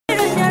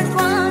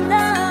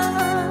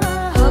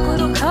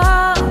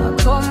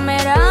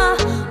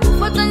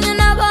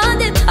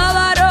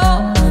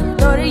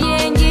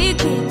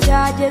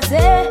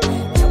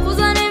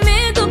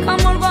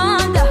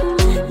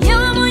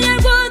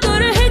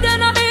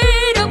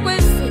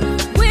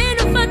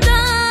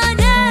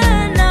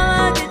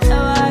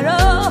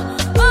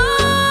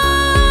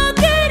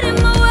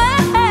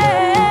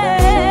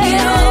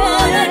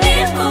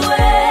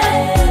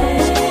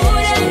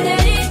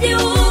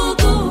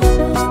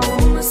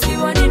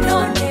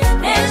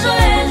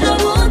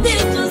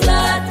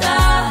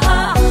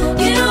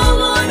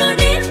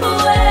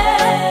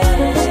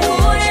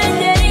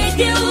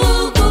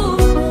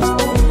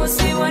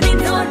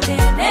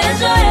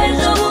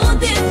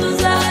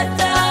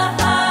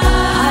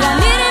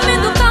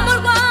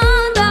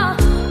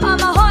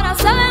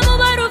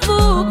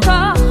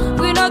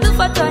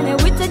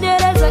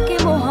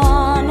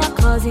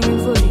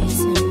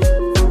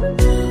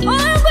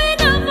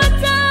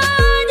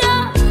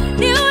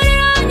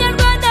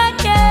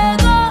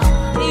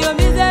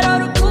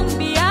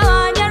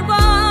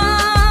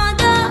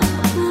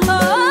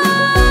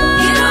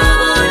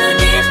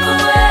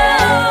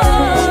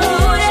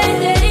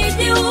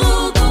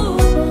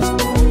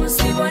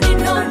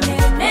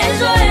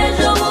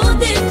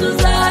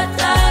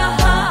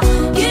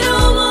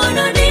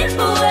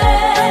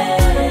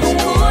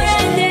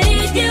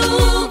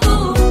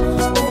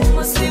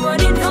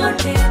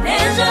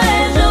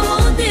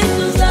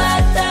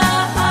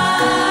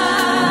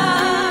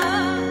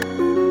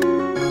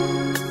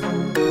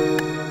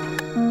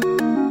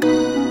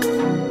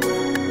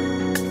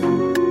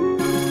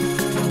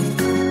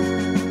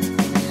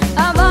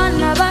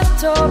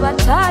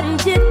atari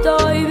gito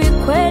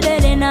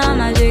ibikwerere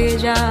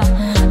n'amajeja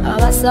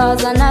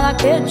abasaza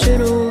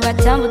n'abakecuru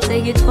batambutse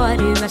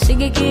gitwari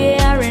bashigikiye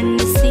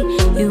RNC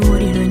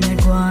ihuriro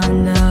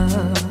nyarwanda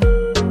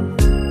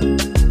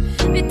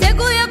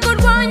biteguye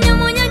kurwanya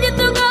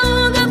umunyagitugu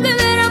ahubwo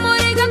kwibera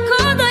muri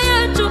gakondo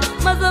yacu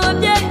maze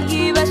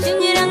ababyeyi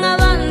bashingira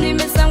nk'abandi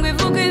imisango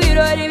ivuga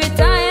ibirori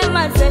bitaye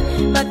maze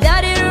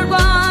babyarira u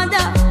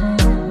Rwanda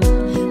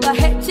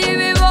bahetse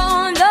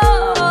ibibondo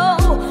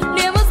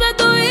nibuze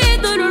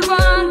duhindura u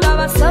Rwanda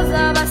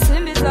abasaza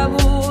basimbiza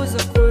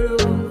abuzukuru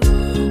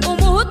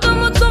umuhutu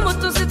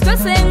mutuzi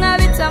twese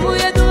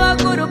nk'abitsamuye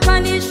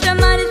duhagurukanisha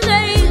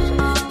marisheyi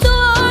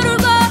tuhora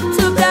urwatsi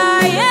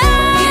ubwaye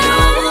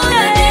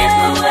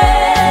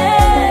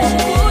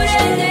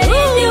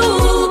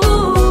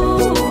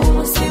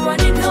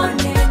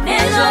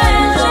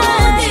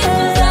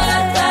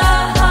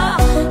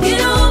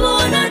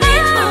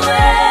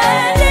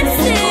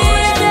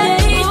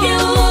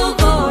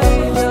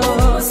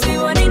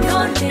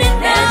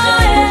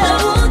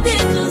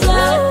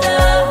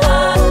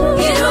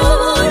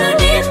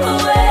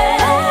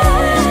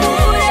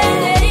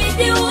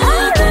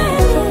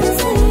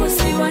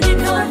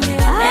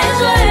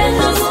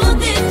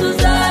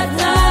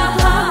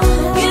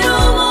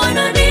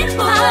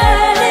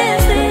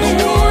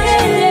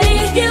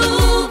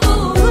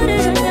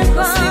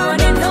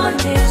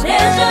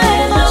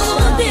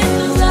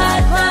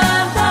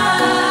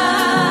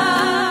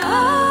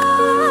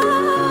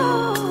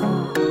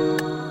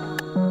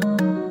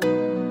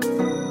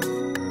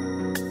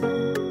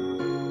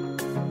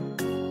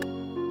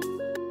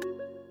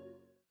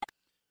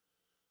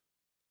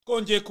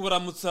Twongeye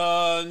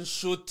kubaramutsa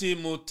nshuti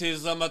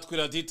muteza amatwi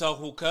radiyo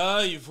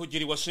itahuka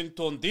ivugira i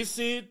Washington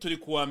DC turi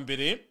kuwa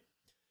mbere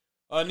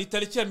ni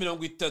tariki ya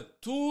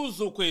 30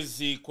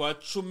 z'ukwezi kwa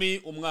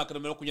 10 umwaka wa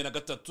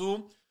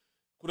 2023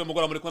 kuri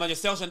mugora muri kwanjye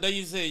Serge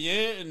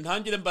Ndayizeye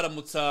ntangire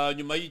mbaramutsa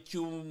nyuma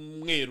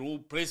y'icyumweru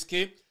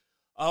presque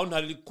aho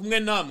ntari kumwe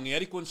namwe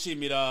ariko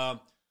nshimira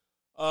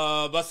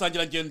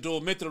basangira ngendo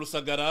Metro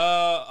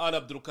Rusagara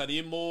Abdul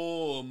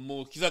Karimo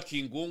Mukiza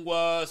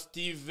Kingungwa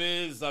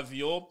Steve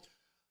Zavio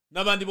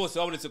n'abandi bose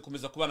babonetse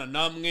kumeza kubana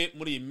namwe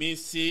muri iyi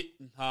minsi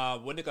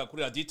ntaboneka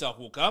kuri radio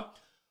itahuka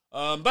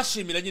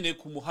mbashimira nyine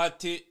ku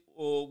muhate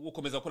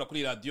gukomeza gukora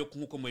kuri radio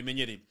nkuko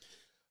mubimenyereye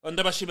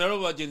ndabashimira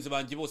rero bagenzi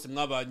banjye bose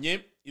mwabanye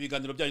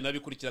ibiganiro byanyu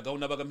nabikurikiragaho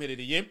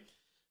nabagamperereye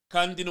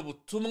kandi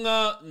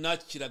n'ubutumwa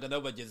nakiraga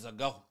nabo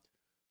bagezagaho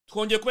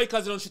twongeye kuba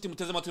ikaze nshuti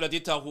muteze amatwi radio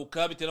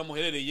itahuka bitera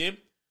muherereye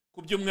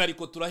ku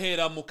by'umwihariko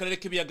turahera mu karere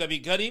k'ibiyaga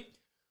bigari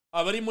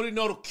abari muri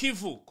Nord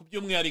Kivu ku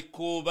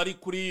by'umwihariko bari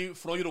kuri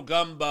front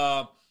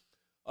y'urugamba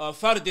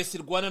Fardc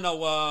Rwanda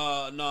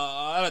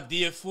na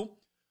RDF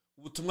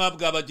ubutumwa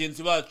bwa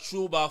bagenzi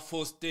bacu ba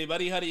Faustin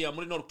bari hariya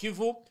muri Nord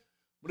Kivu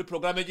muri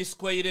programme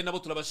y'Igiswahili nabo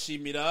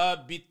turabashimira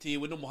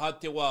bitewe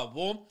n'umuhate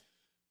wabo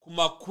ku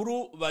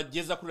makuru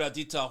bageza kuri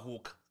radio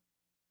itahuka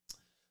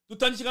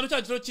dutangiye ikiganiro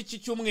cyacu cy'iki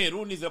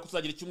cyumweru nizera ko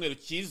tuzagira icyumweru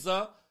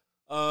cyiza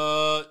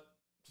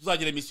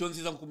tuzagira emission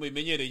nziza nkuko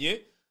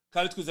mubimenyereye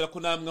kandi twizera ko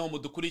namwe aho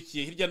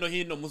mudukurikiye hirya no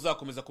hino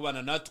muzakomeza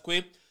kubana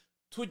natwe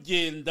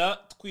tugenda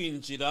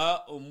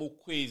twinjira mu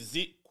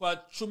kwezi kwa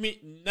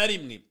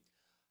 11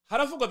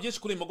 haravugwa byinshi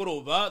kuri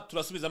mugoroba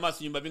turasubiza amaso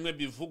inyuma bimwe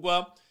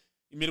bivugwa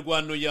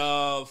imirwano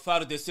ya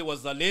Fardc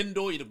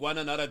Wazalendo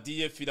irwana na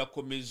RDF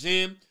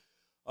irakomeje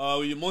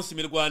uyu munsi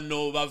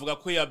imirwano bavuga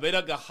ko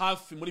yaberaga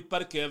hafi muri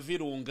parike ya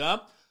Virunga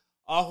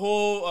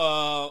aho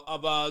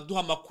abaduha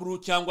amakuru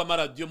cyangwa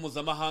amaradiyo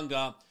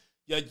mpuzamahanga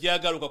yagiye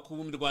agaruka ku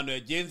mirwano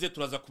yagenze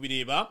turaza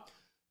kubireba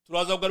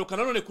turaza kugaruka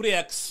nanone kuri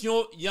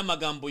reaction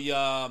y'amagambo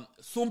ya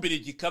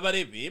Sumbirigi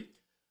Kabarebe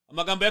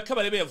amagambo ya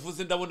Kabarebe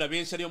yavuze ndabona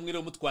benshi ariyo mwire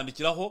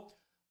mutwandikiraho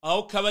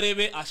aho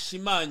Kabarebe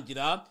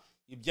ashimangira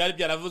ibyari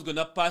byaravuzwe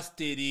na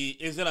Pasiteri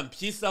Ezra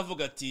Mpyisi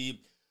avuga ati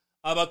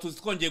abatuzi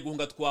twongeye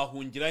guhunga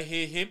twahungira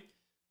hehe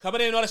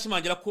Kabarebe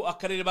arashimangira ko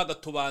akarere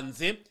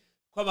bagatobanze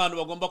ko abantu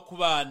bagomba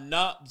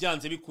kubana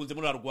byanze bikunze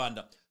muri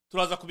Rwanda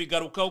turaza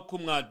kubigaruka uko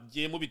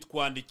mwagiye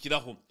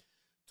mubitwandikiraho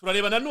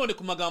turareba nanone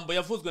ku magambo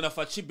yavuzwe na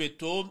Faci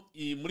Beto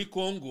muri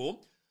Kongo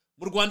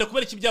mu Rwanda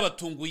kubera iki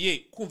byabatunguye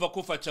kumva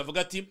ko Faci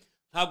avuga ati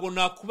ntago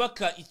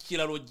nakubaka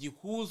ikiraro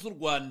gihuza u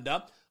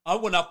Rwanda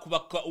ahubwo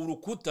nakubaka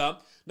urukuta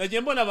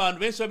nagiye mbona abantu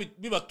benshi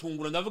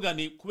bibatungura ndavuga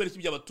ni kubera iki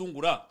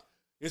byabatungura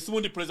ese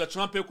ubundi President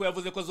Trump ko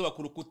yavuze ko azubaka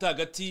urukuta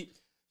hagati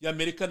ya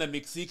Amerika na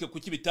Mexique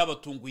kuki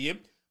bitabatunguye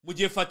mu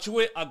gihe Faci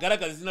we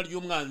agaragaza izina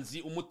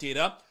ry'umwanzi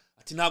umutera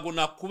ati ntago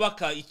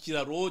nakubaka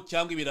ikiraro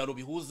cyangwa ibiraro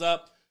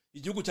bihuza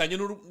igihugu cyanye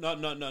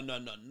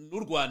n'u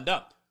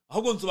Rwanda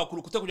ahubwo nzubaka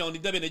urukuta kugira ngo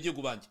ndabene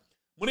igihugu banje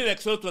muri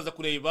reaction turaza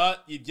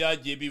kureba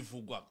ibyagiye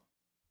bivugwa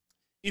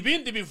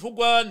ibindi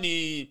bivugwa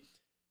ni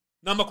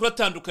namakuru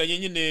atandukanye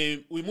nyine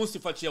uyu munsi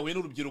Faci yawe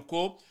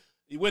n'urubyiruko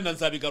wenda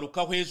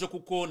nzabigarukaho ejo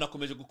kuko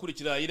nakomeje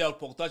gukurikira iri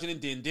reportage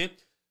n'indende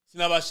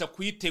sinabasha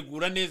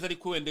kuyitegura neza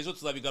ariko wenda ejo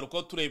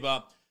tuzabigarukaho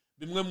tureba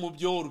bimwe mu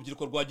byo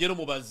urubyiruko rwagera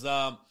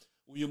mubaza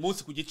uyu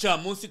munsi ku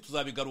gicamunsi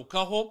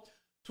tuzabigarukaho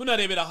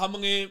tunarebera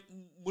hamwe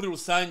muri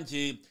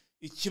rusange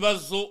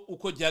ikibazo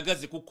uko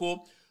gihagaze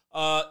kuko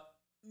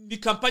ni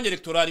kampanye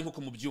electorale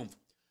nkuko mubyumva.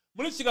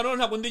 Muri iki kiganiro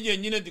ntabwo ndi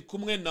nyine ndi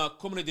kumwe na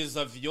Comrade des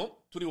Avions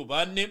turi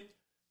bubane.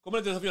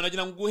 Comrade des Avions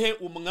nagira nguhe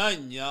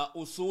umwanya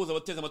usuhuza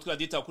abateze amatwi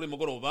radita kuri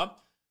mugoroba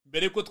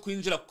mbere ko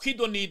twinjira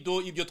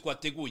kwidonido ibyo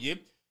twateguye.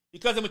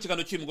 Ikaze mu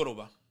kiganiro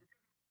cy'imugoroba.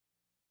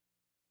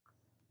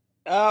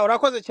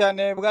 Urakoze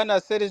cyane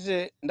bwana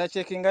Serge,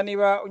 ndacekinga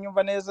niba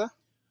unyumva neza.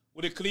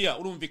 Uri clear,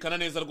 urumvikana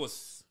neza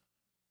rwose.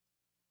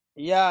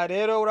 Ya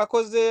rero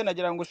urakoze,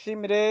 nagira ngo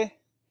ushimire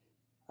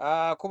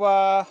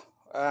kuba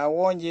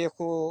wongeye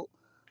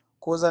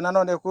kuza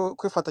nanone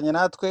kwifatanya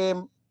natwe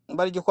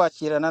bari cyo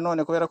kwakira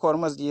nanone kubera ko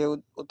warumaze igihe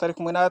utari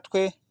kumwe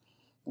natwe.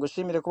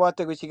 Ngushimire kuba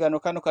wateguye ikiganiro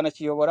kandi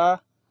ukanakiyobora.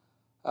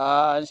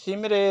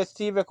 Nshimire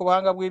Steve ku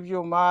buhanga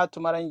bw'ibyuma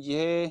tumaranye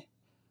igihe.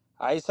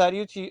 I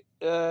salute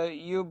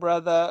you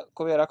brother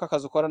kubera ko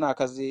akazi ukora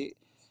nakazi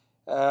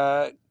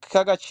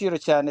kagaciro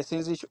cyane,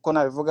 sinzi ko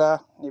nabivuga,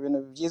 ni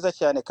ibintu byiza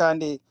cyane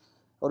kandi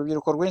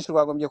urubyiruko rwinshi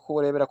rwagombye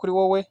kurebera kuri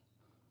wowe.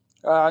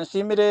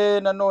 Nshimire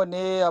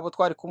nanone abo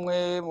twari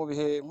kumwe mu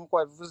bihe nkuko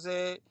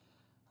wabivuze,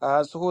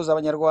 suhuza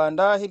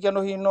abanyarwanda hirya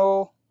no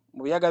hino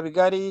mu biyaga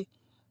bigari,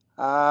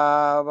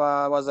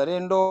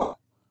 Wazalendo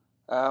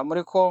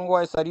muri Congo.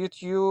 I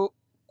salute you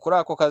kuri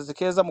ako kazi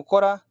keza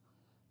mukora.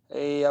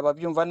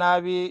 Ababyumva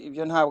nabi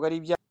ibyo ntabwo ari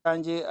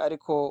ibyanjye,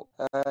 ariko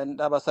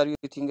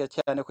ndabasalutinga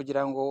cyane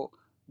kugira ngo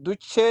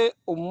duce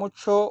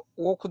umuco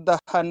wo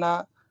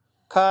kudahana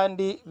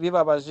kandi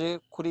bibabaje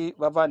kuri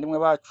bavandimwe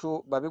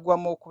bacu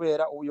babigwamo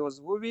kubera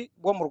ubuyobozi bubi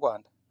bwo mu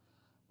Rwanda.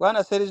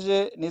 Bwana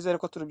Serge, nizere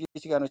ko turi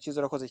ikiganiro cyiza.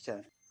 Urakoze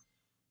cyane.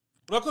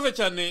 Urakoze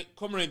cyane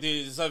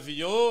Comrade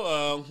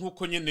Zavio.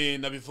 Nkuko nyine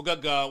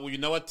nabivugaga, uyu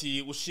nawe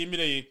ati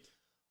ushimire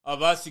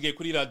abasigaye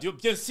kuri radio.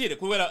 Bien sûr,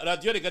 kubera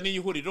radio rega ni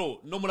ihuriro,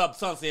 no muri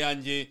absence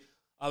yanjye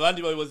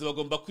abandi bayobozi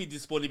bagomba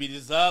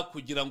kwidisponibiliza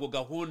kugira ngo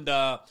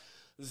gahunda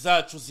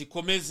zacu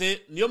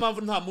zikomeze. Niyo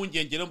mpamvu nta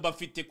mungengero mba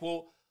mfite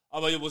ko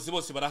abayobozi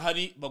bose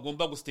barahari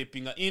bagomba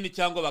gustepinga in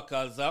cyangwa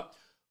bakaza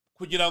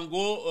kugira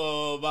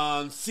ngo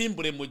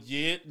bansimbure mu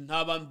gihe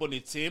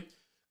ntabambonetse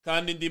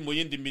kandi ndi mu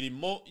yindi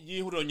mirimo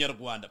y'ihuriro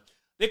nyarwanda.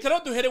 Reka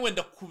rero duhere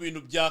wenda ku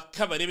bintu bya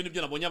Kabarebe,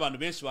 nibyo nabonye abantu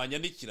benshi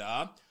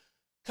banyandikira.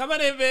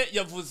 Kabarebe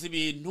yavuze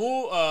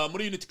ibintu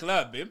muri Unity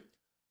Club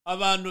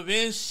abantu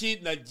benshi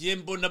nagiye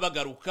mbona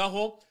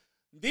bagarukaho.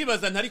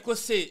 Ndibaza ntariko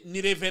se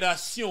ni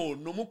revelation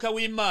n'umuka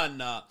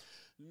w'Imana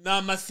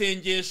na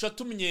masengesho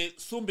atumye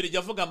Sumbiri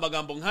yavuga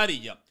amagambo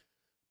nkariya.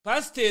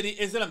 Pastor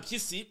Ezra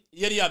Mpyisi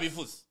yari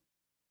yabivuze.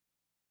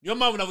 Niyo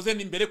mpamvu navuze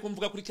ni mbere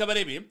kumvuga kuri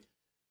Kabarebe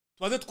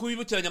twaze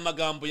twibukiranya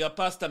amagambo ya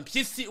Pastor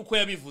Mpyisi uko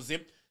yabivuze.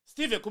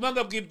 Steve,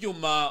 kumanga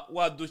bw'ibyuma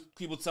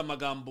wadukwibutsa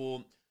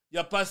amagambo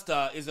ya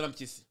Pastor Ezra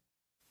Mpyisi.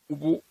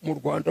 Ubu mu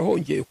Rwanda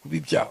hongeye kuba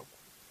ibyago,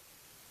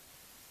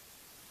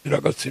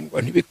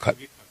 biragatsindwa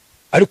ntibikabe,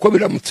 ariko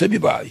biramutse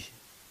bibaye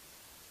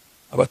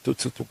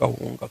abatutsi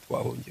tugahunga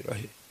twahongera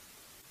he?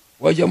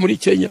 Wajya muri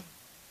Kenya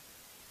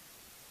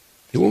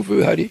ntiwumve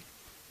bihari,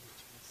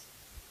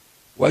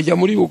 wajya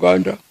muri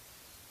Uganda,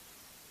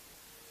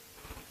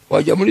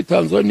 wajya muri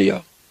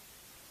Tanzania,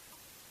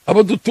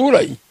 abo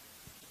duturanye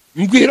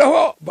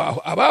mbwiraho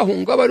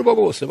abahunga bari bo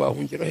bose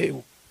bahungira he?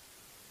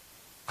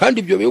 Kandi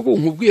ibyo bihugu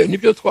nkubwiye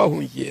nibyo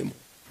twahungiyemo.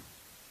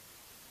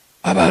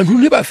 Abantu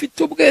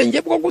ntibafite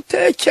ubwenge bwo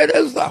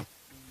gutekereza.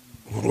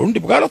 Burundi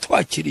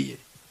bwaratwakiriye,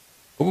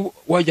 ubu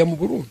wajya mu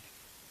Burundi.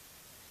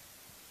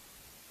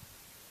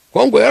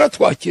 Kongo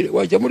yaratwakiriye,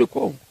 wajya muri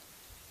Kongo.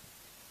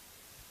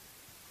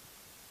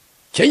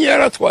 Kenya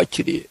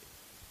yaratwakiriye,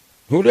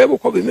 nturebe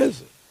uko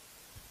bimeze.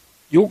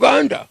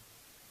 Uganda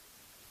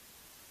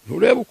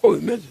nturebe uko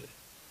bimeze.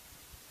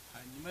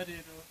 Hanyuma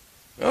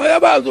rero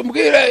yabanza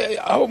umbwire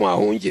aho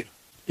mwahungira.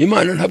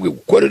 Imana ntabwo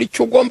gukorera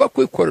icyo ugomba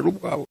kwikorera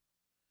ubwawe.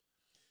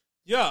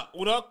 Ya,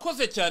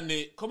 urakoze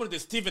cyane Comrade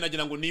Steve.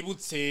 Nagira ngo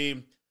nibutse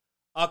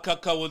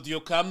aka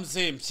audio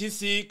kamze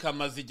Mpyisi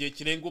kamaze igihe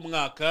kirenga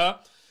umwaka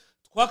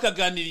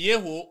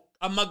twakaganiriyeho.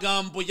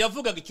 Amagambo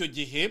yavugaga icyo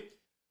gihe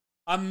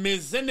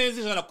ameze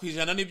neza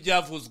 100%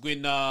 n'ibyavuzwe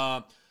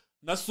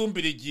na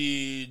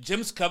Sumbirigi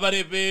James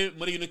Kabarebe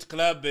muri Unity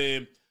Club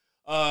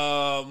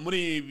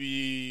muri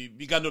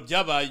biganiro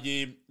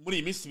byabaye muri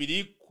iminsi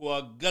ibiri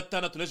kwa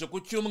gatandatu n'ejo ku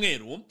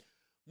cyumweru.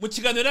 Mu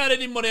kiganiro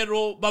yarimo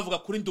rero bavuga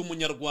kuri ndi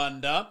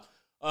umunyarwanda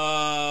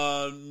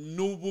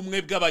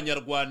n'ubumwe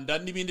bw'abanyarwanda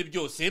n'ibindi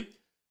byose.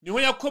 Niho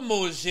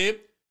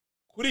yakomoje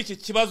kuri iki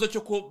kibazo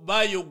cyo ko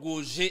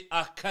bayogoje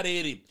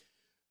akarere.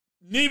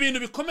 Ni ibintu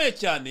bikomeye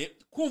cyane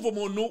kumva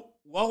umuntu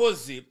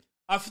wahoze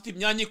afite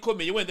imyanya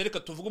ikomeye, wenda reka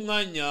tuvuge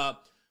umwanya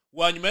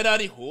wa nyuma yari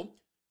ariho,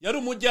 yari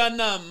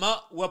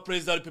umujyanama wa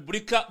Perezida wa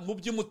Repubulika mu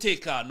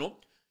by'umutekano.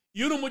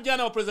 Iyo uri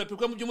umujyanama wa Perezida wa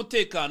Repubulika mu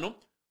by'umutekano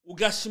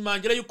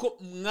ugashimangira yuko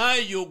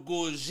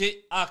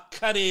mwayogoje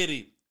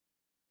akarere,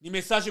 ni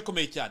message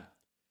ikomeye cyane.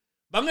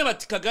 Bamwe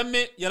bati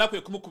Kagame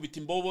yarakwiye kumukubita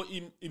imbobo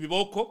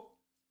ibiboko,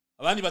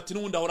 abandi bati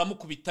n'ubundi ahora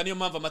mukubita niyo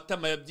mpamvu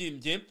amatama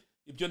yabyimbye.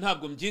 Ibyo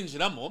ntabwo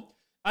mbyinjiramo,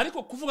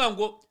 ariko kuvuga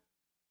ngo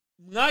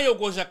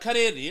mwayogoje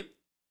akarere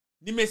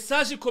ni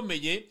message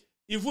ikomeye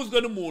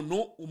ivuzwe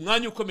n'umuntu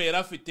umwanya ukomeye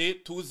yarafite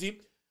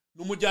tuzi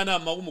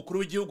n'umujyanama w'umukuru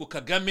w'igihugu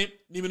Kagame,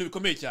 ni ibintu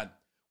bikomeye cyane.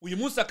 Uyu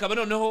munsi akaba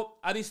noneho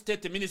ari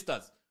state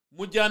ministers,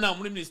 umujyanama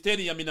muri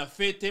ministeri ya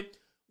Minafete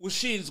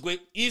ushinzwe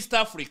East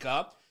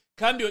Africa,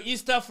 kandi iyo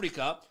East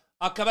Africa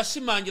akaba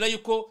ashimangira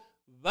yuko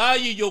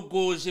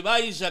bayiyogoje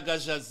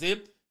bayijagajaze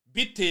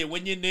bitewe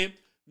nyine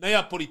na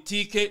ya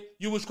politike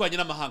y'ubushwanye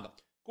n'amahanga.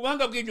 Ku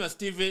buhanga bw'inyuma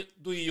Steve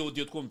duyi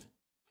audio twumve.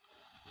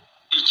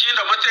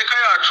 Ikindi amateka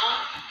yacu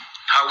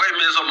ntabwo ari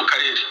meza mu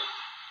karere.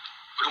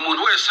 Buri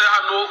muntu wese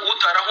hano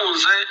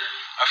utarahunze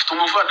afite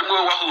umuvandimwe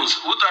we wahunze,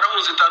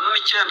 utarahunze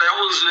 59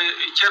 yahunze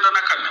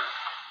 94.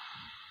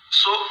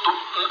 So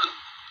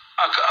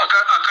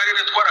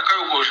akarere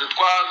twarakayogoje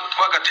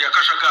twagateye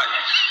akajagari,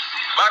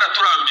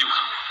 baraturambiwe.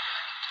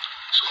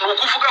 So ni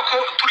ukuvuga ko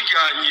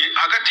turyanye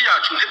hagati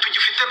yacu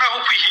ntitugifite naho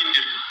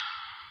kwihindira.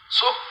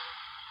 So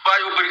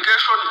by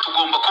obligation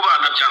tugomba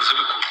kubana byanze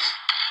bikunze.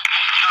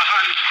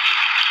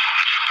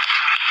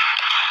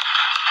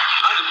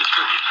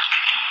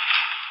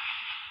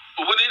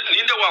 Ubu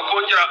ninde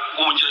wakongera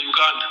guhungira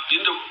Uganda?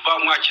 Ninde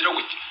bamwakira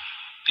gute?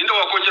 Ninde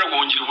wakongera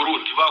guhungira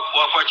Burundi?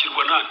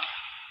 Wakwakirwa nande?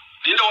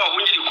 Ninde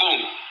wahungira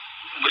Kongo?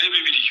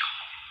 Murebe biriyo.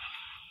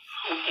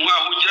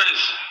 Mwahungira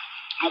hese?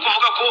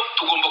 Nukuvuga ko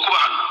tugomba kuba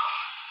hano.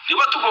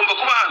 Niba tugomba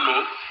kuba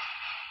hano,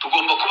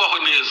 tugomba kubaho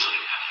neza.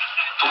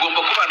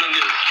 Tugomba kubana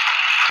neza.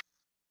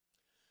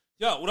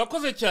 Ya,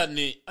 urakoze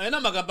cyane. Aya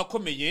n'amagambo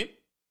akomeye.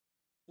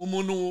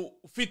 Umuntu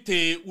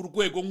ufite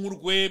urwego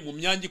nk'urwe mu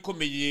myanya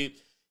ikomeye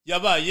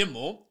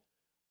yabayemo,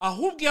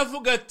 ahubwo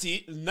yavuga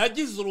ati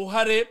nagize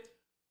uruhare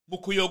mu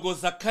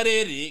kuyogoza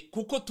akarere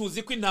kuko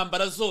tuzi ko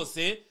intambara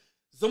zose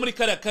zo muri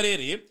kariya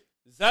karere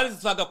zari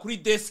zivaga kuri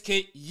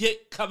deske ye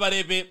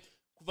Kabarebe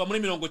kuva muri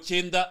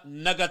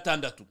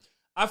 1996.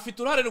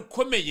 Afite uruhare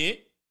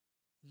rukomeye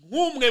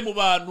nk'umwe mu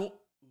bantu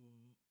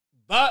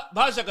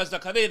bajagaje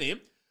akarere,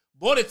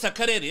 boretse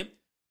akarere,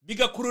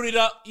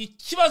 bigakururira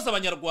ikibazo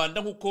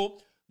abanyarwanda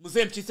nk'uko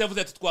Muzehe Mpyisi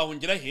yavuze ati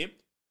twahungira he.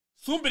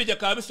 Sumbirije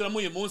akaba bisubiramo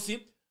uyu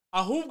munsi,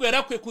 ahubwo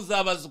yarakwiye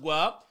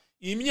kuzabazwa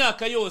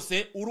imyaka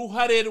yose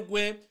uruhare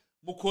rwe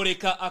mu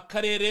koreka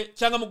akarere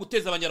cyangwa mu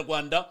guteza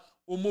abanyarwanda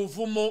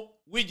umuvumo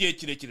w'igihe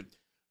kirekire.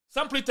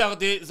 Sans plus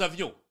tarder,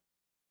 Zavio,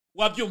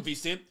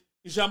 wabyumvise,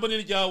 ijambo ni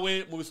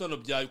ryawe mu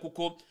bisobanuro byawe,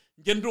 kuko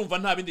nge ndumva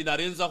nta bindi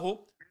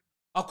narenzaho.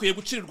 Akwiye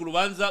gucirirwa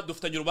urubanza,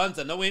 dufitanye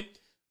urubanza nawe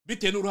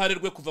bitewe n'uruhare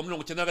rwe kuva muri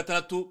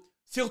 1996,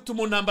 surtout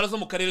mu ntambara zo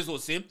mu karere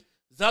zose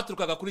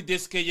zaturukaga kuri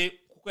deske ye,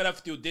 kuko yari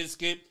afite iyo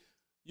deske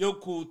yo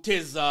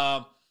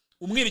guteza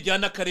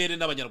umwiryane akarere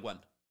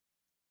n'abanyarwanda.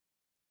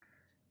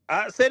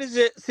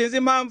 Serge, sinzi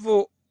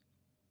impamvu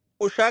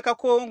ushaka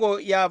ko ngo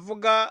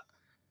yavuga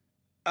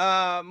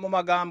mu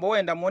magambo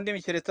wenda mu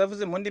ndimi keretse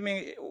avuze mu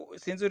ndimi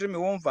sinzi ururimi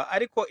wumva,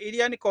 ariko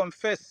iriya ni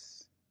confess.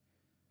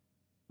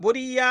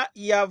 Buriya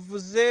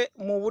yavuze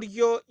mu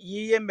buryo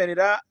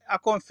yiyemerera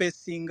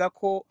akonfesinga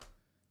ko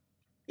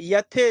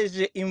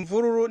yateje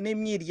imvururu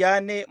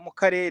n'imyiryane mu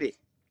karere.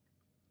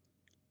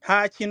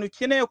 Nta kintu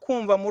ukeneye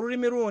kumva mu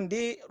rurimi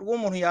rundi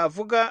rw'umuntu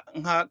yavuga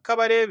nka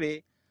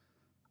Kabarebe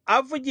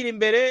avugira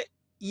imbere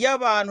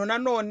y'abantu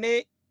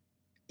nanone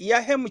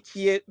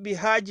yahemukiye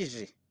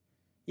bihagije,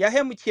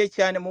 yahemukiye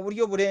cyane mu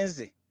buryo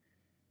burenze.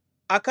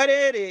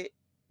 Akarere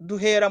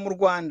duhera mu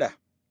Rwanda.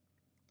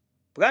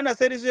 Bwana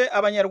Serge,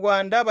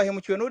 abanyarwanda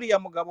bahemukiwe n'uriya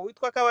mugabo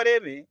witwa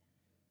Kabarebe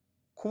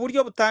ku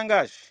buryo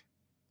butangaje.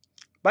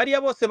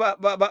 Bariya bose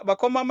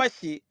bakoma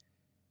amashyi,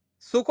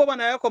 suko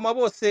banayakoma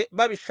bose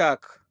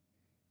babishaka.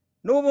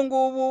 N'ubu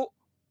ngubu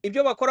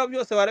ibyo bakora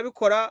byose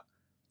barabikora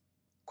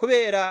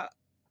kubera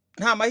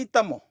nta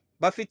mahitamo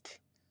bafite.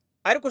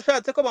 Ariko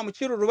ushatse ko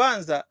bamucira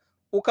urubanza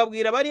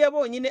ukabwira bariya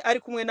bonyine ari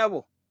kumwe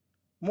nabo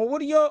mu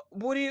buryo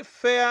buri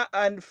fair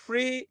and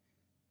free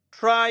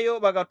trial,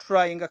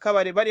 bagatryinga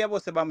Kabarebe, bariya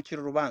bose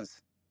bamucira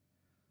urubanza.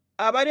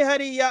 Abari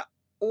hariya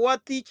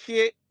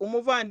uwaticiye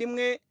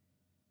umuvandimwe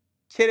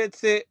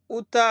keretse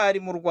utari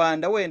mu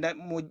Rwanda wenda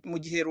mu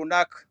gihe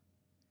runaka.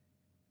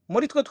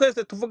 Muri twe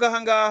twese tuvuga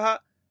aha ngaha,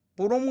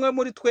 buri umwe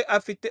muri twe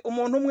afite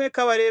umuntu umwe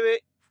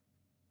Kabarebe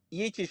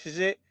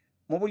yikishije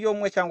mu buryo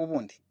bumwe cyangwa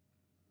ubundi.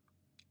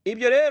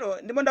 Ibyo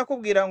rero ndimo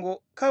ndakubwira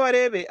ngo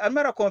Kabarebe arimo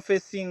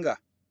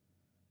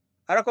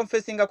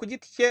arakonfesinga ku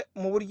giti cye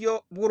mu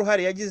buryo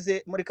bw'uruhare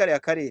yagize muri kariya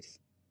karere.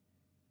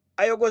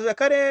 Ayogoje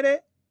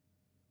akarere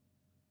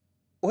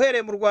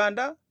uhereye mu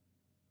Rwanda,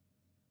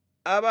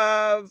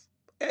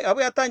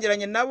 abo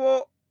yatangiranye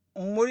nabo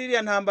muri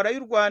iriya ntambara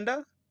y'u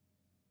Rwanda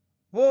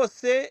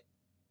bose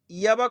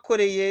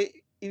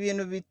yabakoreye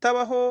ibintu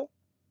bitabaho,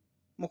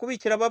 mu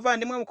kubikira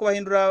abavandimwe, mu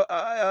kubahindura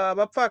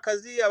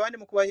abapfakazi, abandi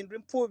mu kubahindura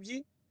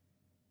imfubyi.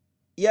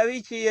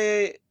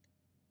 Yabikiye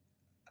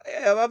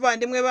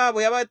abavandimwe babo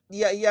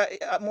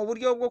mu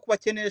buryo bwo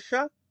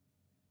kubakenesha,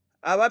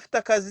 abafite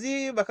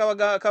akazi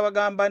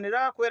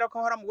bakabagambanira kubera ko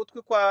hora mu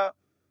gutwi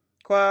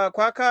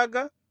kwa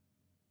Kaga,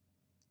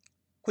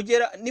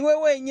 kugera niwe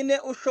wenyine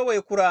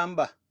ushoboye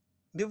kuramba.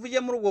 Bivuye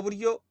muri ubwo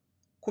buryo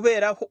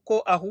kubera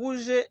ko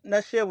ahuje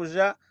na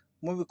shebuja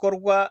mu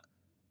bikorwa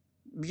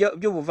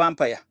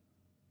by'ubuvampire.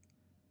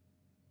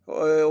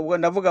 Ubwo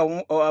ndavuga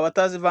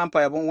abatazi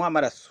vampire banywa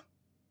amaraso.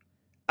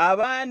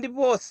 abandi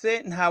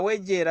bose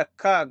ntawegera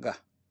Kaga,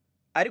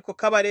 ariko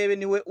Kabarebe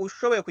niwe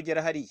ushoboye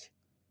kugera hariya.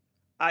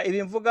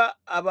 Ibi mvuga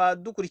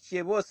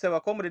abadukurikiye bose,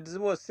 abakomrades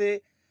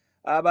bose,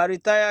 aba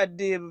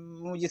retired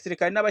mu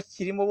gisirikare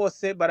n'abakirimo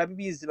bose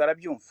barabizi,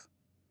 barabyumva.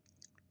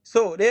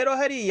 So rero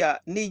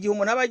hariya ni igihe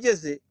umuntu aba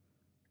ageze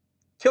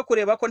cyo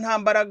kureba ko nta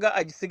mbaraga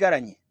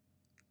agisigaranye,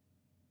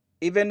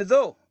 even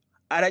though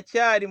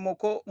aracyari mu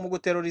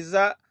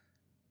guteroriza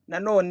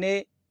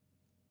nanone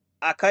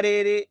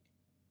akarere,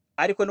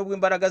 ariko nubwo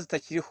imbaraga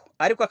zitakiriho,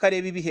 ariko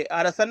akareba ibihe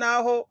arasa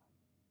naho,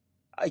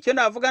 icyo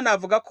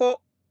navuga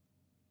ko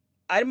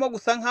arimo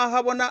gusa nkaho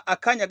abona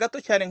akanya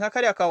gato cyane nka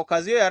kariya ka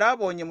okaziyo yari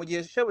abonye mu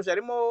gihe shebuja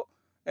arimo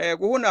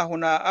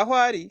guhunahuna aho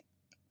ari,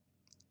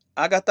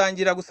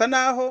 agatangira gusa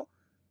naho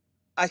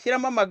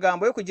ashyiramo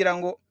amagambo yo kugira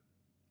ngo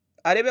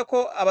arebe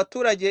ko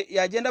abaturage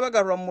yagenda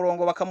bagarura mu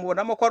murongo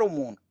bakamubonamo ko ari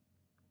umuntu,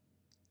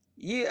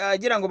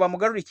 agira ngo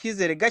bamugarure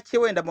icyizere gake,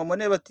 wenda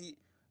bamubone bati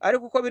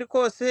ariko uko biri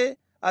kose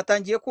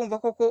atangiye kumva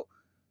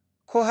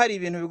ko hari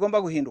ibintu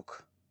bigomba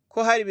guhinduka,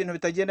 ko hari ibintu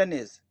bitagenda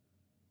neza.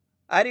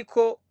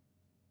 Ariko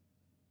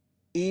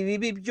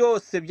ibibi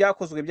byose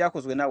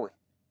byakozwe nawe.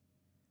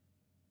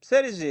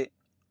 Serge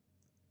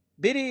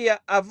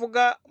biriya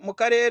avuga mu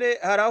karere,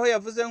 hari aho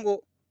yavuze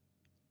ngo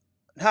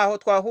ntaho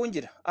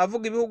twahungira,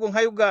 avuga ibihugu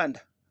nka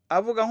Uganda,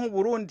 avuga nk'u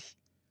Burundi,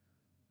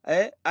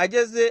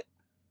 ageze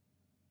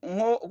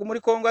nko muri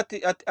Kongo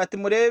ati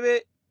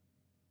murebe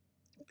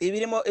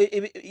ibirimo,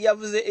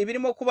 yavuze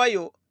ibirimo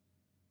kubayo,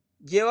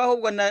 jewe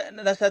ahubwo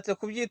nashatse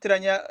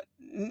kubyitiranya,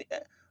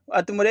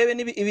 ati murebe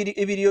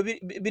ibiriyo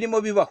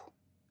birimo bibaho.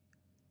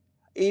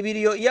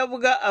 Ibiriyo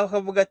yavuga,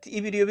 akavuga ati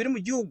ibiriyo biri mu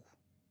gihugu.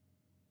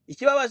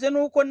 Ikibabaje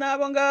nuko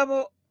nabo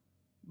ngabo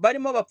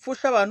barimo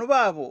bapfusha abantu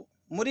babo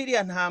muri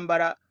iriya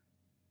ntambara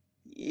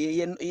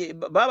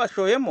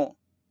babashoyemo,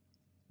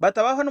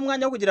 batabaho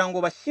n'umwanya wo kugira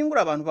ngo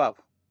bashyingure abantu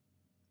babo.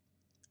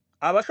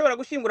 Abashobora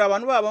gushyingura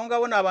abantu babo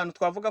ngabo ni abantu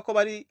twavuga ko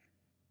bari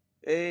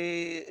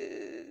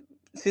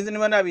sinzi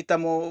niba nabita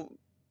mu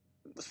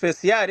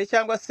special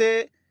cyangwa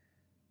se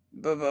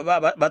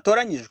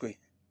batoranyijwe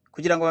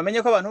kugira ngo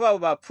bamenye ko abantu babo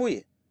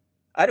bapfuye,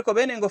 ariko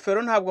bene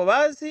ingofero ntabwo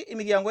bazi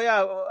imiryango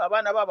yabo,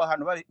 abana babo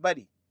ahantu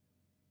bari.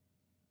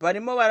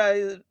 Barimo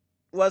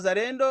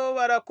Wazalendo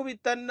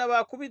barakubitana,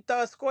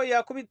 bakubita Skoya,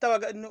 yakubita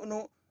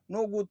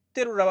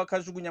nuguterura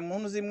bakajugunya mu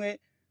ntu zimwe,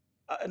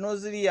 no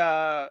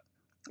ziriya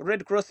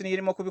Red Cross ni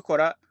irimo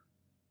kubikora.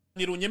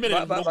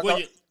 Nirunyemerere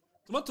nkurogoye,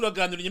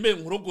 turaganira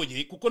unyemerere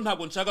nkurogoye, kuko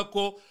ntabwo nshaka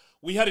ko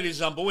wiharira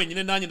ijambo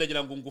wenyine, nanjye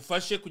ndagira ngo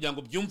ngufashe kugira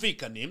ngo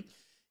byumvikane.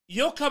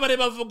 Iyo Kabare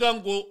bavuga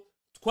ngo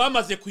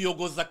twamaze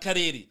kuyogoza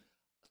akarere,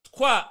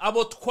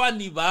 abo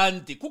ni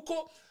bande?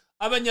 Kuko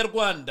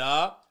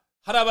abanyarwanda,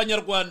 hari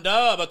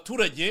abanyarwanda,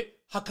 abaturage,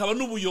 hakaba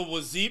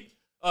n'ubuyobozi,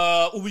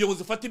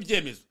 ubuyobozi ufata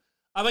ibyemezo.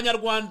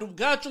 Abanyarwanda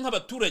ubwacu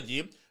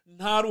nk'abaturage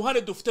nta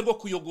ruhare dufite rwo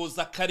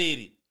kuyogoza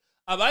akarere.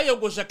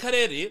 Abayogoje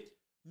akarere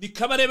ni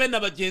Kabarebe na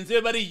bagenzi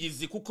be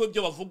bariyizi, kuko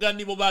ibyo bavuga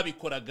nibo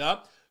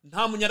babikoraga,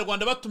 nta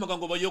munyarwanda batumaga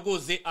ngo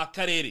bayogoze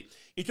akarere.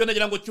 Icyo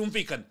ndagira ngo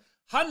cyumvikane.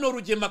 Hano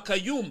Rugema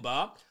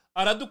Kayumba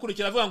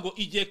aradukurikira avuga ngo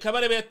igihe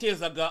Kabarebe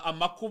yatezaga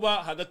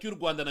amakuba hagati y'u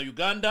Rwanda na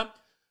Uganda,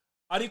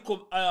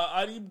 ariko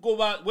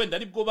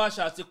aribwo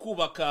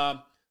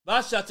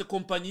bashatse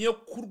kompanyi yo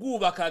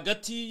kurwubaka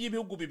hagati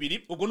y'ibihugu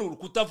bibiri, ubwo ni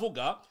urukuta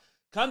avuga,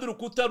 kandi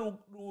urukuta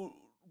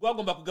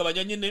rwagomba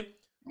kugabanya nyine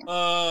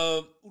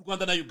u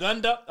Rwanda na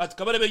Uganda. Ati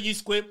Kabarebe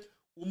yiswe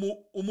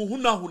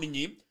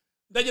umuhunahunnyi.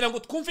 Ndagira ngo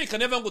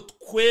twumvikane avuga ngo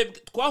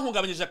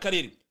twahungabanyije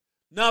akarere.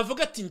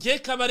 Navuga ati ngiye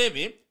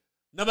Kabarebe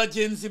na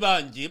bagenzi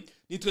banjye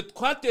nitwe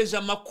twateje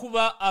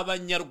amakuba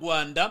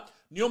abanyarwanda,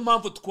 niyo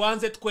mpamvu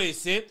twanze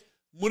twese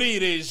muri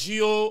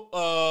regiyo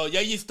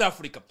ya East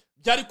Africa.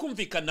 Byari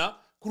kumvikana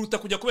kuruta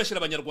kujya kubeshera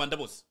abanyarwanda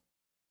bose.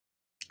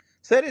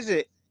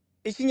 Serge,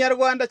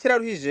 ikinyarwanda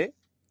kiraruhije,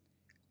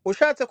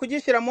 ushatse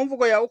kugishyira mu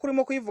mvugo yawe uko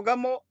urimo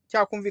kuyivugamo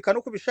cyakumvikana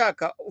uko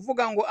ubishaka,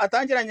 uvuga ngo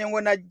atangiranye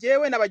ngo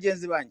nagewe na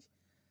bagenzi banjye.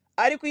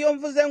 Ariko iyo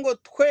mvuze ngo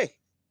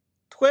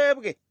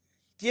twebwe,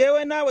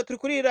 jewe nawe turi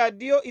kuri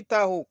radio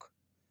Itahuka,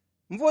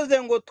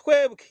 mvuze ngo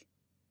twebwe,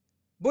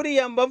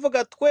 buriya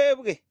mbavuga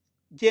twebwe,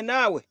 je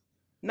nawe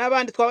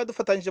n'abandi twaba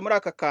dufatanyije muri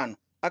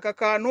aka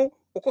kantu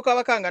uko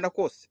kaba kangana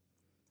kose.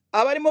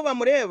 Abarimo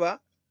bamureba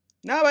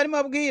n'abarimo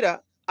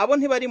abwira, abo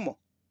ntibarimo.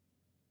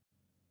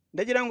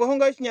 Ndagira ngo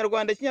honga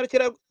ikinyarwanda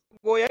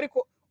kiragoye,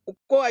 ariko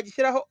uko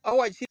wagishyiraho aho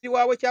wagishyira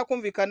iwawe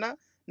cyakumvikana,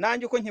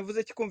 nanjye uko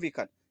nkivuze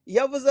kikumvikana.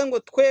 Yavuze ngo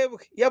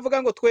twebwe,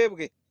 yavuga ngo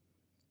twebwe,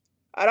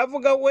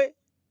 aravuga we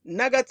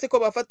n'agatsiko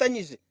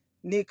bafatanyije,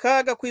 ni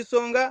Kaga ku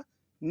isonga,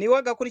 niwe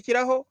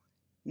agakurikiraho,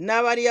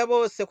 n'abariya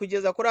bose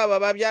kugeza kuri aba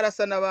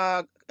babyarasana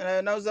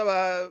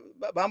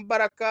ba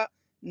Mbaraka,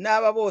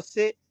 n'aba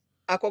bose,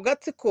 ako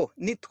gatsiko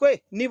ni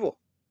twe nibo.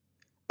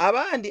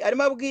 Abandi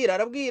arimo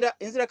arabwira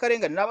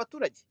inzirakarengane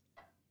n'abaturage.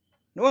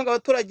 Niyo ngo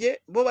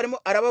abaturage bo barimo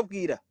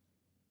arababwira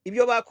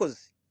ibyo bakoze.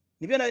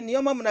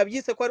 Niyo mpamvu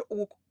nabyise ko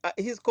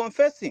his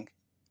confessing,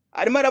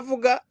 arimo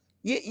aravuga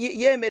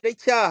yemera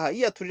icyaha,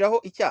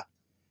 yiyaturiraho icyaha.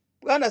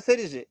 Bwana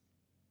Serge,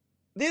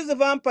 these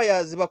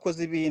vampires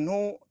bakoze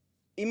ibintu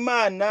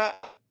Imana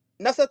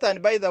na Satani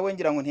by the way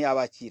ngira ngo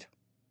ntiyabakira.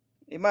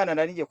 Imana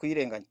narigiye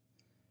kuyirenganya.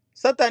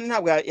 Satani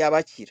ntabwo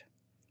yabakira.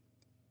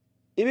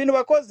 Ibintu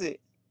bakoze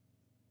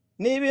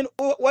ni ibintu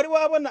wari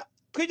wabona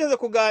twigeze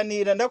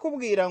kuganira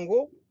ndakubwira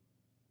ngo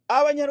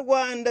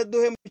abanyarwanda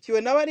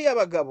duhemukiwe n'abari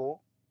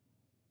abagabo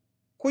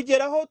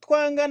kugeraho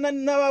twangana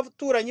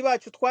n'abaturanyi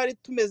bacu twari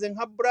tumeze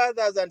nka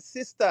brothers and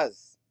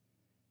sisters.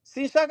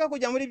 Sinshaka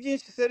kujya muri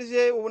byinshi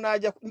Serge, ubu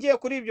najya ngiye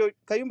kuri ibyo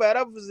Kayumba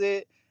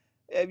yaravuze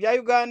bya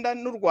Uganda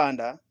n'u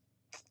Rwanda.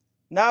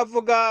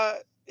 Navuga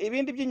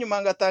ibindi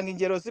by'inyuma ngatanga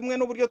ingero zimwe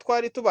n'uburyo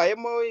twari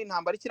tubayemo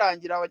intambara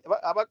ikirangira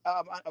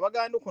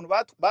abaganda ukuntu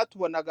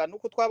batubonaga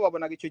nuko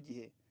twababonaga icyo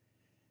gihe.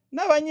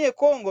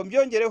 N'abanyekongo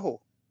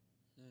mbyongereho,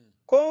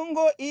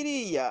 Kongo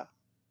iriya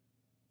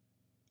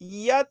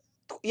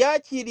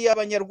yakiriye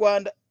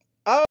abanyarwanda.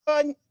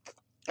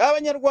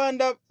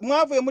 Abanyarwanda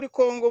mwavuye muri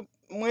Kongo,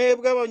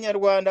 mwebwe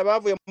abanyarwanda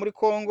bavuye muri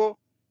Kongo,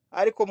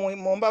 ariko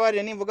mu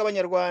mbabarire nimvuga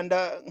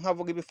abanyarwanda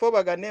nkavuga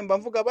ibifobagane, mba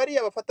mvuga bari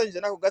abafatanyije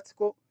nako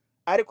gatsiko,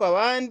 ariko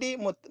abandi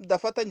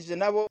mudafatanyije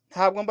nabo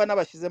ntabwo mba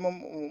nabashizemo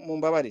mu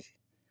mbabarire.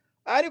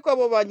 Ariko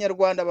abo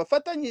banyarwanda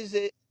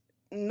bafatanyije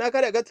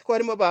n'akariya gatsiko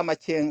harimo ba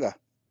Makenga,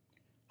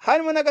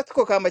 harimo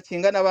n'agatsiko ka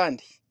Makenga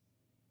n'abandi.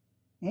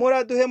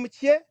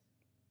 Muraduhemukiye,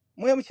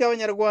 muhemukiye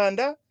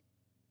abanyarwanda,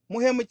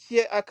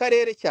 muhemukiye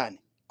akarere cyane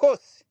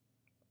kose.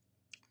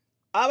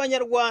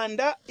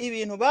 Abanyarwanda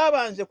ibintu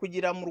babanje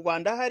kugira mu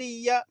Rwanda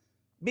hariya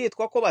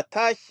bitwa ko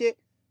batashye,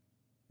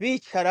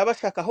 bicara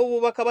bashaka aho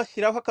bubaka,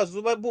 bashyiraho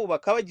akazuba,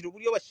 bubaka bagira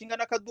uburyo bashinga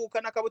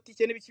n'akaduka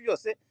n'akabutike n'ibiki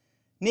byose,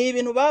 ni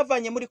ibintu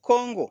bavanye muri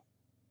Kongo.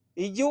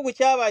 Igihugu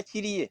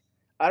cyabakiriye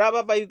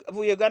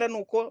arabavuye Uganda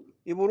nuko,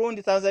 i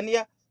Burundi,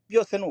 Tanzania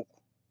byose nuko.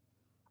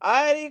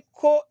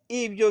 Ariko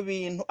ibyo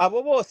bintu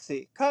abo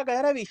bose kaga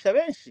yarabisha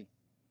benshi.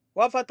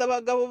 Wafata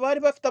abagabo bari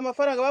bafite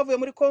amafaranga bavuye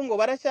muri Kongo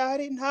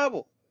baracyahari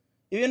ntabo.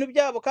 Ibintu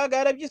byabo kaga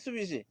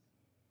yarabyisubije.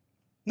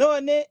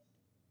 None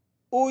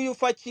uyu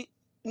Faki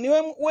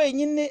niwe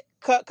wenyine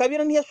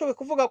Kabira ntiyashoboye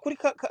kuvuga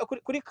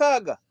kuri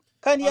kaga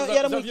kandi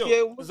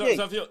yaramwikiye umubyeyi.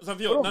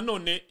 Zavio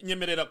nanone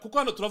nyemerera kuko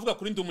hano turavuga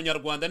kuri ndi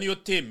umunyarwanda niyo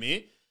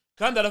teme,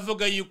 kandi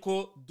aravuga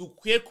yuko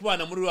dukwiye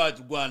kubana muri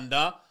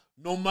Rwanda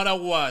no matter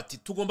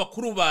what, tugomba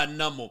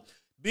kurubanamo.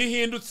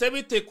 Bihindutse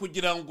bite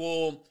kugira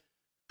ngo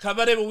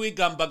Kabarebe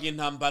wigambaga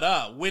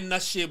intambara we na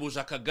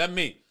shebuja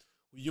Kagame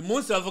uyu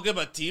munsi bavuge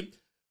bati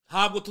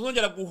ntabwo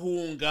tuzongera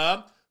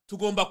guhunga,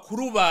 tugomba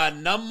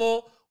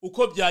kurubanamo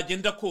uko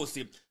byagenda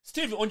kose?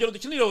 Steve, ongera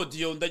dukinire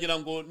audio ndagira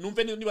ngo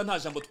numve niba nta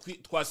jambo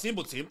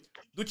twasimbutse.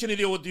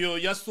 Dukinire audio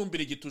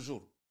yasumbira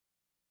igitujuru.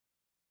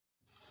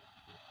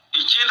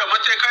 Ikindi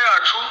amateka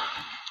yacu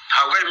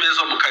ntabwo ari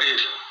meza mu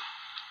karere.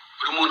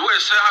 Buri muntu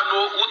wese hano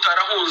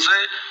utarahunze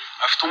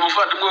afite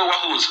umuvandimwe we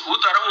wahunze,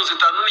 utarahunze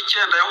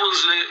 59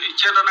 yahunze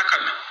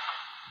 94.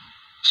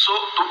 So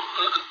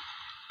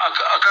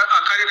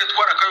akarere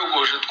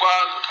twarakayogoje,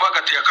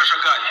 twagateye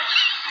akajagari,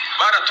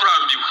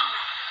 baraturambiwe.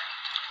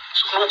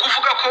 Ni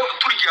ukuvuga ko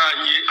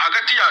turyanye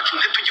hagati yacu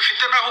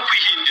ntitugifite naho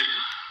kwihindira.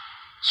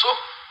 So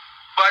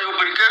by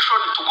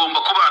obligation tugomba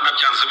kubana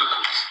byanze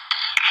bikunze.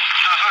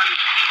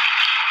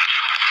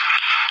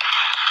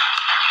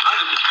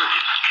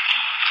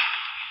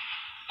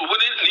 Ubu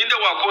ninde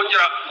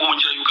wakongera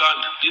guhungira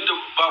Uganda? Ninde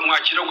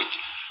bamwakira gute?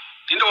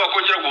 Ninde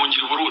wakongera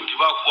guhungira Burundi?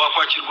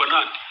 Wakwakirwa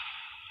nande?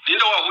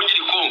 Ninde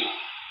wahungira Kongo?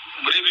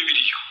 Muri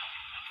Bibiliya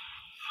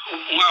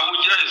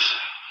mwahungira hese?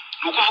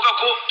 Ni ukuvuga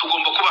ko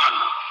tugomba kuba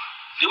hano.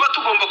 Niba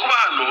tugomba kuba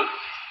hano,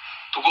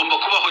 tugomba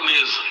kubaho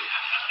neza,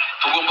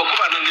 tugomba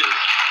kubana neza.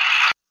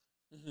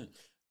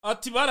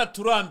 Ati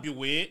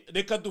baraturambiwe.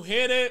 Reka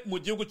duhere mu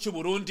gihugu cy'u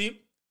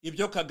Burundi.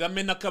 Ibyo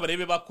Kagame na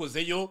Kabarebe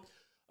bakozeyo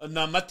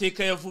na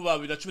mateka ya vuba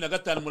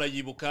 2015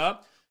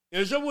 murayibuka.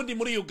 Ejo bundi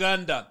muri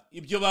Uganda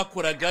ibyo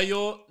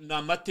bakoragayo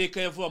na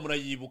mateka ya vuba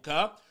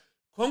murayibuka.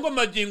 Kongo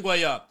magingo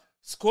aya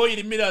Sko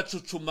irimo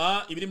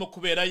iracucuma ibirimo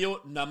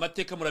kuberayo na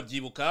mateka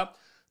murabyibuka.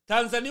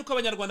 Tanzania uko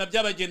abanyarwanda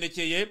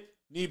byabagendekeye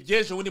ni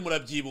ibyejo bundi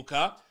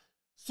murabyibuka.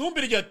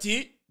 Sumbirya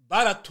ati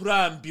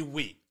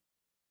baraturambiwe,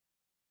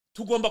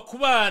 tugomba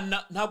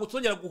kubana, ntabwo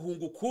tuzongera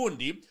guhunga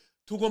ukundi,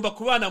 tugomba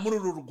kubana muri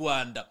uru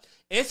Rwanda.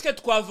 Eske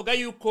twavuga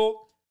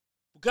yuko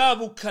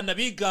bwabukana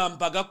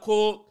bigambaga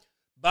ko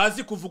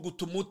bazi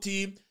kuvuguta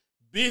umuti,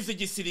 bizi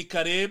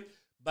igisirikare,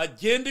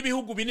 bagenda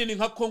ibihugu binini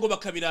nka Kongo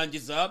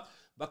bakabirangiza,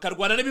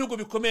 bakarwana n'ibihugu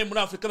bikomeye muri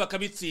Afrika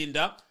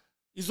bakabitsinda?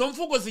 Izo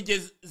mvugo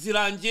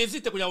zirangiye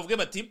zite kugira ngo bavuge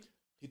bati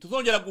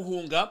ntituzongera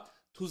guhunga,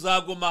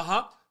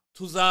 tuzagomaha,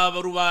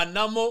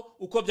 tuzabarubanamo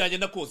uko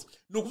byagenda kose?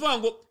 Ni ukuvuga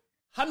ngo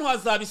hano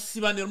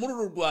hazabisibanira muri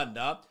uru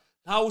Rwanda,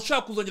 nta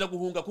ushaka kuzongera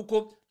guhunga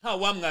kuko nta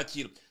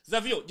wamwakira.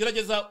 Zavio,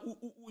 gerageza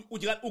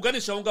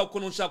uganisha aho ngaho uko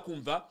ntushaka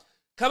kumva.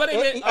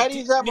 Kabarebe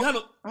ati ni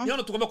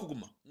hano tugomba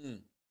kuguma.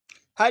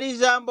 Hari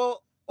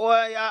ijambo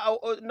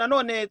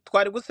nanone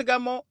twari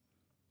gusigamo,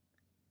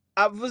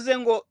 avuze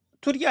ngo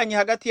turyanye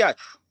hagati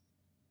yacu.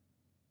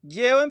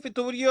 Jewe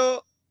mfite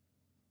uburyo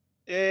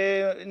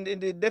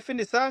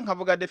definisa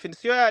nkavuga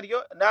definisiyo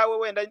yaryo, nawe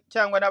wenda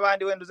cyangwa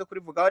nabandi wenda uze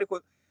kurivuga,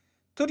 ariko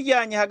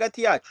turyanye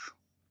hagati yacu.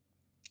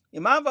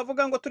 Impamvu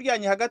avuga ngo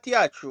turyanye hagati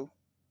yacu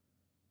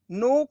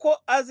nuko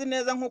azi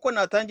neza nkuko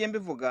natangiye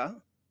mbivuga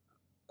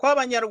ko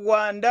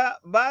abanyarwanda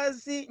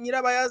bazi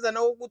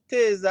nyirabayazana wo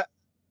guteza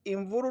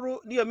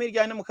imvururu n'iyo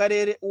miryane mu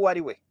karere uwo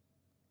ari we.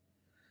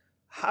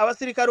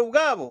 Abasirikare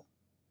ubwabo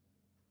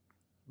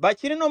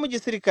bakiri no mu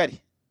gisirikare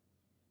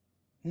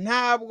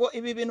ntabwo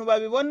ibi bintu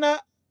babibona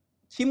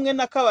kimwe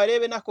na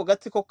Kabarebe n'ako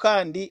gatsiko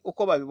kandi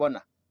uko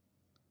babibona.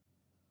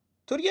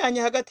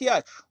 Turyanye hagati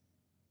yacu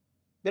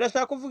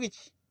birashaka kuvuga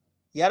iki?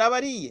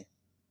 Yarabariye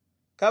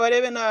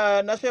Kabarebe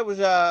na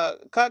shebuja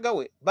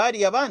Kagawe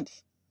bariye abandi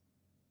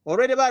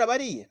already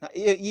barabariye.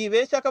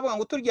 Yibeshya akavuga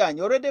ngo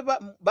turyanye already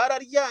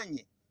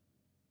bararyanye.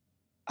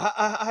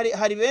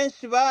 Hari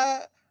benshi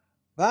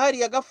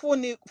bariye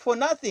agafuni for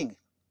nothing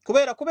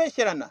kubera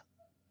kubesherana.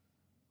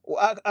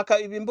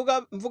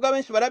 Mvuga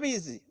benshi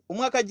barabizi,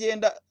 umwe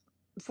akagenda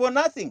for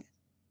nothing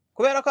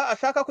kubera ko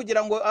ashaka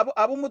kugira ngo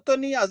abo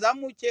umutoni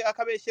azamuke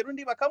akabeshyera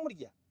undi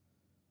bakamurya.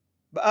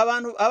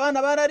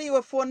 Abana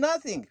barariwe for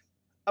nothing.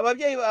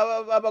 Ababyeyi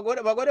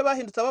abagore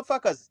bahindutse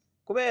abapfakazi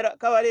kubera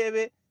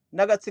Kabarebe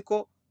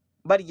n'agatsiko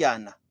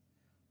baryana.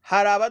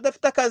 Hari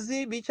abadafite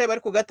akazi bicaye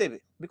bari ku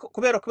gatebe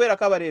kubera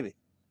Kabarebe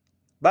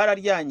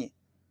bararyanye.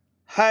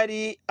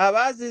 Hari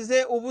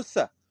abazize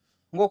ubusa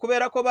ngo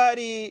kubera ko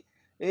bari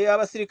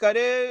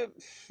abasirikare.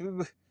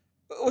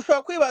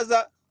 Ushobora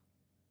kwibaza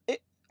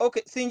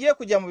okay, singiye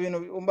kujya mu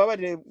bintu,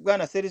 umbabarire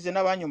bwana Serge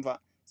n'abanyumva,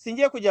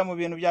 singiye kujya mu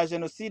bintu bya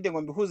genocide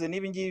ngo mbihuze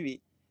n'ibi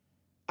ngibi,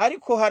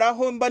 ariko hari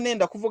aho mba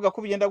nenda kuvuga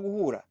ko bigenda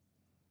guhura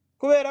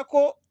kubera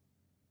ko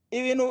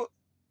ibintu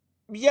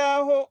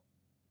byaho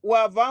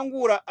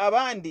wavangura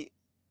abandi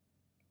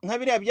nka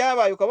biriya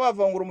byabaye, ukaba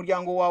wavangura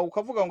umuryango wawe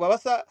ukavuga ngo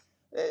abasa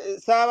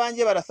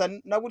sabange barasa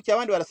na gutya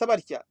abandi barasa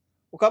batya,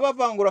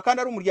 ukabavangura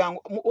kandi ari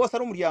umuryango wose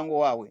ari umuryango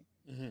wawe.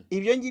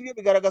 Ibyo ngibyo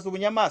bigaragaza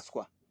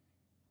ubunyamaswa.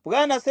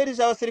 Bwana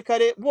Serge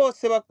abasirikare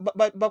bose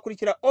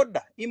bakurikira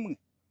order imwe,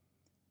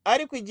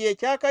 ariko igihe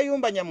cya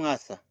Kayumba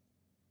Nyamwasa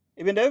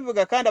ibi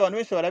ndabivuga kandi abantu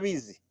benshi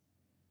barabizi,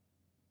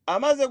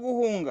 amaze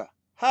guhunga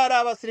hari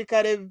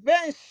abasirikare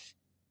benshi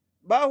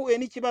bahuye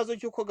n'ikibazo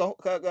cy'uko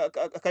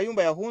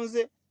Kayumba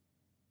yahunze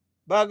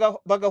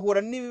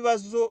bagahura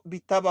n'ibibazo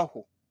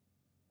bitabaho.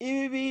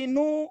 Ibi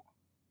bintu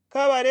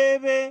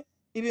Kabarebe,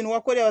 ibintu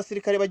wakoreye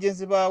abasirikare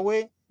bagenzi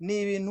bawe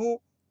ni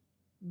ibintu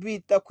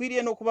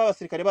bitakwiriye no kuba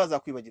abasirikare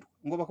bazakwibagirwa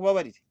ngo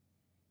bakubabarire.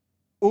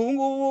 Ubu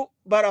ngubu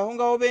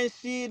barahongaho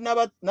benshi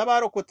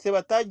n'abarokotse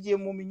batagiye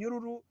mu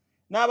minyururu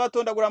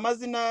n'abatondagura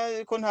amazina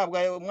ko nta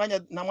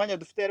mwanya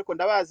dufite, ariko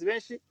ndabazi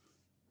benshi.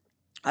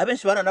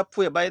 Abenshi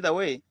baranapfuye by the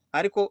way,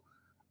 ariko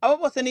abo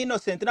bose ni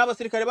innocent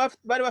n'abasirikare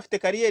bari bafite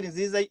kariyeri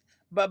nziza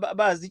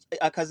bazi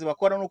akazi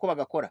bakora nuko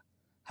bagakora.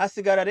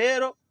 Hasigara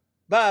rero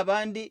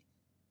babandi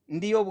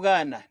ndiyo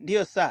bwana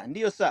ndiyo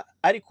sa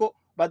ariko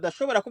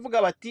badashobora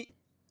kuvuga bati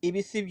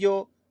ibi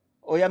sibyo,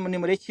 oya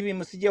nimureke ibi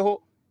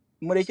musigeho,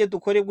 mureke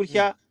dukore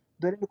gutya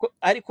dore uko.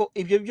 Ariko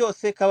ibyo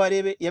byose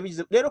Kabarebe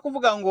yabigize. Rero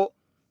kuvuga ngo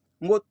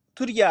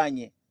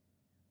turyanye,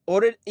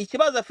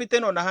 ikibazo afite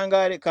none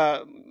ahangaha,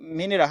 reka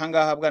minira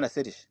ahangaha bwana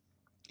Serge,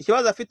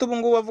 ikibazo afite ubu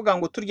ngubu avuga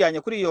ngo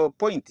turyanye kuri iyo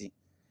point,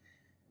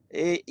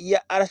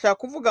 arashaka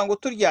kuvuga ngo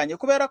turyanye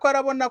kubera ko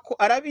arabona ko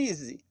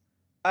arabizi,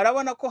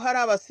 arabona ko hari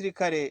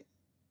abasirikare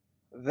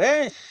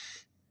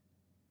benshi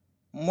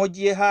mu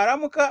gihe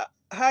haramuka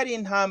hari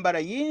intambara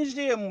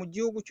yinjiye mu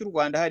gihugu cy'u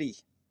Rwanda hariya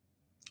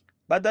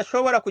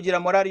badashobora kugira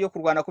morali yo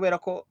kurwana kubera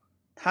ko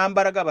nta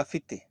mbaraga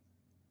bafite.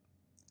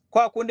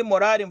 Kwa kundi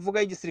morali mvuga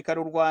y'igisirikare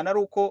urwana ari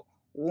uko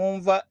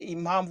wumva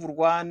impamvu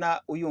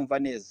urwana uyumva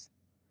neza,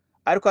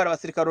 ariko hari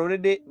abasirikare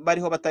already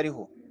bariho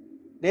batariho.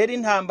 Rero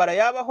intambara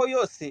yabaho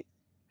yose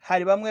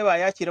hari bamwe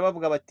bayakira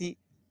bavuga bati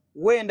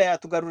wenda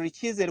yatugarura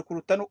icyizere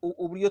kuruta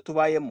uburyo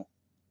tubayemo.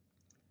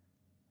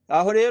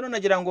 Aho rero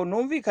nagira ngo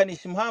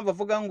numvikanisha impamvu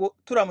avuga ngo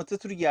turamutse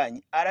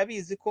turyanye.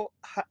 Arabizi ko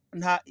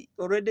nta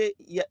already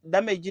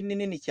damage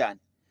nini cyane.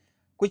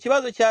 Ku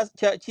kibazo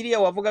kiriya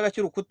wavugaga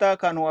cy'urukuta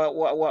akantu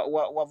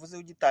wavuze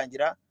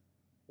ugitangira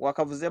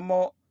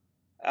wakavuzemo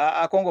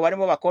ako ngo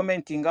barimo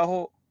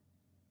bakomentingaho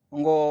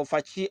ngo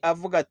Faci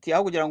avuga ati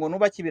aho kugira ngo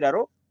nubake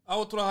ibiraro,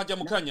 aho turahajya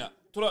mu kanya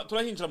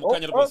turahinjira mu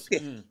kanya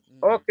rwose.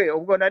 Okay,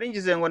 ubwo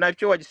naringize ngo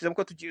nacyo wagishize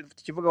ko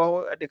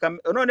tukivugaho.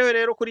 Noneho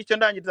rero kuri icyo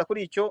ndangiriza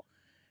kuri icyo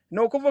ni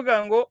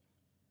ukuvuga ngo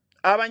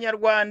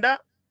abanyarwanda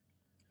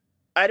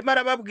arimo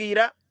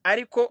arababwira,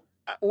 ariko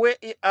we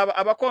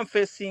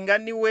abakonfesinga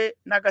niwe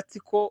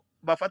n'agatsiko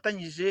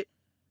bafatanyije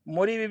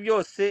muri ibi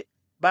byose,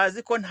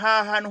 bazi ko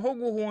nta hantu ho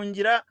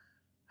guhungira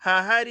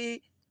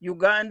hahari.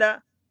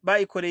 Uganda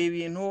bayikoreye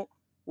ibintu,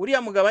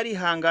 uriya mugabo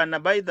arihangana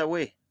by the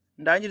way,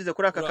 ndangirize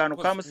kuri aka kantu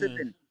ka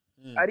Museveni,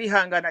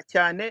 arihangana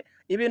cyane.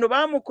 Ibintu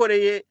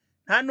bamukoreye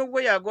nta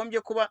nubwo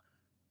yagombye kuba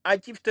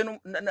agifite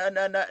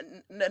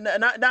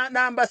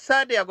na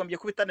ambasade, yagombye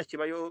kuba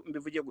itanakibayo,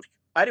 mbivuge gutyo.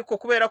 Ariko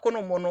kubera ko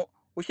n'umuntu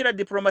ushyira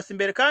diplomasi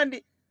imbere, kandi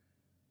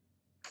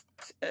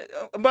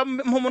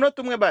mu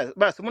munota umwe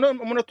basi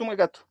umunota umwe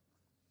gato,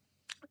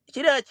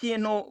 kiriya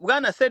kintu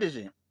bwana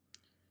Serge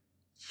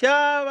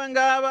cyaba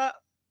ngaba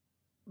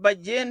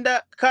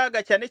bagenda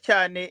kaga cyane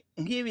cyane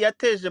nk'ibi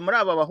yateje muri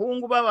aba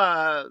bahungu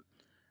baba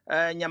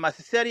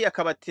nyamasisi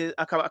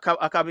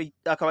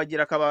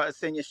akabagira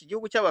akabasenyesha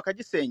igihugu cyabo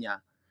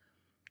akagisenya.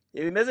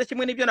 Bimeze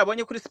kimwe n'ibyo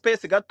nabonye kuri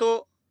space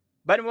gato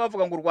barimo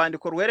bavuga ngo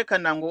urwandiko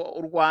rwerekana ngo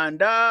u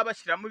Rwanda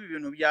bashyiramo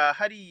ibintu bya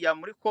hariya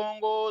muri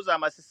Kongo za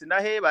Masisi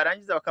nahe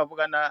barangiza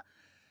bakavugana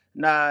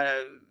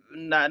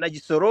na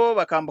Gisoro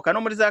bakambuka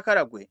no muri za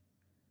Karagwe.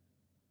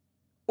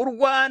 U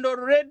Rwanda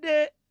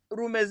rurede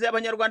rumeze,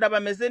 abanyarwanda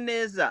bameze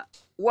neza.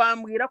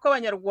 Wambwira ko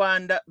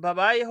abanyarwanda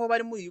babayeho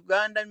bari muri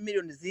Uganda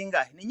miliyoni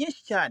zingahe? Ni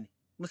nyinshi cyane.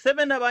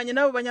 Museveni abanye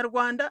nabo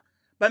banyarwanda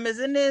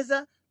bameze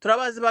neza,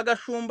 turabazi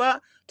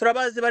bagashumba,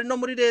 turabazi bari no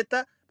muri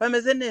leta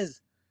bameze neza.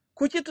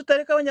 Kuki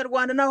tutareka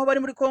abanyarwanda naho bari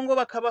muri Kongo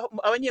bakaba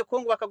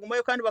abanyekongo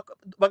bakagumayo kandi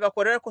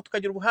bagakorera ko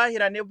tukagira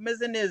ubuhahirane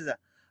bumeze neza?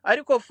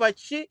 Ariko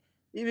Faci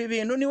ibi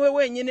bintu niwe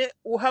wenyine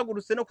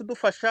uhagurutse no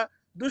kudufasha.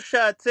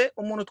 Dushatse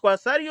umuntu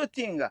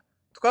twasariyotinga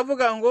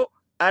twavuga ngo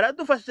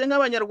aradufashije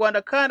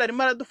nk'abanyarwanda kandi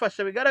arimo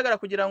aradufasha bigaragara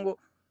kugira ngo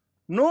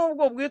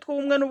nubwo bwitwa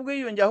ubumwe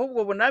n'ubwiyunge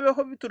ahubwo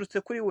bunabeho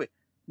biturutse kuri we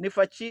ni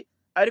Faci.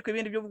 Ariko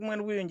ibindi by'ubumwe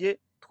n'ubwiyunge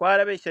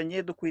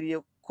twarabeshyanye, dukwiriye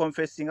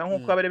confessinga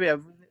nk'uko abarebe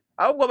yavuze,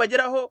 ahubwo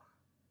bageraho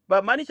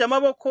bamanike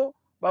amaboko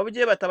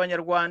babugiye bata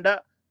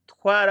abanyarwanda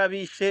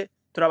twarabishe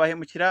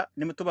turabahemukira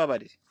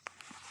nimutubabarire.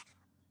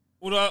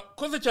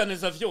 Urakoze cyane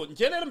Zavyo.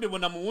 Njye rero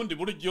mbibona mu wundi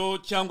buryo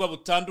cyangwa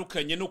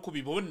butandukanye no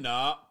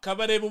kubibona.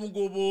 Kabarebe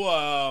ngubu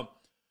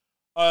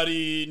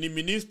ari ni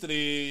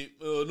ministre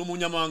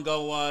n'umunyamanga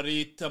wa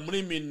leta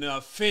muri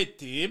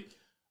Minafete.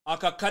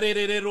 Aka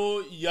karere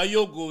rero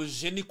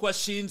yayogoje niko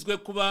ashinzwe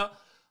kuba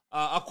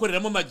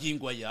akoreramo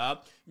magingo aya.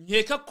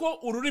 Nkeka ko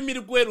ururimi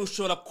rwe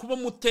rushobora kuba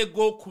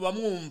mutego kuba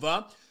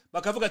mwumva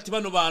bakavuga ati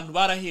bano bantu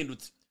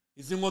barahindutse,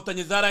 izi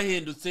nkotanyi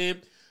zarahindutse,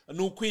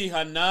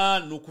 nukwihana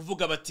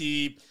nukuvuga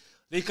bati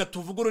reka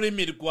tuvuga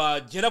ururimi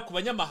rwagera ku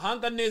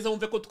banyamahanga neza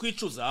wumve ko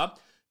twicuza,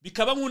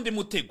 bikaba nk'undi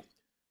mutego.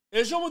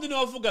 Ejo bundi niwe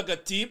wavugaga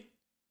ati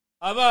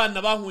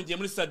abana bahungiye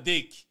muri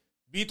Fardc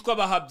bitwa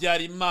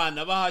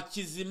Bahabyarimana,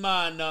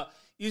 Bahakizimana,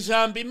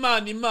 ijambo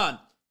Imana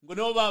ngo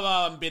nibo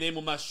baba mbere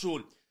mu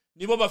mashuri,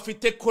 nibo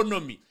bafite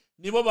ekonomi,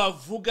 nibo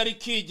bavuga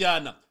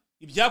rikijyana.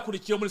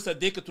 Ibyakurikiye muri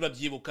Fardc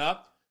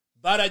turabyibuka,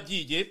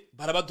 baragiye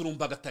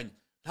barabadurumbagatanya.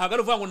 Ntago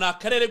ari uvuga ngo na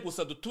karere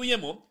gusa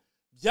dutuyemo,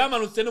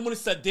 byamanutse no muri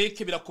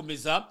Fardc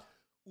birakomeza.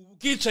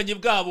 Ubwicanyi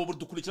bwabo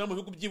budukurikira mu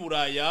bihugu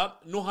by'Iburaya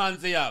no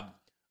hanze yabo.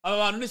 Aba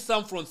bantu ni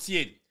sans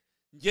frontières.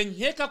 Nge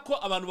nkeka ko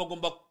abantu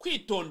bagomba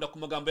kwitonda ku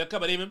magambo ya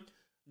Kabarebe.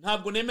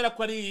 Ntabwo nemera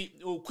ko ari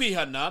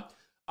kwihana,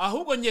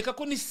 ahubwo nkeka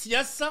ko ni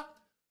siasa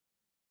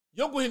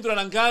yo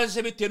guhindurana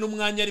ngaje bitewe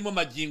n'umwanya arimo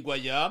magingo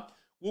aya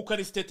uko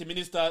ari state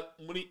minister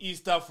muri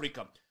East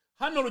Africa.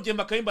 Hano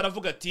Rugemba Kayimba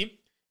aravuga ati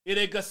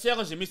erega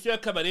Serge mission ya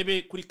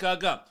Kabarebe kuri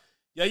kaga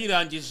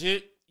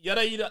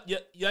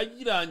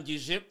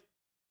yayirangije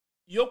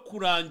yo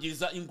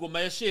kurangiza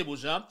ingoma ya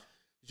shebuja.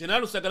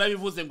 General Rusagara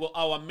bivuze ngo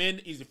our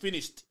man is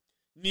finished.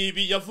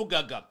 Nibi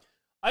yavugaga.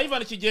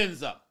 Ivan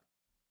Kigenza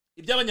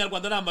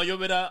iby'abanyarwanda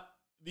n'amayobera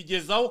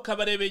bigezaho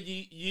Kabarebe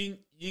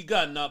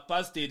yigana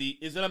Pasiteri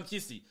Ezra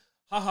Mpyisi.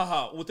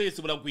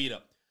 Ubutegetsi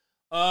buragwira.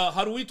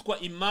 Hari uwitwa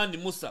Imani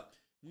Musa.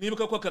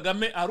 Mwibuka ko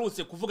Kagame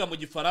arutse kuvuga mu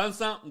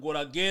Gifaransa ngo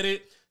la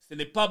guerre ce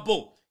n'est pas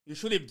beau.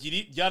 Inshuro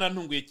ebyiri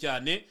byarantunguye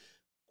cyane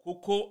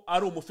kuko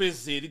ari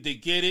umufezeri de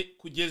guerre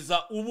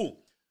kugeza ubu.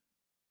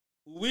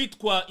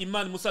 Uwitwa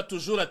Imani Musa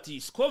toujours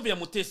ati Scovia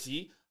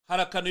Mutesi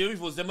harakano yo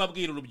bivuzemo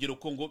abwira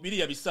urubyiruko ngo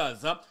biriya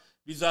bisaza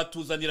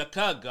bizatuzanira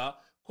kaga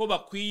ko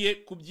bakwiye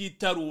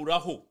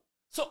kubyitaruraho.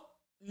 So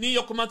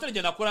niyo komantere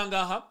njye nakora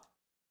ngaha.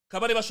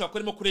 Kabare bashaka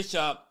kurimo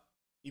kureshya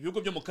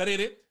ibihugu byo mu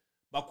karere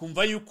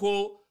bakumva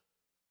yuko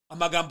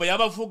amagambo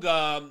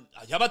yabavuga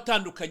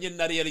yabatandukanye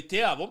na realite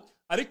yabo,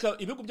 ariko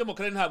ibihugu byo mu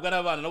karere ntabwo ari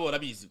abana nabo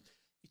barabizi.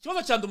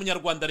 Ikibazo cyande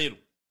umunyarwanda rero,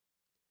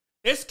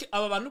 eske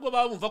aba bantu bo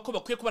babumva ko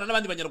bakwiye kubana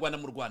n'abandi banyarwanda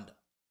mu Rwanda?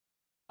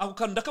 Ako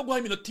kantu ndakaguha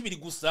iminota 2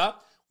 gusa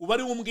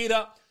ubari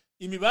umbwira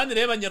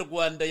imibanire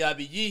y'abanyarwanda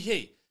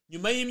yabiyihe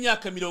nyuma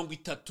y'imyaka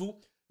 30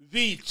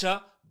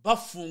 bica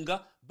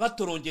bafunga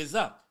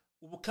batorongeza.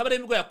 Ubu Kabare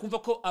nibwo yakumva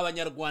ko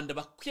abanyarwanda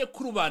bakwiye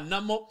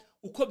kurubanamo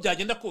uko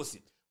byagenda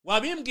kose.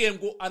 Wabimbwiye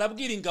ngo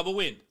arabwira ingabo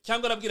wenda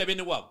cyangwa arabwira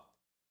bene wabo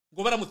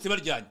ngo baramutse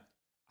baryanye,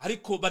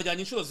 ariko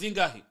baryanye inshuro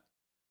zingahe?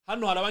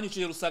 Hano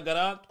harabanyiciye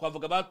Rusagara,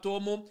 twavuga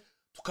batomo,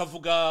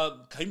 tukavuga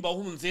Kayimba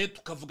wahunze,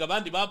 tukavuga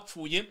abandi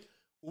bapfuye.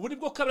 Ubu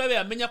nibwo Kabare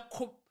yamenya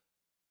ko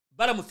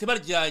baramutse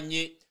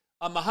baryanye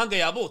amahanga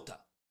yabota.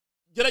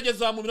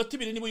 Gerageza mu minota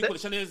 2 niba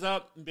uyikoresha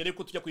neza mbere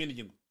ko tujya kuyindi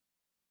ngingo.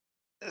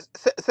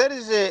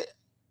 Serge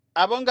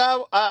abo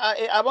ngabo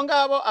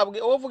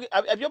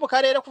abyo mu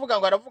karere kuvuga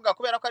ngo aravuga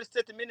kubera ko ari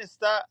state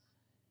minister,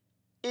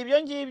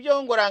 ibyo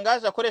ngibyo ngo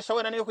rangaje akoresha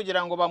wena niyo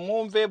kugira ngo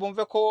bamwumve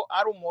bumve ko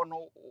ari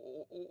umuntu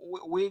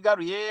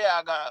wigaruye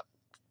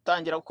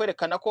agatangira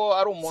kwerekana ko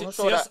ari umuntu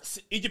ushobora.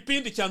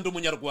 Igipindi cyande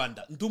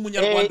umunyarwanda ndi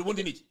umunyarwanda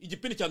ubundi niki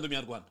igipindi cyande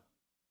umunyarwanda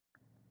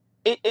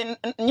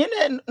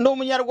nyine ni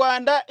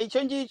umunyarwanda.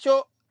 Icyo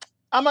ngicyo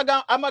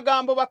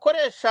amagambo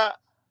bakoresha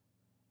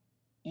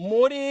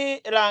muri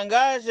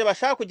rangaje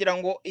bashaka kugira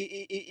ngo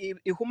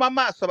ihuma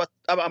amaso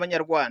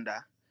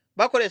abanyarwanda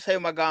bakoresha ayo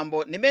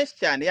magambo ni menshi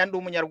cyane yandi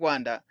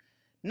umunyarwanda.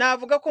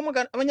 Navuga ko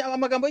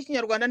amagambo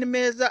y'ikinyarwanda ni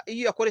meza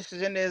iyo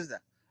yakoresheje neza,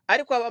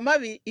 ariko aba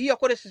mabi iyo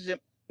yakoresheje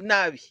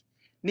nabi.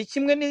 Ni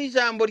kimwe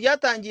n'ijambo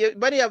ryatangiye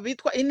bariya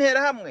bitwa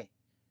interahamwe.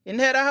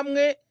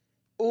 Interahamwe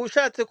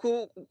ushatse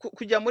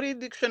kujya muri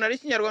dictionary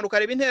y'ikinyarwanda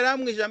ukareba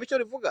interahamwe ijambo icyo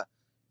rivuga,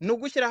 ni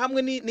ugushyira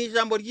hamwe. Ni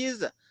ijambo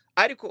ryiza,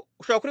 ariko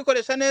ushobora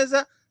kurikoresha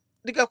neza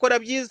rigakora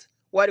byiza,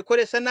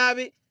 warikoresha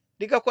nabi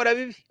rigakora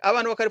bibi,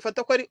 abantu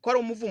bakarifata ko ari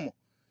umuvumo.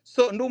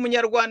 So ndi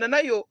umunyarwanda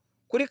nayo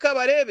kuri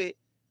Kabarebe,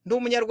 ndi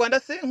umunyarwanda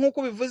se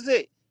nk'uko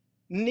bivuze.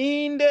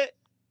 Ninde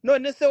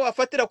none se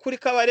wafatira kuri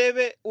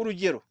Kabarebe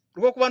urugero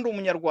rwo kuba ndi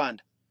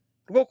umunyarwanda,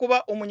 rwo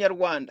kuba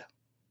umunyarwanda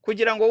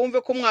kugira ngo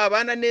wumve ko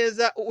mwabana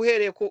neza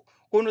uhereye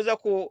kunuza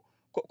ku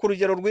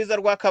rugero rwiza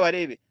rwa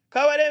Kabarebe?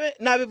 Kabarebe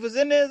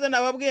nabivuze neza,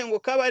 nababwiye ngo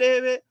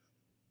Kabarebe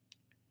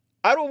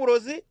ari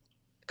uburozi.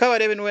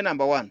 Kabarebe niwe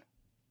number 1,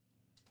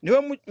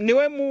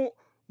 niwe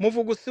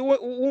muvugusi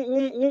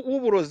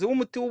w'uburozi,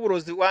 w'umuti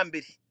w'uburozi wa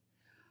mbere.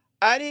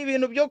 Ari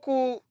ibintu byo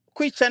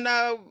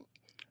kwicana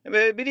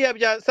biriya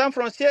bya San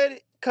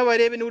Frontier,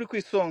 Kabarebe ni uri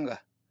kwisonga.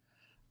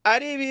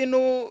 Ari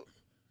ibintu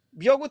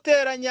byo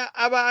guteranya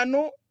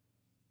abantu,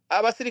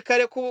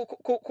 abasirikare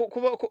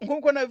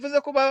nkuko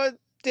nabivuze ko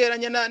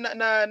bateranya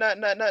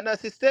na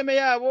systeme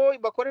yabo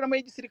bakoreramo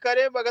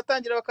y'igisirikare,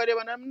 bagatangira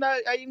bakarebana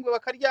ayingwe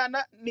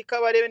bakaryana. Ni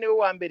Kabarebe niwe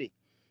wa mbere.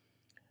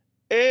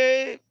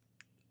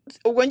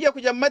 Ubwo ngiye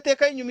kujya mu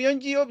mateka y'inyuma, iyo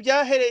ngiyo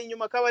byahereye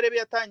inyuma. Kabarebe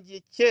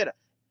yatangiye kera,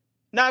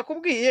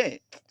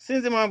 nakubwiye.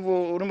 Sinzi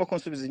impamvu urimo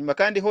kunsubiza inyuma,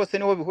 kandi hose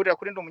niho bihurira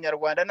kuri ndi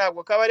umunyarwanda.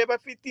 Ntabwo Kabarebe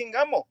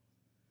afitingamo.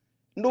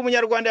 Ndi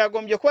umunyarwanda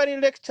yagombye kuba ari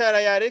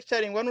lecturer ya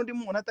lecturingwa n'undi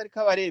muntu atari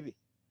Kabarebe,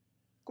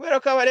 kubera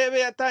ko Kabarebe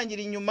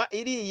yatangira inyuma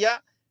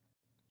iriya,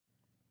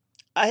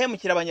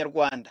 ahemukira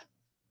abanyarwanda,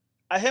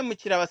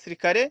 ahemukira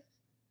abasirikare,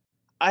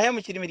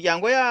 ahemukira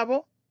imiryango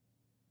yabo,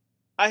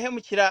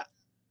 ahemukira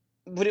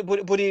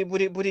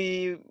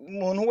buri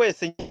muntu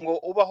wese ngo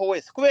ubaho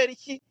wese. Kubera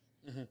iki?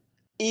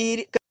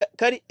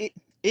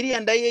 Iriya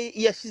ndaye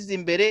yashize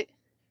imbere.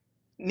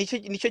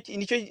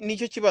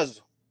 Nicyo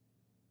kibazo.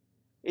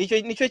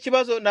 Nicyo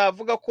kibazo.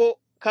 Navuga ko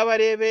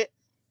Kabarebe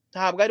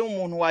ntabwo ari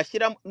umuntu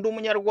washyira. Ndi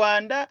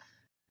umunyarwanda,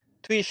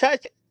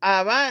 tuyishake.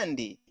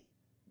 Abandi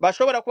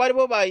bashobora kuba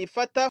aribo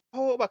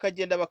bayifataho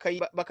bakagenda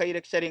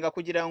bakayirekisharinga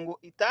kugira ngo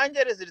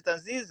itange resulta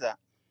nziza,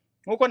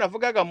 nkuko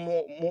navugaga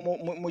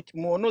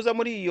mu nuza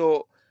muri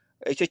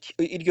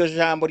iryo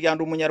jambo rya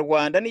ndi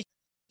umunyarwanda.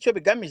 Nicyo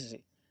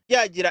bigamije,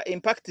 byagira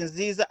impact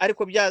nziza,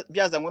 ariko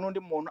byazanywe n'undi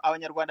muntu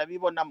abanyarwanda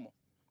bibonamo.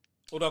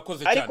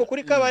 Urakoze cyane. Ariko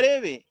kuri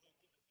Kabarebe,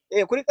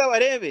 kuri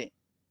Kabarebe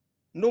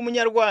ndi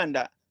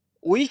umunyarwanda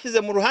uyishyize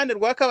mu ruhande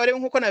rwa Kabarebe,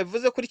 nkuko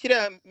nabivuze kuri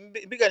kiriya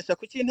biganisha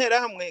ku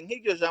cy'interahamwe.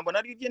 Nk'iryo jambo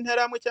naryo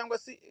ry'interahamwe cyangwa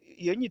se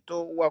iyo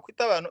nyito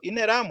wakwita abantu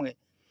interahamwe,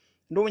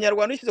 ndi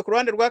umunyarwanda uyishyize ku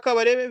ruhande rwa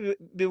Kabarebe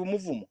biba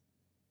umuvumo.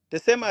 The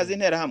same as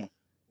interahamwe.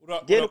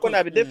 Genda uko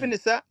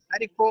nabidefinisa,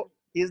 ariko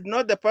is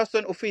not the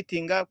person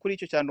ufitinga kuri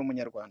icyo cyane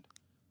umunyarwanda.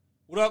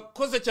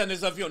 Urakoze cyane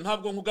Xavier.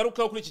 Ntabwo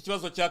nkugarukaho kuri iki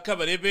kibazo cya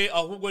Kabarebe,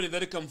 ahubwo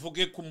reka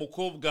mvuge ku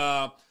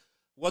mukobwa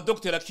wa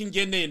Dr.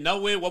 Kingene.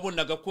 Nawe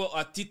wabonaga ko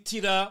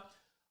atitira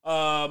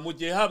mu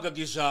gihe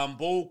habwaga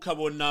ijambo,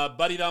 ukabona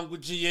bari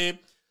language ye,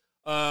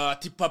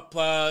 ati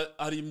papa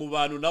ari mu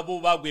bantu nabo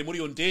baguye muri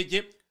iyo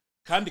ndege,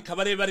 kandi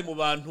Kabarebe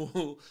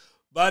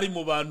bari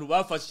mu bantu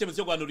bafashe icyemezo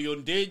cyo guhanura iyo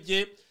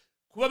ndege.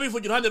 Kuba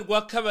bivugira uruhande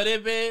rwa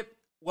Kabarebe,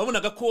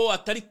 wabonaga ko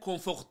atari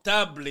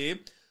comfortable.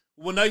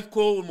 Ubona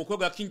ko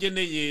umukobwa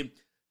Kingeneye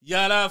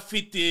yari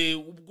afite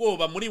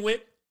ubwoba muri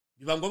we,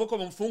 biba ngombwa ko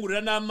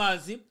bamufungurira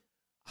n'amazi,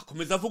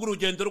 akomeza avuga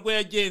urugendo rwe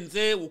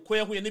yagenze, uko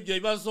yahuye n'ibyo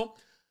bibazo.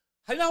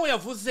 Hari naho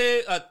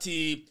yavuze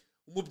ati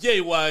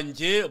umubyeyi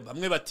wanjye,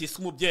 bamwe batise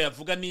umubyeyi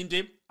avuga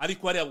ninde,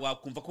 ariko hariya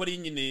wakumva ko ari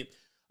nyine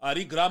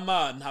ari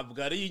grama,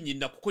 ntabwo ari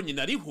nyina, kuko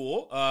nyina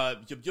ariho.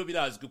 Ibyo byo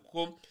birazwi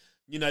kuko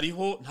nyina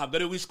ariho, ntabwo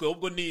ari wishwe,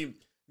 ahubwo ni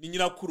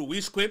nyirakuru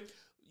wishwe.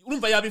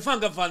 Urumva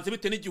yabivangavanze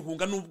bite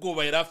n'igihunga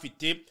n'ubwoba yari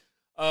afite.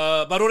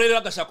 Barorera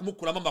agashaka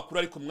kumukuramo amakuru,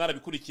 ariko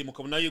mwarabikurikiye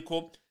mukabona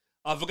yuko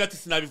avuga ati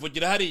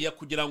sinabivugira hariya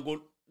kugira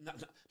ngo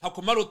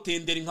ntakomaro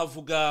tenderi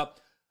nkavuga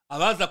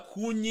abaza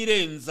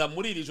kunyirenza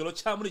muri iri joro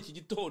cyangwa muri iki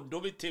gitondo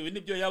bitewe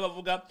n'ibyo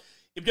yabavuga.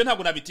 Ibyo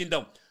ntabwo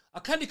nabitindaho.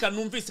 Akandi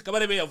kanumvise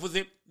Kabarebe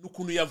yavuze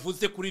n'ukuntu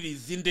yavuze kuri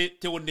Rizinde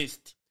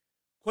Theoneste,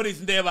 ko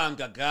Rizinde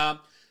yabangaga,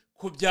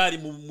 ko byari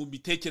mu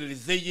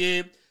bitekerereze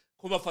ye,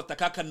 ko bafata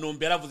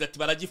Kanombe yaravuze ati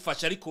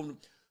baragifasha, ariko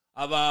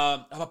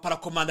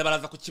abaparakomanda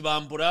baraza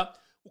kukibambura.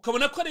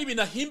 Ukabona ko ari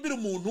ibintu ahimbira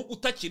umuntu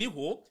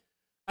utakiriho.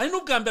 Ari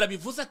n'ubwa mbere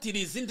bivuze ati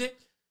Rizinde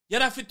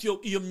yari afite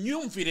iyo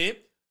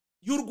myumvire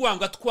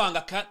y'urwango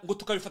atwanga, ngo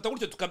tukabifata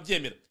gutyo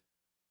tukabyemera.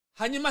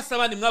 Hanyuma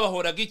sabani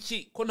mwabahoraga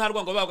iki ko nta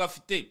rwango baba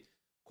bafite,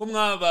 ko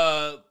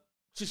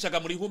mwabacishaga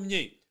muri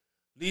humye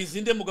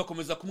Rizinde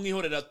mugakomeza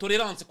kumwihorera?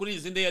 Tolerance kuri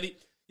Rizinde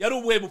yari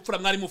ubuhe bupfura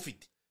mwari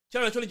mufite?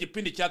 Cyane cyo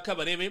n'igipindi cya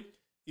Kabarebe,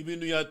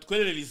 ibintu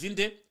yatwerera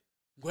Rizinde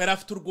ngo yari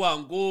afite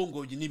urwango,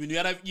 ngo ni ibintu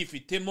yari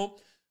yifitemo.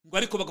 ngo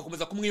ariko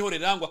bagakomeza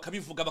kumwihorera ngo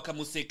akabivuga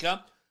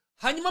bakamuseka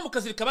hanyuma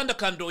mukazirika abandi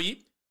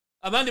akandoyi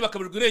abandi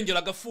bakaburirwa irengero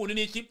agafuni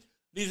n'iki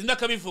Rizinde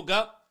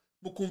akabivuga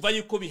mukumva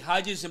yuko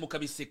bihagije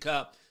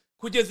mukabiseka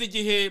kugeza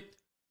igihe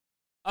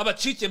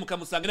abacikiye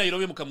mukamusanga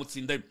Nairobi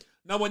mukamutsinda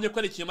nabonye ko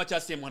ari ikinyoma cya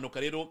Semuhanuka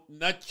rero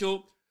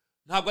nacyo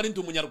ntabwo ari ndi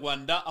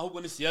umunyarwanda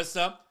ahubwo ni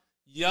siyasa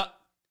ya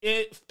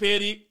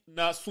FPR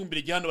na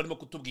Sumbire Gihano barimo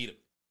kutubwira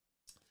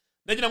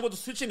ndagira ngo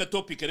duswitchinga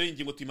topic rero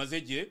ingingo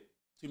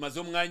tumaze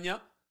umwanya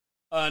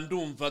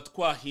ndumva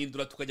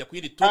twahindura tukajya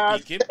kuri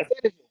topic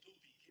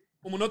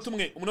umunota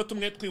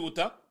umwe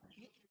twihuta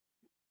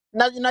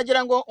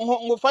nagira ngo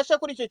ngufashe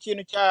kuri icyo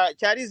kintu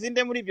cya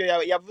Rizinde muri ibyo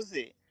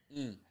yavuze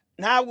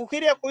ntabwo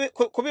ukwiriye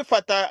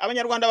kubifata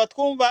abanyarwanda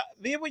batwumva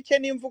bibuke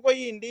n'imvugo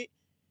yindi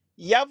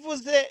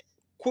yavuze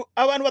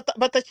abantu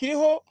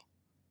batakiriho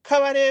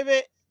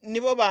Kabarebe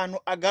nibo bantu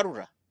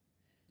agarura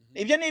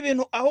ibyo ni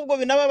ibintu ahubwo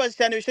binababaje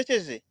cyane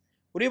bishekeje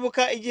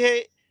uribuka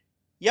igihe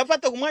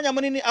yafataga umwanya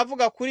munini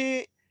avuga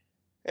kuri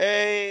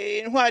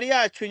intwari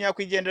yacu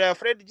nyakwigendera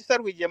Fred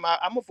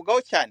Gisarwigema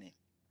amuvugaho cyane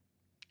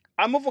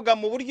amuvuga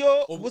mu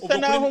buryo busa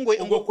naho ngo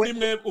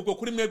ubwo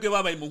kuri mwebwe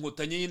babaye mu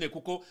nkotanyi nyine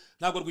kuko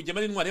ntabwo Rwigema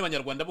ari intwari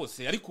y'abanyarwanda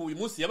bose ariko uyu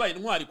munsi yabaye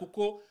intwari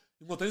kuko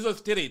inkotanyi zose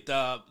zifite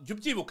leta jya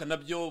ubyibuka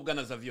nabyo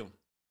bwana Zavio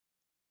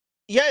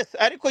yes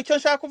ariko icyo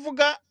nshaka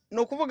kuvuga ni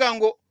ukuvuga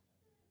ngo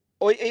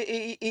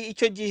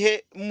icyo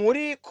gihe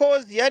muri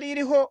kozi yari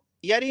iriho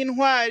yari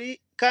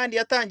intwari kandi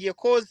yatangiye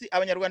kozi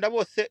abanyarwanda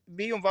bose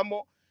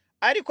biyumvamo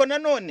ariko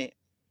nanone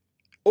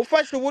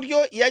ufashe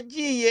uburyo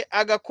yagiye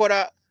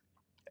agakora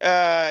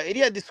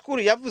iriya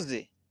disikuru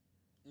yavuze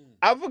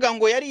avuga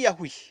ngo yari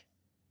yahuye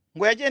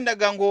ngo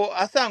yagendaga ngo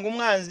asanga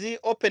umwanzi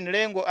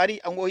openly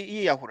ngo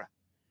yiyahura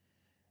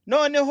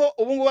noneho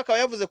ubu ngubu akaba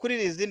yavuze kuri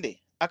Rizinde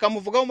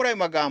akamuvugaho muri ayo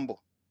magambo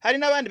hari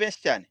n'abandi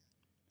benshi cyane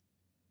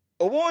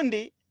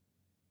ubundi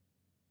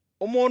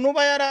umuntu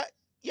uba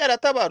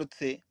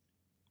yaratabarutse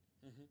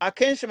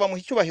akenshi bamuha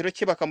icyubahiro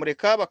cye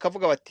bakamureka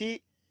bakavuga bati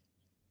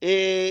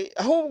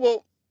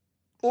ahubwo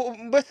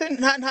mbese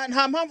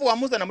nta mpamvu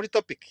wamuzana muri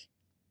topic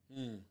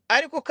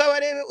ariko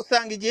Kabarebe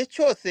usanga igihe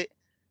cyose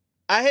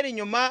ahera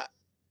inyuma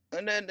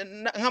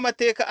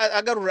nk'amateka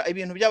agarura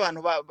ibintu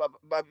by'abantu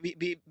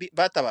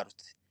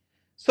batabarutse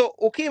so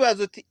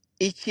ukibaza uti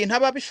ikintu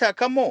aba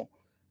bishakamo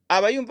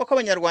aba yumva ko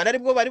abanyarwanda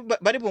aribwo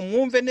bari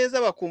bumwumve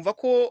neza bakumva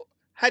ko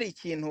hari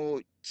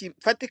ikintu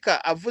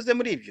kifatika avuze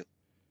muri ibyo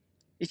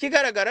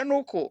ikigaragara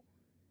nuko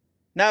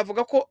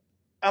navuga ko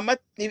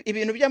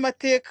ibintu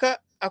by'amateka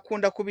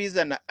akunda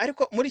kubizana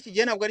ariko muri iki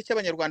gihe ntabwo ari cyo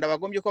abanyarwanda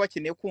bagombye ko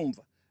bakeneye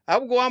kumva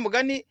ahubwo wa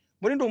mugani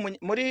muri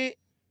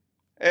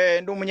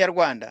ndi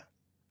umunyarwanda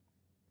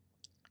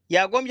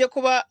yagombye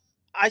kuba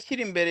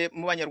ashyira imbere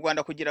mu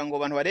banyarwanda kugira ngo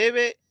abantu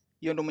barebe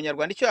iyo ndi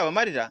umunyarwanda icyo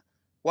yabamarira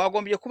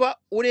wagombye kuba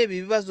ureba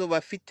ibibazo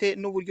bafite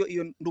n'uburyo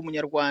iyo ndi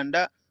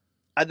umunyarwanda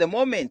at the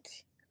moment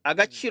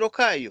agaciro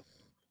kayo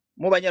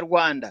mu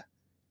banyarwanda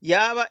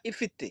yaba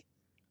ifite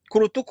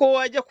kuruta uko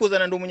wajya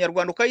kuzana ndi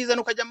umunyarwanda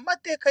ukayizana ukajya mu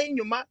mateka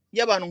y'inyuma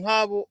y'abantu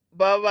nk'abo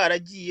baba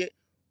baragiye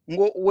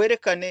ngo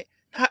werekane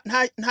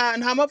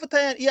nta mavuta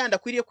yandi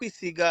akwiriye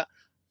kwisiga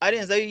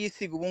arenze ayo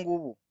yisiga ubu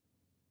ngubu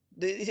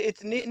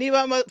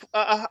niba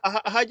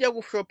hajya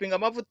gushopinga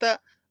amavuta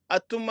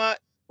atuma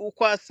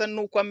uko asa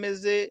n'uko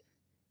ameze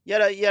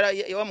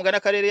wamugana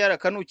akarere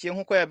yarakanukiye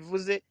nk'uko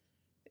yabivuze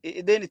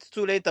then it's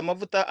too late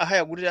amavuta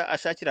ahayagurira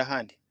ashakira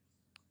ahandi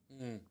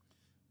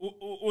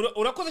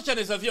urakoze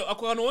cyane Zavio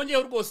ako hantu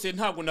wongeyeho rwose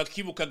ntabwo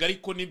nakibukaga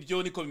ariko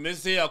nibyo niko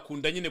bimeze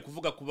akunda nyine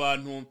kuvuga ku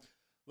bantu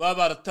baba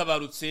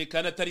baratabarutse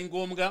kandi atari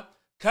ngombwa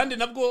kandi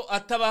nabwo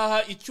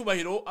atabaha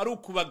icyubahiro ari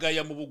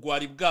ukubagaya mu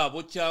bugwari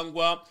bwabo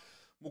cyangwa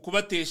mu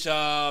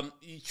kubatesha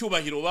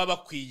icyubahiro baba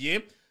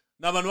bakwiye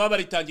n'abantu baba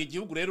baritangiye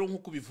igihugu rero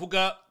nk'uko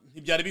bivuga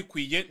ntibyari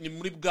bikwiye ni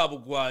muri bwa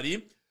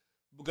bugwari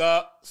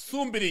bwa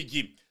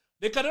Sumbirigi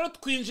reka rero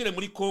twinjire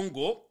muri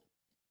Kongo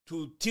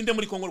tutinde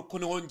muri Kongo kuko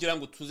niho ngira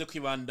ngo tuze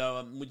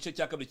kwibanda mu gice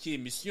cya kabiri cy'iyi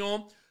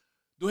mission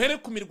duhere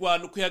ku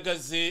mirwano uko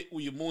ihagaze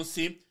uyu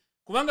munsi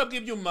ku banga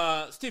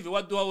bw'ibyuma Steve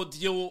waduha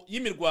audio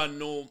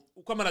y'imirwano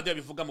uko amaradiyo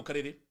bivuga mu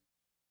karere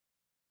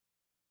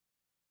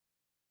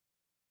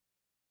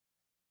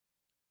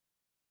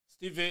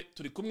Steve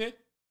turi kumwe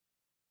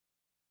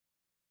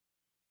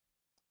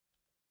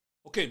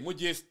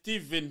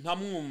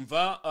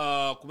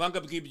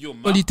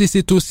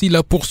C'est aussi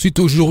la poursuite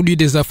aujourd'hui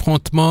des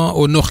affrontements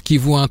au Nord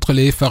Kivu entre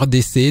les Fardc,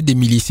 des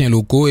miliciens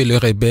locaux, et les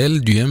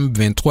rebelles du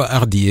M23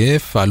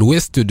 RDF à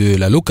l'ouest de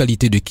la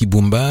localité de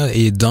Kibumba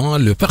et dans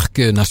le parc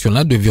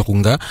national de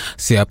Virunga.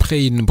 C'est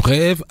après une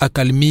brève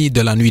accalmie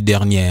de la nuit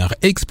dernière.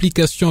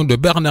 Explication de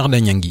Bernard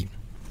Danyangui.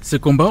 Ces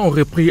combats ont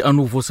repris à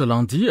nouveau ce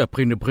lundi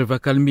après une brève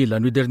accalmie la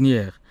nuit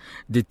dernière.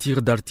 Des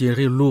tirs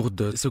d'artillerie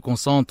lourde se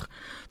concentrent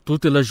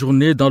toute la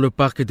journée dans le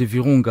parc de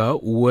Virunga,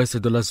 ouest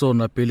de la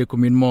zone appelée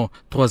communément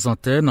Trois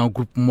Antennes, en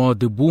groupement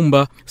de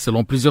Bumba,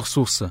 selon plusieurs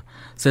sources.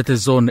 Cette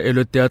zone est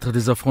le théâtre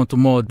des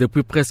affrontements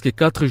depuis presque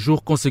 4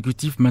 jours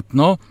consécutifs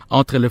maintenant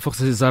entre les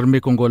forces armées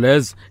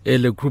congolaises et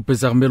les groupes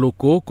armés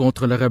locaux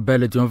contre les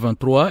rebelles du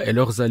M23 et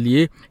leurs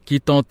alliés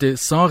qui tentent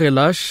sans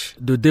relâche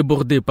de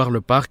déborder par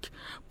le parc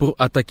pour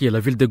attaquer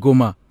la ville de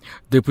Goma.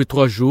 Depuis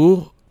 3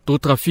 jours, tout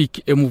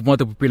trafic et mouvements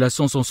de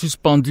population sont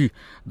suspendus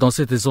dans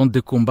cette zone de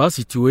combat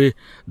située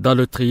dans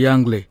le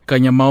triangle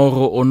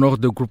Kanyamaoro au nord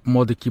du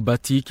groupement de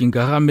Kibati,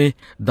 Kingarame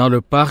dans le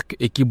parc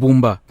et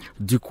Kibumba.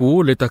 Du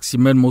coup, les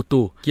taximens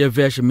moto qui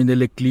avaient acheminé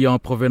les clients en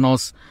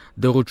provenance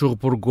de retour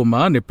pour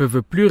Goma ne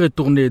peuvent plus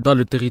retourner dans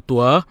le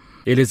territoire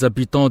et les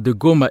habitants de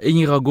Goma et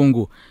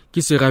Nyiragongo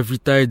qui se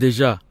ravitaillent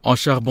déjà en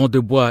charbon de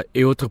bois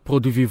et autres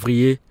produits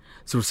vivriers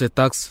sur cet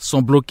axe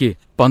sont bloqués.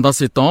 Pendant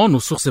ce temps, nos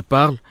sources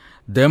parlent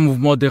d'un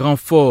mouvement de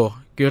renfort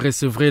que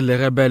recevraient les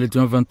rebelles du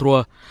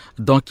 23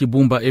 dans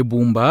Kibumba et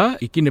Bumba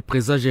et qui ne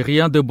présage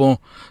rien de bon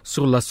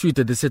sur la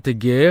suite de cette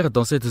guerre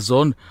dans cette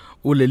zone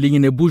où les lignes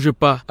ne bougent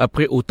pas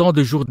après autant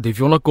de jours de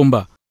violents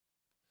combats.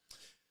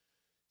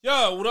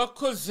 Ya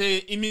urakoze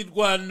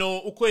Imirwano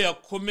uko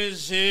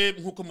yakomeje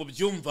nkuko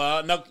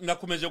mubyumva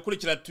nakomeje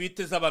gukurikira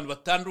tweet z'abantu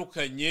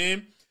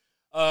batandukanye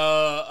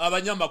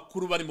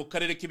abanyamakuru bari mu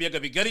karere k'ibiyaga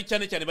bigari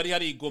cyane cyane bari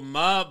hari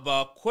Goma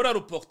bakora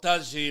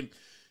reportage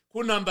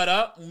ku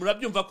ntambara.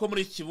 Murabyumva ko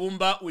muri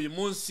Kibumba uyu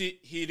munsi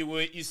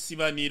hiriwe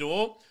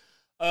isibaniro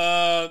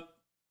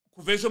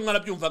kuva ejo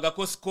mwarabyumvaga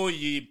ko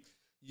Skoyi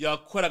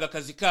yakoraga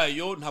akazi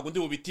kayo ntabwo ndi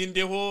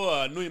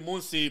bubitindeho n'uyu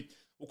munsi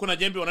uko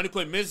nagiye mbibona ariko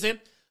bimeze.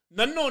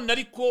 Nanone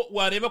ariko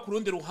wareba ku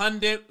rundi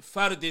ruhande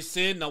Fardc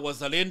na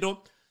Wazalendo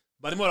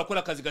barimo barakora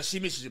akazi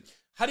gashimishije.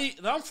 Hari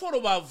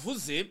ramforo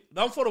bavuze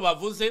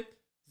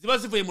ziba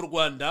zivuye mu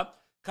Rwanda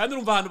kandi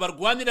urumva ahantu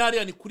barwanira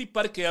hariya ni kuri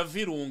parike ya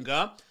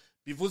Virunga,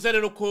 bivuze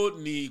rero ko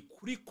ni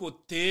kuri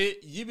kote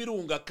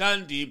y'Ibirunga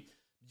kandi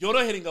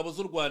byorohera ingabo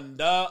z'u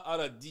Rwanda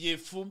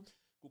RDF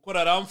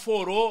gukora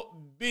ramforo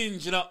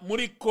binjira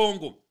muri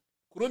Kongo.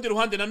 Ku rundi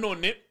ruhande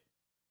nanone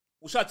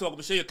ushatse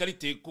wagumesha iyo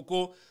karite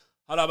kuko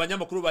hari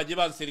abanyamakuru bagiye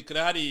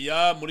banserikira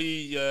hariya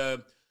muri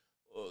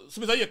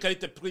subiza iyo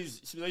karita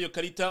please, subiza iyo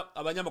karita.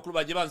 Abanyamakuru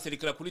bagiye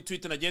banserikira kuri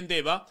Twitter nagiye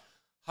ndeba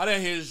hariya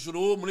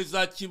hejuru muri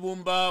za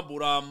Kibumba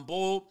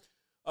Burambo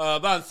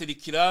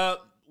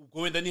banserikira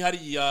ubwo wenda ni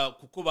hariya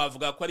kuko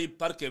bavuga ko ari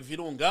parike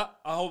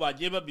Virunga aho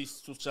bagiye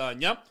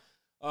babisushanya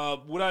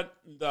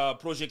buranda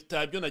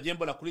projector byo nagiye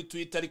mbona kuri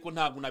Twitter ariko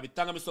ntabwo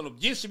nabitanga misono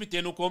byinshi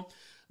bitewe nuko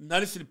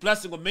nari sur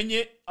place ngo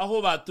menye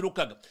aho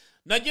baturukaga.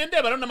 Nagiye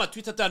ndeba rero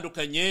n'amatweet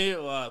atandukanye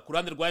ku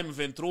ruhande rwa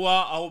M23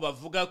 aho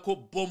bavuga ko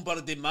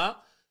bombardement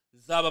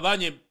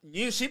zababanye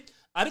nyinshi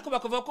ariko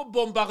bakavuga ko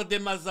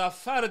bombardement za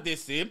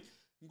Fardc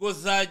ngo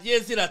zagiye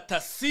zirata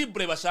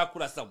cible bashaka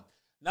kurasamo.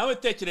 Nawe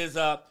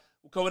tekereza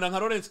ukabona nka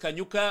Lawrence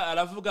Kanyuka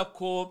aravuga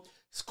ko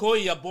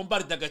Skoy ya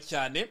bombardaga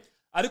cyane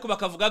ariko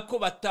bakavuga ko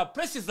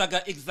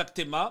bataprecisaga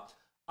exactement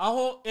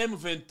aho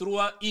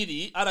M23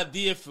 iri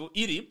RDF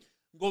iri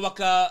ngo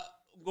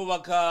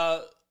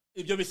baka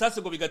ibyo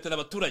bisase ngo bigatera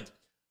abaturage.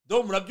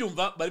 Do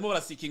murabyumva barimo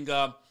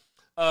barasikinga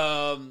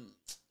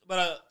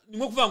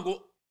nimo kuvuga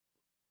ngo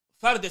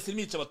Fardc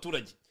imica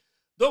abaturage.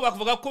 Do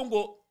bakavuga ko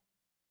ngo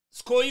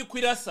Skoy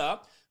kwirasa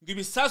ngo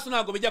ibisasu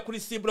ntago bijya kuri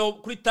cible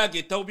kuri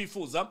target aho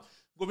bifuza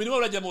ngo birimo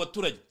barajya mu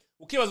baturage.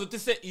 Ukibaza uti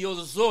se iyo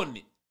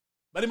zone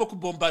barimo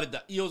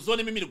kubombarda iyo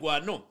zone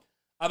Imirwano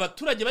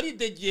abaturage bari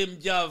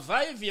degembya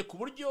vive ku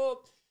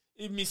buryo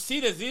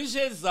imisile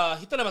zije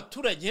zahitana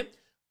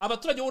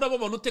abaturage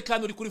urababona ute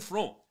kandi uri kuri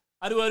front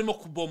ari barimo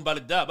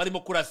kubombarda barimo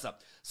kurasa.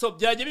 So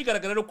byaje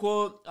bigaragara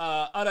ko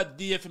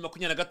RDF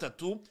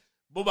 23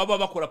 bo baba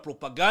bakora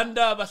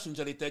propaganda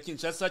bashinja leta ya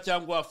Kinshasa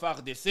cyangwa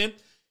Fardc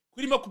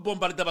kurimo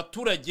kubombarda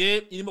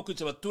abaturage irimo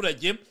kwica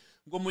abaturage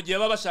ngo mu gihe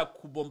baba bashaka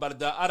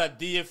kubombarda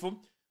RDF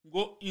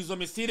ngo izo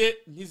misile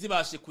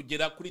ntizibashe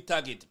kugera kuri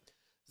target.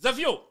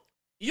 Zavio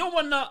iyo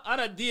ubona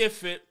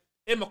RDF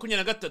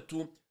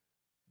M23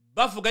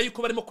 bavuga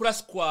yuko barimo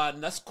kuraswa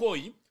na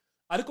Skoy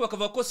ariko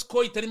bakavuga ko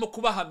Skoy itarimo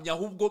kubahamya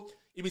ahubwo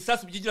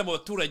ibisasu byigira mu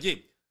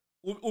baturage,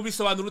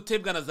 ubisobanura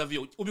utebwa na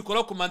Zavio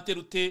ubikoraho commentaire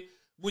ute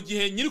mu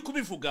gihe nyiri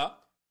kubivuga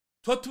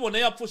tubona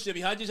yapfushije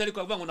bihagije ariko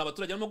bavuga ngo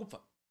n'abaturage barimo gupfa.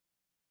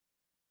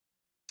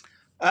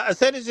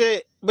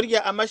 Serge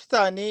burya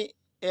amashitani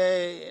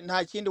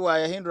nta kindi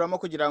wayahinduramo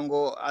kugira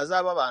ngo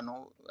azaba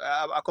abantu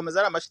akomeza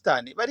ari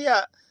amashitani.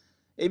 Bariya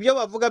ibyo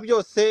bavuga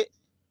byose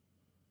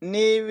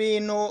ni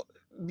ibintu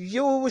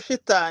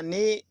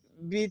by'ubushitani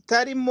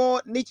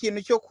bitarimo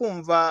n'ikintu cyo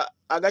kumva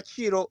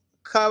agaciro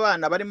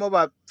k'abana barimo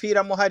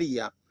bapfiramo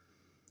hariya.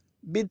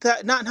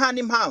 Nta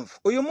n'impamvu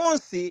uyu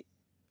munsi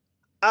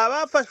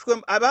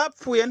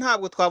abapfuye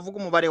ntabwo twavuga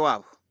umubare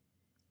wabo.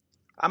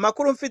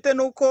 Amakuru mfite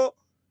nuko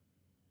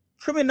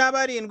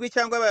 17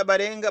 cyangwa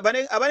abarenga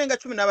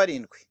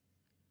 17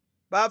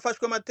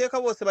 bafashwe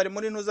amateka bose bari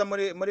muri ntuza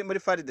muri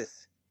Fardc.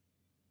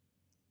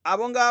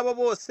 Abo ngabo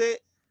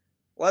bose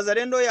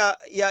Wazalendo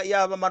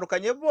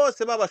yabamarukanye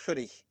bose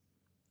babashoreye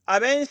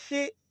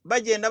abenshi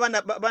bagenda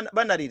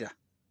banarira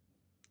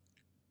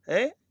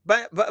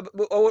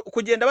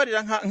kugenda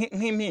barira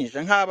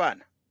nk'impinja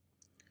nk'abana.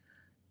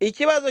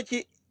 Ikibazo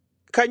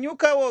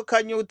kanyuka wo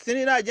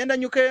kanyutse nagenda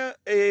nyuke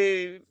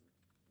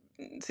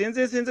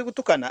sinzi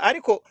gutukana,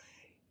 ariko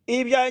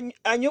ibya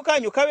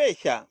anyuka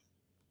beshya,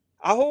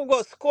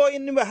 ahubwo siko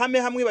niba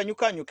hamwe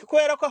banyukanyuke,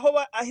 kubera ko aho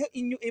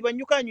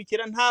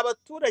ibanyukanyukira nta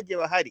baturage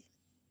bahari,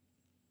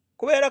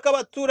 kubera ko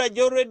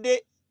abaturage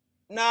already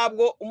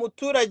ntabwo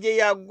umuturage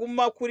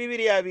yaguma kuri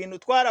biriya bintu.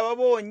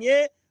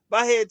 Twarababonye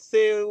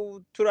bahetse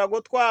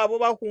uturago twabo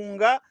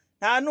bahunga,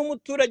 nta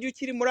n'umuturage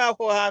ukiri muri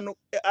aho hantu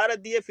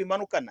RDF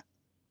imanukana,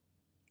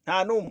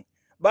 nta n'umwe.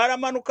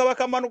 Baramanuka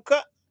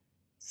bakamanuka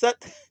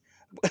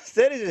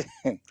Serge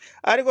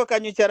ariko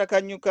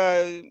kanyuka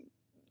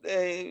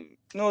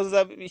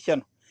noza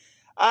bishyano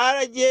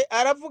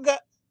aravuga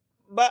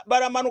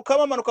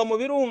bamanuka mu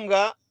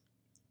birunga,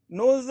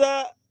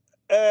 nuza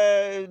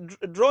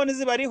drone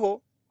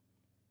zibariho,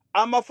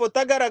 amafoto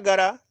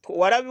agaragara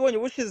warabibonye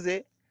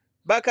ubushize,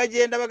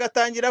 bakagenda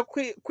bagatangira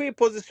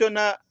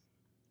kwipositiona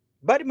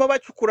barimo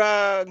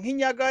bacukura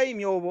nk'inyaga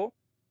imyobo,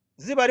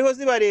 zibariho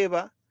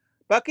zibareba,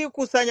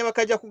 bakikusanya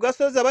bakajya ku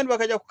gasozi, abandi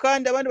bakajya ku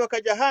kandi, abandi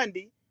bakajya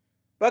ahandi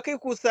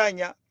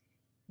bakikusanya,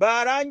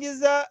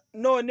 barangiza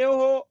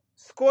noneho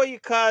siko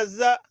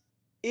ikaza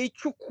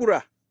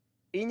icukura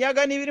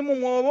inyaga n'ibiri mu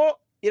mwobo,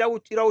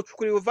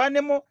 irawucukura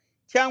ivanemo,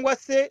 cyangwa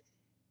se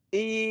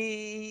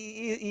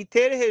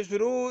itere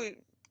hejuru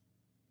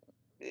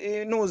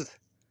nuza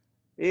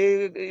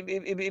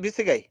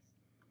bisigaye.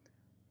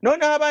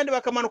 Noneho abandi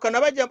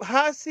bakamanukana bajya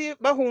hasi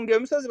bahungiye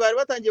mu misozi, bari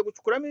batangiye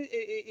gucukuramo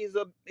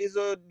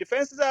izo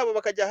defense zabo,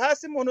 bakajya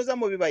hasi mu ntuza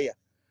mu bibaya.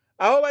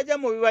 Aho bajya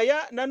mu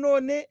bibaya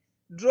nanone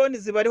drone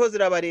zibariho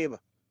zirabareba,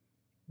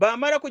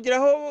 bamara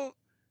kugeraho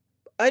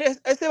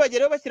ese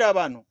bagereho bakira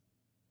abantu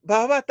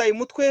baba bataye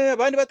umutwe,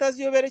 abandi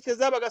batazi iyo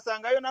berekeza,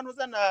 bagasangayo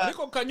nanuzana.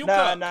 Ariko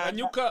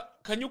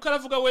Kanyuka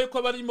aravuga we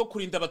ko barimo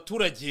kurinda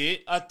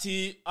abaturage,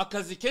 ati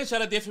akazi kenshi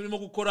RDF irimo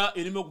gukora,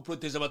 irimo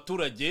guproteja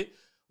abaturage.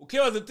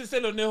 Ukibaza uti se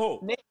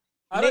noneho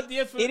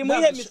RDF iri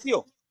muri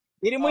emisiyo,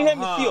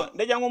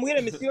 ndagira ngo muhire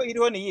emisiyo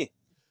iriho niye,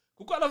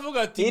 kuko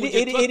aravuga ati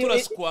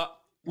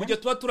mu gihe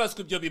tuba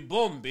turaswa ibyo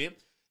bibombe,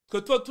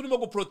 twe tuba turimo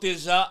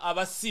guproteja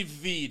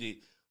abasivile.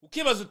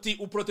 Ukibaza uti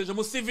uproteje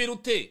umusivile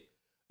ute?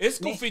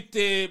 Ese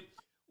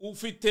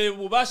ufite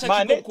ububasha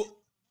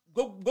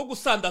bwo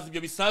gusandaza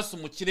ibyo bisasu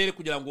mu kirere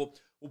kugira ngo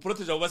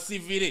uproteje abo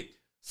basivile?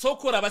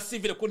 Sokora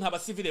abasivile ko nta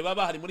basivile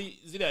baba hari muri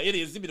ziriya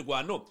area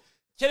z'imirwano,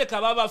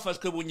 kereka baba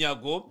bafashwe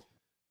bunyago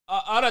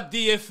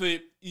RDF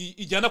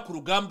ijyana ku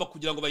rugamba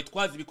kugira ngo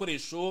bayitwaze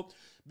ibikoresho,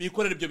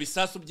 bikorera ibyo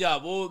bisasu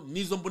byabo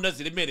n'izo mbunda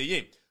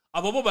ziremereye.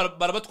 Abo bo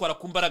barabatwara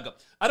ku mbaraga.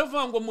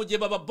 Aravuga ngo mu gihe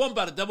baba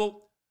bombarda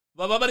bo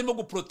baba barimo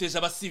guproteja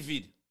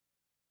abasivile.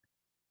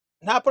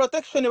 Nta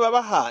protection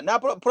babaha, nta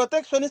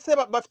protection se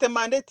bafite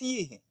mandate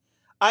yihe?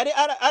 Ari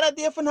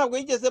RDF ntabwo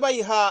yigeze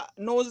bayiha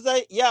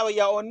nuza yabo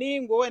ya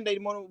ONU ngo wenda iri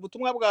mu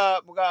butumwa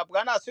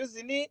bwa Nations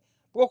Unies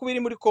bwo kubiri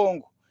muri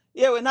Kongo.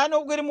 Yewe nta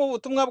nubwo iri mu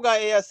butumwa bwa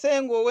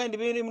EAC ngo wenda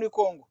biri muri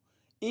Kongo.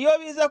 Iyo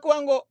biza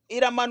kuba ngo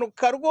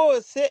iramanuka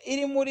rwose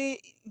iri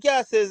muri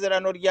rya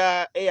sezerano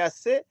rya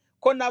EAC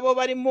ko nabo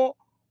barimo,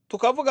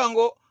 tukavuga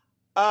ngo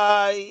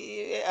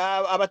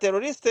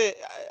abateroriste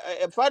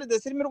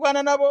Fardc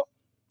Imirwano nabo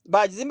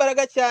bagize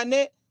imbaraga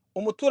cyane,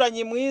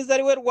 umuturanyi mwiza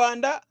ari we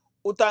Rwanda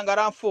utanga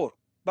ramforo,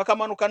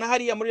 bakamanukana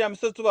hariya muri ya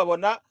misozi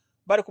tubabona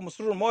bari ku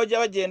musururu moja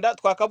bagenda,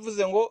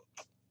 twakavuze ngo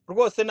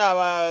rwose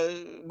naba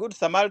good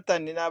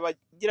Samaritan,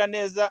 nabagira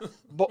neza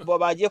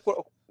bagiye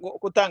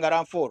gutanga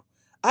ramforo.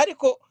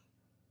 Ariko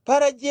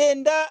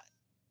baragenda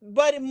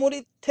bari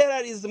muri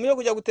terrorism yo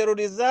kujya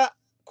guteroriza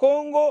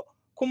Kongo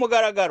ku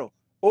mugaragaro.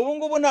 Ubu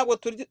ngubu ntabwo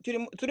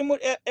turi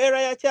muri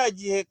era ya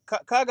cyagihe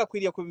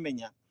kagakwiriye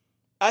kubimenya,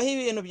 aho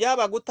ibintu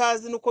byabaga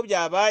utazi nuko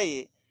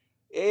byabaye,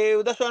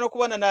 udashobora no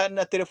kubona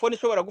na telefone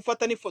ishobora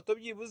gufata n'ifoto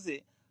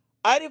byibuze.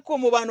 Ariko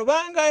mu bantu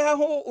bangahe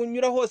aho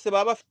unyura hose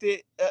baba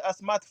bafite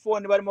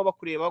smartphone barimo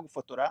bakureba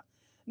bagufotora,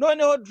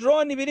 noneho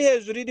drone biri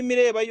hejuru irimo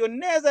ireba yo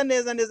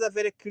neza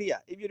very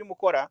clear ibyo uri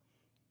mukora.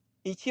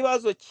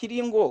 Ikibazo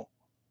kiri ngo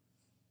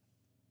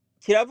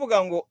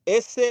kiravuga ngo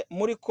ese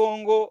muri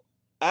Kongo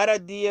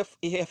RDF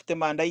ihefite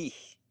manda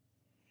yihe?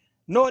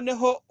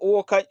 Noneho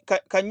uwo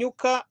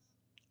Kanyuka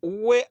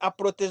we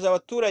aproteje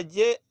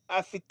abaturage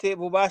afite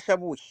bubasha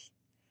buhi?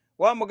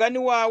 Wa mugani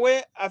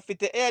wawe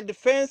afite air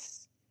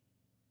defense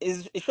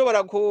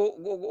ishobora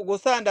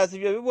gusandaza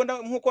ibyo bibunda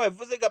nkuko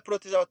bavuze,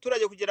 gaproteje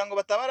abaturage kugira ngo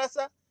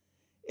batabarasa?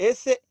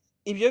 Ese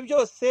ibyo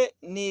byose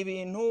ni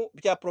ibintu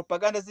bya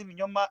propaganda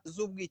z'ibinyoma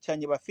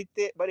z'ubwicanyi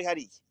bafite bari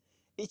hariya.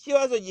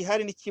 Ikibazo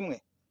gihari ni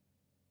kimwe,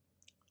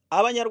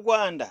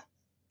 Abanyarwanda,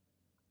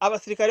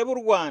 abasirikare b'u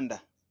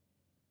Rwanda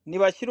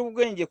nibashyira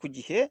ubwenge ku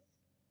gihe,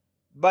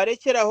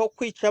 barekeraho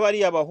kwica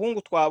bariya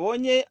abahungu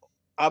twabonye,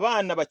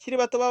 abana bakiri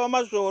bato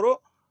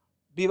b'abamajoro.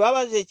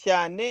 Bibabaje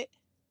cyane,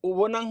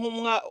 ubona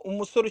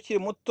umusore ukiri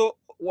muto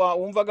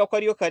wumvaga ko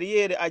ariyo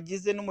kariyeri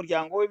agize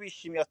n'umuryango we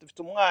bishimiye, afite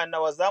umwana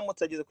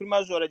wazamutse ageze kuri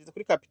majoro, ageze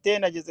kuri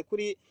kapitene, ageze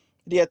kuri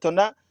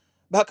liyetona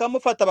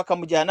bakamufata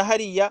bakamujyana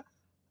hariya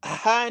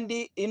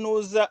ahandi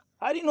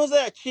hari inuza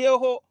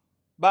yaciyeho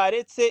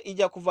baretse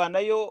ijya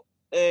kuvanayo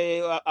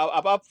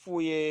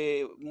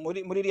abapfuye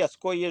muri iriya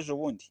siko y'ejo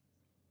bundi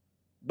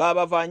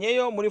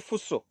babavanyeyo muri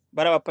fuso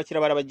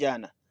barabapakira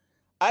barabajyana,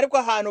 ariko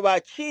ahantu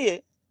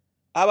baciye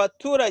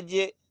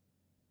abaturage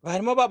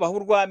barimo babaha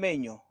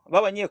urw'amenyo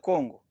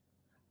b'abanyekongo,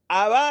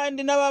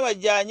 abandi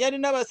n'ababajyanye ari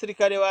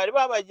n'abasirikare bari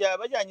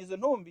bajyanye izo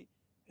ntumbi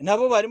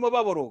nabo barimo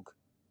baboroga.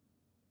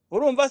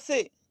 Urumva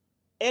se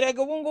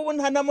erega ubu ngubu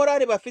nta na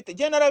morale bafite.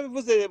 Je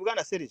narabivuze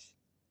bwana Serge,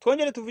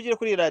 twongere tuvugire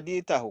kuri radiyo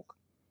itahuka.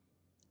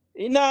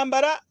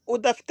 Intambara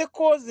udafite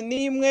kozi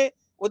n'imwe,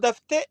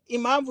 udafite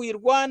impamvu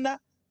yirwana,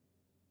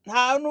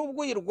 nta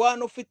nubwo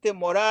yirwana ufite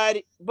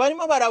morale,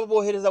 barimo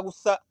barabohereza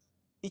gusa.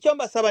 Icyo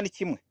mbasaba ni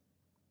kimwe,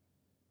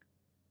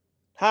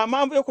 nta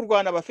mpamvu yo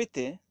kurwana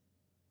bafite.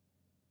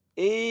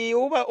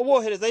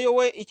 Ubohereza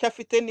yowe icyo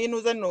afite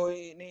n'intuza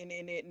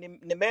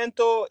ni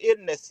mental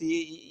illness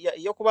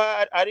yo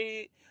kuba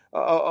ari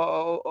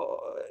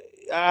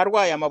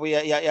arwaye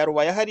amabuye ya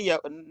rubaya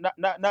hariya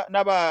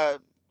n'aba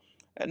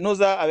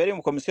nuza abereye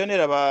mu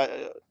komisiyoneri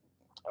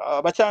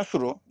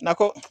abacanshuro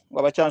nako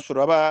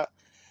abacanshuro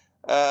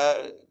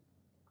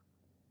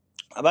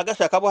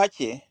abagashaka bo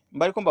hake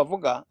mbari ko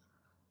mbavuga,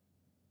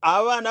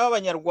 abana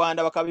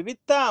b'abanyarwanda bakaba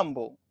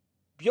ibitambo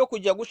byo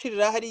kujya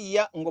gushirira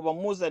hariya ngo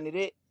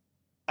bamuzanire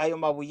ayo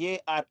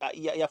mabuye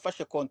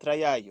yafashe kontra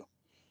yayo.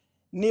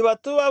 Niba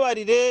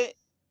tubabarire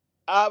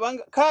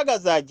kaga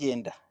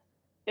zagenda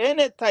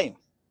anytime,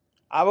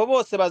 abo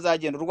bose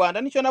bazagenda. U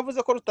Rwanda nicyo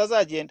navuze ko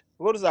rutazagenda,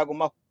 rwo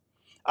ruzagumaho,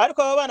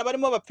 ariko aba bana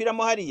barimo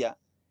bapfiramo hariya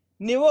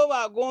nibo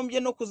bagombye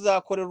no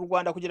kuzakorera u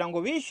Rwanda kugira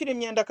ngo bishyure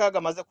imyenda kaga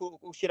amaze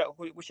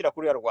gushyira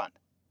kuri ya Rwanda.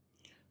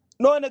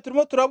 None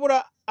turimo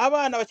turabura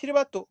abana bakiri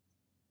bato,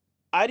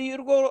 ari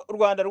urwo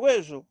Rwanda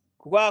rw'ejo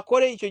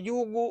rwakoreye icyo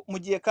gihugu mu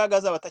gihe kaga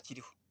azaba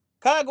atakiriho.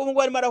 Kaga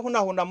ubu arimo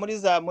arahunahuna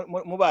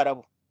mu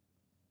Barabu.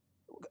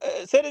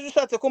 Serge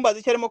ushatse kumbaza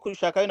icyo arimo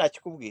kurishakayo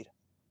nakikubwira.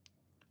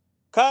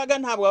 Kaga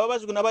ntabwo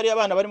ababajwe na bariya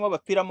abana barimo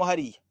bapiramo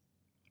hariya.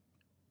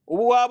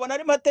 Ubu wabona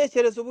arimo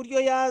atekereza uburyo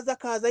yaza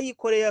akaza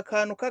yikoreye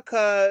akantu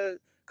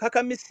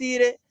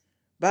k'akamisire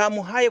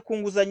bamuhaye ku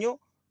nguzanyo,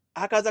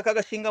 akaza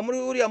akagashinga muri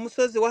uriya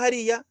musozi wa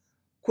hariya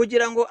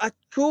kugira ngo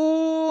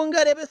acunge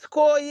arebe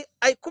sikoyi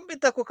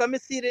ayikubita ku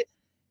kamisire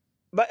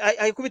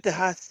ayikubite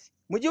hasi.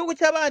 Mu gihugu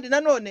cy'abandi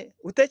nanone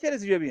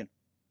utekereza ibyo bintu,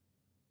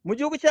 mu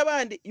gihugu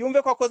cy'abandi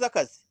yumve ko akoze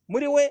akazi.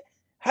 Muri we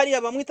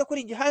hariya bamwita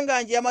kuri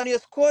igihangange yamanuye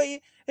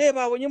sikoyi,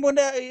 babonye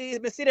imbunda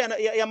misire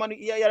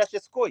yarashe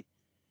sikoyi,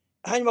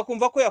 hanyuma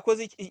kumva ko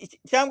yakoze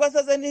cyangwa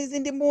se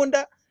n'izindi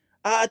mbunda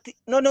ati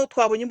noneho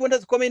twabonye imbunda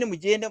zikomeye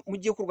nimugende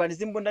mugiye kurwana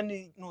izi mbunda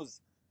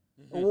n'intuzi.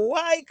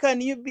 Why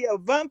can you be a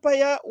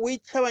vampire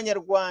wica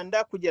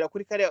abanyarwanda kugera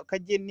kuri kariya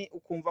kageni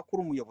ukumva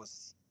kuri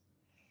umuyobozi?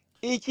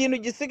 Ikintu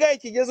gisigaye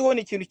kigezeho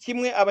ni ikintu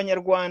kimwe,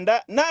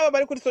 abanyarwanda n'aba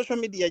bari kuri social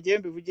media giye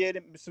mbivugere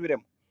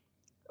bisubiremo,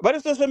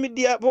 bari social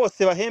media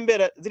bose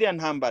bahembera ziriya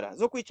ntambara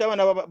zo kwica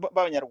abana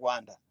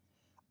b'abanyarwanda.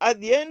 At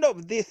the end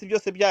of this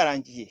byose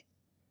byarangiye,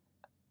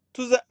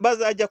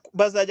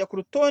 bazajya ku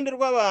rutonde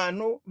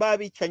rw'abantu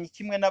babicanye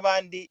kimwe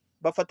n'abandi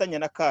bafatanya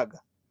na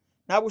kaga.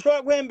 Ntabwo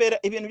ushobora guhembera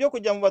ibintu byo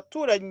kujya mu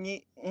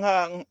baturanyi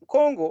nka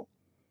Kongo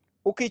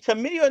ukica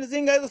miliyoni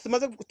zingahe zose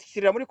maze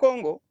gutishirira muri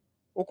Kongo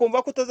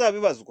ukumva ko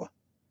utazabibazwa.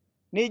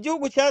 Ni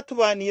igihugu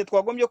cyatubaniye,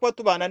 twagombye kuba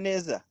tubana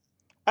neza,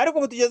 ariko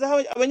ubu tugeze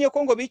aho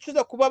abanyekongo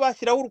bicuza kuba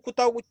bashyiraho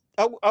urukuta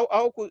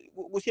aho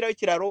gushyiraho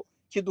ikiraro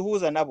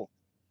kiduhuza nabo.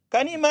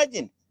 Can you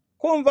imagine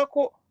kumva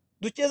ko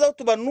dukeza aho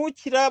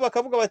tubanukira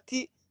bakavuga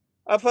bati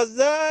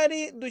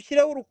afazari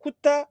dushyireho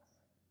urukuta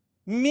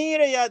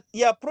mire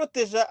ya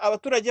proteja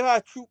abaturage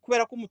bacu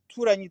kubera ko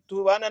umuturanyi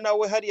tubana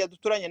nawe hariya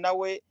duturanye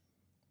nawe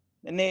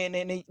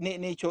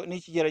ni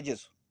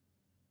ikigeragezo.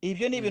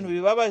 Ibyo ni ibintu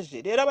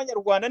bibabaje. Rero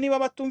abanyarwanda niba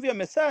batumva iyo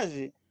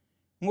message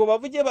ngo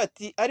bavuge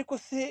bati ariko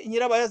se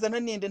nyirabayazana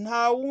ninde?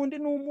 Nta wundi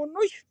ni umuntu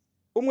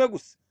umwe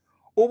gusa.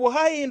 Ubu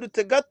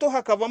hahindutse gato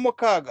hakavamo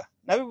kaga.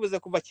 Nabivuze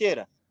kuva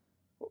kera.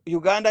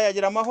 Uganda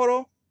yagira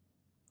amahoro,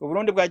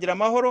 Burundi bwagira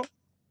amahoro,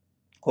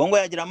 Kongo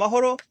yagira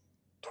amahoro,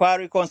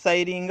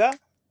 twareconcilinga,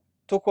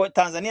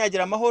 Tanzania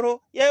yagira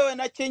amahoro, yewe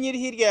na Kenya iri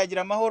hirya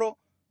yagira amahoro.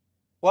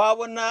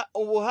 Wabona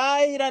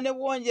ubuhahirane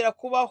bwongera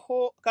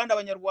kubaho kandi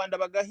abanyarwanda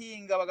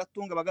bagahinga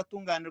bagatunga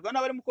bagatunganirwa,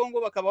 n'abari mu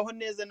Kongo bakabaho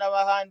neza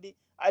n'abahandi.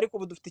 Ariko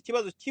ubu dufite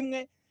ikibazo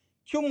kimwe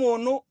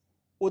cy'umuntu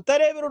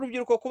utarebera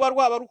urubyiruko kuba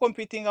rwaba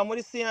rukompitinga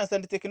muri science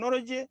and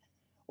technology,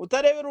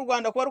 utarebera u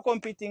Rwanda kuba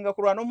rukompitinga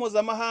ku ruhando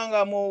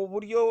mpuzamahanga mu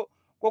buryo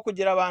bwo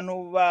kugira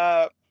abantu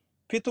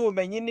bafite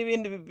ubumenyi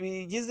n'ibindi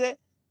bigize.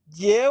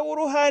 Jewe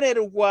uruhare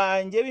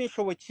rwanjye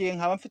binshobokeye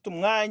nkaba mfite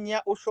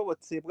umwanya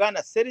ushobotse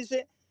bwana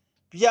Serge,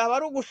 byaba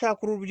ari ugushaka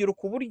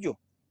urubyiruko uburyo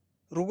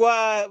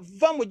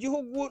rwava mu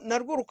gihugu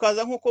narwo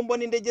rukaza nk'uko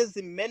mbona indege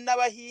zimena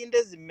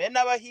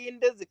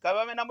abahinde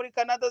zikabamena muri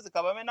Canada,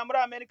 zikabamena muri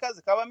Amerika,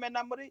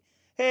 zikabamena muri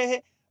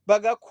hehe,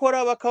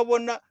 bagakora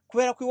bakabona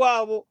kubera ko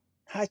iwabo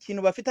nta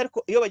kintu bafite,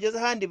 ariko iyo bageze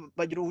ahandi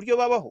bagira uburyo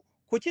babaho.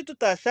 Kuki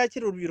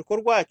tutashakira urubyiruko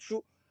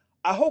rwacu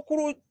aho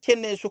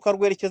kurukenesha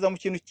ukarwerekeza mu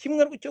kintu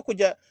kimwe cyo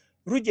kujya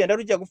rugenda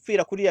rujya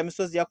gupfira kuri ya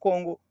misozi ya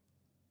Kongo,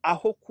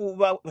 aho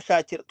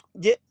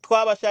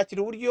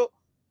twabashakira uburyo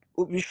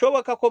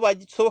bishoboka ko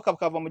bagisohoka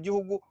bakava mu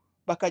gihugu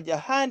bakajya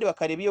ahandi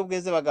bakareba iyo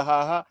bweze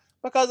bagahaha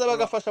bakaza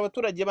bagafasha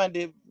abaturage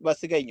bandi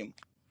basigaye inyuma.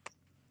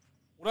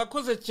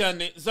 urakoze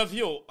cyane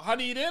Zavio.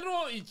 Hari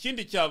rero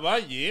ikindi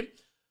cyabaye,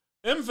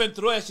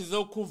 M23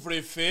 yashyizeho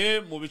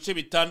couvre-feu mu bice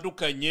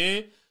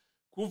bitandukanye,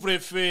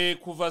 couvre-feu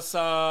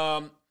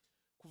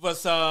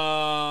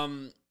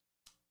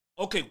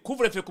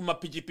couvre-feu ku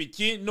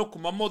mapikipiki no ku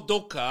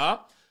mamodoka.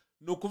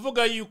 Ni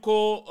ukuvuga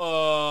yuko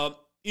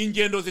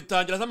ingendo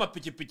zitangira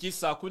z'amapikipiki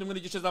saa 11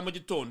 n'igice za mu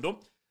gitondo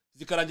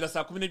zikarangira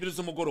saa 12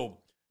 z'umugoroba.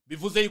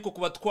 Bivuze yuko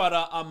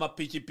kubatwara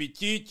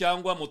amapikipiki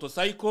cyangwa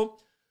motorcycle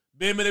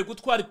bemerewe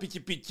gutwara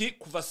ipikipiki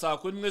kuva saa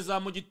 11 za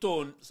mu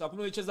gitondo, saa 11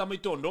 n'igice za mu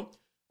gitondo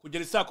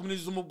kugera saa 12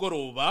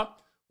 z'umugoroba.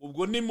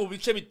 Ubwo ni mu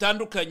bice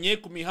bitandukanye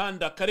ku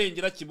mihanda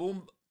Karengera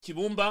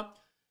Kibumba,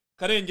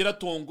 Karengera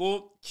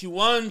Tongo,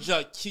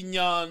 Kiwanja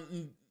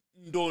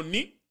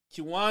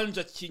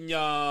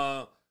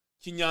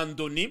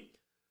Kinyandoni,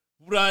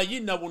 Burayi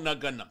na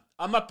Bunagana.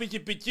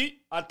 Amapikipiki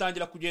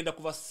atangira kugenda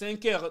kuva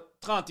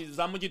 5h30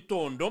 za mu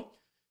gitondo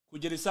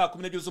kugera saa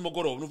 12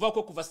 z'umugoroba. Nuvuga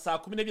ko kuva saa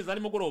 12 za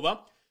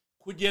nimugoroba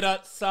kugera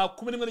saa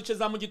 11 n'igice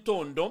za mu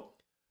gitondo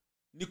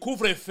ni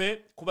couvre-feu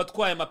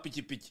kubatwaye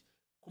amapikipiki.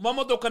 Ku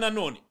mamodoka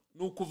nanone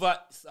ni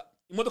ukuva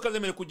imodoka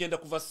zemerewe kugenda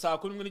kuva saa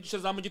 11 n'igice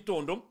za mu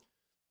gitondo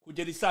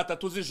kugera saa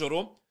 3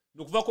 z'ijoro.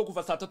 Ni ukuvuga ko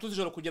kuva saa 3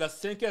 z'ijoro kugera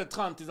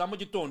 5h30 za mu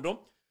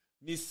gitondo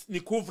ni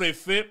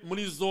couvre-feu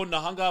muri zone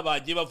ahangaha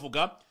bagiye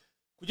bavuga.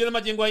 Kugera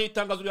amagingo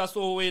y'itangazo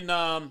ryasohowe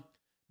na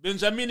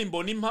Benjamin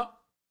Mbonimpa,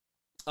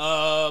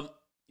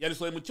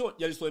 yarisohoye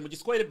mu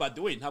Giswahili, by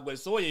the way, ntabwo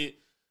yarisohoye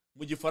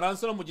mu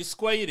Gifaransa no mu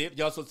Giswahili,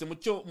 ryasohotse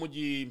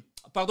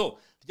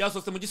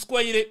mu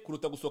Giswahili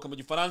kuruta gusohoka mu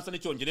Gifaransa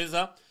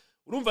n'icyongereza.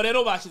 Urumva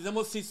rero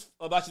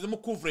bashyizemo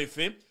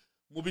couvre-feu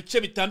mu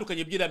bice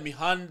bitandukanye by'ira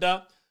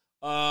mihanda.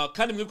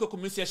 Kandi mwibuke ku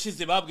minsi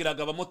yashize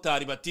babwiraga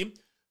abamotari bati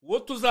uwo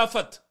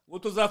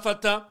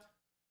tuzafata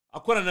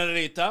akorana na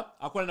leta,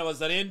 akorana na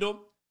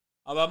Wazalendo,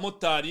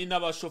 abamotari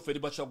n'abashoferi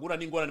bacagura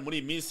n'ingorane muri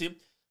iyi minsi,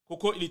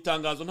 kuko iri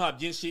tangazo nta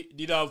byinshi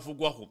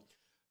riravugwaho.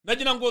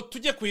 Nagira ngo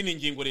tujye ku yindi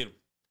ngingo rero.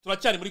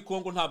 Turacyari muri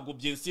Kongo, ntabwo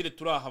byensire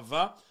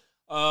turahava,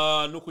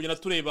 no kugenda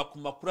tureba ku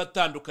makuru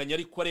atandukanye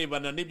ariko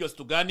arebana n'ibyo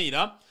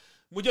tuganira.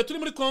 Mu gihe turi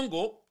muri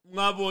Kongo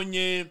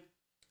mwabonye,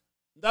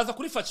 ndaza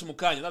kuri faci mu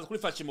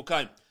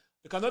kanya.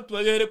 Reka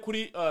tubahere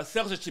kuri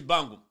Serge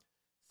Chibangu.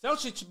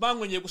 Serge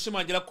Chibangu ngiye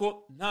gushimangira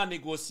ko nta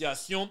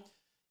negociation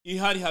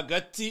ihari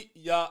hagati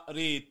ya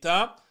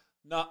leta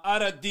na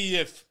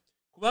RDF.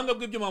 Kubanga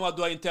bw'ibyuma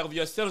baduha interview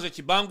ya Serge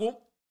Chibangu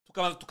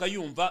tukabanza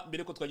tukayumva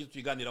mbere ko twagiye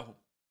tuyiganiraho.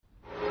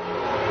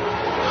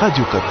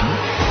 Radio Kapi.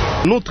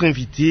 Notre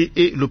invité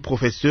est le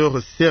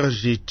professeur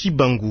Serge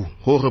Chibangu,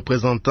 haut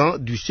représentant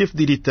du chef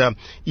de l'État.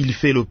 Il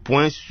fait le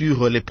point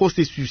sur les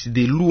processus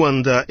de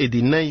Luanda et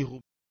de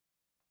Nairobi.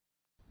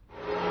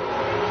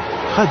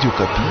 Radio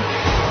Kapi.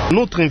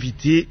 Notre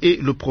invité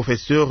est le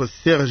professeur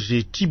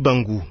Serge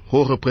Chibangu,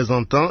 haut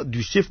représentant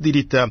du chef de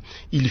l'État.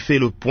 Il fait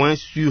le point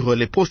sur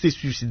les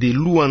processus de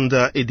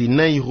Luanda et de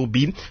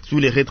Nairobi, sur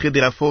les retraits de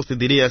la force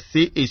de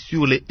l'EAC et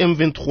sur les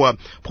M23.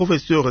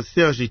 Professeur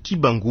Serge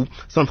Chibangu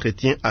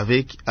s'entretient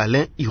avec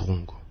Alain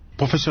Irungo.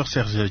 Professeur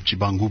Serge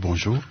Chibangu,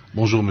 bonjour.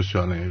 Bonjour, monsieur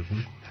Alain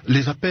Irungo.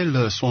 Les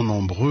appels sont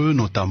nombreux,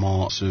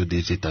 notamment ceux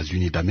des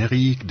États-Unis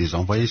d'Amérique, des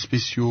envoyés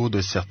spéciaux,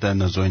 de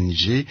certaines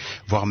ONG,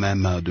 voire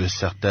même de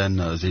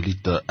certaines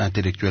élites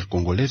intellectuelles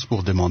congolaises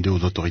pour demander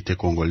aux autorités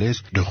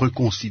congolaises de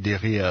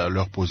reconsidérer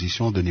leur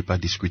position, de ne pas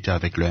discuter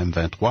avec le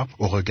M23.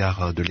 Au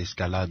regard de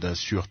l'escalade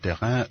sur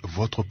terrain,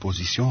 votre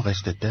position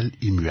reste-t-elle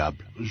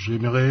immuable?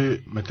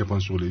 J'aimerais mettre un point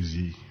sur les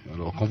i.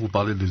 Alors, quand vous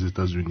parlez des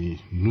États-Unis,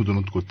 nous, de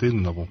notre côté,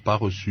 nous n'avons pas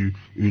reçu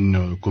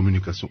une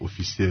communication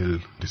officielle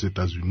des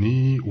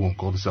États-Unis ou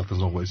encore de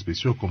certains envoyés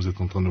spéciaux, comme vous êtes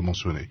en train de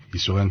mentionner. Il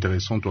serait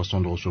intéressant, de toute façon,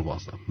 de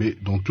recevoir ça. Mais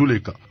dans tous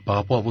les cas, par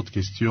rapport à votre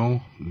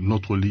question,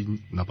 notre ligne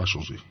n'a pas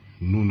changé.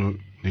 Nous ne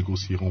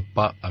négocierons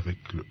pas avec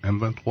le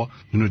M23,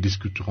 nous ne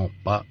discuterons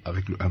pas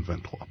avec le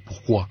M23.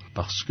 Pourquoi?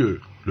 Parce que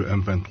le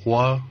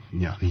M23, il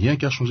n'y a rien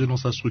qui a changé dans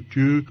sa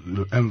structure.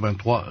 Le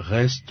M23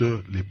 reste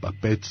les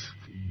papettes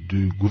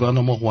du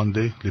gouvernement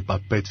rwandais, les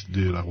papettes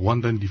de la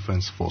Rwandan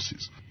Defense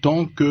Forces.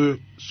 Tant que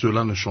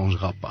cela ne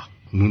changera pas,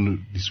 nous ne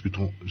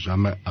discuterons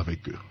jamais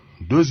avec eux.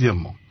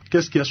 Deuxièmement,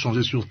 qu'est-ce qui a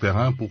changé sur le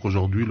terrain pour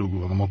qu'aujourd'hui le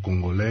gouvernement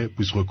congolais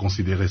puisse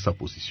reconsidérer sa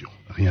position?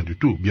 Rien du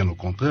tout. Bien au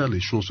contraire, les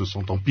choses se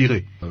sont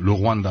empirées. Le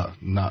Rwanda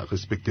n'a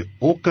respecté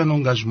aucun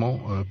engagement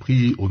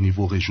pris au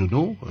niveau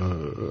régional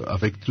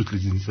avec toutes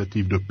les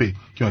initiatives de paix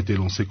qui ont été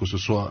lancées, que ce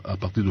soit à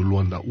partir de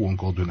Luanda ou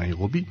encore de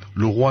Nairobi.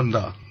 Le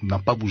Rwanda n'a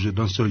pas bougé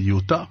d'un seul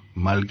iota,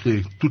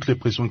 malgré toutes les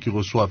pressions qu'ils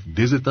reçoivent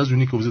des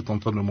États-Unis que vous êtes en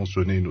train de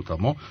mentionner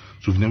notamment.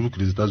 Souvenez-vous que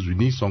les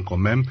États-Unis sont quand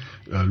même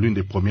l'une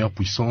des premières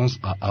puissances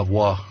à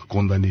avoir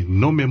condamné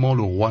nommément vraiment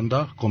le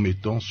Rwanda comme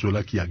étant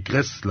ceux-là qui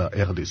agressent la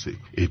RDC.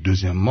 Et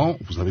deuxièmement,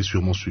 vous avez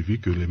sûrement suivi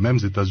que les mêmes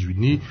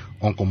États-Unis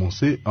ont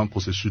commencé un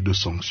processus de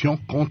sanctions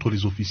contre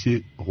les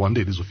officiers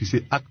rwandais, les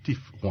officiers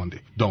actifs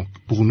rwandais. Donc,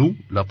 pour nous,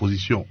 la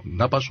position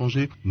n'a pas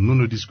changé. Nous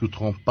ne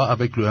discuterons pas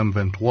avec le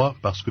M23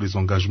 parce que les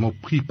engagements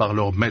pris par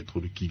leur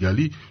maître de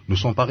Kigali ne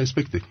sont pas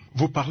respectés.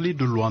 Vous parlez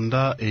de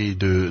Luanda et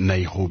de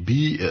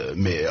Nairobi,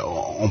 mais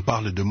on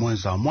parle de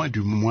moins en moins,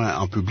 du moins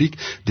en public,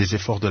 des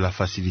efforts de la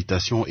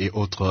facilitation et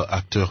autres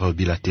acteurs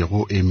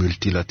bilatéraux et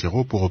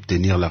multilatéraux pour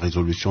obtenir la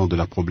résolution de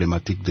la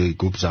problématique des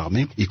groupes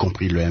armés, y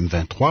compris le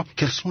M23.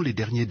 Quels sont les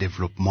derniers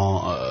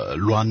développements?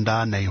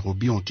 Luanda,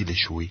 Nairobi ont-ils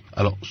échoué?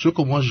 Alors, ce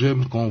que moi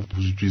j'aime quand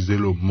vous utilisez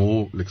le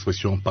mot,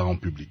 l'expression « pas en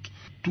public »,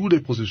 tous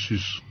les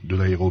processus de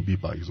Nairobi,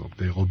 par exemple,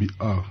 Nairobi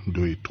 1,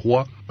 2 et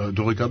 3,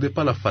 ne regardez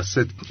pas la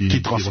facette qui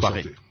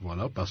transparaît.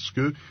 Voilà, parce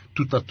que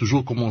tout a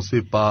toujours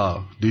commencé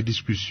par des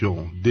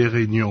discussions, des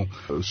réunions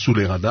sous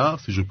les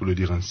radars, si je peux le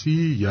dire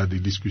ainsi. Il y a des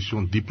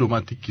discussions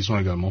diplomatiques qui sont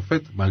également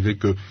faites, malgré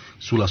que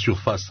sous la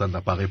surface, ça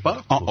n'apparaît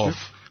pas. En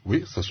off.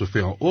 Oui, ça se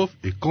fait en off,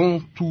 et quand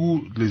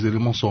tous les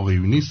éléments sont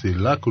réunis, c'est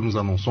là que nous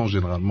annonçons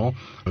généralement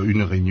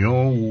une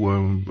réunion ou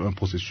un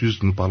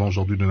processus. Nous parlons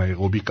aujourd'hui de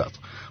Nairobi 4.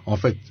 En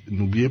fait,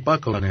 n'oubliez pas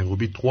qu'en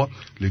Nairobi 3,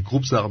 les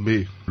groupes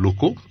armés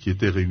locaux qui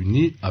étaient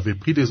réunis avaient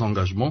pris des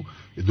engagements,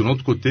 et de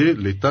l'autre côté,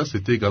 l'État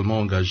s'était également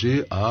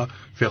engagé à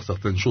faire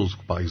certaines choses.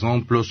 Par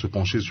exemple, se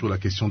pencher sur la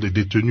question des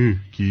détenus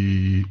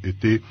qui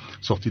étaient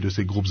sortis de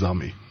ces groupes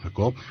armés.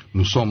 D'accord ?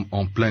 Nous sommes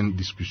en pleine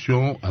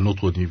discussion à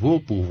notre niveau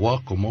pour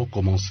voir comment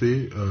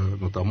commencer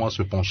notamment à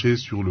se pencher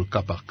sur le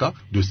cas par cas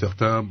de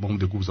certains membres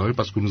des groupes armés,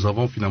 parce que nous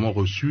avons finalement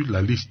reçu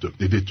la liste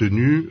des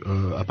détenus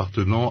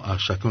appartenant à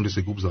chacun de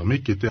ces groupes armés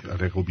qui étaient à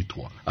Nairobi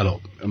 3.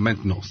 Alors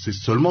maintenant, c'est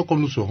seulement quand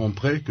nous serons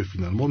prêts que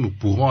finalement nous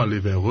pourrons aller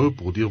vers eux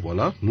pour dire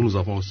voilà, nous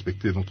avons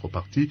respecté notre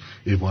partie,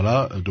 et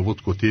voilà, de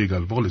votre côté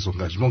également, les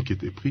engagements qui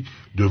étaient pris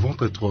devront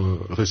être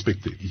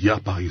respectés. Il y a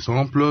par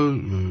exemple,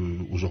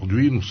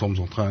 aujourd'hui, nous sommes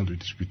en train de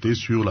discuter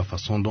sur la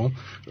façon dont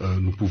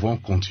nous pouvons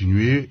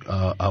continuer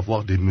à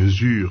avoir des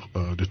mesures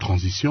de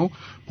transition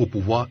pour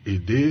pouvoir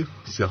aider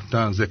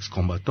certains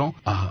ex-combattants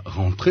à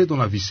rentrer dans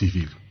la vie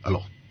civile.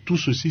 Alors, tout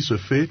ceci se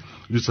fait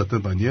d'une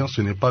certaine manière,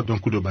 ce n'est pas d'un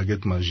coup de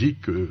baguette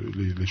magique que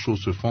les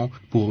choses se font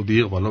pour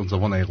dire voilà, nous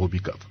avons Nairobi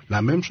 4.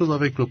 La même chose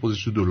avec le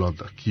processus de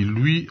Luanda, qui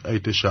lui a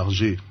été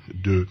chargé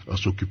de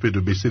s'occuper de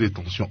baisser les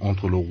tensions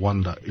entre le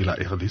Rwanda et la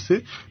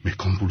RDC, mais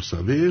comme vous le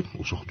savez,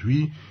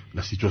 aujourd'hui,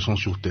 la situation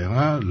sur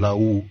terrain, là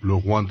où le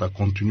Rwanda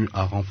continue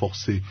à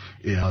renforcer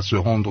et à se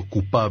rendre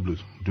coupable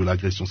de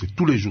l'agression, c'est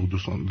tous les jours de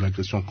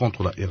l'agression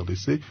contre la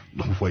RDC,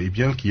 donc vous voyez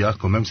bien qu'il y a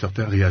quand même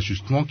certains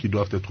réajustements qui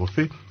doivent être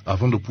faits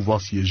avant de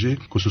pouvoir siéger,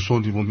 que ce soit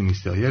au niveau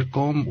ministériel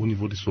comme au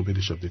niveau des sommets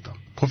des chefs d'État.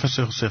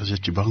 Professeur Serge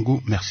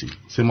Chibangu, merci.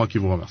 C'est moi qui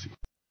vous remercie.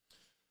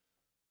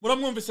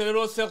 muramwumvise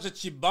rero Serge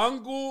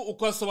Chibangu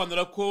uko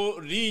asobanura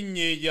ko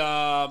linye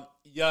ya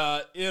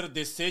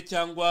RDC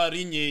cyangwa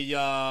linye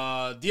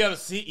ya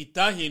DRC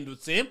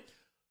itahindutse.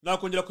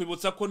 Nakongera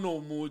kwibutsa ko no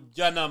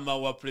umujyanama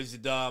wa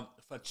Perezida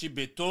Faci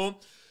Beto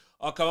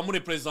akaba muri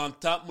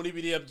representa muri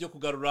biriya byo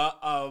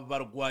kugarura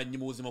abarwanyi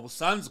mu buzima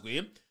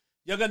busanzwe.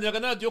 Yaganiraga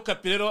na Radio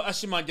Kapirero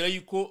ashimangira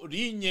yuko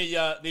linye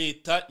ya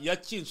leta ya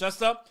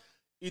Kinshasa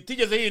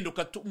itigeze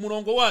hinduka.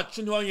 Umurongo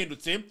wacu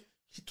ntiwahindutse,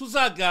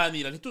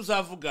 ntituzaganira,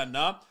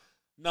 ntituzavugana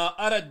na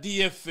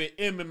RDF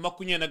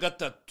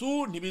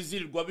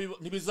M23,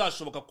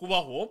 ntibizashoboka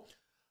kubaho.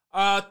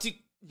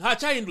 Ati nta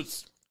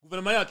cyahindutse,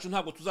 guverinoma yacu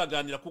ntabwo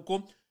tuzaganira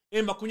kuko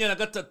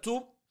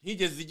M23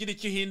 ntigeze igira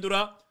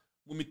ikihindura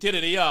mu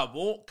miterere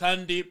yabo,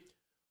 kandi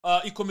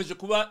ikomeje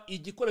kuba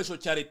igikoresho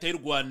cya leta y'u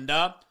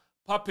Rwanda,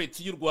 puppet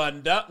y'u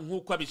Rwanda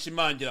nk'uko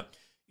abishimangira.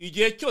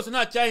 Igihe cyose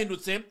nta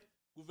cyahindutse,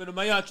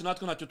 guverinoma yacu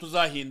natwe ntacyo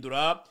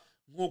tuzahindura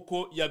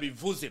nk'uko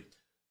yabivuze.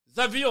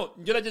 Zavio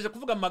ngerageje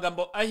kuvuga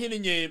amagambo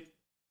ahinnye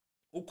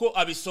uko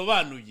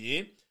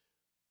abisobanuye.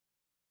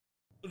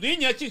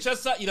 Linya ya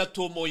Kinshasa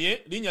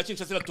iratomoye,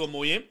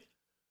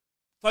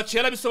 Faci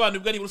yarabisobanuye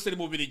ubwo ari Buruseli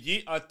mu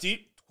Bubiligi,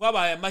 ati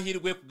twabahaye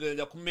amahirwe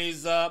kugera ku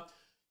meza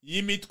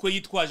y'imitwe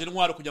yitwaje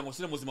intwaro kugira ngo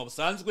basubire mu buzima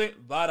busanzwe,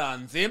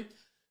 baranze.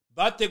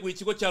 Bateguye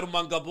ikigo cya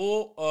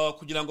Rumangabo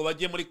kugira ngo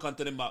bajye muri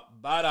kantonema,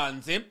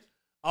 baranze.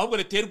 Ahubwo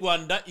leta y'u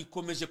Rwanda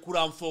ikomeje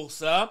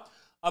kuramforsa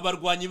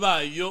abarwanyi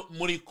bayo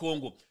muri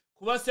Kongo.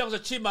 Kuba Serge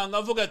Chibangu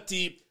avuga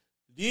ati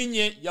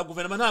linye ya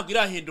guverinoma ntabwo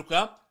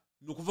irahinduka,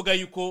 ni ukuvuga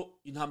yuko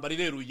intambara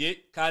ireruye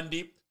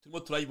kandi turimo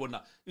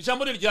turayibona.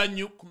 Ijambo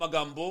ryanyu ku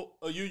magambo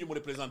y'uyu mu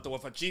representa wa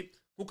Faci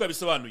nkuko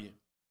yabisobanuye.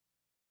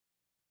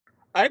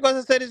 ariko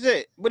se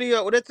Serge,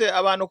 buriya uretse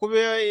abantu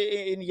kuba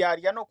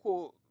indyarya no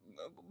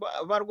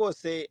kuba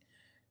rwose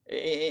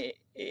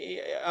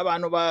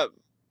abantu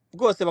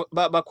rwose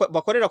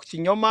bakorera ku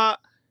kinyoma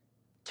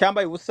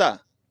cyambaye ubusa,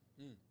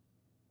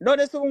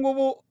 none se ubu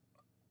ngubu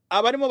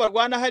abarimo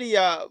barwana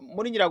hariya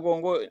muri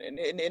Nyiragongo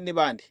ni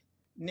bande?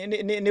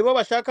 Nibo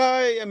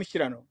bashaka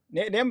imishyirano?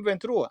 Ni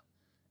M23?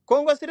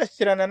 Kongo se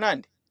irashyikirana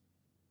nande?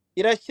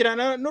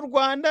 Irashyikirana n'u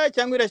Rwanda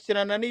cyangwa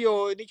irashyikirana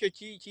n'icyo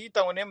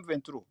cyita ngo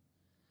M23?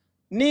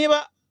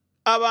 Niba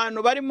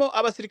abantu barimo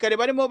abasirikare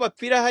barimo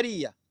bapfira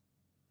hariya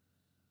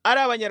ari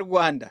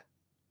abanyarwanda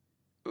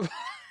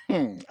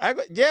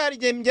je hari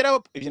igihe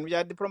ngeraho ibintu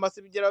bya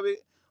diplomasi bigeraho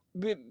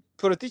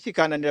politiki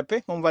kananira pe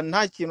nkumva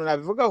nta kintu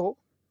nabivugaho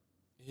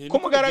ku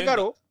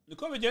mugaragaro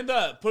niko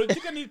bigenda.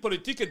 Politike ni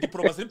politike,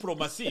 diplomasi ni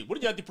diplomasi.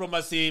 Burya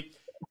diplomasi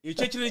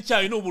igice kinini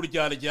cyayo ni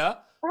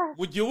uburyarya.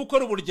 Mu gihe uba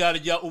ukora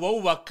uburyarya uba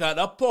wubaka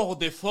rapport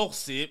de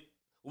force,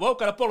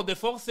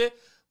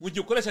 mu gihe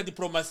ukoresha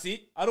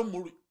diplomasi ari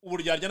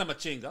uburyarya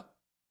n'amacenga.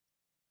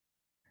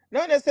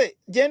 none se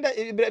genda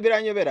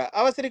biranyobera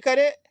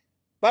abasirikare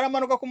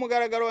baramanuka ku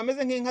mugaragaro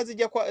bameze nk'inka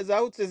zijya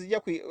zahutse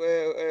zijya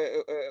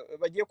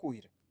bagiye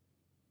kuhira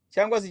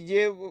cyangwa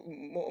zigiye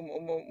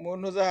mu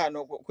ntuza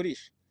hano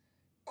kurisha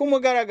ku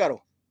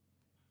mugaragaro,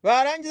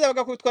 barangiza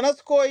bagakubitwa na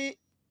sikoyi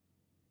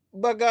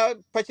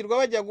bagapakirwa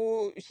bajya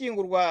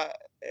gushyingurwa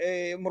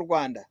mu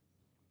Rwanda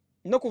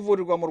no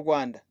kuvurirwa mu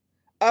Rwanda,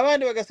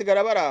 abandi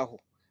bagasigara bari aho.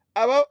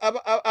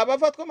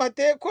 Abafatwa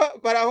amatekwa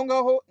bari aho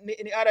ngaho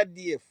ni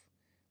RDF,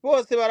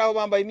 bose bari aho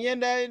bambaye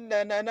imyenda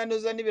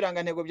nanuza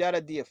n'ibirangantego bya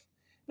RDF.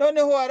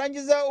 Noneho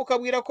warangiza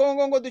ukabwira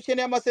Kongo ngo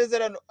dukeneye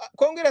amasezerano.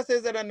 Kongo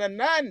irasezerana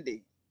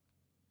nande?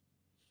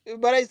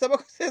 Barayisaba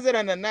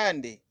gusezerana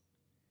nande?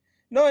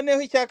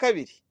 Noneho icya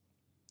kabiri,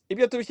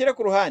 ibyo tubishyire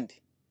ku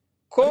ruhande.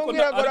 Kongo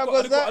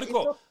iragoragoza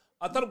ariko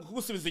atari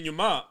kugusubiza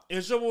inyuma.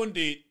 Ejo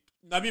bundi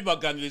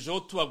nabibaganirijeho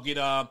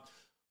tubabwira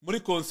muri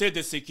Conseil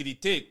de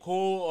Sécurité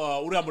ko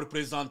uriya muri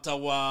presidenta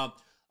wa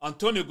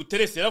Antonio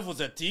Guterres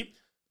yaravuze ati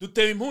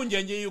dutewe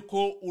impungenge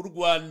yuko u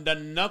Rwanda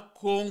na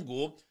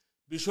Kongo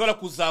bishobora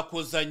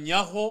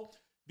kuzakozanyaho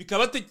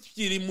bikaba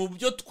tekiri mu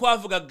byo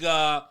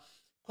twavugaga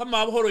ko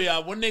amahoro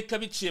yaboneka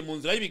biciye mu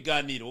nzira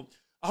y'ibiganiro,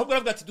 ahubwo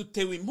aravuga ati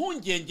dutewe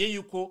impungenge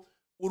yuko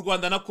u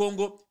Rwanda na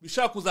Kongo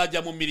bishaka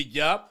kuzajya mu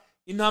mirya,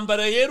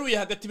 intambara yeruye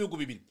hagati y'ibihugu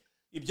bibiri.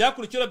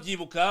 Ibyakurikira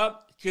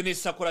byibuka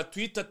Kenesa akora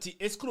tweet ati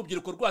ese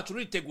urubyiruko rwacu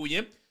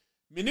ruriteguye?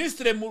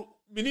 Ministre muri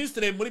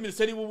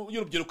Minisiteri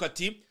y'Urubyiruko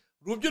ati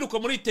urubyiruko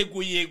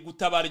muriteguye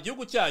gutabara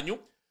igihugu cyanyu?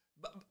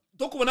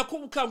 Do kubona ko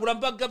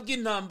ubukangurambaga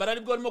bw'intambara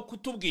aribwo barimo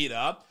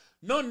kutubwira.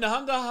 None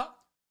ahangaha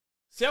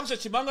Serge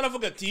Chimanga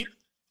aravuga ati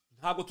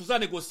ntabwo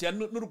tuzanegosiya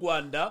n'u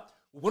Rwanda.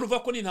 Ubwo nuvuga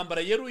ko ni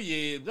intambara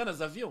yeruye bwana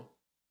Zavio.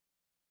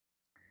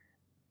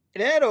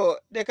 Rero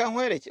reka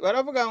nkwereke,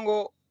 baravuga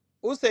ngo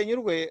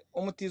usenyurwe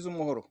umutiza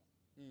umuhoro.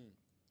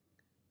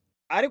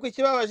 Ariko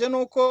ikibabaje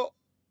nuko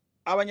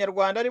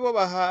abanyarwanda aribo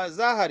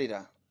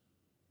bahazaharira.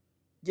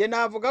 Je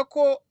navuga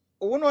ko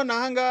ubu none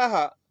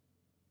ahangaha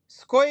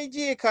siko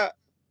igika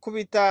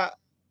kubita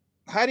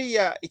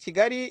hariya i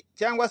Kigali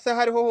cyangwa se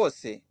hariho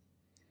hose,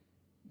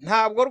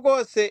 ntabwo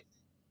rwose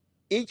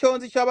icyo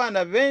nzi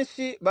cy'abana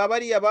benshi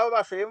babariya baba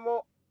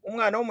bashoyemo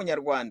umwana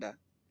w'umunyarwanda,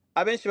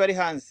 abenshi bari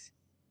hanze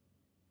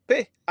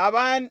pe.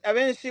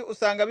 Abenshi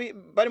usanga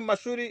bari mu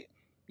mashuri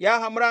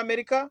yaha muri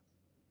Amerika,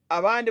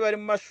 abandi bari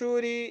mu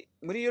mashuri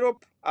muri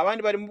Europe,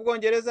 abandi bari mu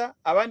Bwongereza,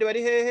 abandi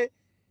bari hehe,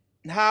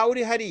 nta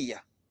uri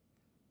hariya.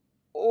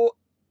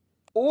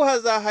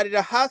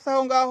 Uhazaharira hasi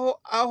aho ngaho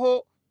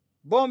aho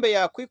bombe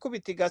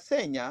yakwikubita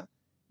igasenya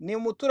ni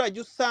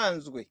umuturage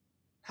usanzwe.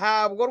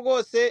 Ntabwo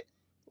rwose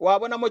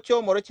wabonamo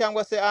Cyomoro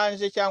cyangwa se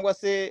Anje cyangwa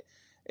se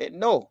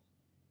no.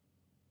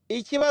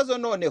 Ikibazo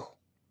noneho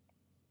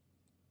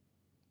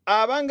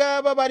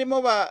abangaba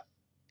barimo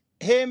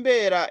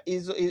bahembera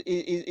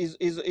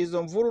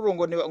izo mvururu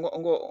ngo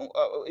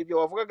ibyo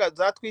wavugaga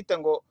zatwita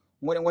ngo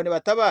ni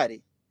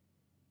batabare.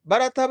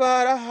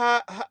 Baratabara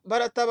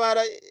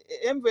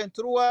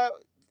M23.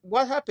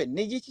 What happened?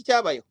 Ni iki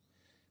cyabayeho?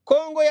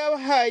 Kongo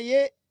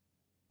yabahaye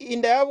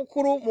inda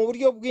y'abukuru mu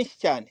buryo bwinshi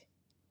cyane.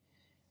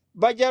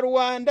 Bajya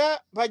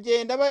Rwanda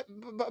bagenda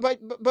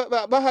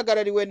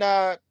bahagarariwe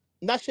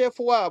na chef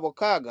wabo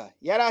Kaga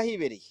yari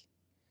ahibereye,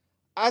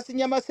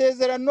 asinya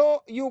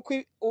amasezerano y'uko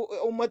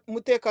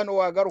umutekano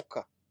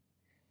wagaruka.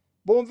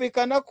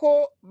 Bumvikana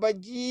ko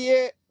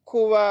bagiye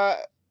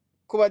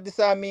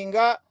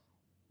kubadisaminga,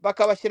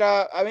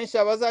 bakabashyira abenshi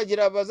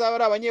bazaba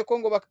ari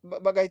abanyekongo,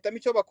 bagahitamo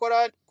icyo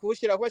bakora,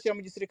 kubashyira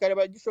mu gisirikare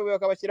bagishoboye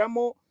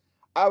bakabashyiramo,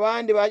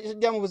 abandi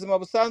bajya mu buzima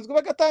busanzwe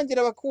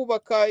bagatangira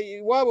bakubaka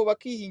iwabo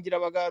bakihingira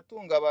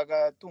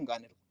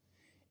bagatunganirwa.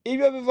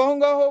 Ibyo biva aho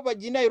ngaho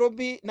bajya i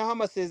Nairobi naho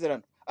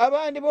amasezerano,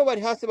 abandi bo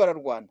bari hasi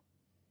bararwana.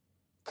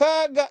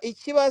 Kaga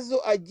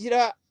ikibazo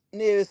agira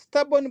ni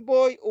stubborn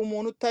boy,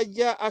 umuntu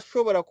utajya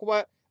ashobora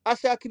kuba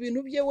ashaka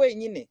ibintu bye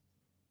wenyine.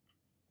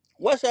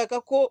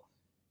 Washaka ko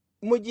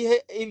mu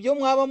gihe ibyo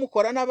mwaba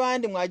mukora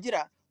n'abandi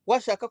mwagira,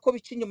 washaka ko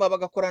bica inyuma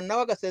bagakorana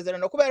nawe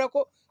agasezerano, kubera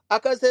ko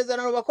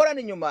akasezerano bakorana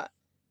inyuma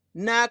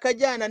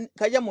nakajyana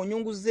kajya mu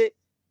nyungu ze,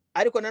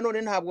 ariko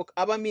nanone ntabwo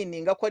aba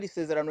mininga ko ari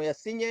isezerano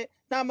yasinye.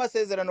 Nta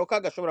masezerano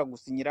kagashobora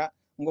gusinyira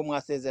ngo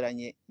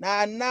mwasezeranye,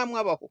 nta namwe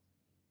abaho.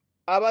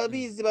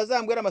 Ababizi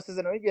bazambwira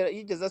amasezerano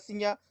yigeze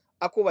asinya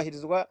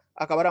akubahirizwa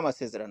akaba ari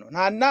amasezerano,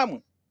 nta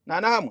namwe,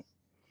 nta na hamwe.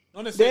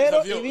 None se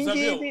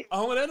Zavio,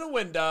 aho rero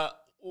wenda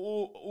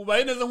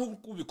ubaye neza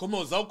nk'uko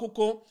ubikomozaho,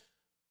 kuko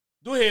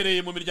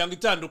duhereye mu miryango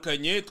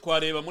itandukanye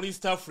twareba muri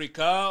East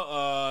Africa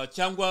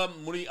cyangwa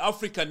muri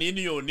African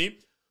Union,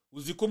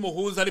 uzi ko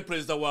umuhuza ari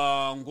perezida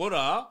wa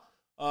Angola,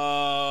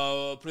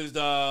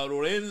 perezida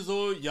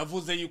Lorenzo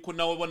yavuze yuko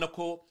nawe abona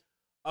ko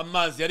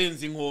amazi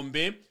yarenze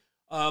inkombe.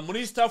 Muri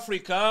East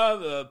Africa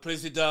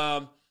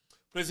perezida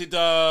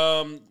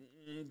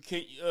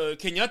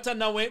Kenyatta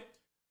nawe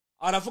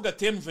aravuga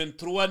ati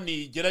M23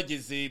 ni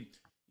gerageze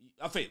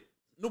afe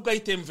nubwo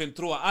ahita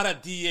M23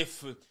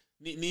 RDF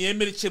ni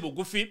yemera ice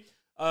bugufi,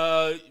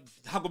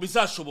 ntabwo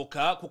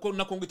bizashoboka kuko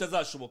na Kongo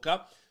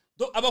itazashoboka.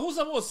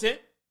 Abahuza bose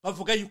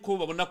bavuga yuko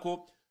babona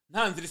ko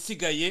nta nzira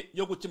isigaye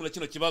yo gukemura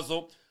kino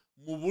kibazo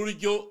mu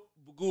buryo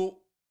bwo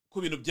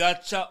bintu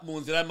byaca mu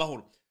nzira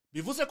y'amahoro.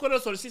 Bivuze ko rero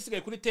solution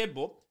isigaye kuri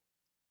table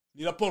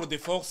ni rapport de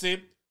force,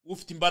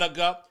 ufite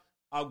imbaraga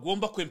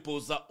agomba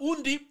kwempoza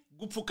undi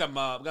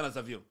gupfukama. Bwana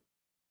Zavio,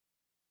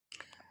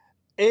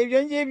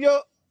 ibyo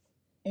ngibyo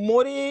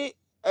muri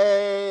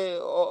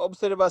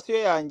observation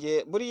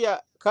yanjye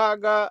buriya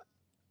Kaga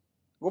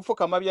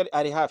gupfukama byo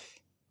ari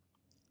hafi,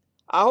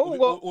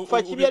 ahubwo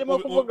Faki ibyo arimo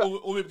kuvuga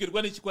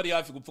ubibwirwa n'iki ko ari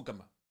hafi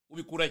gupfukama?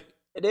 Ubikurahe?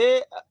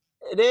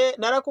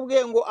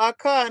 Narakubwiye ngo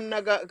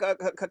akana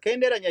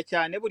kakenderanya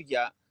cyane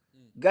burya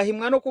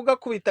gahimwa no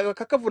kugakubita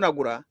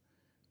kakavunagura,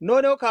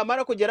 noneho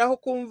kamara kugeraho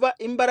kumva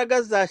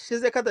imbaraga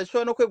zashize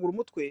kadashobora no kwegura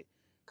umutwe,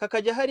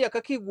 kakajya hariya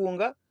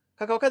kakigunga,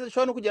 kakaba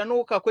kadashobora no kugira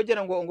n'uwo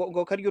kakwegera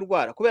ngo karye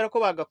urwara kubera ko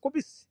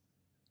bagakubise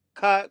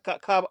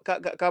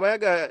kaba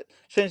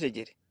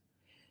yagashenjegere.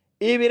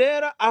 Ibi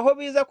rero aho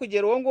biza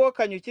kugera uwo nguwo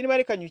Kanyuki, niba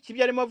ari Kanyuki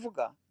ibyo arimo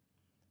avuga,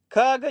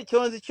 Kaga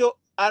cyonzi cyo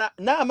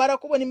namara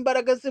kubona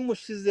imbaraga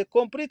zimushize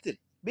completely,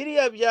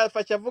 biriya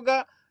byafasha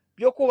avuga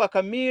byo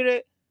kubaka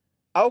mire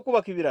aho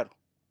kubaka ibiraro,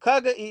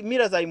 Kaga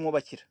mire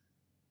azayimwubakira.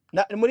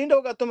 Murinde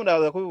ho gato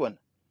muraza kubibona,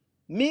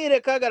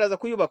 mire Kaga araza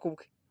kuyubaka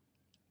ubwe,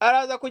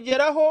 araza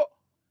kugeraho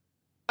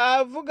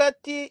avuga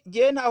ati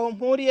je ntaho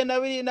mpuriye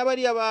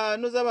n'abari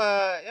abantu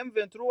z'aba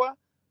M23,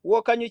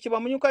 uwo Kanyuki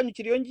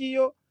bamunyukanyukira iyo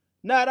ngiyo,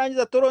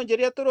 narangiza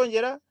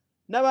torongera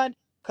n'abandi.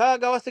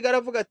 Kaga wasigara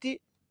avuga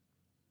ati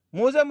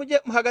muze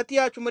mujye hagati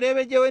yacu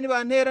murebe jewe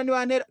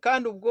nibantera,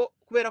 kandi ubwo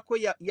kubera ko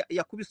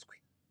yakubiswe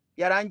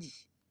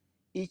yarangiye.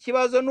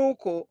 Ikibazo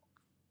nuko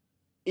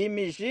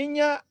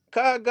imijinya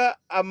Kaga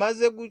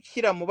amaze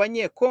gushyira mu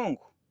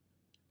banyekongo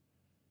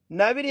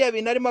na biriya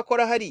bintu arimo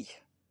akora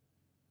hariya,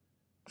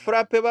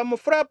 frappe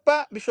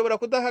bamufrapa bishobora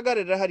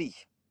kudahagararira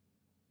hariya,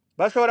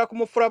 bashobora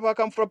kumufrapa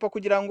bakamufrapa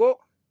kugira ngo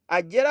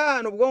agere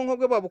ahantu ubwonko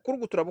bwe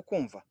babukurugutura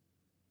bukumva.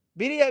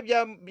 Biriya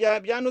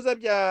byanuza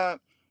bya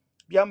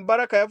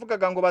Mbaraka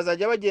yavugaga ngo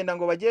bazajya bagenda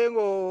ngo bagiye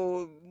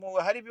ngo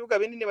hari ibibuga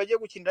binini bagiye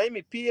gukiniraho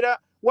imipira,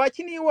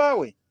 wakiniye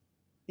iwawe.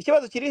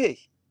 Ikibazo kiri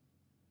hehe?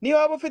 Niyo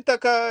waba ufite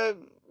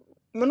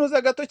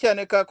munuza gato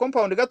cyane ka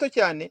compound gato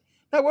cyane,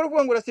 ntabwo ari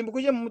ukuvuga ngo urasimbuka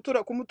ujye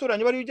ku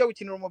muturanyi bari ujya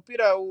gukinira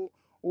umupira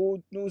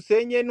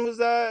usenye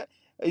nuza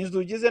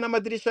inzugi ze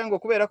n'amadirisha ngo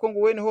kubera ko ngo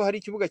we niho hari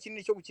ikibuga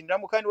kinini cyo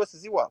gukiniramo kandi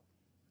wasize iwawe.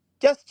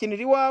 Just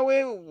kinira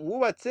iwawe,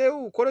 wubatse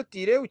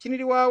ukorotire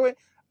ukinira iwawe,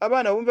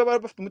 abana bumve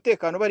bafite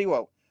umutekano bari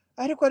iwawe.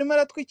 Ariko arimo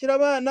aratwikira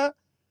abana,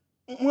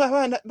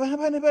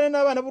 bari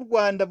n'abana b'u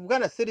Rwanda.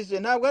 Bwana Serge,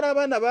 ntabwo ari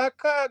abana ba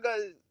Kaga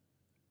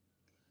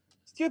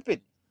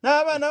stupid,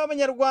 n'abana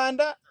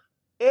b'Abanyarwanda.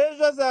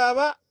 Ejo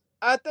azaba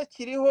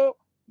atakiriho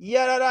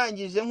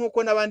yararangije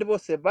nk'uko n'abandi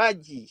bose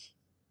bagiye.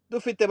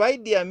 Dufite ba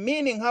Idi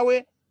Amin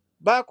nkawe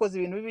bakoze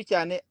ibintu bibi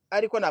cyane,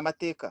 ariko ni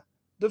amateka.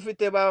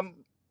 Dufite ba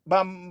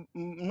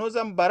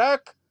Nuza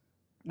Mubarak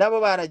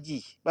nabo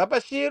baragiye, ba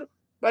Bashir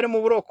bari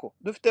mu buroko,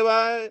 dufite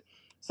ba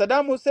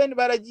Saddam Hussein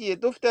baragiye,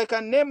 dufite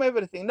can name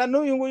everything, na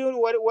n'uyu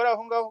nguyu wari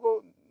aho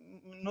ngaho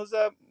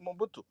Nuza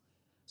Mobutu.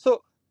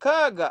 So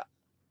Kaga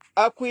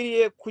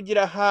akwiriye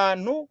kugira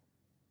ahantu,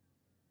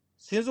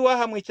 sinzi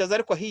uwahamwicaza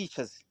ariko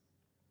ahiyicaze,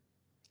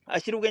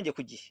 ashyira ubwenge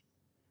ku gihe,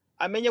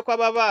 amenye ko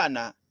aba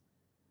bana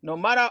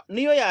nomara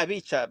niyo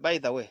yabica. By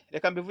the way,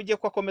 reka mbivuge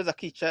ko akomeza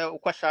akica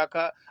uko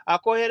ashaka,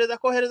 akohereza,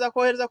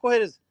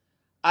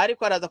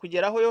 ariko araza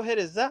kugeraho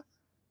yohereza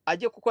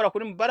ajye gukora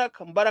kuri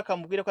Mubaraka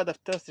amubwire ko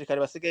adafite abasirikare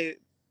basigaye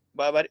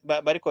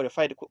bari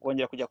qualified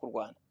kongera kujya ku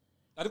Rwanda.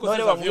 Ariko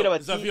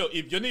Zavio,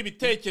 ibyo ni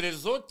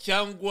ibitekerezo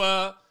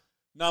cyangwa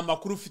ni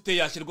amakuru ufite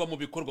yashyirwa mu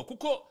bikorwa?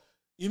 Kuko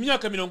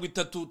imyaka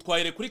 30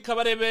 twahire kuri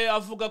Kabarebe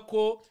avuga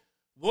ko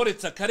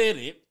boretse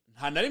akarere,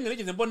 nta na rimwe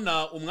nigeze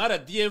mbona umwara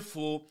DF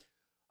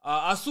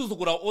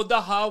asuzugura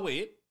oda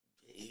hawe.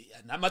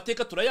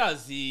 N'amateka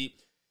turayazi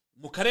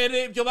mu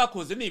karere, ibyo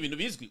bakoze ni ibintu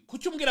bizwi.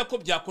 Kuki umbwira ko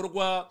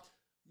byakorwa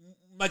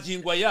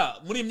magingwa ya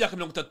muri imyaka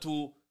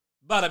 30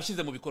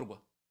 barabishyize mu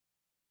bikorwa?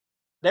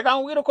 Reka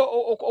nkubwire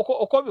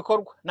uko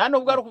bikorwa. Nta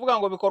nubwo ari ukuvuga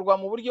ngo bikorwa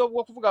mu buryo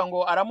bwo kuvuga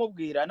ngo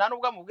aramubwira, nta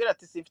nubwo amubwira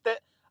ati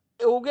sifite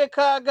ubwe.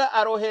 Kaga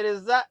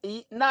arohereza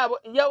nabo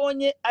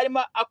yabonye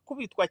arimo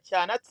akubitwa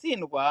cyane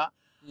atsindwa,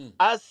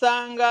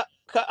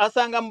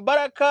 asanga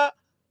Mubaraka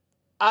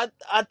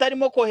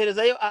atarimo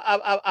koherezayo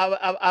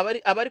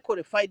abari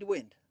qualified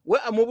wenda we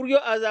mu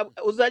buryo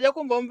uzajya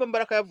kumva wumva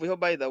Mubaraka yavuyeho.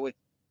 By the way,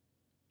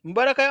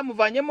 Mubaraka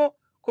yamuvanyemo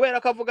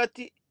kubera ko avuga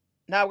ati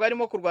ntabwo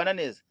arimo kurwana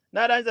neza,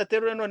 narangiza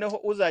terure noneho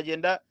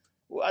uzagenda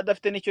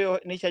adafite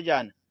n'icyo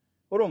ajyana.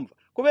 Urumva,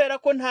 kubera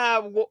ko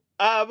ntabwo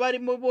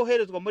abarimo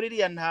boherezwa muri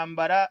iriya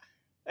ntambara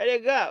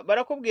erega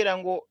barakubwira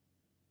ngo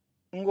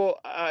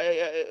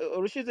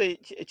urushize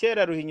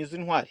kera ruhinyuza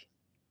intwari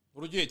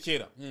urugiye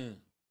kera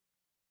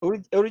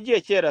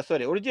urugiye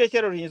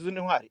kera ruhinyuza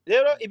intwari.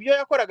 Rero ibyo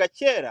yakoraga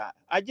kera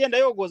agenda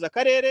yogoza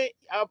akarere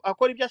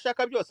akora ibyo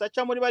ashaka byose,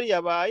 aca muri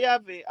bariya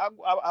bayave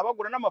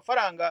abagura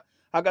n'amafaranga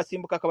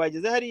agasimbuka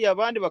akabageze hariya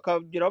abandi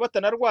bakagira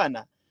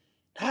batanarwana.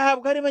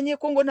 Ntabwo ari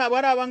abanyekongo, ntabwo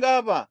ari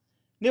abangaba.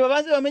 Niba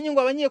bazi bamenye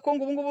ngo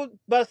abanyekongo ubu ngubu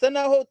basa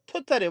naho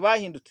totale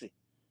bahindutse.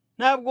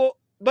 Ntabwo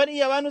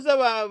bariya abantu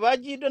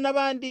bagido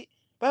n'abandi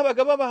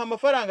babaga babaha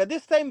amafaranga,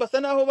 this time basa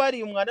naho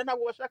bari umwanda,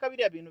 ntabwo bashaka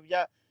biriya bintu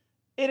bya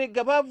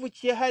erega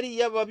bavukiye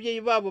hariya,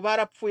 ababyeyi babo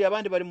barapfuye,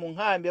 abandi bari mu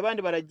nkambi,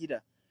 abandi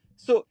baragira.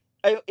 So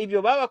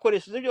ibyo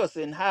babakoresheje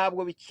byose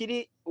ntabwo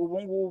bikiri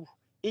ubu ngubu.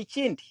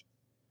 Ikindi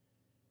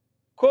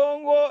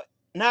Kongo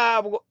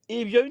ntabwo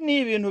ibyo ni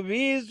ibintu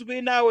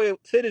bizwi, nawe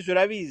Serge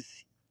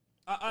urabizi.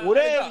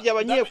 Urebye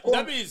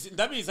abanyekongo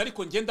ndabizi,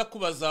 ariko ngenda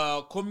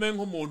kubaza kome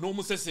nk'umuntu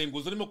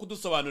w'umusesenguzi urimo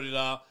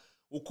kudusobanurira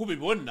uko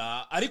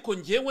ubibona. Ariko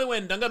ngewe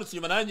wenda ngarutse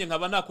inyuma nanjye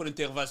nkaba nakora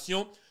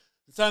intervention,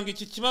 nsanga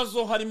iki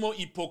kibazo harimo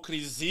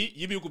hypocrisie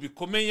y'ibihugu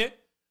bikomeye.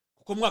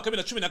 Kuko mu mwaka wa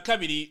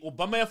 2012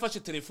 Obama yafashe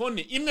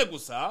telefone imwe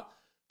gusa,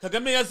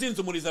 Kagame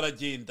yazinze umuriza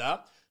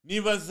aragenda.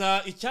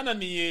 Nibaza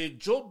icyananiye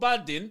Joe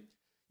Biden,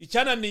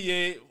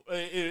 icyananiye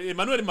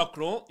Emmanuel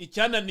Macron,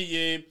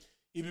 icyananiye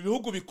ibi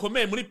bihugu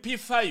bikomeye muri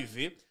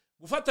P5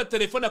 gufata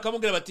telefone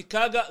akamubwira bati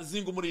kaga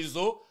zinga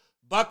umurizo,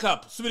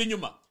 backup, subira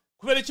inyuma.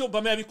 Kubera icyo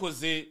Obama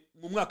yabikoze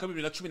mu mwaka wa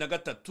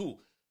 2013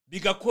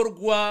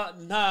 bigakorwa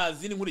nta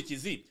zindi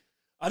nkurikizi,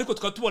 ariko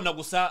tukatubona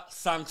gusa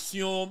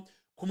sanction,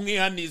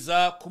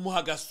 kumwihaniza,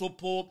 kumuha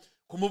gasopo,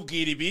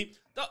 kumubwira ibi.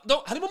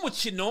 Harimo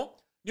umukino,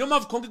 niyo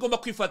mpamvu Kongo igomba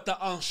kwifata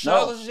en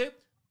charge. No.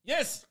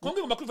 Yes, Kongo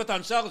igomba kwifata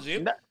en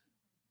charge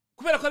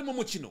kubera ko harimo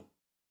umukino.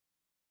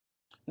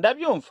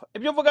 Ndabyumva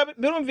ibyo uvuga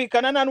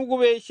birumvikana, nta nubwo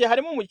ubeshye,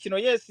 harimo umukino.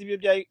 Yes, ibyo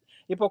bya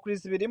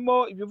hypocrisie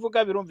birimo, ibyo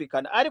uvuga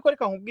birumvikana. Ariko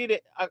reka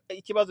nkubwire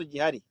ikibazo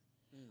gihari.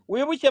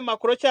 Wibuke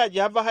Macron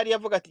cyagiye hava hari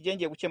yavuga ati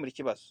ngiye gukemura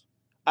ikibazo.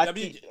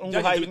 Ati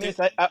nguhaye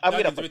iminsi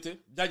abwira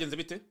byagenze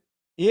bite?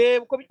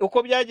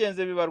 Uko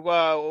byagenze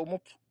bibarwa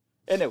umupfu.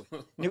 Anyway,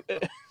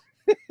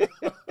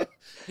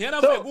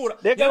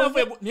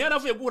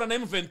 ntiyaravuye guhura na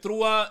M23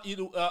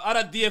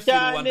 RDF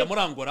Rwanda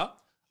muri Angola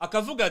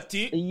akavuga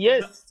ati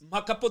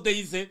mpakapo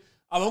deize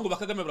abahungu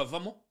bakagame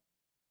baravamo.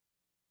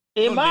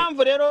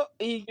 Impamvu rero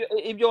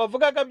ibyo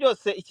wavugaga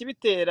byose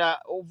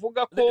ikibitera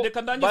uvuga ko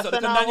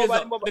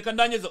reka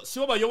ndangiza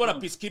sibo bayobora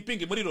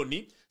peacekeeping muri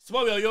Loni,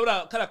 sibo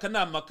bayobora kara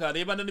kanama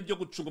karebana n'ibyo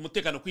gucunga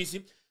umutekano ku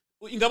isi.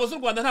 Ingabo z'u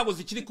Rwanda ntabwo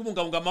zikiri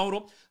kubungabunga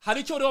amahoro.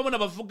 Hari icyo rero wabona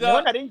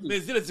bavuga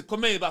mezire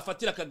zikomeye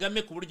bafatira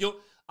Kagame ku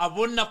buryo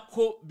abona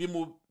ko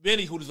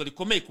bimubera ihurizo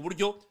rikomeye ku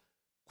buryo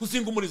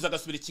kuzinga umuriza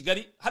agasubira i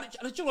Kigali. Hari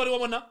icyo wari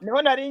wabona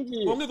niho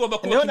naringiye Kongo igomba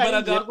kuba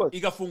imbaraga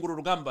igafungura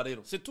urugamba.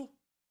 Rero c'est tout.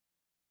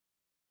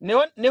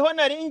 Niho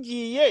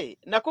naringiye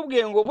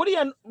nakubwiye ngo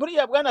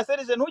buriya bwana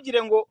Serge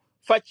ntugire ngo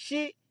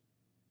faci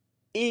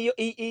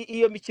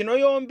iyo mikino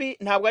yombi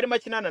ntabwo ari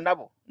makinana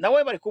nabo,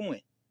 nawe bari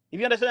kumwe.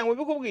 Ibyo ndashaka ngo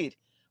bikubwire,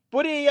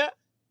 buriya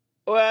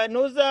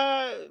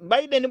nuza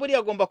Biden buriya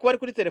agomba kuba ari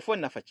kuri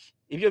telefone na faci.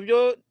 Ibyo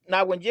byo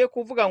ntabwo ngiye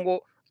kuvuga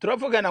ngo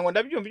turavugana ngo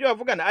ndabyumva ibyo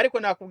bavugana, ariko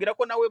nakubwira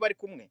ko nawe bari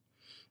kumwe.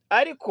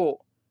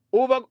 Ariko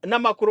ubu na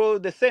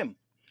Macron the same,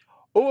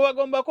 ubu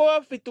bagomba kuba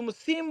bafite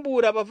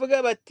umusimbura,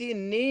 bavuga bati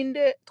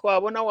ninde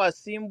twabona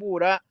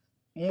wasimbura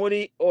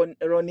muri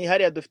Loni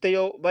hariya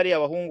dufiteyo bariya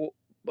abahungu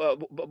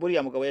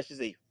buriya mugabo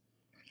yashizeyo.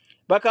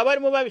 Bakaba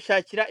barimo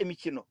babishakira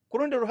imikino. Ku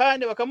rundi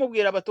ruhande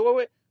bakamubwira bati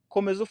wowe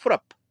komeza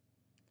ufurapa.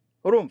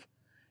 Urumva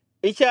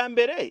icya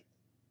mbere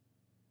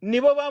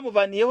nibo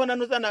bamuvaniyeho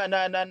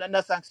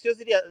na sanction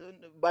ziriya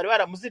bari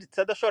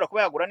baramuziritse adashobora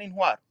kuba yagura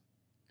n'intwaro,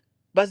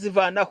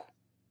 bazivanaho.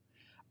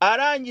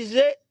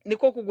 Arangije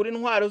niko kugura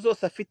intwaro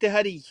zose afite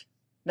hariya,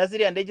 na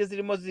ziriya ndege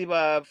zirimo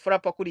ziba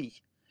frapa kuriya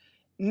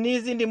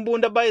n'izindi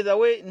mbunda. By the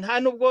way, nta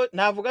nubwo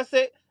navuga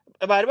se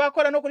bari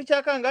bakora no kuri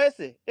cyakangaye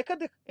se, reka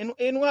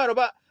intwaro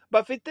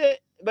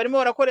bafite barimo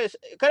barakoresha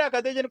kariya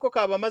kadege niko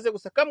kabamaze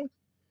gusa kamwe.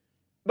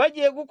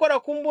 Bagiye gukora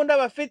ku mbunda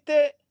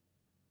bafite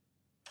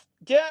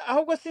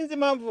ahubwo sinzi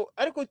impamvu,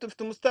 ariko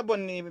tufite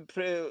umustaboni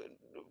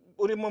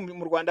urimo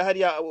mu Rwanda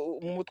hariya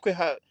mu mutwe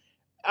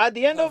at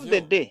the end of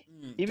the day.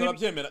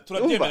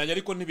 Turabyemeranya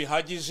ariko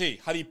ntibihagije.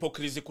 Hari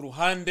hypocrisie ku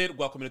ruhande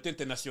rwa communauté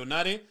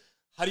internationale,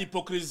 hari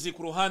hypocrisie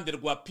ku ruhande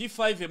rwa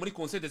P5 muri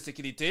Conseil de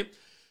sécurité.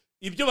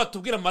 Ibyo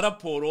batubwira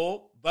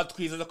amaraporo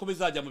batwizeza ko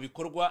bizajya mu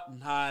bikorwa,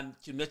 nta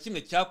kintu na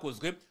kimwe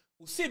cyakozwe,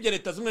 usibye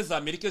leta zimwe za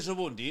Amerika ejo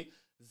bundi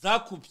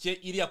zakupye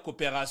iriya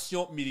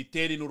coopération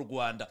militaire n'u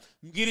Rwanda.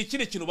 Mbwira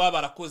ikindi kintu baba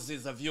barakoze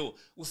Zavio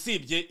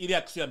usibye iriya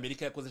action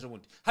Amerika yakoze ejo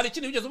bundi. Hari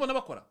ikindi bigeze ubona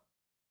bakora?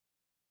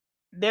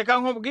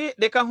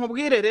 Reka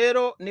nkubwire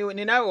rero,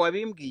 ni nawe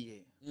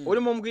wabimbwiye.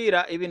 Urimo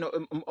mbwira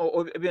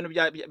ibintu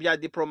bya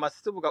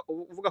diplomasi,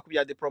 uvuga ku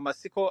bya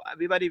diplomasi ko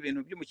biba ari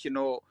ibintu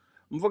by'umukino.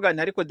 Mvuga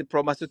nti ariko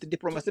diplomasi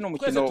ni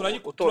umukino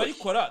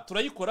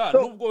turayikora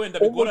nubwo wenda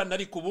bigorana,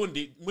 ariko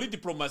ubundi muri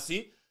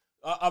diplomasi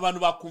abantu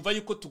bakumva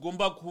yuko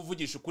tugomba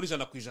kuvugisha ukuri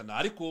 100%,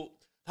 ariko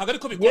ntabwo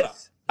ariko bikora.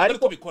 Yes,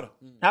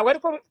 ntabwo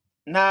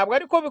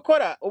ariko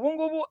bikora. Ubu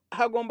ngubu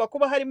hagomba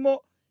kuba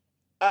harimo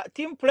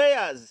team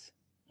players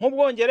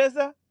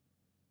nk'Ubwongereza,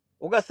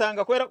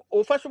 ugasanga kubera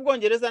ufasha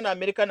Ubwongereza na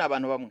Amerika ni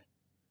abantu bamwe.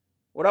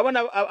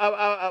 Urabona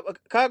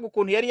kaga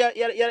ukuntu yari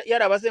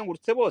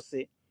yarabazengurutse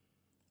bose,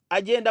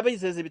 agenda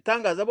bizeza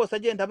ibitangaza bose,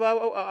 agenda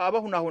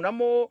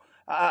abahunahunamo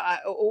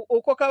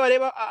uko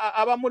kabareba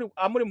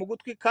amuri mu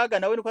gutwi. Kaga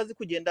nawe niko azi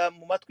kugenda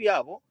mu matwi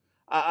yabo,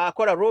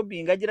 akora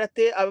lobbying, agira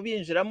ate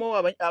abinjiramo.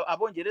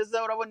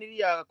 Abongereza urabona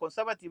iriya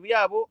conservative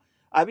yabo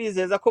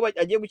abizeza ko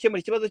agiye gukemura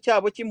ikibazo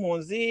cyabo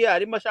cy'impunzi,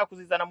 arimo ashaka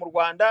kuzizana mu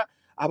Rwanda.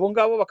 Abo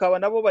ngabo bakaba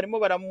nabo barimo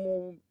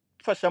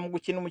baramufasha mu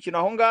gukina umukino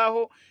aho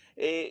ngaho.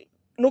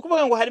 Ni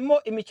ukuvuga ngo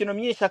harimo imikino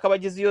myinshi.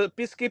 Akabagize iyo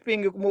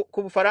peacekeeping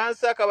ku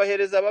Bufaransa,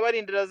 akabahereza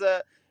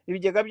ababarindira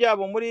ibigega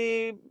byabo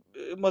muri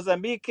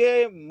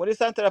Mozambique, muri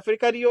Central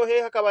Africa ariyo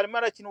he, hakaba arimo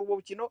arakina ubwo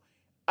bukino.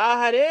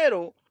 Aha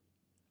rero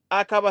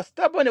akaba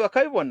stubborn,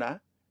 bakabibona.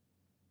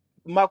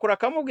 Makuru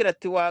akamubwira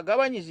ati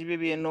wagabanyije ibi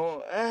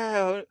bintu,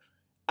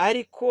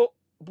 ariko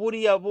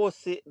buriya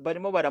bose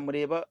barimo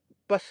baramureba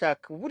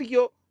bashaka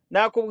uburyo.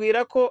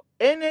 Nakubwira ko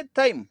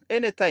anytime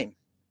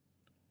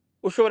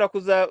ushobora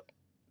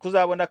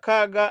kuzabona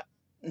Kaga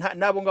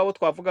nabo ngabo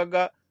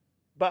twavugaga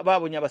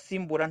babonye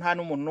abasimbura, nta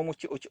n'umuntu n'umwe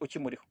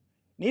ukimuriho.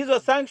 Nizo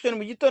sanction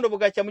mu gitondo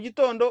bugacya mu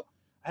gitondo,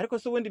 ariko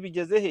se ubundi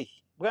bigeze hehe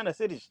bwana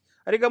Serge?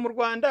 Ariga mu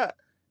Rwanda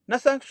na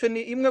sanction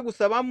imwe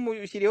gusa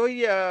bamushyiriyeho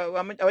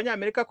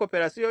abanyamerika,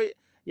 cooperation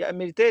ya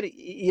militaire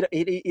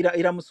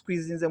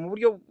iramusquizinze mu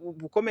buryo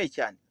bukomeye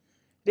cyane.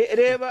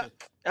 Reba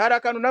hari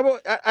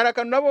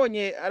akantu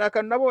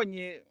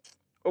nabonye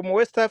mu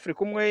West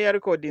Africa umwe ya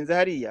recordinze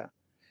hariya,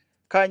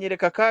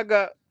 kanyereka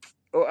Kaga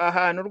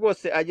ahantu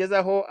rwose ageze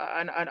aho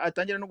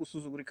atangira no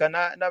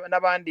gusuzugurikana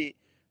n'abandi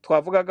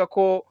twavugaga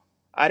ko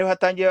ariho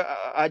hatangiye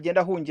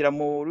agenda ahungira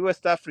muri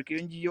West Africa.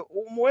 Iyo ngiyo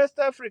mu West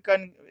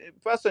African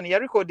person ya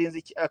recordings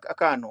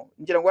akantu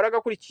ngira ngo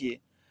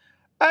aragakurikiye,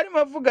 arimo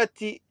avuga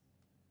ati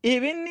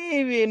ibi ni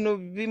ibintu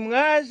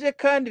bimwaje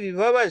kandi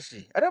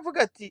bibabaje.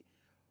 Aravuga ati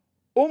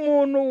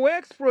umuntu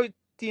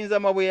wexploitinze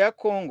amabuye ya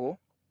Kongo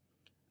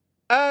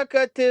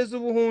akateza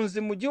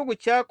ubuhunzi mu gihugu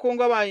cya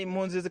Kongo, abaye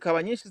impunzi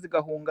zikaba nyinshi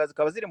zigahunga,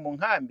 zikaba ziri mu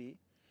nkambi,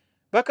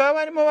 bakaba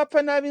barimo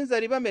bapfa nabi,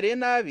 inzara ibamereye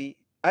nabi.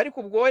 Ariko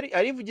ubwo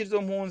arivugira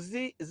izo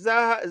mpunzi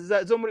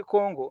zo muri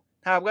Kongo,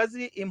 ntabwo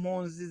azi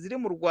impunzi ziri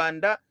mu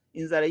Rwanda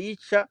inzara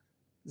yica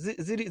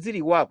ziri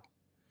iwabo.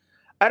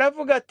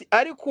 Aravuga ati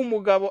ariko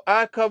umugabo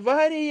akava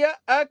hariya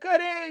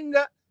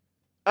akarenga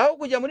aho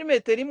kujya muri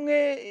metero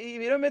imwe,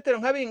 ibirometero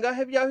nka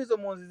bingahe by'aho izo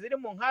mpunzi ziri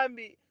mu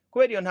nkambi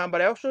kubera iyo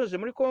ntambara yashoje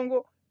muri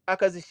Kongo,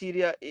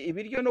 akazishyirira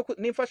ibiryo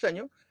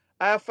n'imfashanyo.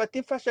 Afata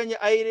imfashanyo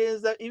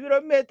ayireza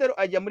ibirometero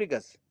ajya muri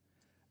Gaza.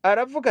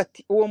 Aravuga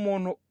ati uwo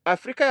muntu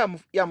Afrika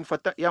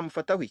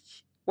yamufataho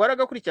iki?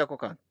 Waragakurikiye ako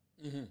kantu?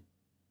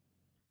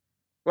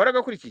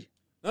 Waragakurikiye?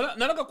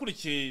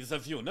 Naragakurikiye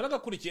Zavio,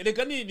 naragakurikiye.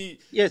 Rega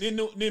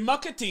ni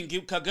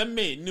marketing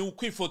Kagame, ni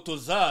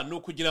ukwifotoza, ni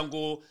ukugira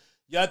ngo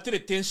yatere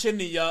tension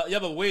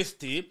y'aba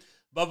West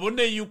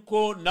babone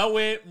yuko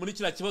nawe muri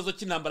kiriya kibazo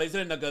cy'intambara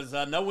Israel na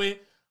Gaza nawe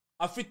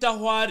afite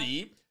aho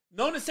ari.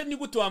 None se ni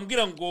gute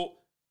wambwira ngo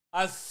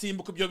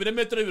asimbuka ibyo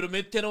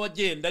birometero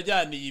wagenda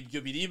ajyaniye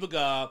ibyo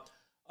biribwa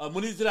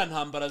muri ziriya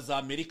ntambara za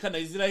Amerika na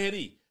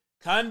Israel,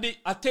 kandi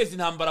ateza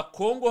intambara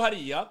Kongo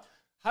hariya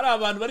hari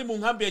abantu bari mu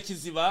nkambi ya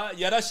Kiziba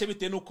yarashe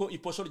bitewe nuko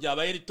iposho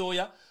ryabaye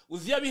ritoya?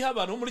 Uzi yabiha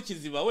abantu muri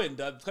Kiziba,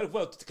 wenda twari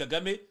kuvuga tuti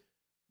Kagame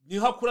ni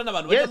hakura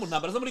n'abantu bari mu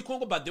ntambara zo muri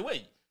Kongo. By the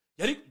way,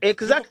 yari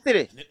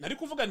exactly nari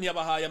kuvuga ni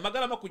yabahaye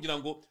amagarama kugira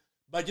ngo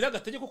bagira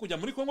agategeko kujya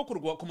muri Kongo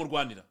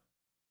kumurwanira.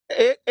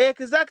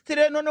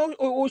 Exactly. None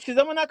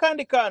ushizamo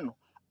n'akandi kantu,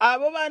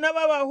 abo bana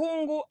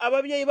b'abahungu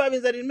ababyeyi babo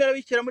inzara irimo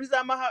irabikira muri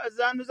za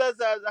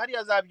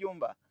hariya za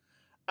Byumba.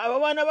 Abo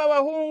bana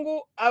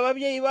b'abahungu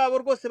ababyeyi babo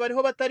rwose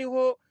bariho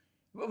batariho,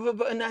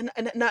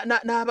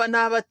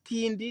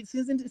 n'abatindi,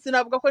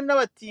 sinavuga ko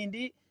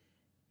n'abatindi,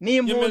 ni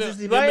impunzi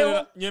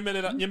zibayeho.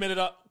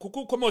 Nyemerera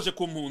kuko ukomoje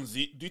ku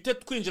mpunzi duhite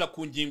twinjira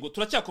ku ngingo,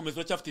 turacyakomeza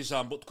turacyafite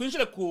ijambo,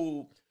 twinjire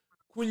ku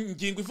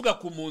ngingo ivuga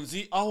ku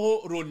mpunzi,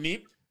 aho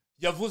Loni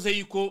yavuze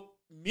yuko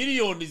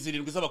miliyoni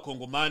 7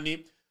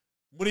 z'abakongomani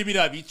muri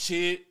biriya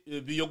bice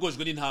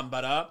biyogojwe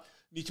n'intambara.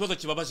 Ni ikibazo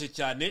kibabaje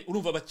cyane.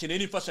 Urumva bakeneye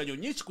n'imfashanyo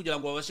nyinshi kugira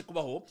ngo babashe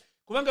kubaho.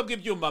 Kubanga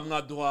bw'ibyuma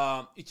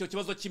mwaduha icyo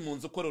kibazo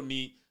cy'impunzi uko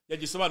Loni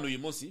yagisobanuye uyu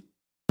munsi.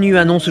 L'ONU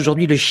annonce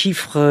aujourd'hui le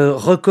chiffre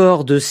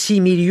record de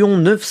 6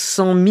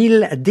 900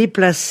 000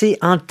 déplacés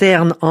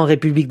internes en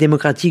République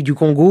démocratique du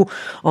Congo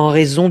en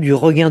raison du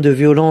regain de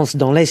violence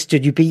dans l'est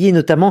du pays, et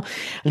notamment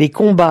les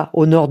combats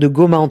au nord de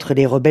Goma entre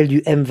les rebelles du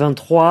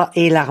M23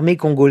 et l'armée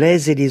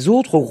congolaise et les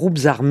autres groupes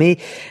armés.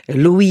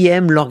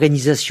 L'OIM,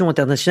 l'Organisation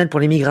internationale pour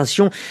les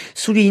migrations,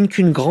 souligne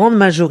qu'une grande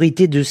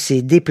majorité de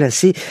ces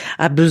déplacés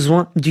a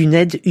besoin d'une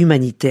aide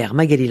humanitaire.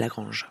 Magali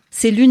Lagrange.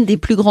 C'est l'une des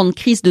plus grandes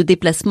crises de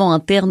déplacement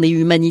interne et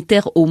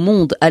humanitaire au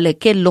monde à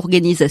laquelle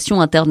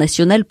l'Organisation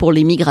internationale pour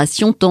les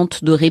migrations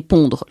tente de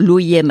répondre.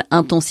 L'OIM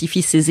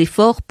intensifie ses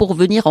efforts pour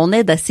venir en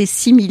aide à ces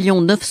 6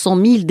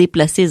 900 000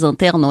 déplacés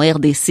internes en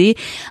RDC,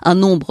 un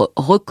nombre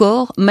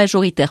record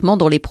majoritairement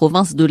dans les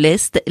provinces de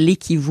l'Est, les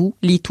Kivu,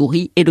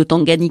 l'Ituri et le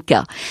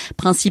Tanganyika.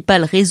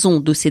 Principale raison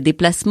de ces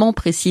déplacements,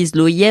 précise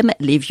l'OIM,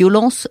 les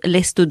violences.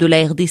 L'Est de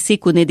la RDC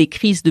connaît des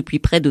crises depuis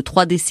près de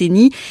 3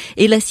 décennies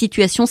et la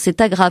situation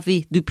s'est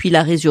aggravée depuis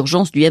la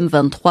résurgence du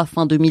M23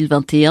 fin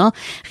 2021.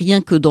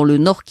 Rien que dans le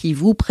Nord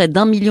Kivu, près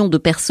d'1 million de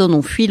personnes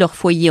ont fui leur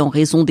foyer en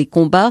raison des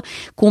combats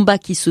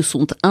qui se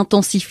sont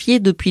intensifiés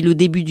depuis le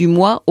début du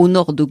mois au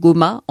nord de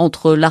Goma,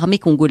 entre l'armée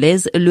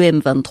congolaise, le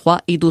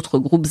M23 et d'autres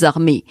groupes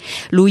armés.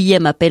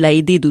 L'OIM appelle à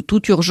aider de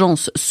toute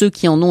urgence ceux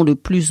qui en ont le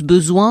plus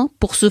besoin.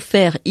 Pour ce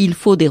faire, il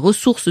faut des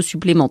ressources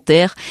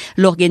supplémentaires.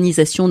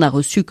 L'organisation n'a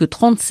reçu que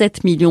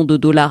 37 millions de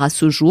dollars à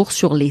ce jour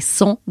sur les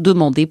 100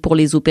 demandés pour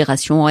les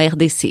opérations en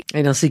RDC.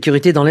 Et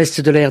l'insécurité dans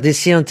l'Est de la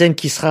RDC, un thème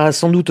qui sera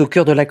sans doute au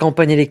cœur de la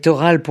campagne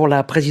électorale pour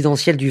la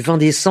présidentielle du 20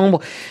 décembre.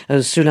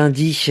 Ce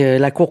lundi,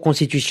 la Cour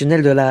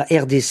constitutionnelle de la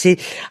RDC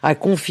a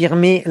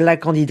confirmé la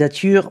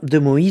candidature de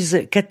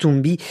Moïse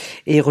Katumbi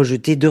et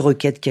rejeté 2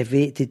 requêtes qui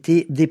avaient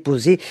été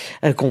déposées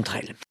contre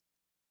elle.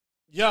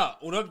 Ya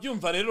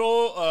urabyumva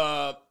rero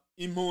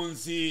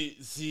impunzi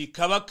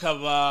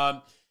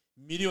zikabakaba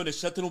miliyoni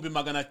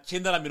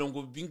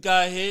 3,900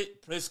 bingahe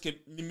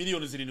presque ni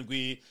miliyoni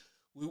 7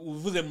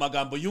 uvuze mu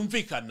magambo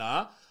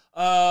yumvikana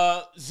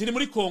ziri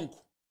muri Kongo.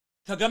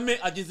 Kagame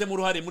agize mu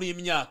ruhare muri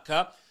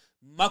imyaka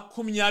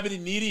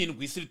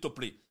 27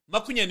 s'ilitople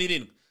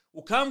 27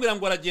 ukambwira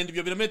ngo aragenda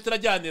ibyo birometero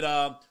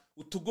ajyanira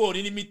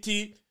utugori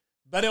n'imiti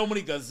bareho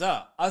muri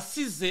Gaza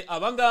asize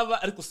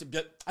abangaba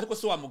ariko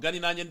se wa mugani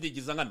nanjye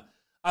ndigiza nkana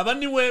aba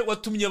niwe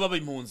watumye baba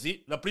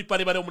impunzi la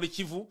plupart bareho muri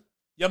Kivu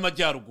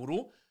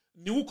y'amajyaruguru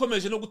ni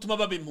ukomeje no gutuma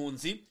baba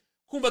impunzi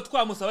kumva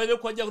twamusaba rero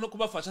ko ajya no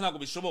kubafasha ntago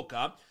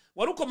bishoboka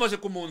wari ukomeje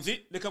ku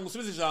mpunzi reka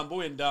ngusubize ijambo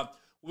wenda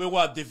ube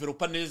wa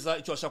developa neza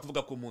icyo washaka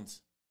kuvuga ku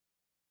mpunzi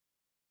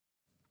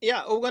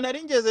ya ubwo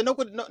naringeze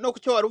no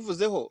kucyo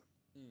waruvuzeho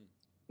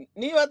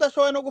niba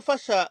adashoboye no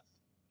gufasha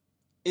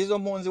izo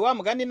mpunzi wa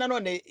mugani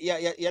nanone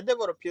ya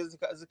developie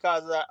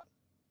zikaza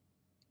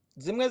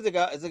zimwe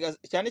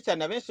cyane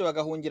cyane abenshi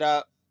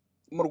bagahungira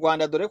mu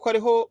Rwanda dore ko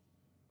ariho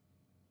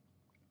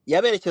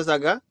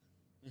yaberekezaga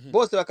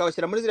bose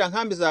bakabashyira muri ziriya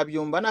nkambi za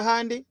Byumba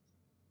n'ahandi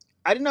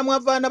ari namwe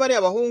avana bari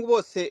abahungu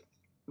bose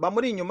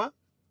bamuri inyuma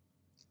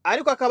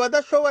ariko akaba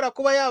adashobora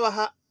kuba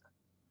yabaha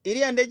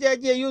iriya ndege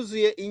yagiye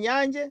yuzuye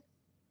inyange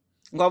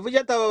ngo avuge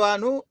ati aba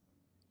bantu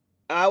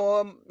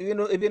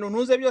ibintu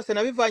ntuze byose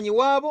nabivanye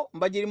iwabo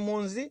mbagira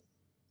impunzi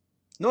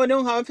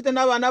noneho nkaba mfite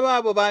n'abana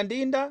babo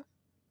bandinda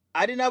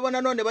ari nabo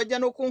nanone bajya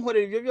no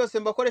kunkorera ibyo byose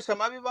mbakoresha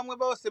amabi bamwe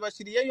bose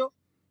bashiriyeyo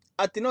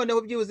ati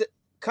noneho byibuze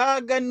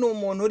kaga ni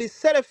umuntu uri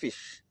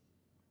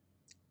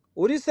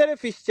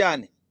selfish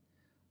cyane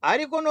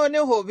ariko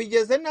noneho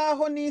bigeze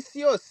naho n'isi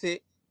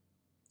yose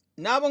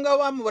nabo ngabo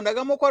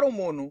bamubonagamo ko ari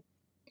umuntu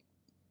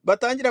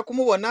batangira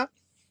kumubona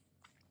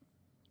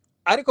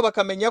ariko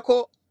bakamenya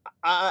ko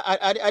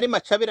ari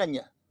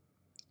macabiranya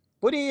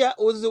buriya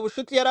uzi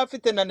ubushuti yari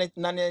afite na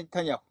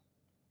Netanyahu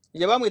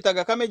igihe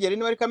bamwitaga Kamegeri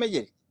niba ari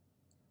Kamegeri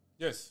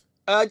yes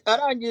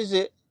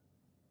arangije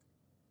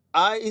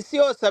isi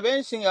yose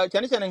abenshi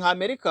cyane cyane nka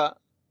Amerika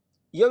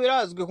iyo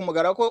birazwi ku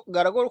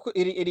mugaragaro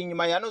iri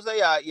inyuma ya noza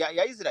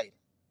ya Israel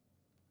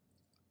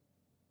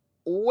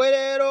uwe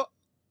rero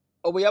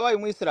ubu yabaye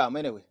umuyisilamu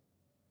anyway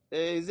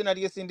izina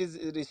rye sindi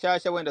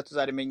rishyashya wenda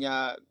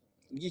tuzarimenya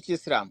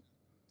ry'ikisilamu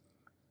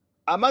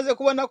amaze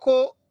kubona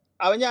ko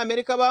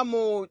abanyamerika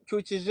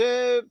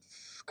bamucyukije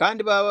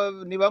kandi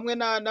ni bamwe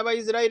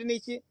n'abayisiraheli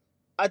n'iki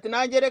ati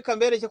nanjye reka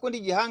mbereke ko ndi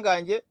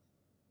igihangange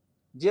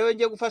jewe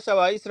ngiye gufasha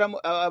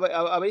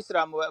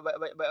abayisilamu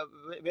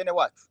bene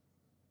wacu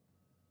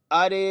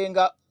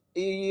arenga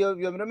iyo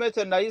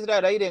birometero na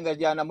Israel ayirenga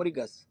ajyana muri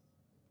Gaza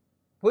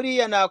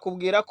buriya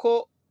nakubwira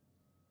ko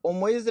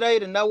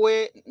umuyisiraheli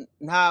nawe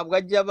ntabwo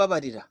ajya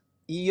babarira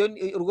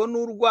urwo ni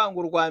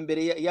urwango rwa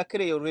mbere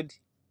yakereye already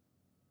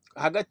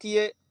hagati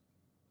ye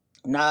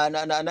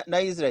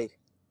na Israel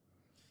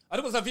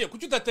ariko Xavier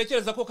kuki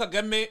utatekereza ko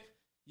Kagame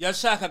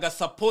yashakaga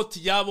support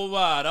yabo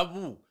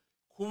barabu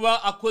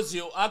kuba akoze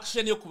iyo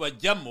action yo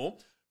kubajyamo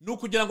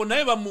nukugira ngo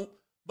nawe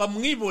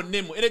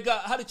bamwibonemo erega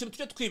hari ikintu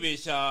tujye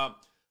twibeshya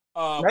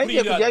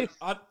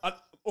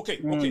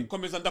okay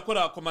komeza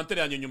ndakora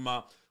commentaire yanyu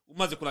nyuma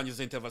umaze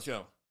kurangiza intervention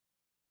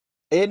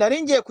yawe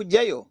naringiye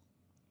kujyayo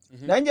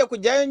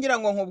ngira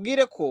ngo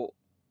nkubwire ko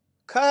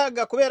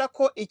kaga kubera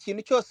ko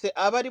ikintu cyose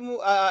aba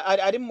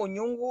ari mu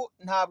nyungu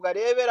ntabwo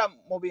arebera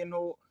mu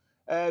bintu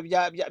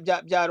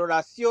bya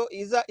relation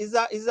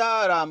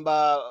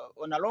izaramba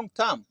on a long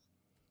term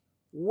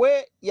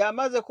we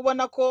yamaze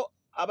kubona ko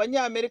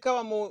abanyamerika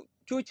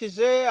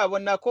bamucyukije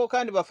abona ko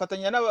kandi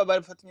bafatanya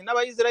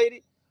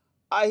n'abayisiraheli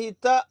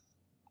ahita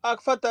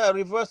afata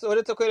reverse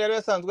uretse ko yari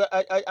yasanzwe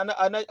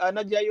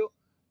anajyayo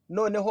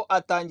noneho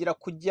atangira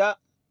kujya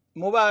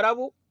mu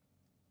Barabu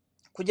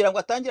kugira ngo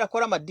atangire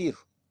akora amadiru,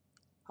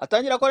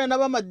 atangire akora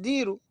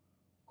n'abamadiru,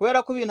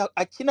 kubera ko ibintu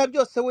akina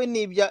byose we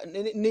ni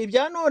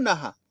ibya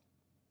nonaha.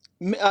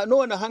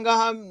 Nonaha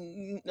ngaha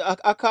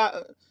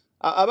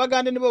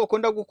abagande nibo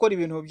bakunda gukora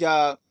ibintu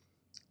bya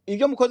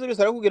ibyo mukoze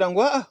byose arakubwira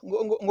ngo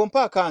ngo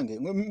mpakange,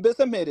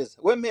 mbese mpereza,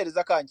 we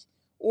mpereza kanjye,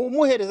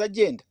 umuhereza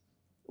agenda,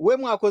 we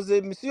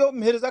mwakoze misiyo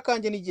mpereza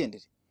kanjye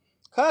nigendere.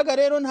 Kaga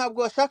rero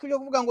ntabwo ashaka ibyo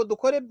kuvuga ngo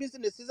dukore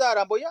business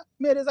zarambo, ya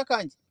mpereza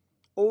kanjye.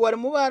 Ubu bari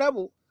mu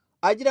Barabu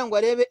agira ngo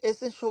arebe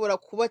ese nshobora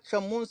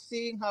kubaca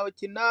munsi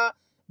nkabakina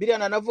biriya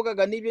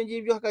nanavugaga n'ibyo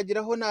ngibyo,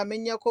 hakagiraho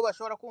namenya ko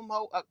bashobora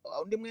kumpa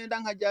undi mwenda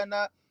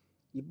nkajyana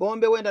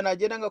ibombe, wenda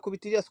nagenda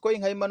ngakubita iriya sikoyi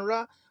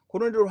nkayimanura. Ku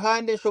rundi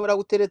ruhande nshobora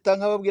gutereta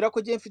nkababwira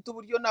ko je mfite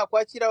uburyo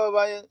nakwakira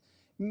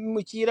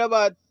mukira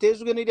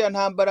batejwe n'iriya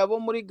ntambara bo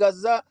muri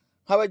Gaza,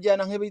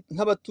 nkabajyana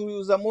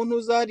nkabatuza mu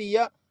ntuza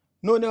hariya,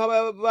 noneho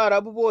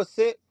Abarabu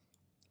bose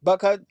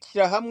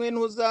bakashyira hamwe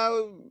ntuza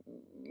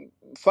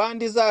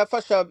fandi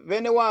zafasha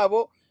bene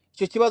wabo.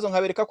 Icyo kibazo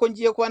nkabereka ko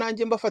ngiye kuba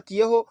nanjye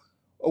mbafatiyeho,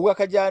 ubwo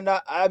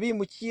akajyana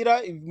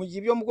abimukira mu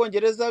gihe byo mu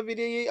Bwongereza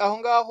biri aho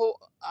ngaho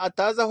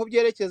ataza aho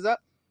byerekeza,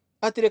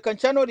 atereka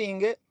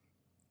nchanoringe.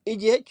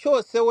 Igihe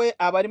cyose we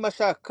aba arimo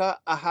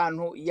ashaka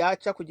ahantu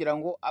yaca kugira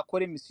ngo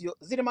akore misiyo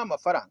zirimo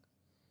amafaranga.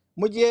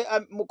 Mu gihe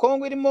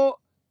Kongo irimo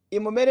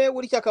imumere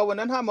gutya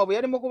akabona nta mabuye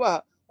arimo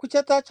kubaha, kuki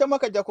atacamo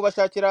akajya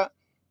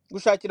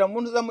gushakira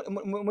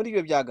muri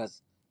ibyo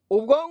byagaza.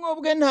 Ubwonko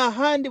bwe nta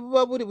handi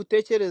buba buri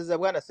butekereza,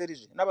 bwana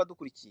Serge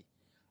n'abadukurikiye,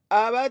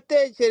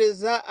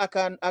 abatekereza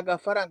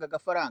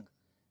agafaranga.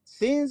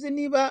 Sinzi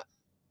niba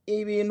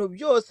ibintu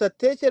byose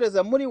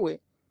atekereza muri we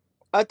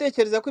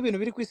atekereza ko ibintu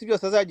biri ku isi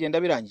byose azagenda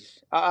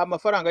birangije,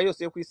 amafaranga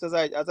yose yo ku isi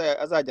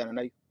azajyana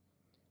nayo.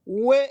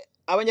 We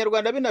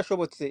abanyarwanda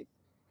binashobotse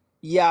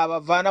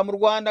yabavana mu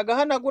Rwanda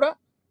agahanagura,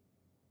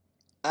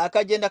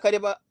 akagenda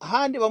akareba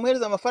handi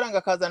bamuhereza amafaranga,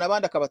 akazana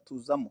abandi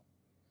akabatuzamo.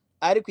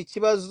 Ariko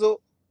ikibazo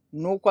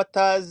nuko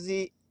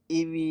atazi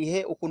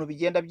ibihe ukuntu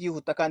bigenda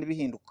byihuta kandi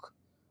bihinduka.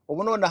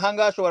 Ubu none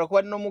ahangaha ashobora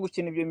kuba no mu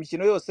gukina ibyo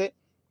mikino yose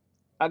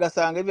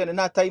agasanga ibintu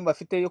nta time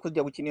afite yo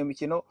kujya gukina iyo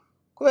mikino,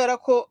 kubera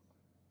ko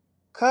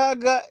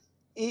kaga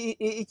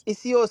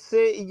isi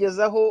yose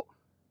igezaho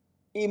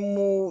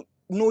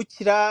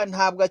imunukira,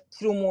 ntabwo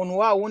akiri umuntu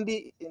wa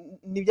wundi.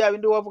 Ni bya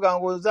bindi wavuga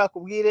ngo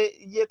uzakubwire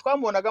igihe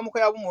twamubonagamo ko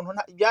yaba umuntu,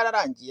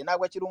 byararangiye,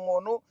 ntabwo akiri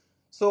umuntu.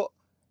 So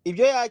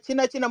ibyo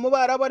yakina mu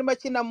Barabu, arimo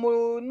akina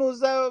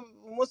nuza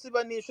umunsi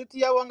bani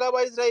inshuti yabo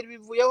ngabo Israel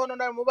bivuyeho,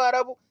 none mu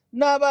Barabu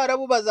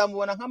n'Abarabu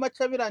bazamubona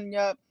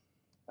nk'amacabiranya,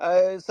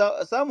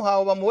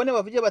 samuhawe bamubone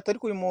bavuge batari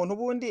ku muntu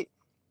bundi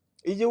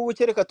igihugu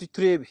cyereka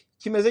turebe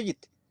kimeze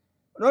gite.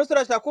 None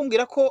turashaka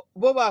kumbwira ko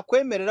bo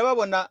bakwemerera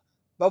babona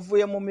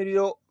bavuye mu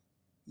miriro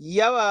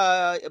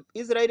y'aba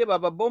Israel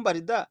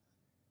babombarida,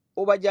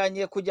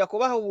 ubajyanye kujya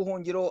kubaha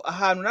ubuhungiro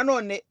ahantu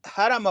nanone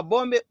hari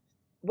amabombe,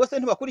 bose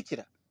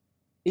ntibakurikira.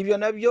 Ibyo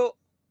nabyo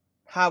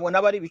ntabwo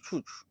nabari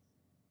ibicucu,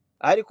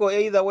 ariko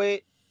either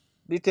way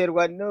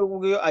biterwa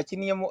n'ubwo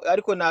akiniyemo.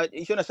 Ariko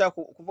icyo nashaka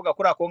kuvuga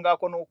kuri ako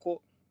ngako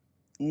nuko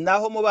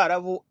naho mu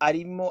Barabu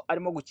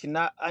arimo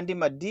gukina andi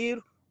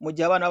madiru, mu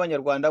gihe abana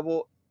b'Abanyarwanda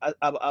bo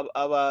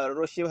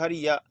abaroshye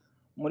hariya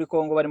muri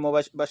Kongo barimo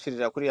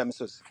bashirira kuri ya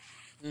misozi.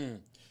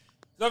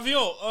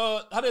 Davio,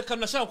 hari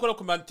akantu nashaka gukora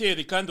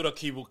komanteri kandi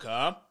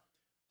urakibuka,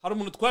 hari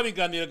umuntu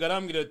twabiganiraga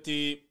arambwira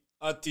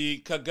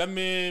ati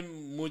Kagame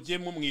mujye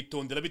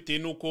mumwitondera bitewe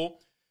nuko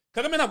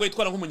Kagame ntabwo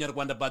yitwara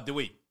nk'umunyarwanda. By the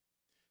way,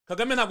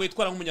 Kagame ntabwo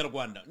yitwara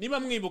nk'umunyarwanda. Niba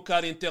mwibuka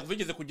hari interview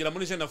igeze kugera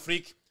muri Jeune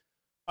Afrique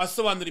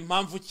asobanura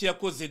impamvu ki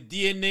yakoze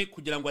DNA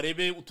kugira ngo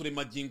arebe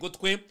uturemagingo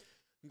twe,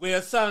 ngo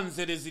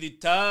yasanze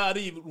rezilita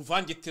ari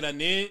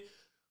ruvangitirane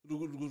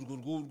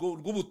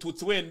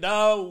rw'ubututsi,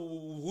 wenda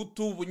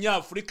ubuhutu,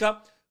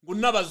 ubunyafurika, ngo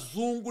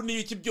n'abazungu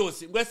n'iki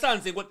byose, ngo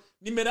yasanze ngo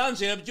ni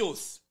melange ya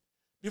byose.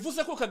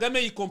 Bivuze ko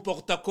Kagame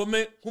yikomporta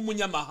kome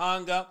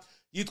nk'umunyamahanga,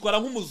 yitwara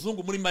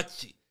nk'umuzungu muri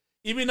make.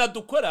 Ibi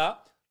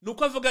nadukora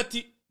nuko avuga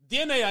ati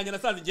DNA yanjye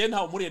nasanze ngiye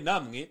ntawe muri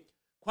namwe,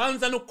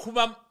 kwanza no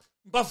kuba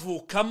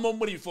mbavukamo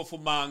muri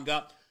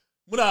bifofumanga,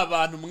 muri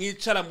abantu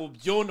mwicara mu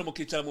byondo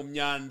mukicara mu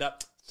myanda,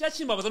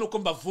 cyakimbabaza nuko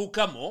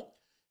mbavukamo.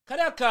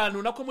 Kari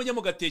akantu nako mujye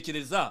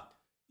mugatekereza,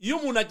 iyo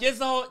umuntu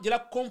agezaho gira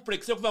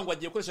complex yo kuvuga ngo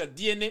agiye gukoresha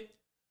DNA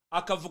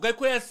akavuga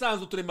ko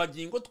yasanze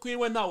uturemagingo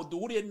twiwe ntawe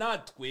duhuriye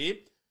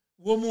natwe,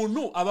 uwo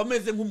muntu aba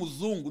ameze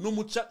nk'umuzungu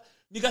n'umuca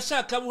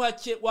nigashaka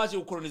buhake waje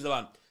gukoloniza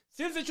abantu.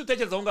 Sinzi icyo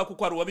utekereza aho ngaho,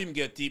 kuko hari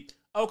uwabimbwiye ati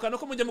aho kantu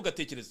ko mujye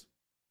mugatekereza.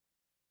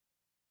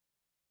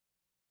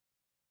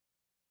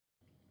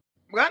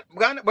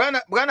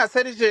 Bwana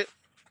Serge,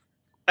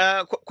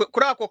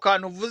 kuri ako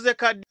kantu uvuze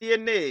ka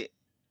DNA,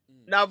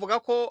 navuga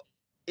ko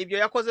ibyo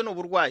yakoze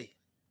n'uburwayi.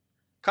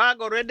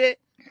 Kaga already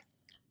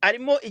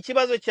arimo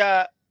ikibazo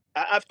cya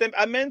after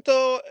a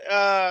mental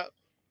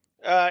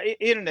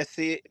illness.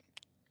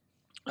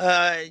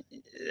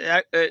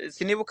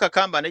 Sinibuka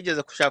kamba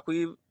nigeze kushaka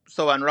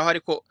kuyisobanuraho,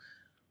 ariko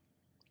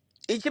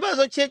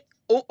ikibazo cye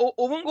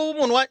ubu ngubu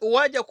umuntu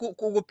wajya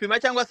kugupima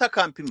cyangwa se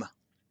akampima,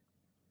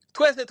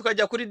 twese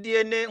tukajya kuri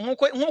DNA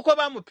nkuko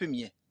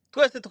bamupimye,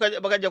 twese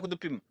bakajya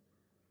kudupima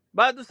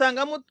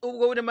badusangamo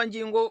ubwo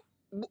buremangingo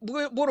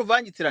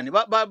bw'uruvangitirane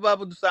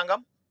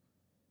babudusangamo.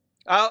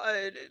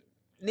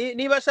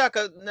 Niba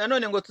ashaka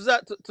nanone ngo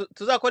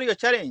tuzakora iyo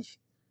challenge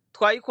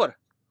twayikora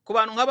ku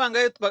bantu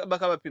nk'abangaye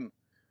bakabapima,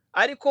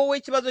 ariko we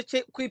ikibazo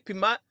cye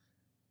kwipima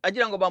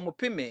agira ngo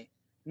bamupime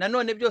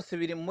nanone byose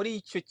biri muri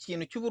icyo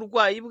kintu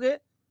cy'uburwayi bwe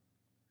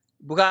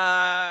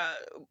bwa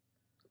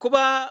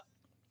kuba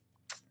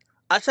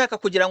ashaka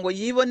kugira ngo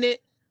yibone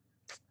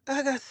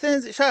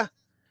agasenzi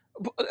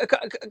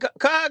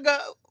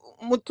kaga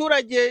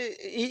muturage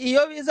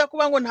iyo biza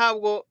kuba ngo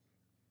ntabwo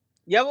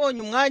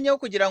yabonye umwanya wo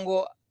kugira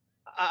ngo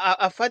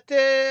afate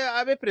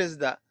abe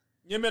perezida.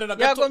 Nyemera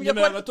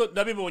gato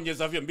ndabibonye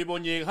Xavier,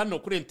 mbibonye hano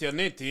kuri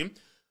internet.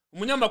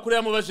 Umunyamakuru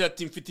yamubajije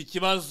ati mfite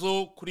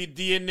ikibazo kuri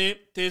DNA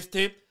test,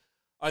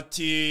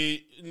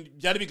 ati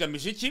byari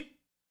bigamije iki?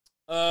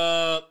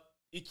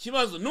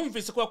 Ikibazo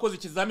numvise ko wakoze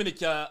ikizamini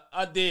cya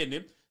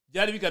ADN,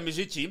 byari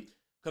bigamije iki?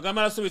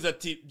 Kagame arasubiza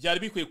ati byari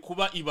bikwiye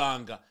kuba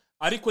ibanga,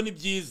 ariko ni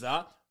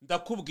byiza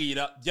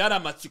ndakubwira byari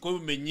amatsiko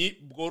y'ubumenyi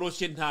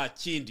bworoshye nta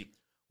kindi.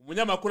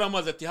 Umunyamakuru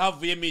amaze ati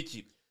havuyemo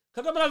iki?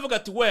 Kagame aravuga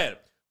ati well,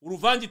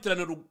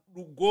 uruvangitirane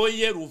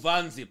rugoye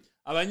ruvanze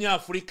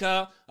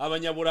abanyafurika,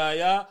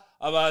 abanyaburaya,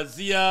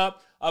 abaziya,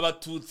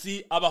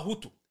 abatutsi,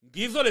 abahutu.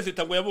 Ngizo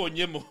leta ngo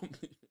yabonyemo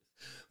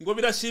ngo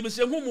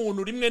birashimishije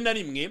nk'umuntu rimwe na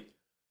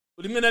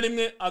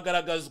rimwe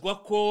agaragazwa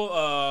ko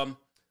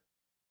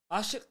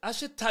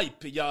ashe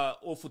type ya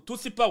of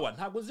Tutsi power,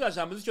 ntabwo zira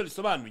jambo zicyo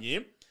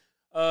risobanuye,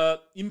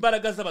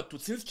 imbaraga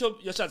z'abatutsi sinzi icyo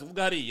yashatse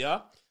kuvuga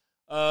hariya,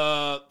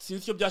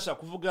 sinzi icyo byashaka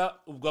kuvuga,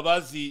 ubwo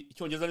abazi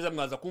icyongereza neza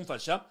mwaza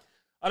kumfasha.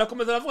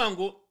 Arakomeza aravuga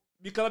ngo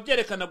bikaba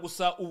byerekana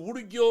gusa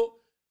uburyo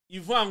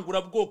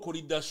ivangura bwoko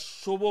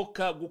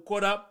ridashoboka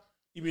gukora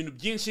ibintu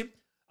byinshi.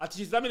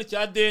 Ati ikizamini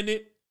cya ADN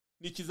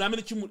ni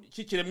ikizamini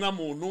cy'ikiremwa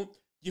muntu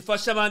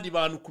gifasha abandi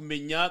bantu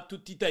kumenya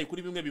tutitaye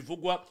kuri bimwe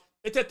bivugwa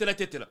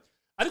etetera.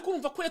 Ariko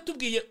urumva ko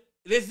yatubwiye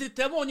resultat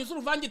yabonye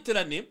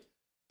z'uruvangitirane,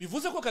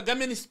 bivuze ko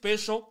Kagame ni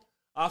special,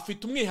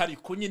 afite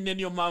umwihariko nyine,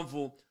 niyo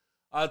mpamvu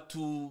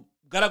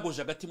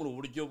atugaragoje hagati muri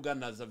uburyo bwa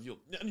Nazavyo.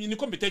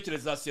 Niko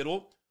mbitekereza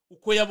Sero,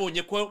 uko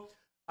yabonye ko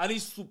ari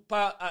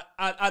super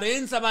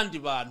arenza abandi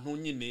bantu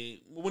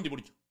nyine mu bundi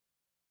buryo.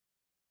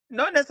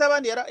 None se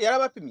abandi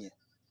yarabapimye?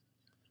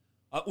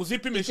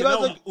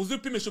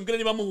 Uzipimisha umbwire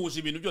niba muhuje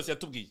ibintu byose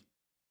yatubwiye.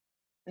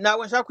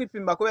 Nawe nshaka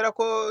kwipima kubera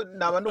ko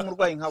naba ndi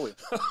umurwayi nkawe.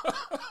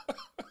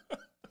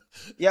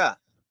 Yeah.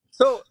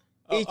 So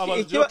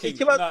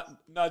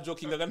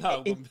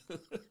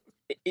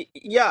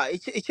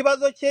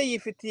ikibazo cye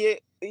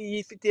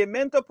yifitiye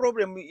mental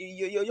problem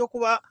yo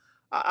kuba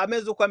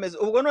ameze uko ameze.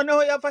 Ubwo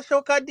noneho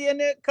yafasheho ka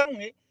DNA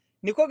kamwe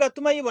niko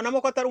gatuma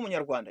yibonamo ko atari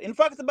umunyarwanda. In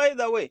fact, by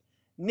the way,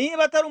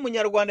 niba atari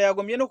umunyarwanda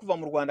yagombye no kuva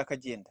mu Rwanda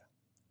akagenda,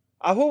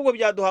 ahubwo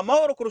byaduha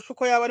amahoro kurusha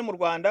uko yaba ari mu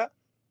Rwanda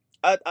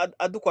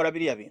adukora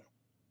biriya bintu,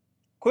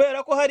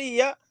 kubera ko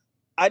hariya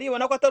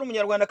aribona ko atari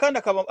umunyarwanda kandi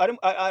akaba ari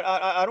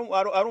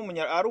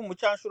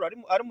umucanshuro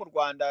ari mu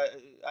Rwanda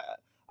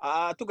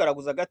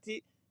atugaraguza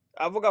gati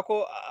avuga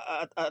ko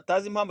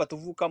atazi impamvu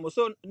atuvukamo.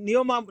 So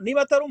niyo mpamvu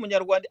niba atari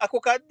umunyarwanda ako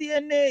ka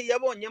DNA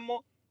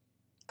yabonyemo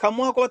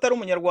kamuha ko atari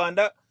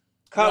umunyarwanda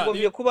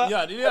kagombye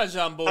kuba ririya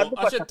jambo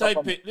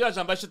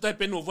ashe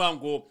type ni uvuga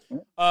ngo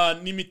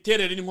ni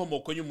imiterere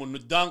n'inkomoko y'umuntu,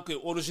 donc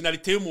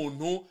originalité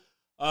y'umuntu,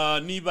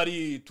 niba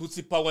ari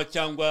Tutsi power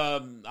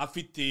cyangwa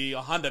afite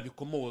ahandi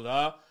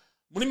abikomora.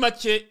 Muri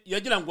make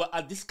yagira ngo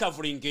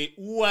adiscovering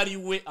uwo ari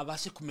we,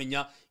 abashe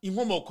kumenya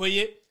inkomoko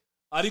ye,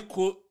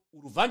 ariko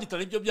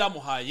uruvangitirane nibyo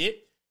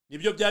byamuhaye,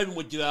 nibyo byari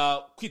bimugira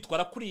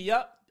kwitwara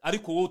kuriya,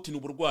 ariko wowe uti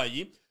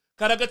n'uburwayi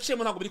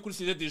karagacemo ntabwo biri kuri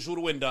sujet du jour.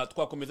 Wenda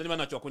twakomeza niba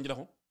ntacyo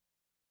wakongeraho.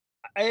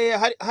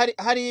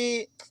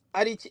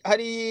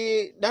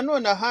 Hari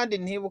nanone ahandi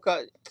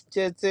ntibuka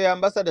cyetse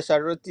Ambassador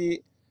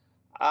Charlotte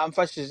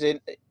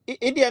amfashije.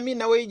 Idi Amin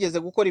nawe yigeze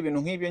gukora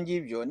ibintu nk'ibyo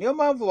ngibyo, niyo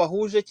mpamvu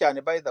bahuje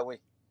cyane. By the way,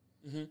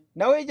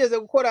 nawe yigeze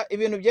gukora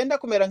ibintu byenda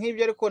kumera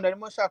nk'ibyo, ariko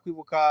narimo nshaka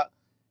kwibuka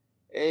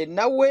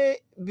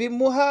nawe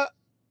bimuha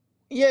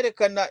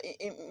yerekana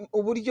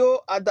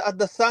uburyo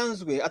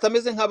adasanzwe,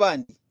 atameze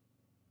nk'abandi.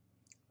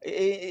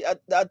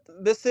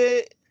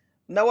 Bese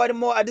nawe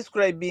arimo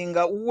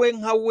adescribinga we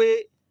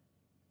nkawe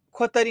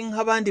ko atari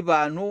nk'abandi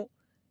bantu.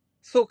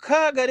 So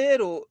Kaga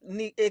rero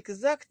ni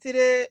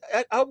exactly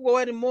ahubwo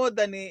wari more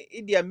than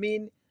Idi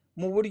Amin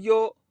mu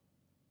buryo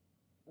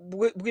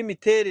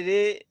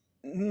bw'imiterere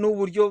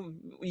n'uburyo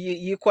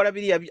yikora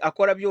biriya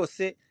akora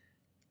byose,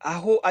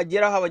 aho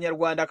ageraho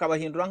abanyarwanda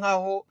akabahindura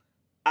nkaho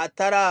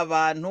atari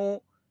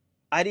abantu,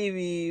 ari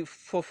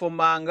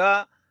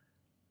ibifofomanga,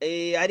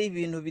 ari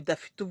ibintu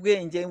bidafite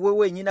ubwenge, we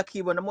wenyine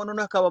akibonamo,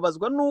 none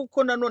akababazwa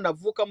nuko nanone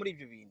avuka muri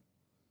ibyo bintu.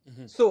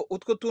 So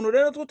utwo tuntu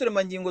rero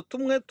tw'uturemangingo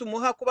tumwe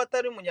tumuha kuba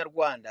atari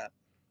umunyarwanda,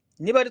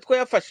 niba ari two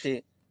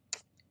yafashe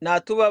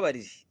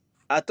natubabarije,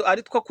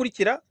 ari two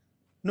akurikira,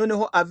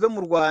 noneho ave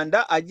mu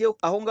Rwanda ajye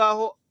aho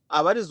ngaho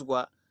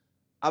abarizwa.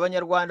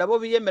 Abanyarwanda bo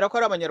biyemera ko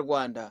ari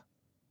abanyarwanda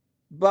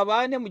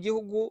babane mu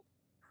gihugu,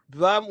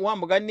 wa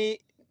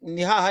mugani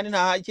ni hahandi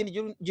nta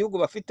ikindi gihugu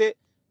bafite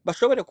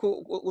bashobore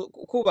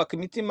kubaka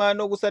imitima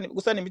no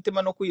gusana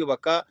imitima no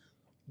kwiyubaka,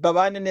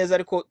 babane neza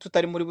ariko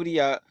tutari muri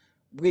buriya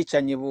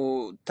bwicanyi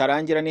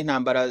butarangira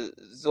n'intambara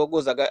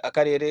zogoza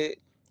akarere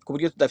ku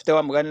buryo tudafite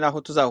wa mugani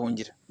naho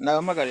tuzahungira.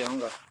 Nahamagariye aho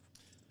ngaho.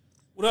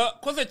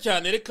 Urakoze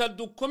cyane, reka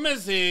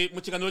dukomeze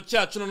mu kiganiro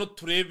cyacu none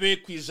turebe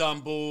ku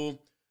ijambo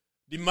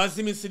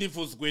rimaze iminsi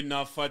rivuzwe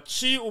na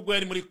Faci ubwo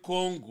yari muri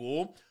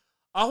Congo,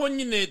 aho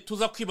nyine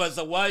tuza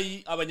kwibaza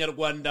wayi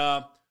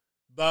abanyarwanda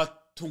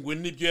batunguwe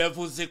n'ibyo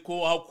yavuze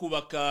ko aho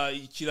kubaka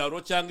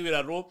ikiraro cyangwa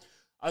ibiraro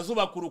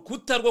azubaka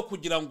urukuta rwo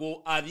kugira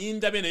ngo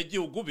arinde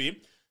abenegihugu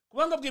be.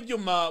 Kubanga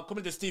bw'ibyuma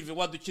Comrade Steve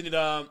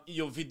wadukinira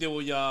iyo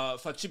video ya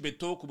Faci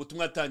Beto ku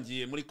butumwa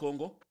yatangiye muri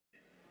Congo.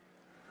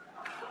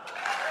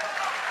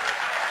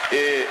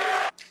 Et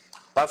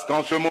parce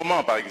qu'en ce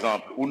moment, par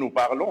exemple, où nous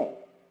parlons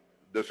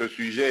de ce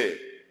sujet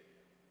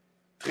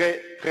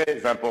très,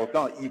 très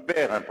important,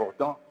 hyper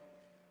important,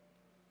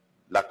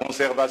 la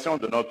conservation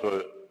de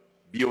notre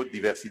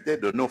biodiversité,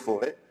 de nos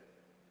forêts,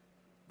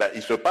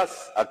 il se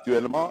passe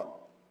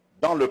actuellement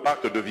dans le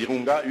parc de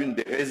Virunga, une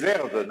des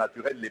réserves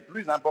naturelles les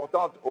plus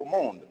importantes au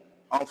monde,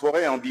 en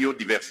forêt et en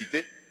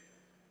biodiversité,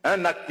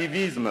 un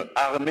activisme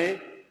armé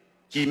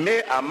qui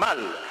met à mal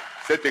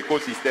cet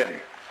écosystème,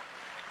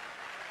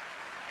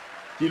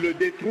 qui le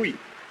détruit.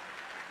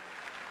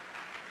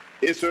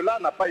 Et cela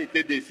n'a pas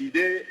été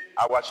décidé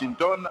à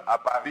Washington, à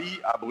Paris,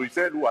 à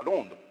Bruxelles ou à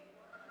Londres.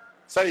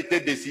 Ça a été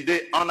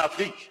décidé en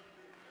Afrique,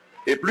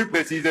 et plus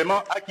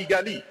précisément à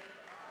Kigali.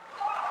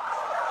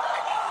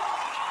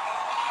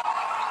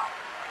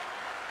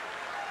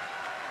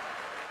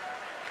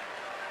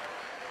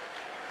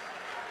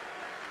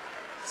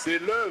 C'est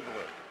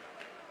l'œuvre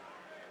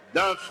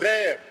d'un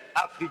frère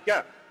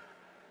africain.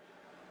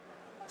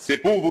 C'est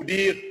pour vous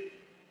dire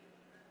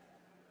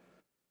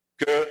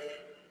que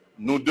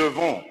nous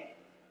devons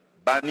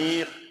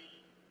bannir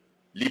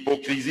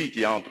l'hypocrisie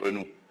qui est entre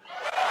nous.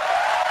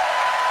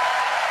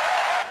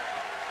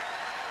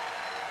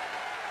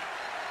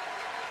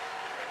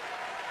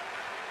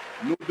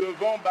 Nous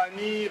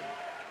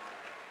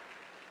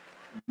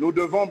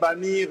devons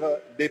bannir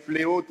des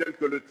fléaux tels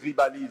que le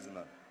tribalisme,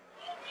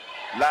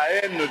 la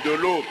haine de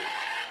l'autre.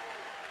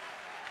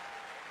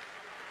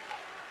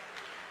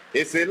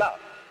 Et c'est là,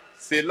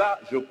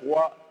 je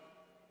crois,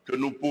 que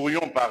nous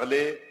pourrions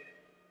parler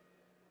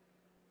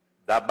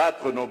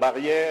d'abattre nos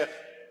barrières,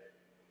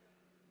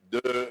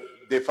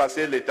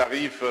 d'effacer les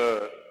tarifs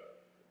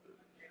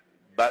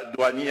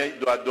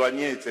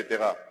douaniers,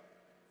 etc.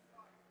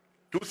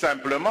 Tout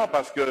simplement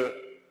parce que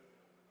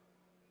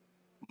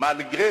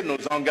malgré nos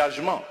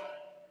engagements,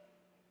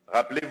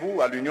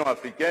 rappelez-vous, à l'Union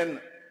africaine,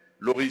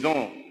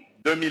 l'horizon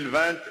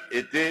 2020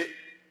 était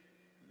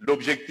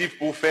l'objectif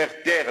pour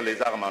faire taire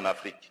les armes en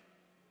Afrique.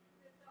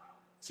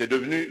 C'est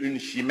devenu une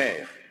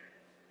chimère.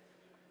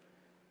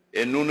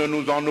 Et nous ne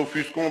nous en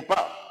offusquons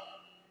pas.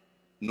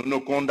 Nous ne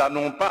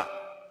condamnons pas.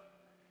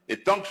 Et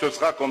tant que ce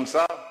sera comme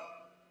ça,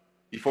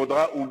 il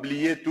faudra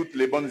oublier toutes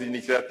les bonnes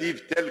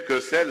initiatives telles que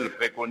celles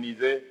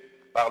préconisées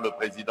par le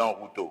président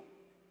Ruto.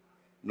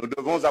 Nous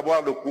devons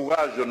avoir le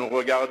courage de nous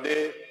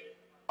regarder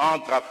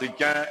entre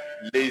Africains,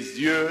 les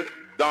yeux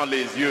dans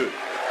les yeux.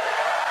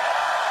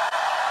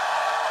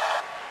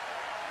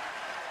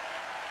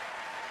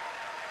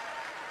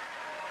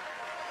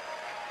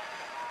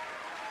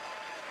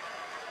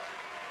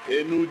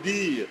 Et nous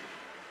dire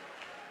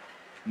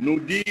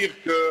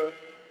que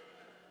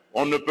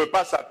on ne peut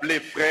pas s'appeler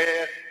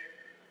frère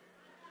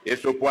et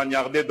se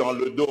poignarder dans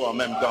le dos en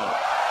même temps.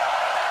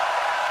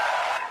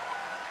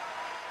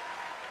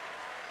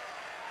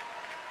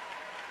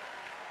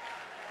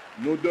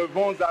 Nous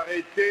devons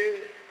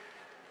arrêter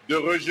de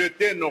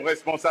rejeter nos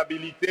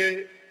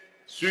responsabilités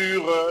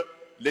sur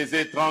les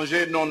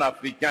étrangers non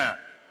africains.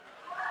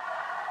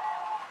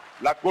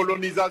 La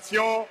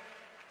colonisation,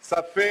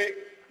 ça fait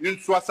une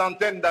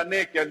 60aine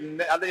d'années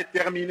qu'elle allait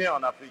terminer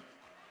en Afrique.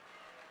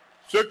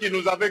 Ceux qui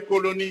nous avaient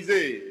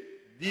colonisés,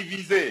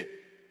 divisés,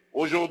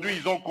 aujourd'hui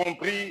ils ont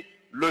compris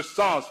le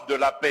sens de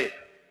la paix.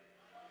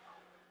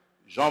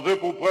 J'en veux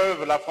pour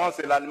preuve la France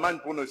et l'Allemagne,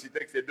 pour ne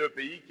citer que ces deux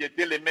pays, qui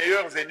étaient les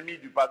meilleurs ennemis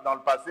dans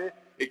le passé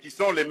et qui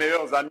sont les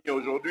meilleurs amis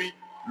aujourd'hui,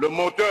 le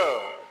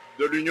moteur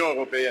de l'Union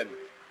européenne.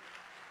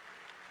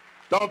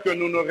 Tant que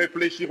nous ne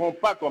réfléchirons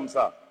pas comme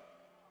ça,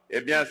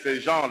 eh bien ces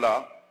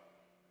gens-là,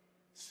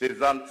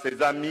 ces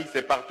amis,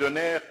 ces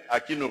partenaires à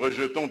qui nous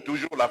rejetons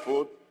toujours la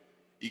faute,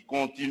 ils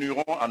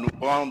continueront à nous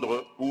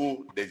prendre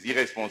pour des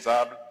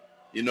irresponsables,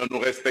 ils ne nous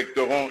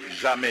respecteront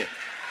jamais.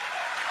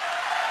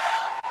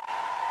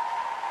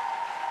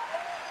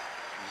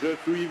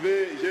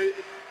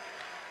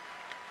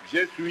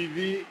 J'ai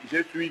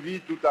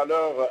suivi tout à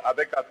l'heure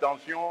avec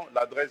attention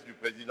l'adresse du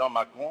président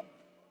Macron,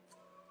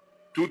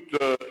 toute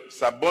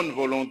sa bonne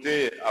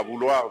volonté à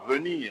vouloir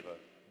venir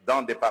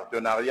dans des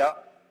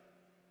partenariats,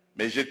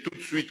 mais j'ai tout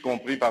de suite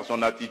compris par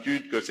son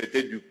attitude que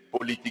c'était du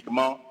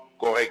politiquement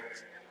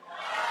correct.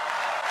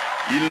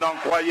 Il n'en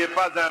croyait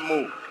pas un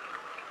mot.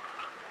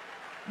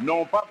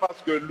 Non pas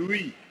parce que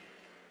lui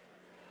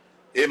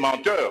et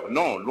menteurs,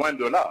 non, loin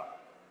de là.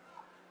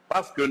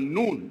 Parce que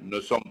nous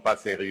ne sommes pas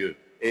sérieux,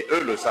 et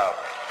eux le savent.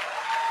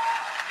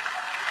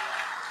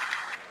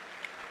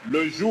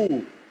 Le jour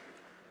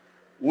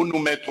où nous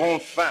mettrons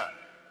fin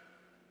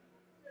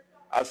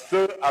à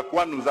ce à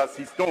quoi nous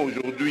assistons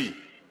aujourd'hui,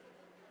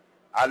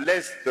 à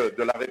l'est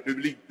de la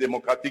République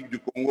démocratique du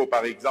Congo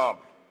par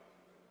exemple,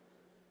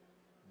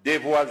 des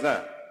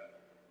voisins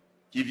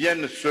qui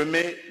viennent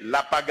semer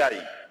la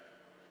pagaille,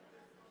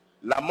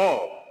 la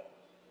mort,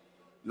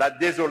 la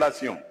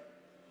désolation,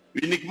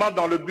 uniquement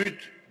dans le but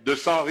de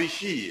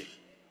s'enrichir,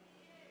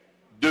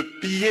 de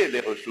piller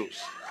les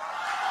ressources.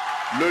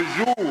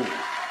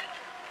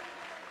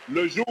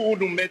 Le jour où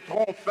nous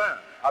mettrons fin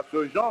à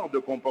ce genre de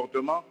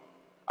comportement,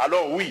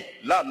 alors oui,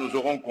 là nous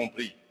aurons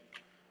compris.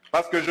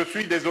 Parce que je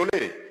suis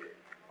désolé,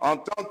 en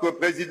tant que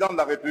président de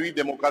la République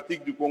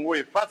démocratique du Congo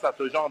et face à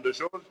ce genre de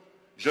choses,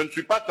 je ne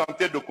suis pas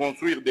tenté de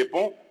construire des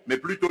ponts, mais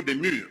plutôt des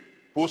murs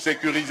pour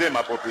sécuriser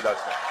ma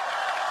population.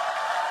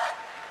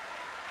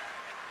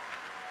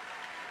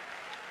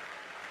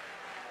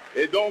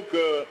 Et donc,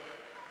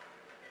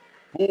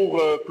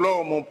 pour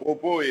clore mon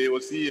propos et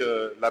aussi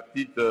le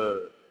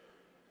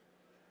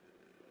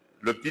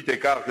petit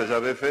écart que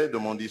j'avais fait de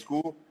mon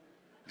discours,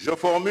 je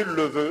formule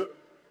le vœu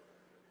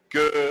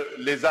que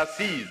les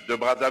assises de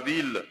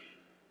Brazzaville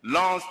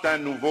lancent un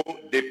nouveau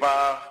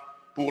départ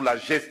pour la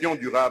gestion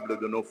durable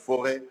de nos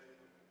forêts,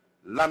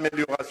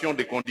 l'amélioration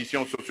des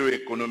conditions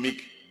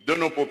socio-économiques de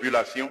nos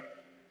populations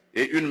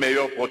et une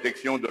meilleure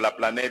protection de la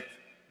planète.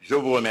 Je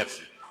vous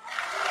remercie.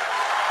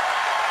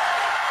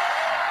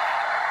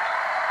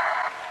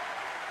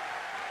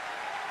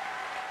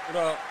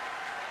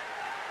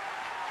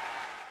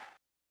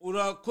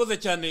 urakoze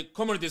cyane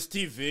Comrade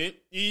Steve.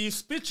 Iyi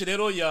speech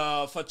rero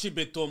ya Faci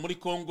Beto muri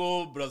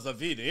Congo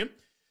Brazzaville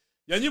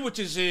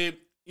yanyibukije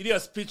iriya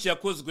speech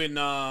yakozwe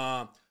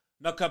na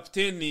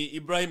kapiteni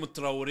Ibrahim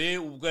Traoré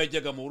ubwo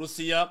yajyaga mu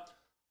Burusiya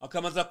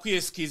akamaza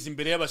kwiyeskiza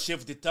imbere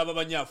y'abashef d'etat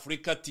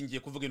b'abanyafrika ati ngiye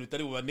kuvuga ibintu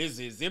bitari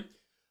bubanezeze.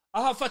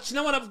 Aha Faci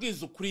nawe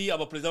arabwiza ukuri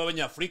abaperezida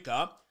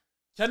b'abanyafrika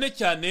cyane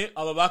cyane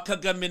aba ba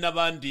Kagame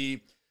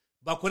n'abandi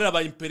bakorera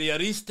aba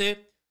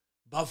imperialiste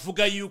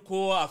bavuga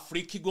yuko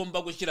Afrika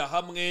igomba gushyira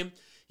hamwe,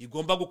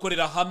 igomba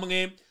gukorera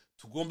hamwe,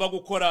 tugomba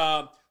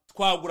gukora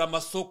twagura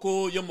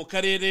amasoko yo mu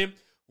karere,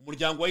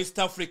 umuryango wa East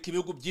Africa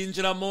ibihugu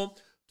byinjiramo,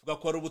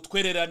 tugakora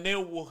ubutwererane,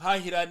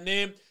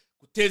 ubuhahirane,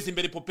 guteza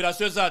imbere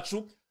population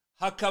zacu.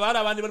 Hakaba hari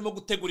abandi barimo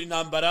gutegura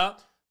intambara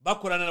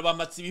bakorana na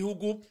bamatsi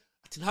ibihugu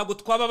ati ntago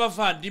twaba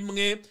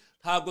bavandimwe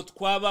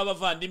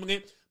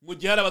mu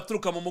gihe hari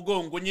abaturuka mu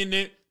mugongo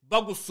nyine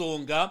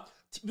bagusonga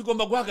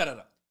bigomba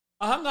guhagarara.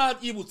 Aha ngaha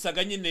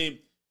yibutsaga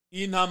nyine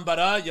iyi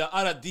ntambara ya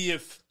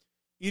RDF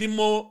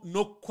irimo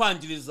no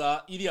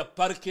kwangiriza iriya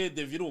parike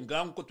de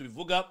Virunga nk'uko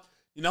tubivuga,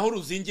 ni naho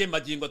ruzingiye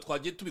magingo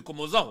twagiye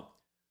tubikomozaho.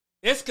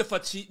 Eske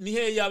Faci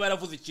nihe yaba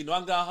yaravuze ikintu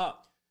aha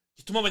ngaha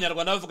gituma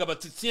abanyarwanda bavuga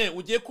bati tiens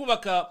ugiye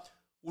kubaka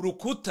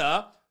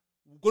urukuta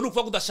ubwo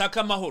nukuvuga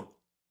udashaka amahoro,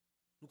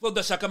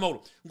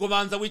 ngo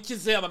banza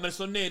wikize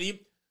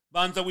abamerceneri,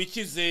 banza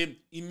wikize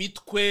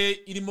imitwe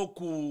irimo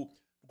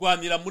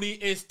kurwanira muri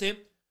este.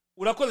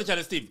 Urakoze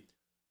cyane Steve.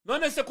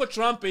 None se ko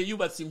Trump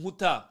yubatse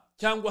inkuta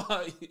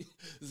cyangwa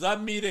za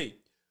mire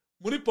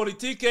muri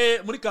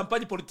politike, muri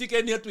kampanye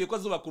politike niyo tuye ko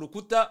azubaka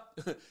urukuta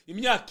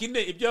imyaka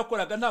 4 ibyo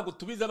yakoraga ntago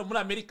tubizana muri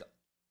Amerika.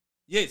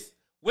 Yes,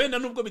 wenda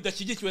nubwo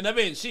bidashyigikiwe na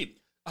benshi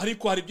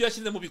ariko hari ibyo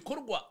yashyize mu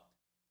bikorwa.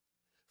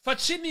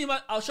 Faci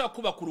niba ashaka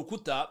kubaka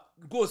urukuta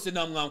rwose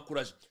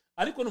namwankuraje,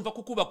 ariko numva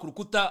ko kubaka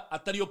urukuta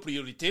atari yo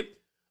priority,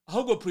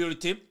 ahubwo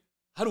priority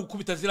hari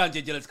ukubita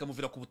zirangegera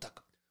zikamuvira ku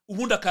butaka,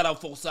 ubundi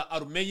akaramforsa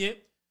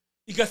arumeye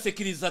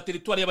igasekiriza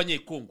territoire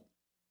y'abanyekongo,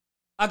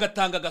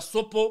 agatanga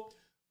gasopo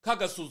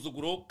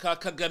kagasuzuguro ka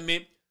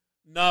Kagame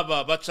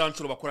n'aba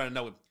bacancuro bakorana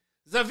nawe.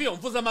 Xavier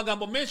mvuze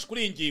amagambo menshi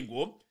kuri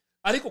ingingo,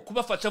 ariko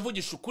kubafasha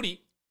avugisha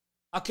ukuri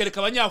akereka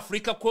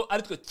abanyafrika ko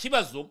ari twe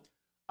kibazo,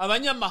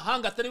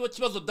 abanyamahanga atari bo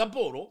kibazo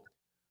daboro,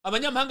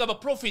 abanyamahanga ba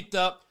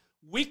profita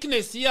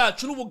weakness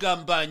yacu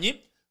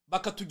n'ubugambanyi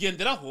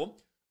bakatugenderaho,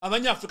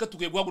 abanyafrika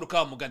tugiye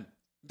guhaguruka mugani.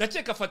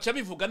 Ndakeka Faci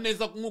bivuga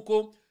neza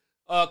nkuko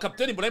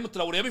kapiteni Ibrahim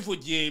Traoré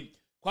yabivugiye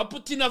kwa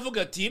Putin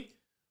avuga ati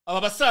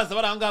aba basaza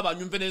baranga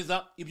banyumve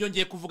neza ibyo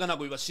ngiye kuvuga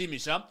ntago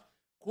bibashimisha,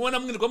 kubona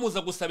mwirwa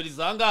muza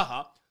gusabiriza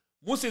ahangaha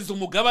musize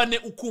umugabane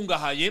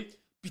ukungahaye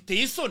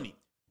biteye isoni.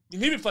 Ni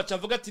nk'ibi Faci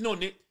avuga ati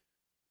none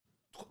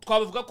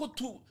twabavuga ko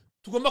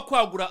tugomba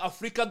kwagura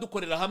Afrika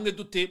dukorera hamwe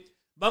dute,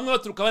 bamwe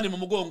baturuka bane mu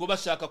mugongo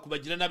bashaka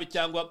kubagira nabi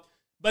cyangwa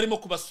barimo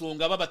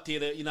kubasonga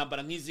babatera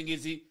intambara nk'izi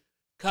ngizi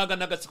kaga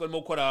n'agatsiko barimo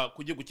gukora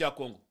ku gihugu cya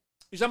Kongo.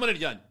 Ijambo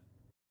ryanye.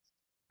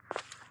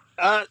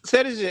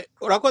 Serge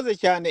urakoze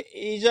cyane.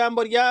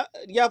 Ijambo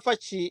rya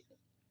Faci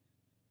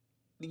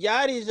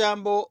ryari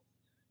ijambo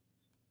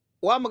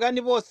wa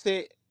mugani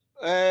bose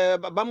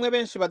bamwe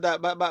benshi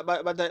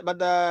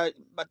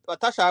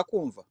batashaka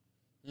kumva.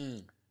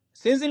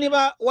 Sinzi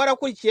niba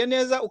warakurikiye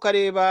neza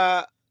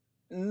ukareba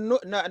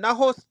na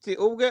host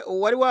ubwe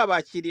wari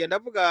wabakiriye,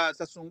 ndavuga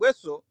Sassou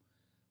Nguesso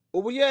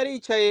uburyo yari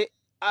yicaye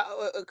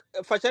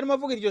fasha arimo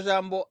avuga iryo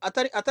jambo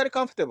atari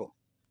comfortable,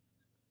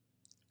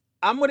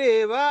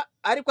 amureba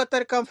ariko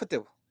atari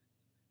comfortable.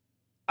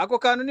 Ako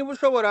kantu niba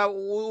ushobora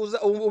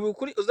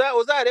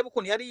uzareba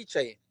ukuntu yari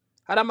yicaye,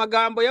 hari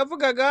amagambo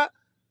yavugaga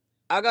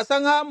agasa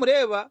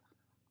nk'amureba,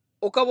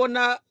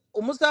 ukabona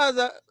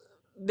umusaza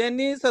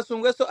Denis Sassou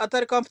Nguesso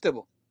atari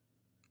comfortable,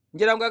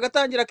 ngira ngo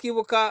agatangira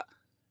akibuka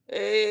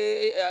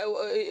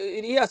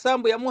iriya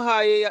sambu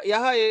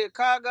yahaye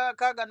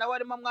kaga nawe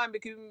arimo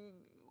amwambika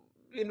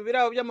ibintu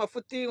birabo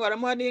by'amafuti ngo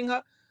aramuha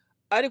n'inka,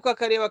 ariko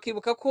akareba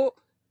akibuka ko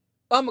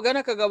bamugana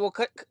akagabo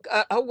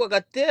ahubwo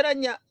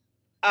gateranya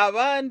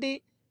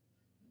abandi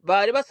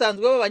bari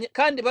basanzwe babanye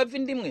kandi bava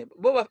indimwe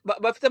bo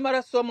bafite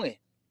amaraso amwe,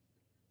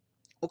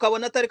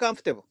 ukabona atari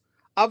comfortable.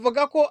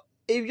 Avuga ko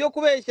ibyo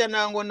kubeshya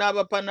nango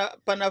naba pana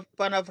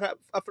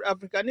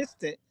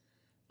africaniste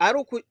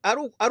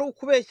ari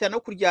ukubeshya no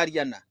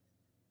kuryaryana,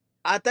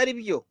 atari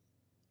byo.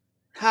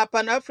 Nta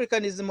pan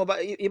africanism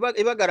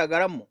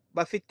ibagaragaramo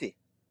bafite.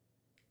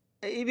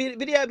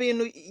 Biriya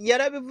bintu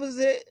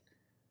yarabivuze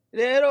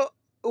rero,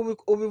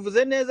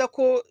 ubivuze neza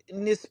ko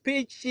ni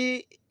speech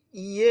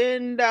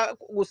yenda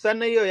gusa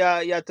nayo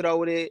ya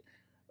Traore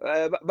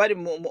bari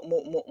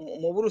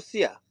mu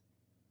Burusiya,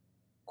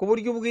 ku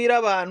buryo ubwira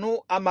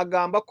abantu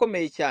amagambo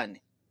akomeye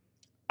cyane.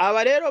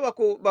 Aba rero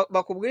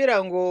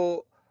bakubwira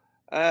ngo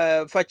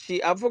Faci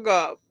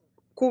avuga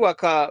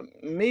kubaka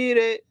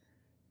mire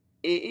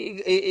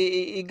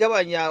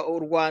igabanya u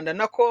Rwanda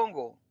na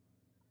Congo,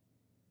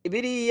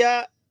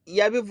 biriya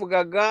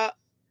yabivugaga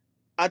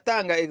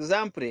atanga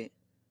example,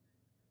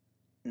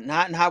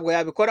 ntabwo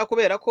yabikora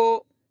kubera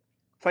ko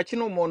Faci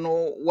ni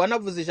umuntu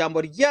wanavuze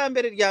ijambo rya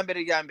mbere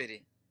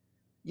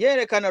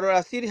yerekana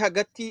relation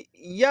hagati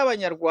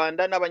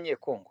y'Abanyarwanda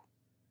n'Abanyekongo,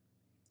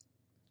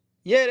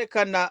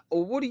 yerekana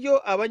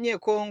uburyo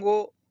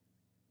Abanyekongo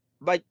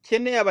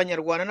bakeneye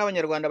Abanyarwanda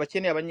n'Abanyarwanda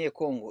bakeneye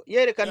Abanyekongo,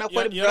 yerekana ko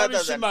ari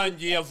brothers.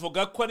 Yarabishimangiye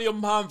avuga ko ariyo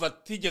mpamvu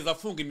atigeze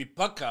afunga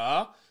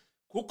imipaka,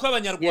 kuko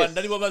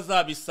Abanyarwanda nibo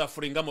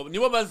bazabisafuringamo,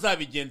 nibo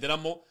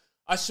bazabigenderamo.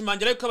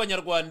 Ashimangira ko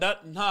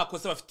Abanyarwanda nta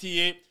kosa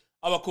bafitiye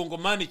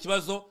Abakongomani,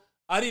 ikibazo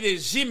ari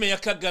regime ya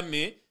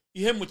Kagame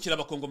ihemukira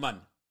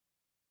Abakongomani.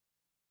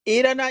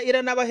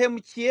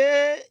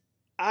 Iranabahemukiye.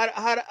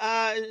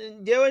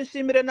 Ngewe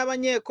nshimire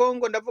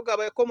n'Abanyekongo, ndavuga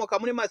abakomoka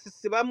muri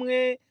Masisi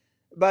bamwe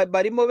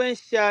barimo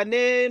benshi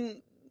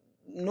cyane,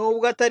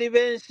 nubwo atari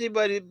benshi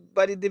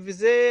bari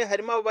divize,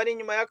 harimo abo bari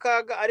inyuma ya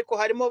Kaga, ariko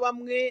harimo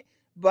bamwe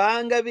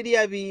banga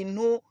biriya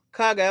bintu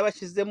Kaga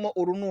yabashizemo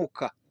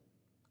urunuka,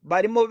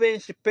 barimo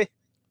benshi pe,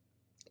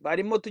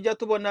 barimo tujya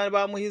tubona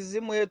ba Muhizi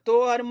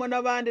Muheto, harimo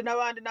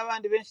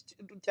n'abandi benshi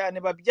cyane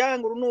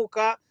babyanga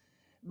urunuka,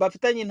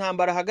 bafitanye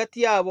intambara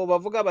hagati yabo,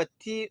 bavuga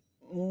bati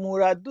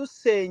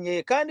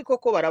muradusenyeye, kandi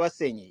koko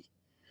barabasenyeye.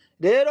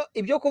 Rero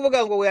ibyo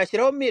kuvuga ngo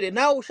yashyiraho mire,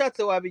 nawe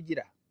ushatse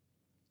wabigira.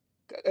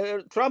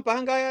 Trump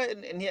ahangaya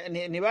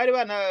ntibari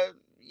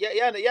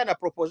yana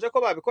propose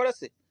ko babikora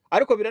se,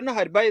 ariko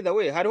biranahari. By the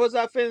way, hariho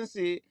za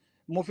fence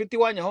mufiti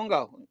wanya aho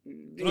ngaho,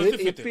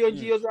 iyo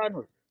ngiyo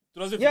zantu,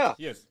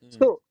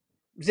 so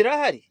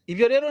zirahari.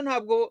 Ibyo rero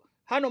ntabwo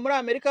hano muri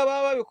Amerika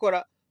baba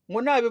babikora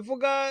ngo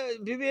nabivuga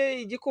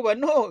bibe igikuba,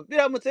 no,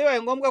 biramutse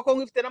bibaye ngombwa ko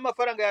ngifite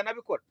n'amafaranga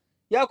yanabikora,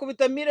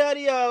 yakubita mire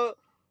hariya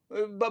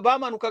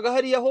bamanukaga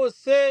hariya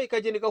hose,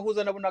 ikagenda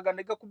igahuza na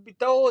Bunagana,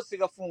 igakubitaho hose,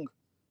 igafunga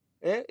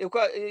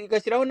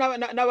igashyiraho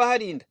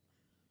n'abaharinda,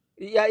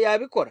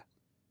 yabikora.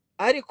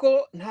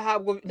 Ariko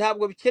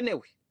ntabwo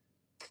bikenewe.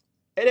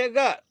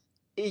 Erega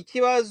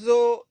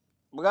ikibazo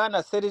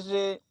bwana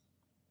Serge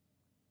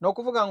no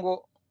kuvuga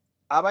ngo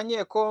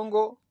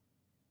Abanyekongo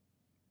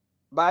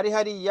bari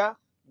hariya,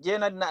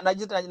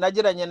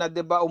 nagiranye na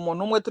deba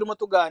umuntu umwe turimo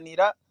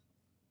tuganira,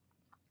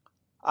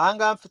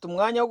 ahangaha mfite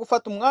umwanya wo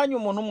gufata umwanya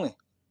umuntu umwe,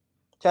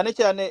 cyane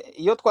cyane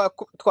iyo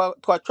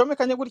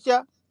twacomekanye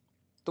gutya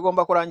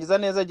tugomba kurangiza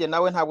neza. Je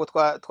nawe ntabwo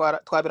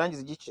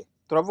twabirangiza igice,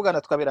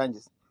 turavugana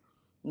tukabirangiza.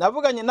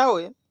 Navuganye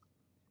nawe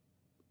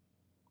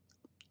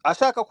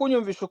ashaka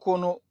kunyumvisha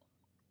ukuntu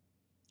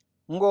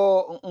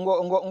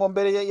ngo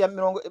mbere ya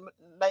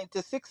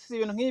 96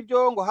 ibintu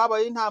nk'ibyo, ngo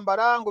habaye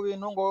intambara, ngo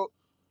ibintu ngo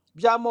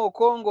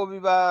by'amoko ngo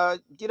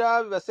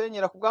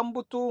bibasenyera ku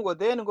bw'Mbutu, ngo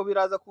then ngo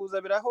biraza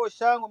kuza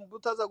birahosha, ngo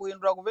Mbutu aza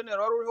guhindura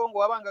guverineri wari uriho ngo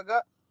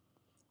wabangaga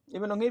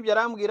ibintu nk'ibyo.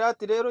 Arambwira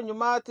ati rero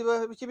nyuma ati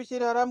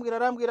bikibikiri,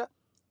 arambwira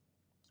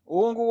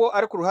uwo nguwo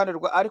ari ku ruhande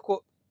rwa,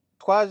 ariko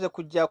twaje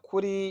kujya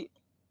kuri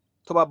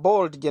tuba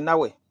bold. Je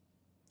nawe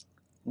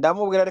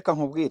ndamubwira, reka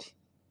nkubwire,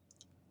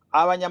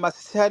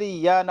 Abanyamasisi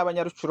hariya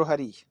n'Abanyarucuru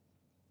hariya,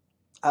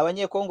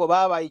 Abanyekongo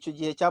babaye icyo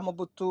gihe cya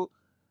Mbutu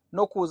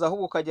no kuza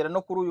ahubwo ukagera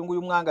no kuri uyu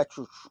nguyu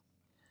Mwangacucu.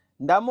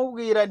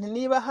 Ndamubwira nti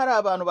niba hari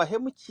abantu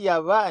bahemukiye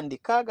abandi,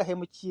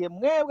 kagahemukiye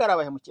mwebwe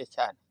arabahemukiye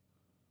cyane.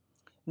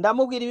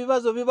 Ndamubwira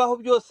ibibazo bibaho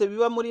byose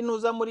biba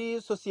muri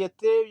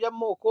societe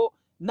y'amoko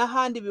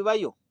n'ahandi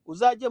bibayo.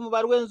 Uzajye mu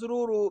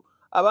Barwenzururu,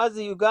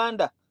 abazi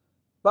Uganda,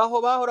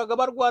 bahoraga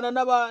barwana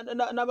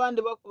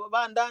n'abandi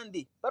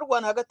bandandi,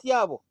 barwana hagati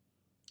yabo.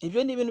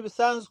 Ibyo ni ibintu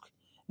bisanzwe.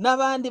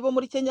 n'abandi bo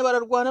muri Kenya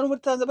bararwana no muri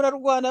Tanzania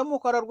bararwana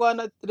muko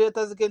ararwana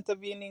leta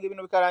zikintervening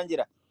ibintu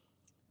bikarangira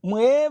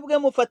mwebwe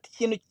mufata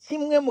ikintu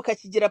kimwe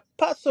mukakigira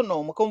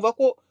personal mukumva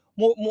ko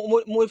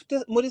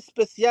muri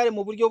special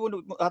mu buryo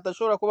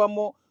hadashobora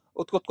kubamo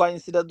utwo twa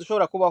incident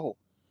dushobora kubaho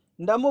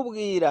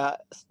ndamubwira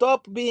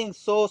stop being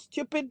so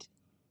stupid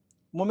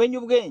mumenye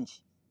ubwenge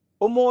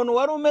umuntu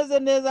wari umeze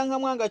neza nka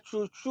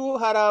Mwangacucu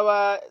hari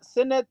aba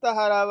senator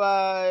hari aba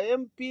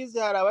MPs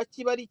hari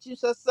abakibari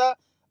Kinshasa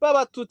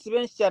babatutsi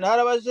benshi cyane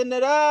hari aba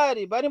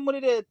generali bari muri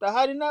leta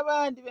hari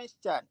n'abandi benshi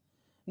cyane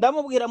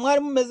ndamubwira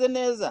mwari mumeze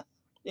neza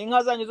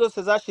inka zanyu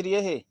zose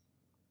zashiriye he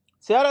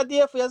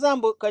CRDF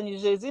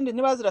yazambukanyije izindi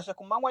ntibazirasha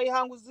ku manywa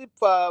y'ihangu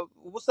zipfa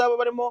ubusaba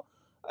barimo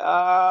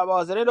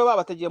Wazalendo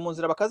babategeye mu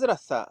nzira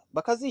bakazirasa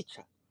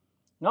bakazica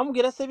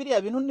namubwira se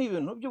biriya bintu ni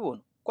ibintu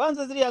by'ubuntu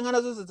kwanza ziriya nka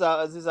nazo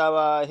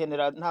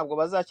zizabahenera ntabwo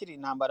bazakira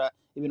intambara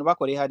ibintu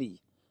bakoreye hariya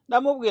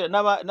ndamubwira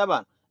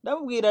n'abantu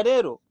ndamubwira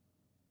rero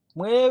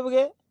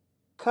mwebwe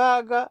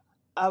kaga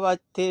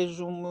abateje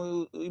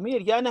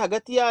imiryane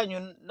hagati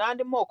yanyu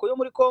nandi moko yo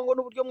muri Kongo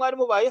n'uburyo mwari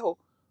mubayeho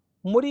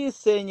muri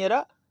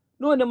isenyera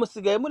none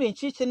musigaye muri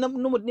incike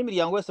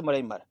n'imiryango yose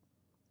murayimara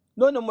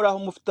none muraho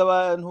mufite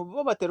abantu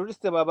bo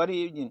bateroriste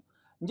babari nyine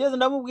ngeze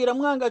ndamubwira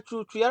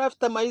Mwangacucu yari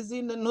afite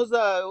amazina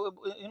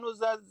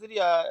intuza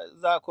ziriya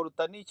za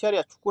koruta n'icyari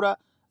yacukura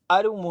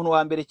ari umuntu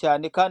wa mbere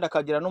cyane kandi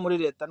akagira no muri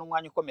leta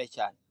n'umwanya ukomeye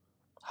cyane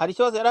hari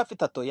ikibazo yari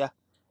afite atoya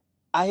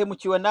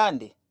ahemukiwe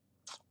nande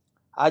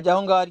ajya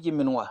aho ngaho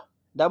aryiminwa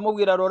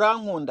ndamubwira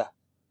Rorankunda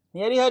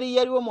ntiyari hari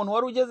yari wo muntu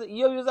wari ugeze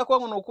iyo biza kwa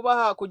ngo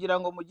kubaha kugira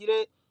ngo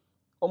mugire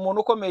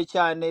umuntu ukomeye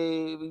cyane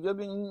ibyo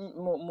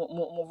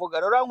muvuga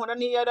Rorankunda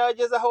ntiyari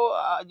ageze aho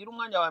agira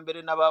umwanya wa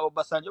mbere naba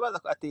basanje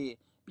baza ati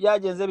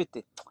byagenze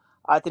bite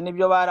ati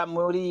nibyo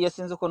baramuriye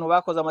sinzi ukuntu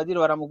bakoze amadiri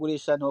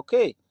baramugurisha nti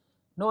okay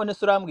none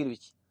se urambwira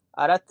iki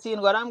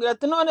aratsindwa arambwira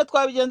ati none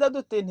twabigenza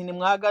dute nti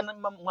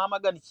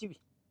mwamagana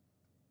ikibi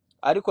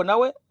ariko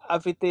nawe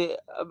afite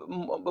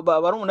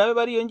barumunabe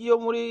bari iyo ngiyo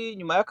muri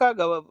nyuma ya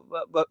kaga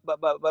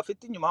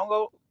bafite inyuma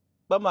aho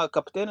bama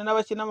kapitene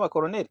n'abakina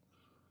n'abakoroneri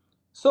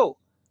so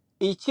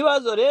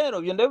ikibazo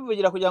rero byo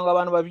ndabivugira kugira ngo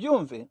abantu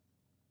babyumve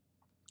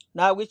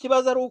ntabwo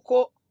ikibazo ari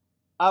uko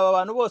aba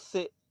bantu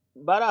bose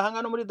bari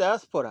ahanga no muri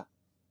diaspora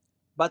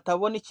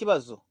batabona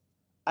ikibazo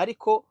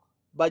ariko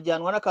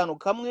bajyanwa n'akantu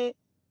kamwe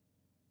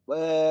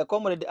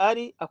Comrade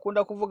ari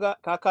akunda kuvuga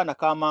kakana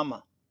ka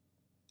mama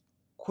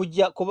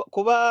kujya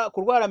kuba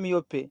kurwara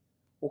miyope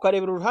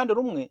ukarebera uruhande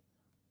rumwe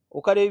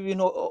ukareba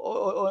ibintu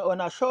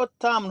on a short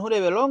term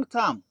nturebe long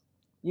term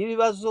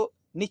yibibazo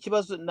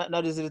n'ikibazo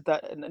na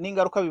resulta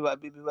n'ingaruka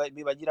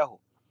bibagiraho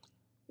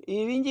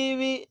ibi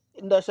ngibi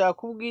ndashaka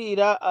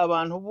kubwira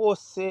abantu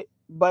bose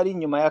bari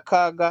nyuma ya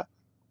kaga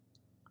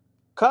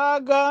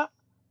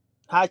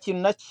nta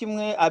kintu na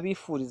kimwe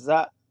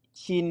abifuriza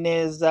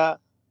kineza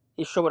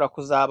ishobora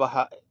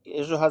kuzabaha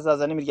ejo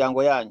hazaza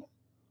n'imiryango yanyu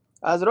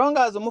as long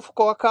as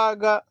umufuko wa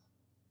kaga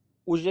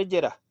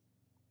ujegera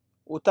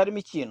utarimo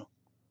ikintu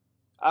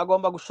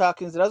agomba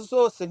gushaka inzira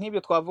zose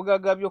nk'ibyo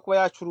twavugaga byo kuba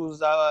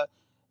yacuruza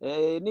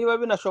niba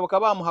binashoboka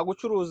bamuha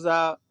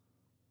gucuruza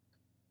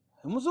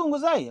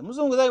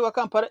muzunguzayi wa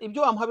Kampala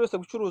ibyo bamuha byose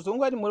gucuruza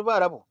ngo ari muri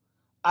barabo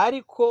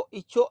ariko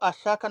icyo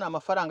ashaka na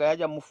amafaranga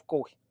yajya mu mufuko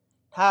we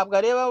ntabwo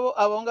areba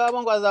abo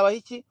ngabo ngo azabaha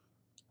iki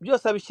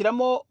byose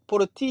abishyiramo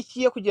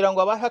politiki ye kugira ngo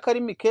abahe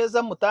akarimi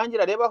keza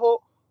mutangira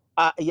arebaho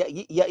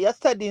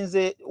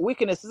yastadinze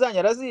weakness zanyu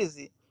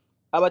arazizi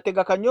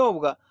abatega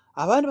akanyobwa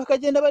abandi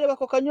bakagenda bareba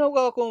ko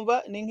kanyobwa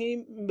bakumva ni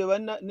nk'imbeba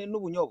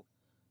n'ubunyobwa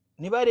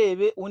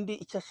ntibarebe undi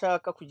icyo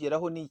ashaka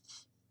kugeraho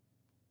n'iki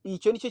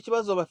icyo nicyo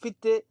kibazo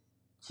bafite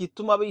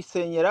kituma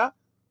bisenyera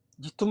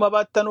gituma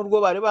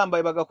batanurwo bari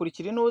bambaye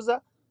bagakurikira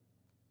intuza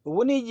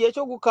ubu ni igihe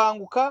cyo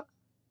gukanguka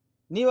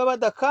niba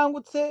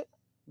badakangutse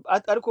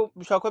ariko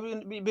bishaka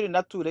biri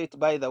na too late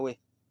by the way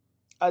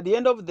at the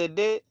end of the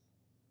day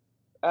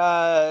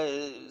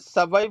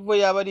survival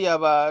y'abari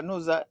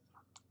abantuza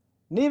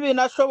nibi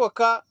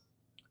nashoboka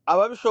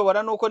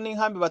ababishobora nuko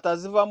n'inkambi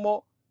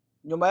batazivamo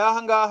nyuma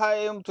y'aha ngaha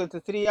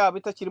M23 yabo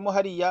itakirimo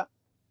hariya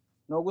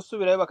no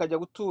gusubirayo bakajya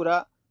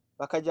gutura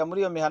bakajya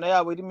muri iyo mihana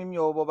yabo irimo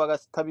imyobo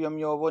bagasitaba iyo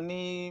myobo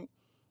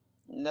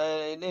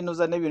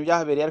n'intuza n'ibintu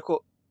byahabereye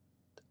ariko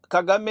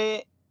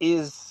Kagame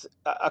is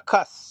a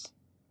curse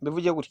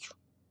bivuge gutyo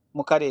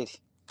mu karere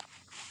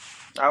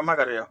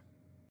amagarira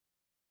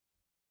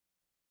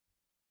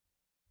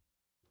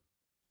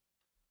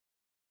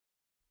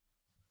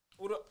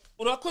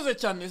urakoze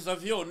cyane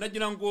Xavier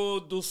nagira ngo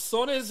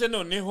dusoreze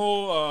noneho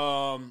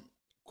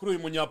kuri uyu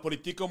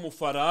munyapolitike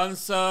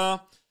w'umufaransa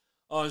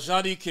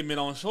Jean-Luc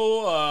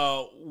Mélenchon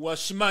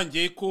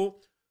washimangiye ko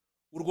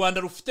u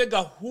Rwanda rufite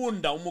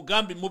gahunda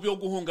umugambi mubi wo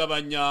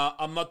guhungabanya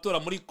amatora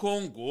muri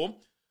Congo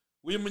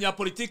uyu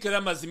munyapolitike yari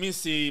amaze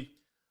iminsi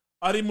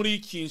ari muri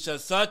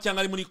Kinshasa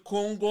cyangwa ari muri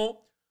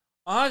Congo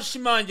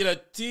ahashimangira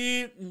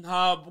ati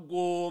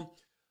ntabwo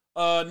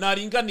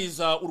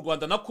naringaniza u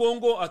Rwanda na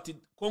Congo ati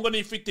Congo ni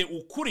ifite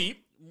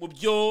ukuri mu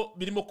byo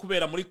birimo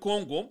kubera muri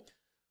Congo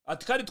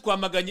ati kandi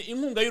twamaganye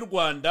inkunga y'u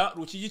Rwanda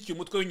rushyigikiye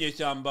umutwe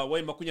w'inyeshyamba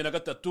wa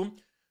M23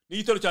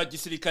 n'igitero cya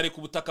gisirikare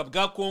ku butaka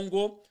bwa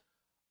Kongo.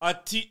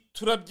 Ati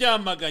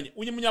turabyamaganye.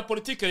 Uyu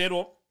munyapolitike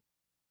rero,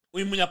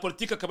 uyu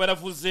munyapolitike akaba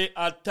yaravuze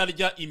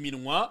atarya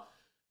iminwa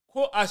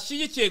ko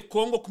ashyigikiye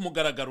Kongo ku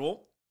mugaragaro,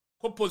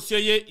 ko posiyo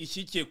ye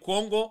ishyigikiye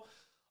Kongo,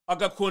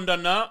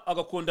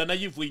 agakondana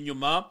yivuye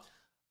inyuma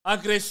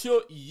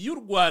agression y'u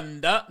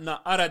Rwanda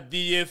na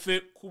RDF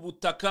ku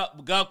butaka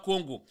bwa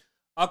Kongo.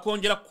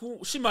 Akongera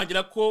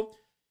kushimangira ko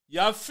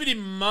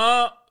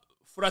yafirima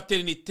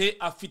fraternité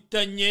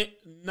afitanye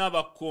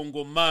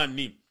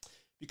n'abakongomani.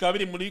 Bikaba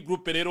biri muri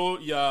groupe rero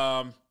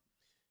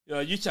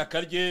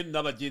y'ishyaka rye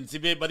n'abagenzi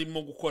be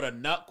barimo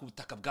gukorana ku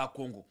butaka bwa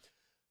Kongo.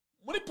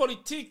 Muri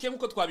politike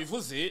nk'uko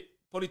twabivuze,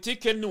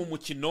 politike ni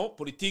umukino,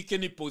 politike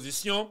ni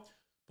position,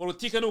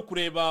 politike ni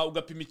ukureba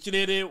ugapima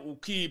ikirere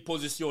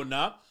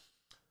ukipozisiona.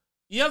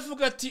 Iyo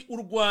avuga ati u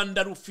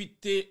Rwanda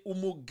rufite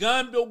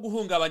umugambi wo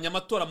guhungabanya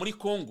amatora muri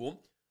Kongo,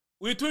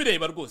 uhita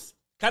ubireba rwose.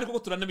 Kandi koko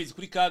turanabizi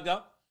kuri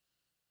Kaga,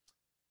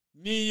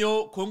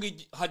 niyo Kongo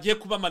hagiye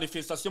kuba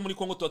manifestation muri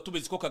Kongo, tuba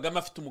tubizi ko Kagame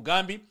afite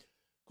umugambi.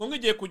 Kongo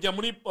igiye kujya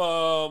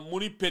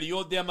muri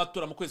periode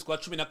y'amatora mu kwezi kwa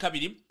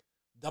 12.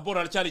 D'abord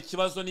aracyari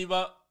ikibazo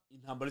niba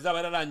intambara zaba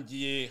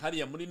yararangiye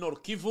hariya muri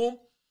Nord Kivu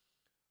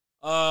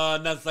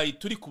na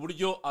Zaituri, ku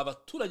buryo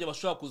abaturage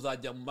bashobora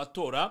kuzajya mu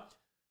matora.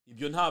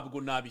 Ibyo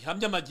ntabwo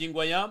nabihamya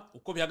amagingo aya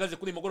uko bihagaze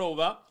kuri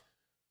mugoroba.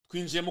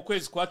 Twinjiye mu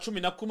kwezi kwa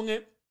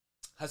 11,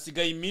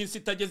 hasigaye iminsi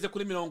itageze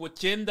kuri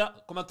 90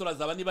 ko amatora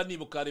azaba, niba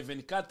nibuka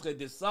 24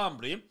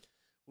 Decembre.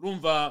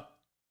 Urumva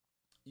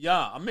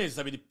ya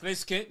amezi abiri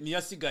presque ni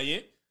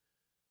yasigaye.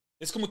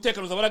 Ese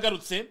umutekano uzaba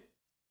waragarutse?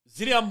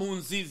 Ziriya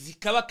mpunzi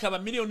zikabakaba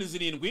miliyoni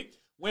 7,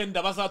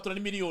 wenda bazatora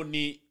ni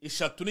miliyoni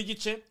 3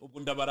 n'igice. Ubwo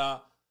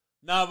ndabara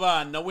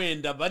n'abana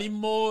wenda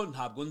barimo,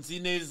 ntabwo nzi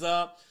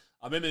neza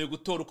abemerewe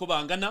gutora uko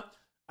bangana.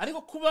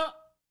 Ariko kuba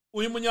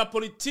uyu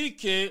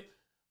munyapolitike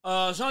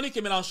Jean-Luc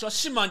Mélenchon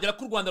ashimangira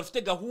ko u Rwanda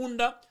rufite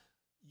gahunda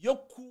yo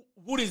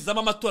kuburizamo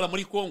amatora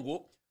muri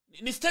Kongo,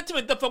 ni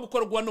statement idapfa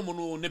gukorwa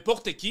n'umuntu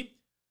n'importe qui,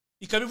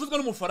 ikabivuzwa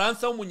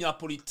n'umufaransa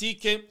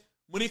w'umunyapolitike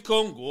muri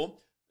Kongo.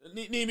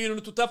 Ni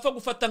ibintu tutapfa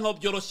gufata nkaho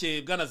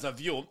byoroshye bwana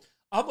Zavio,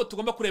 ahubwo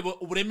tugomba kureba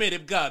uburemere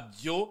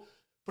bwabyo.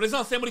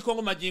 Presence muri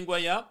Kongo magingo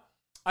aya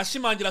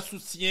ashimangira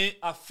soutien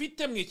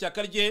afite mu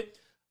ishyaka rye,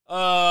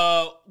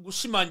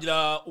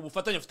 gushimangira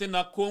ubufatanye afite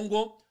na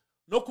Kongo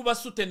no kuba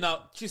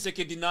sutena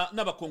Tshisekedi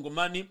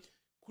n'abakongomani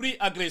kuri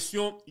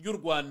agression y'u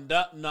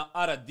Rwanda na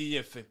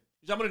RDF.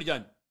 Ijambo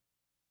ryanyu.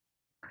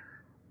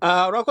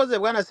 Urakoze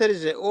bwana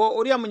Serge.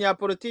 Uriya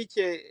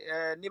munyapolitike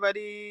niba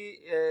ari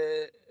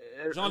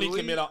Jean-Luc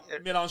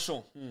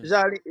Mélenchon.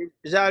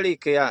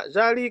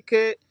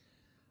 Jean-Luc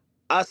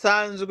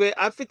asanzwe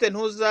afite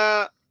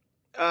ntuza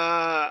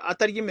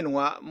atarya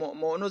iminwa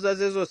mu ntuza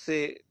ze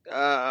zose.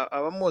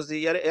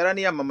 Abamuzi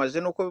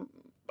yaraniyamamaje nuko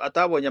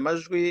atabonye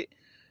amajwi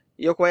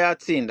yo kuba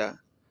yatsinda.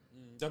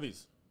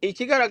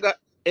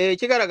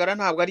 Ikigaragara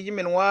ntabwo ari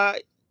iminwa.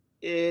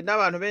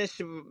 N'abantu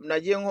benshi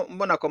nagiye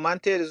mbona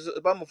commentaires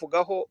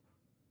bamuvugaho,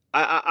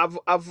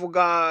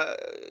 avuga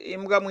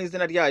imbwa mu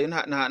izina ryayo,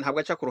 ntabwo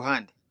aca ku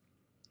ruhande.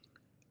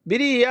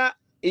 Biriya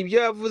ibyo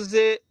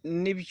yavuze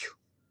nibyo.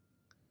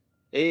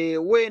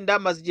 Wenda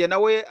amaze igihe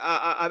nawe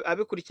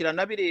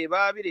abikurikirana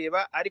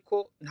bireba,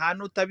 ariko nta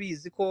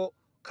n'utabizi ko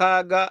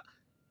Kaga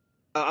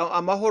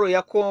amahoro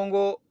ya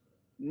Kongo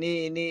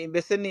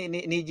mbese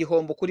ni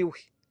igihombo kuri we,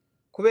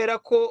 kubera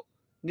ko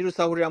ni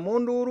rusahurira mu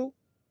nduru.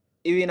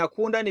 Ibintu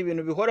akunda ni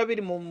ibintu bihora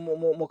biri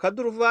mu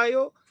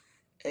kaduruvayo.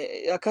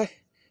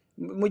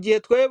 Mu gihe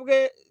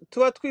twebwe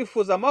tuba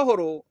twifuza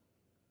amahoro,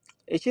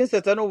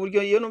 ikinsetsa ni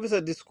uburyo iyo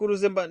numvise disikuru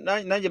ze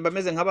nanjye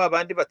mbameze nka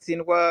babandi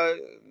batsindwa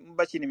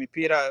bakina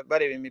imipira,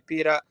 bareba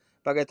imipira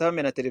bagahita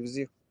bamena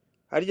televiziyo.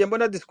 Hari igihe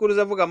mbona disikuru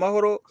ze avuga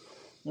amahoro,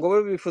 ngo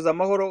we bifuza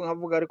amahoro,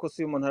 nkavuga ariko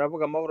si umuntu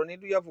aravuga amahoro,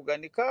 ninde uyavuga?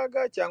 Ni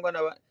Kaga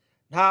cyangwa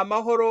nta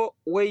mahoro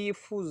we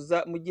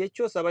yifuza. Mu gihe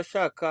cyose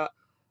abashaka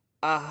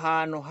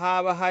ahantu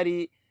haba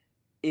hari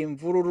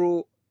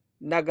imvururu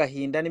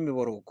n'agahinda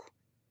n'imiborogo.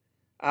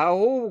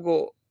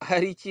 Ahubwo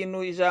hari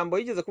ikintu ijambo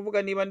yigeze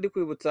kuvuga, niba ndi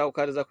kwibutsa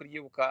ukariza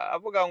kuryibuka,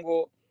 avuga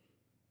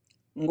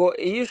ngo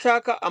iyo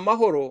ushaka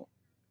amahoro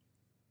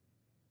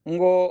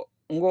ngo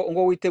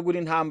witegura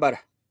intambara.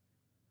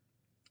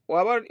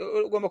 Waba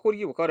ugomba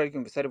kuryibuka,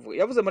 wararyumvise arivuga.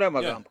 Yavuze muri aya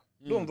magambo,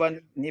 ndumva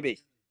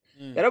nibeshye.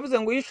 Yaravuze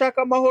ngo iyo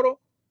ushaka amahoro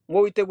ngo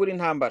witegura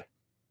intambara.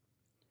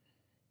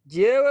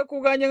 Jewe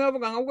kubwanjye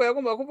nkavuga nk'ubwo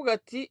yagomba kuvuga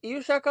ati iyo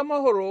ushaka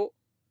amahoro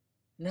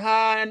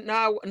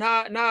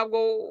ntabwo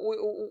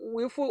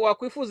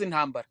wakwifuza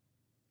intambara,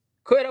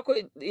 kubera ko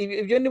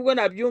ibyo nibwo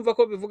nabyumva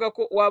ko bivuga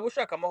ko waba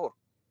ushaka amahoro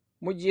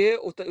mu gihe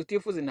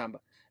utifuza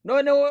intambara.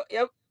 Noneho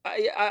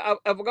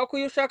avuga ko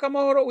iyo ushaka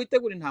amahoro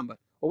witegura intambara.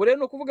 Ubu rero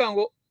ni ukuvuga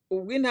ngo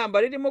ubwo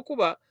intambara irimo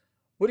kuba,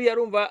 buriya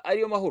arumva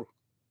ariyo mahoro.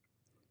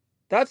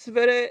 That's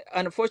very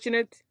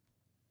unfortunate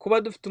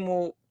kuba dufite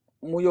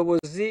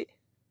umuyobozi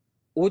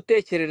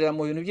utekerera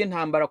mu bintu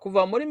by'intambara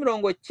kuva muri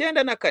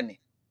 1994.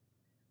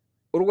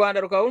 U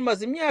Rwanda rukaba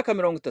rumaze imyaka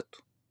 30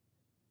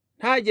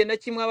 ntage na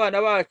kimwe abana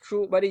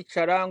bacu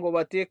baricara ngo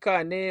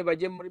batekane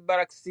bajye muri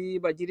baraksi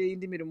bagire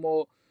indi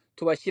mirimo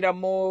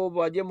tubashyiramo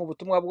bajye mu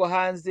butumwa bwo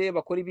hanze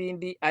bakora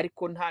ibindi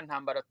ariko nta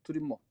ntambara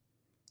turimo.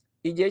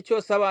 Igihe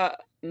cyose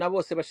abana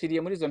bose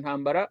bashiriye muri izo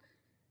ntambara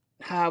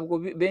ntabwo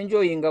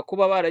benjoyinga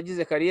kuba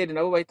baragize kariyeri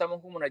nabo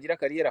bahitamo ko umuntu agira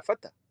kariyeri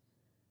afata.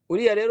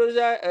 Uriya rero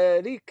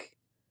Rick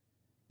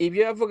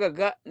ibyo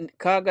yavugaga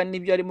Kaga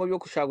nibyo arimo byo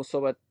gushaka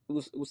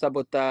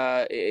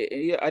gusabota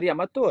ari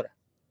amatora,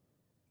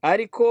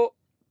 ariko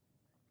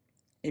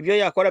ibyo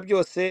yakora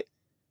byose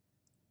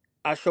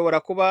ashobora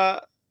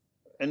kuba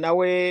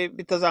nawe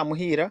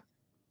bitazamuhira.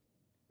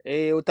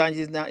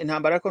 Utangiza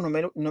intambara ariko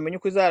ntumenye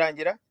uko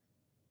izarangira.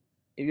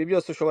 Ibyo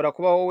byose ushobora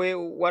kuba wowe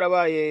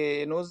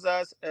warabaye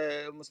nuza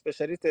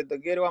umuspecialiste de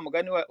guerre wa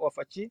mugani wa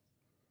Faki,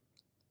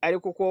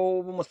 ariko uko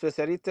uba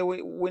umuspecialiste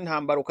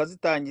w'intambara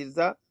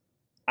ukazitangiza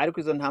ariko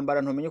izo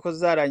ntambara ntumenye uko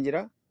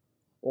zizarangira,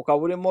 ukaba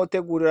urimo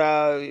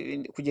utegura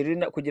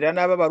kugira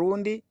nabi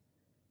Abarundi,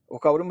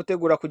 ukaba urimo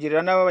utegura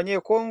kugirira nabi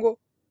Abanyekongo,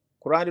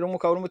 ku ruhande rumwe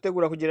ukaba urimo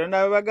utegura kugirira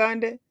nabi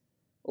Abagande,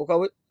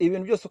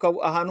 ibintu byose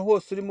ukaba ahantu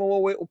hose urimo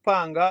wowe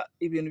upanga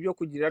ibintu byo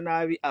kugirira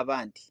nabi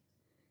abandi.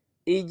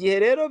 Igihe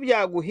rero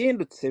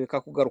byaguhindutse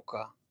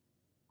bikakugaruka,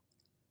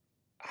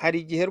 hari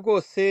igihe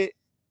rwose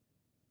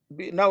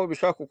nawe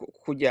bishaka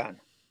kujyana.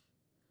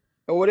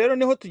 Ubu rero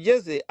niho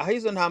tugeze aho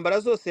izo ntambara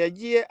zose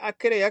yagiye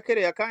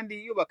akereya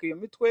kandi yubaka iyo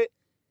mitwe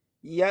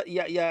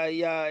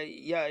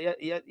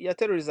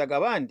yaterorizaga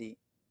abandi,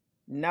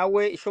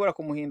 nawe ishobora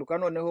kumuhinduka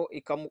noneho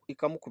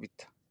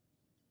ikamukubita.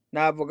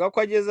 Navuga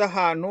ko ageze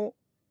ahantu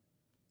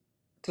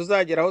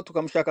tuzageraho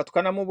tukamushaka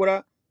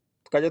tukanamubura,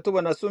 tukajya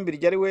tubona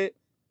Asumbirya ari we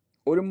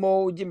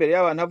urimo ujya imbere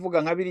y'abantu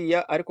avuga nka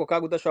biriya, ariko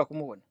Kaga udashaka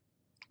kumubona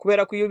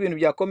kubera ko iyo ibintu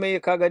byakomeye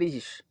Kaga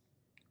arihisha.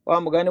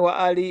 Wa mugani wa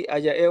Ali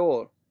ajya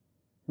ewol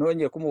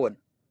ntongeye kumubona.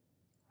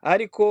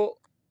 Ariko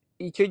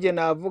icyo gihe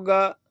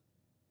navuga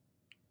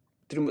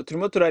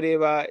turimo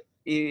turareba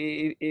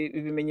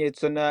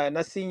ibimenyetso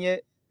na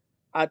sinye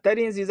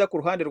atari nziza ku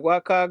ruhande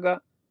rwa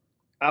Kaga,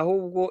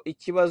 ahubwo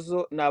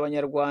ikibazo ni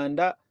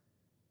Abanyarwanda.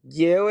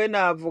 Jewe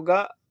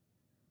navuga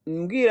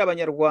mbwira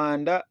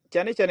Abanyarwanda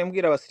cyane cyane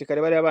mbwira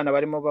abasirikare bari abana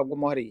barimo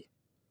baguma hariya,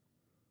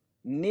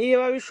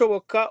 niba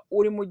bishoboka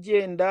uri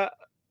mugenda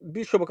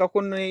bishoboka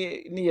ko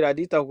ni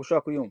radio ITAHUKA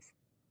ushobora kuyumva,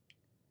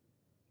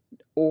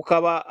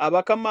 ukaba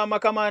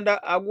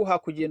amakamanda aguha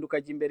kugenda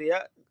ukajya imbere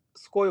ya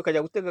Skoy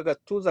ukajya gutega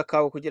agatuza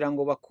kawe kugira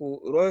ngo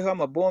bakuroheho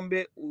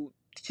amabombe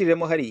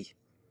utikiremo hariya.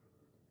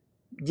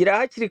 Gira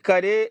hakiri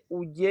kare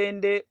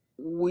ugende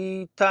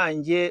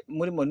witange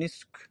muri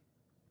MONUSCO,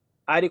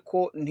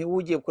 ariko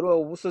ntiwugiye kuri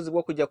ubusozi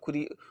bwo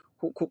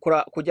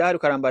kujya hari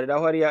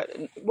ukarambariraho hariya.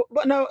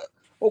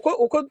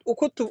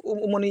 Uko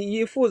umuntu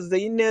yifuza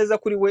neza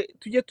kuri we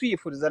tujye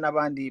tuyifuriza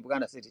n'abandi.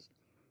 Bwana Serge,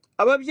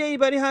 ababyeyi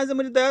bari hanze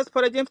muri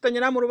diaspora je mfitanye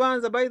na mu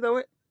rubanza, by the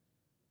way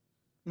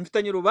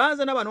mfitanye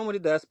urubanza n'abantu bo muri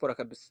diaspora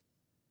kabisa.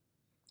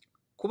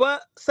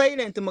 Kuba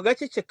silent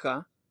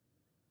mugaceceka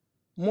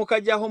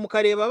mukajyaho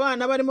mukareba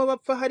abana barimo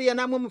bapfa hariya,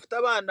 namwe mufite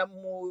abana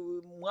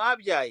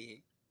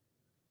mwabyaye,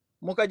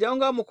 mukajyaho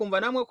ngaho mukumva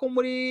namwe ko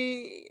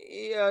muri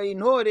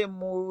intore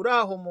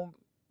muraho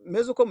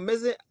meze uko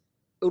mumeze,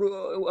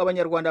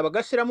 Abanyarwanda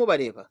bagashiramo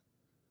bareba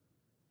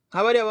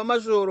nk'abariya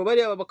abamajoro,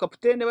 bariya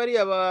abakapitene,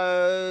 bariya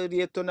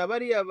abaliyetona,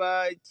 bariya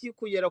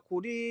abakikugera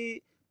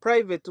kuri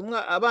private,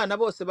 abana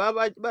bose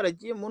baba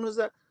baragiye mu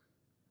ntuza.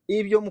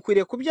 Ibyo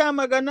mukwiriye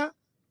kubyamagana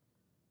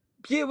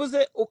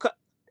byibuze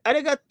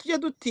arega tujye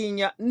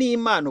dutinya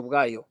n'Imana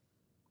ubwayo.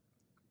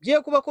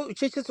 Bye kuba ko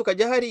ucecetse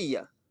ukajya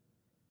hariya,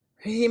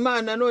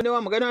 Imana none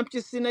wa mugani wa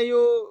mpyisi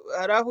nayo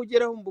araho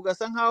ugeraho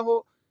mbugasa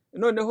nkaho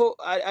noneho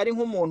ari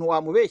nk'umuntu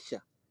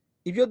wamubeshya.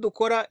 Ibyo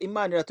dukora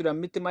Imana iraturira mu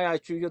mitima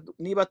yacu.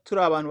 Niba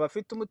turi abantu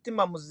bafite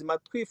umutima muzima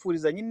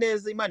twifurizanye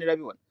neza, Imana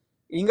irabibona.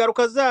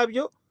 Ingaruka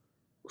zabyo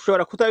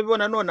ushobora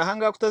kutabibona none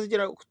ahanga,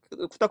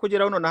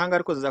 kutakugeraho none ahanga,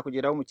 ariko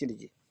zizakugeraho mu kindi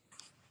gihe.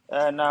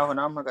 Naho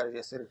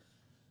nampagarariye Serge.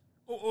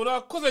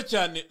 Urakoze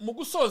cyane. Mu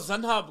gusoza,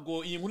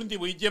 ntabwo iyi nkuru ndi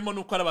buyigemo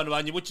nuko ari abantu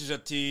banyibukije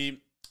ati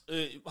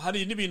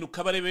hari n'ibintu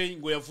Kabarebe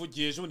ngo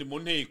yavugiye ejo mu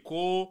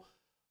nteko,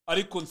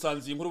 ariko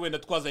nsanze inkuru wenda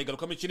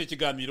twazayigarukamo ikindi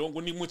kiganiro.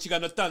 Ngo ni mu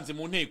kiganiro atanze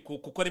mu nteko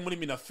kuko ari muri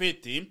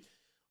Minafete,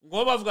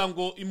 ngo bavuga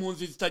ngo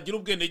impunzi zitagira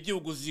ubwene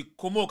gihugu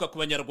zikomoka ku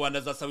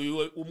Banyarwanda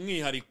zasabiwe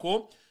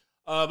umwihariko.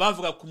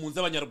 Bavuga ku mpunzi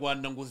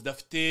z'Abanyarwanda ngo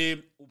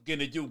zidafite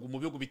ubwene gihugu mu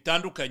bihugu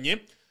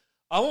bitandukanye,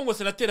 aho ngo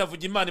Senateri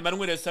Havugimana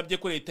Emmanuel yasabye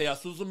ko leta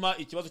yasuzuma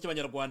ikibazo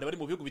cy'Abanyarwanda bari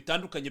mu bihugu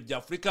bitandukanye bya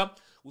Afurika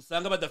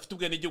usanga badafite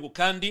ubwene gihugu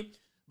kandi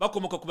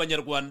bakomoka ku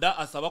Banyarwanda.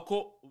 Asaba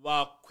ko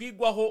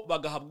bakwigwaho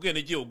bagahabwa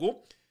ubwene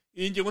gihugu.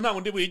 Iyi ngingo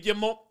ntabwo ndi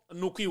buyigemo,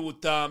 ni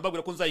ukwihuta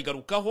mbabwira ko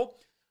nzayigarukaho.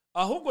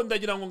 Ahubwo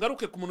ndagira ngo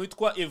ngaruke ku muntu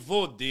witwa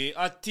Evode.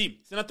 Ati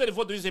Senateri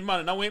Evode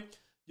Uwizeyimana nawe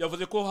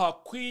yavuze ko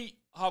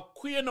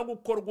hakwiye no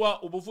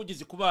gukorwa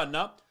ubuvugizi ku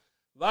bana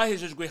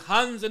bahejejwe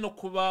hanze no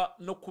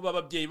kuba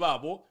ababyeyi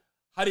babo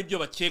hari ibyo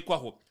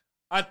bakekwaho.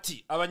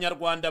 Ati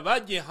Abanyarwanda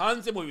bagiye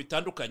hanze mu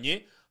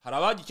bitandukanye, hari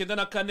abagiye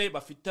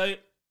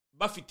 94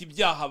 bafite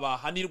ibyaha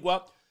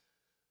bahanirwa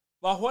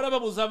bahora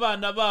babuza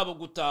abana babo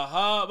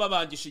gutaha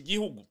babangisha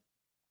igihugu.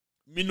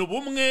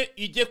 Minubumwe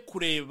ijye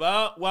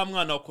kureba wa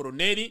mwana wa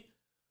koroneri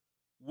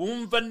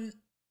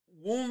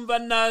wumva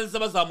naza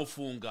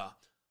bazamufunga.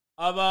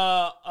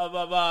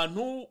 Aba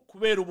bantu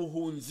kubera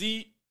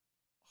ubuhunzi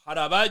hari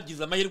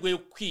abagize amahirwe yo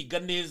kwiga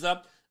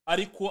neza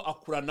ariko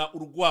akurana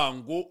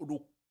urwango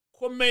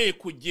rukomeye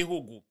ku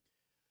gihugu.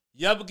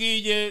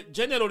 Yabwiye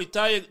General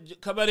Ritaye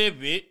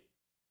Kabarebe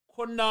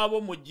ko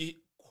nabo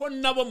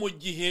mu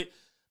gihe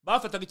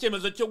bafataga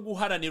icyemezo cyo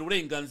guharanira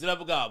uburenganzira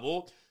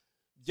bwabo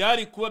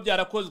byari kuba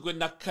byarakozwe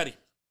na kare.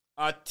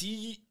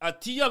 Ati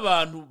iyo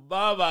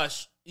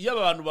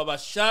abantu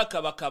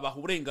babashaka bakabaha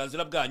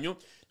uburenganzira bwanyu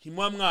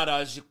ntimuba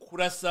mwaraje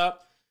kurasa.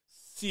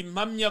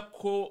 Simpamya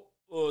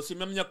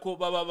ko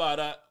baba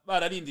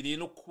bararindiriye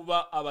no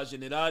kuba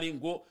abajenerali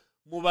ngo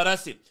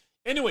mubarase.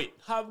 Anyway,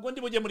 ntabwo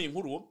ndi bujye muri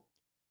inkuru.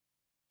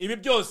 Ibi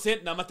byose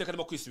ni amateka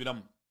arimo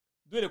kwisubiramo.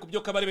 Duhere ku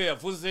byo Kabarebe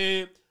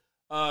yavuze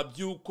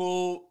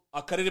by'uko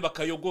akarere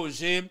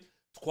bakayogoje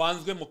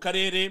twanzwe mu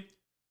karere.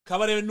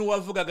 Kabarebe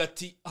n'uwavugaga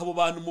ati abo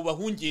bantu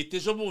mubahungiye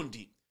ejo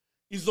bundi.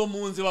 Izo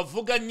munzi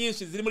bavuga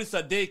nyinshi ziri muri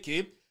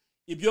Sadeke,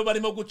 ibyo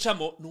barimo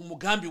gucamo ni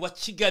umugambi wa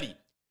Kigali.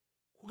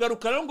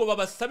 Kugaruka rero ngo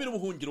babasabire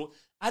ubuhungiro,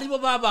 aribo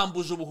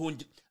babambuje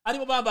ubuhungiro,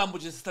 aribo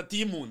babambuje stati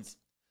y'impunzi.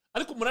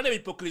 Ariko murareba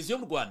hypocrisie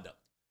mu Rwanda.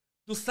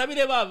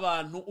 Dusabire ba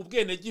bantu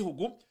ubwene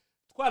gihugu,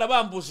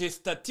 twarabambuje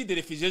stati de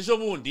refugee ejo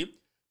bundi,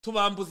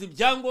 tubambuza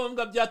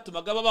ibyangombwa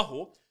byatumaga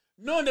babaho,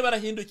 none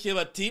barahindukiye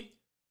bati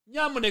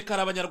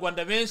nyamuneka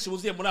abanyarwanda benshi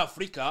buzuye muri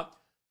Afrika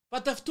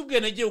badafite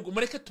ubwene gihugu,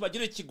 mureke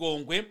tubagire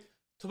ikigongwe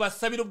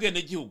tubasabire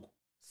ubwene gihugu.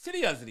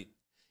 Seriously,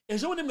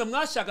 ejo bundi mwe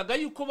mwashakaga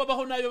yuko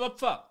babaho nayo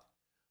bapfa,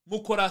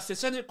 mukora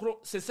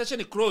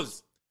cessation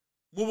clause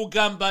mu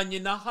bugambanye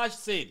na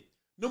HCR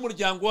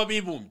n'umuryango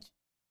w'abibumbye.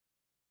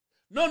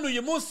 None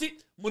uyu munsi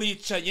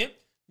muricaye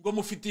ngo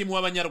mufitiye mu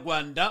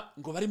abanyarwanda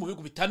ngo bari mu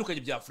bihugu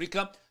bitandukanye bya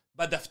Afrika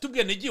badafite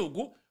ubwene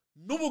gihugu,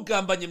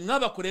 n'ubugambanye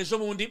mwabakoreje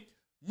bundi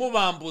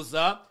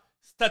mubambuza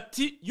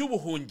stati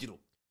y'ubuhungiro.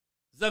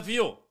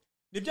 Zavio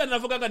nibyo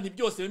navugaga nti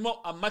byose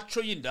birimo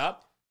amaco y'inda,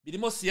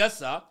 birimo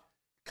siyasa.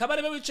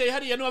 Kabarebe wicaye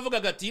hariya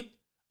n'uwavugaga ati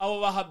abo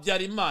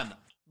bahabyara Imana,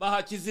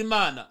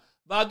 Bahakizimana,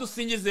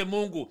 badusingize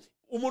Mungu,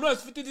 umuntu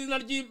wese ufite izina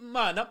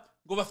ry'Imana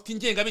ngo bafite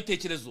ingenga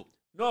bitekerezo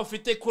no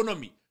bafite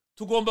economy.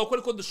 Tugomba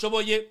gukora ko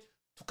dushoboye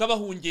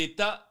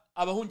tukabahungeta,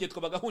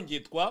 abahungetwa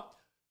bagahungetwa.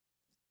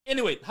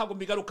 Anyway, ntabwo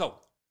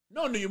mbigarukaho.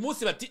 None uyu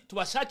munsi bati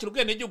tubashakira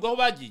ubwene gihugu aho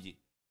bagiye.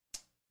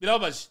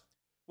 Birababaje.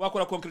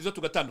 Wakora conclusion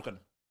tugatandukana.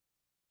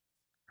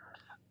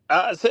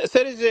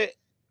 Serge,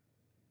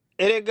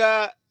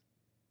 erega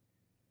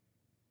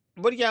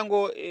burya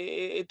ngo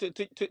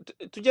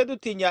tujye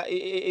dutinya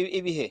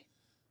ibihe.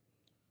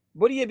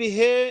 Buriya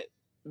ibihe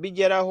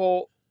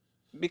bigeraho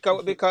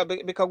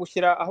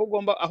bikagushyira aho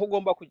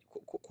ugomba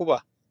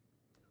kuba.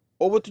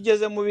 Ubu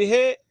tugeze mu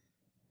bihe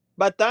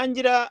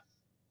batangira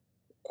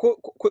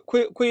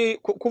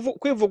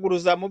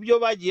kwivuguruza mu byo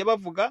bagiye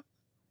bavuga.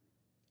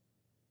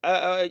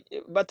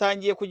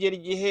 Batangiye kugera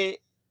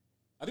igihe.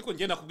 Ariko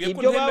ngiye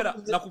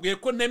nakubwiye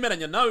ko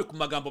ntemeranya nawe ku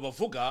magambo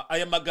bavuga.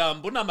 Aya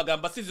magambo ni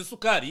amagambo asize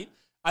isukari,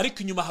 ariko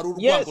inyuma hari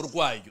urwango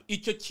rwayo.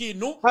 Icyo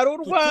kintu hari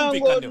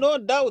urwango, no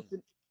doubt.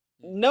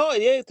 No,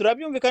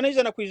 turabyumvikana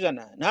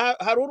 100%.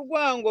 Hari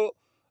urwango,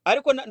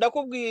 ariko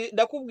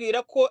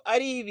ndakubwira ko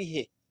ari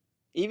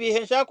ibihe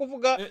nshaka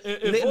kuvuga.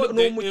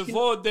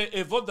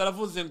 Evode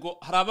aravuze ngo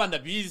hari abana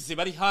bize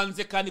bari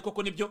hanze, kandi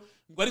koko nibyo,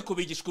 ngo ariko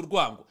bigishwa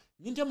urwango.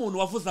 Ninde muntu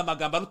wavuze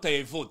amagambo aruta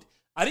Evode?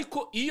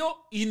 Ariko iyo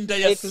inda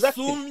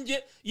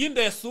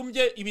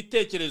yasumbye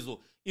ibitekerezo,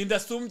 inda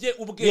yasumbye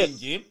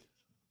ubwenge,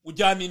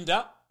 ujyana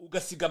inda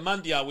ugasiga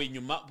mandi yawe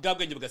inyuma, bwa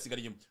bwenge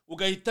bugasigara inyuma,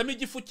 ugahitamo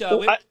igifu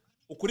cyawe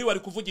ukuri wari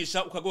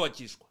kuvugisha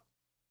ukagowakishwa.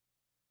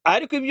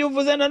 Ariko ibyo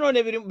uvuze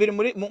nanone biri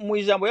mu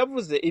ijambo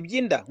yavuze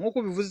ibyinda,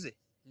 nkuko bivuze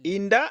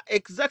inda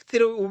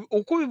exactly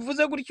uko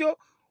bivuze gutyo.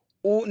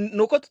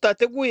 Nuko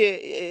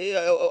tutateguye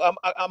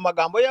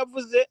amagambo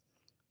yavuze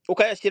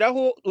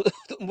ukayashyiraho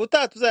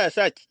mbutatu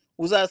uzayashake,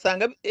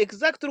 uzasanga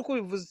exactly uko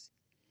bivuze.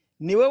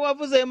 Niwe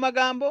wavuze ayo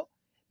magambo,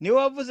 niwe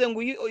wavuze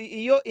ngo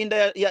iyo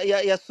inda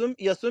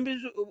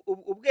yasumbije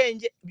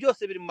ubwenge,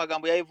 byose biri mu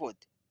magambo ya Evode.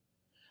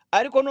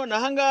 Ariko none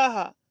aha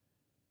ngaha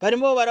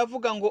barimo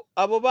baravuga ngo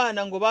abo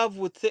bana ngo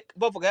bavutse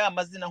bavuga ya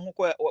mazina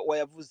nkuko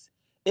wayavuze.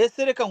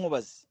 Ese reka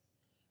nkubaze,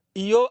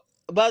 iyo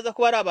baza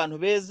kuba ari abantu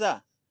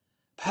beza,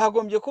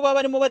 bagombye kuba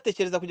barimo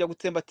batekereza kujya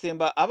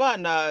gutsembatsemba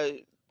abana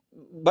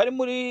bari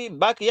muri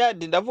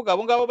backyard? Ndavuga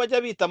abo ngabo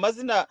bajya bita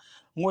amazina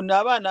ngo ni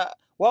abana.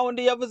 Wa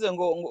wundi yavuze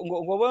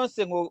ngo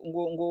bose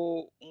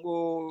ngo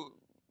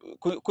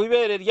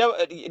kubere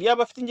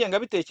ry'abafite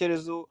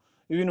ingengabitekerezo,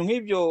 ibintu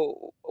nk'ibyo,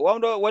 wa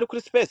wundi wari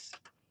kuri space.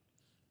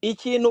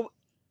 Ikintu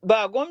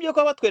bagombye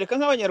ko batwereka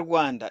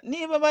nk'abanyarwanda,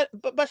 niba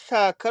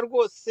bashaka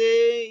rwose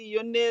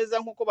iyo neza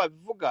nkuko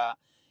babivuga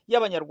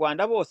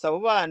y'abanyarwanda bose, abo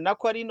bana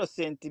ko ari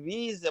innocent,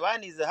 bize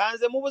banize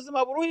hanze mu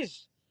buzima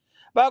buruhije,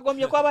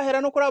 bagombye ko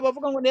bahera no kuri abo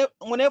bavuga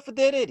ngo ne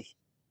FDLR.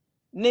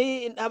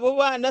 Ni abo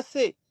bana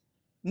se,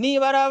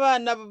 niba ari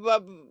abana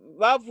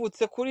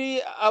bavutse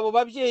kuri abo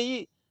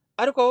babyeyi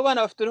ariko abo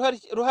bana bafite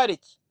uruhare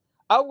ki?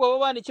 Ahubwo abo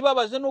bana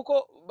ikibabaje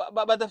nuko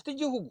badafite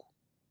igihugu,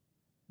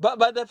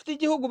 badafite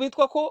igihugu,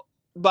 bitwa ko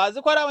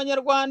bazi ko ari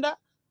abanyarwanda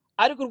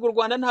ariko urwo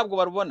Rwanda ntabwo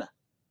barubona.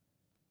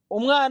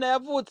 Umwana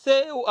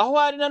yavutse aho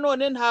ari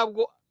nanone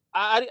ntabwo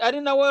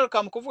ari na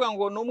welcome kuvuga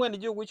ngo ni umwene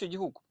igihugu w'icyo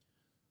gihugu.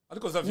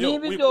 Ariko Zavio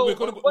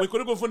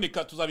wikore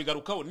guvunika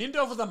tuzabigarukaho. Ninde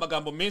wavuze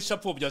amagambo menshi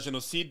apfobya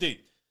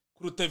genocide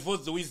kuruta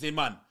Evoze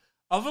Uwizeyimana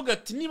avuga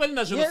ati niba ari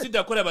na genocide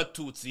yakorewe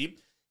abatutsi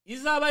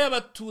izaba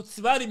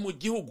y'abatutsi bari mu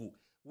gihugu,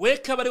 we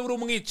Kabare uri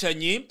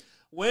umwicanyi,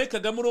 we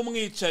Kagame uri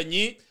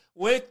umwicanyi,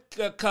 we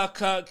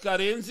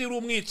Karenzi uri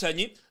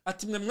umwicanyi,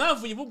 ati mwe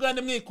mwavuye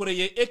Bugande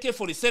mwikoreye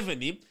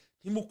AK47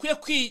 ntimukwiye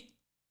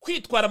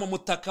kwitwara mu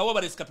mutaka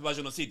w'abaresikape ba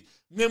genocide.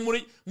 Mwe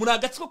muri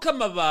agatsiko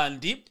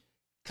k'amabandi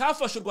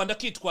kafashe u Rwanda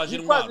kitwaje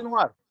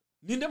intwaro.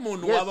 Ninde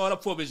muntu waba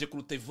warapfobeje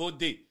kuruta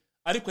Evode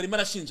ariko arimo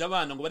arashinja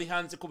abana ngo bari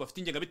hanze ko bafite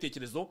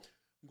ingengabitekerezo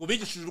ngo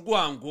bigishije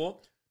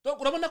urwango.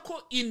 Urabona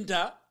ko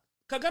inda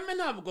Kagame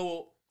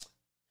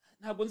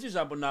ntabwo nzi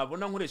ijambo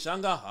nabona nkoresha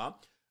ngaha,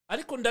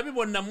 ariko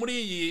ndabibona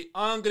muri iyi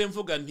angle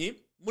mvuga nti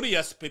muri iyi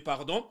aspect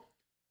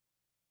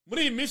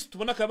muri iyi minsi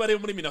tubona Kabare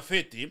muri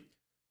Minafeti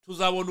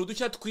tuzabona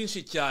udushya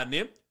twinshi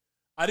cyane,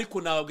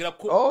 ariko nababwira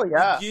ko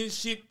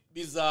byinshi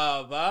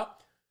bizaba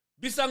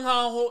bisa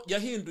nkaho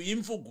yahinduye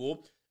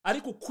imvugo,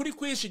 ariko ukuri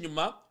kwishi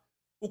inyuma,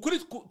 ukuri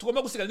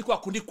tugomba gusigara ni kwa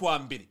kundi kwa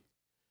mbere.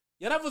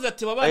 Yaravuze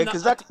ati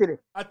babana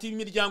ati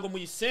imiryango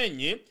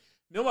muyisenye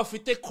niyo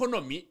bafite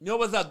economy niyo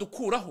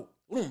bazadukuraho.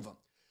 Urumva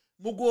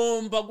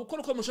mugomba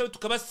gukora uko mushabe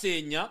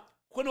tukabasenya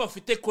kuko niyo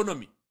bafite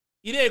economy,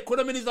 ire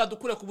economy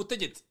nizadukura ku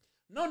butegetsi.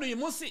 None uyu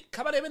munsi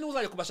Kabarebe ni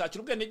uzaje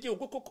kubashakira ubwene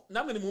gihugu kuko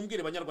namwe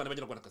nimumbwire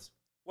banyarwandakazi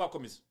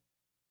wakomeza.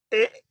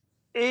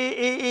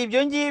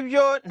 Ibyo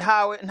ngibyo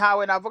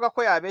ntawe navuga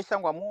ko yabeshya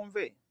ngo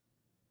amwumve,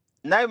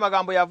 nayo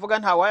magambo yavuga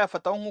ntawe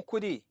yafataho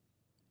nk'ukuri.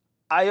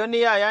 Ayo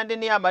ni yandi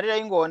ni amarira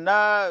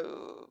y'ingona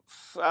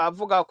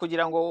avuga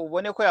kugira ngo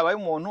ubone ko yabaye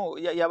umuntu,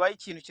 yabaye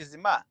ikintu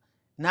kizima.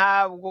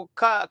 Ntabwo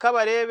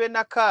Kabarebe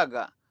na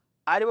Kaga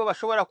aribo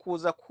bashobora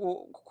kuza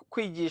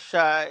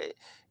kwigisha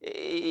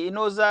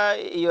inoza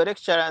iyo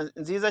lecture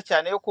nziza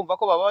cyane yo kumva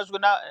ko babajwe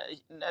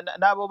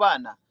n'abo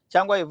bana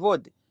cyangwa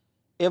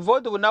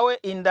Evode ubu nawe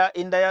inda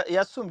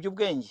yasumbye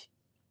ubwenge.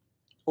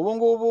 Ubu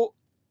ngubu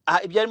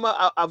ibyo arimo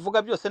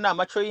avuga byose ni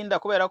amaco y'inda,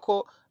 kubera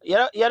ko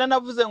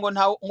yaranavuze ngo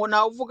ntawe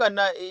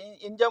uvugana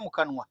indya mu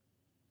kanwa.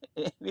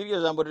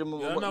 N'iryo jambo riri mu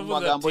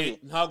magambo ye.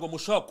 Ntago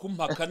mushobora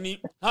kumpaka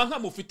nta nka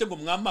mufite ngo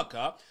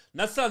mwampaka,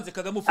 nasanze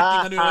Kagame ufite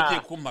inka niyo yagiye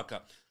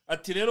kumpaka.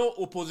 Ati rero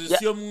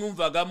opposition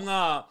mwumvaga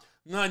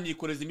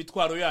mwanyikoreza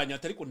imitwaro yanyu,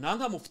 ati ariko nta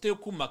nka mufite yo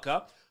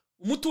kumpaka,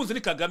 umutunzi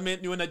ni Kagame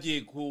niwe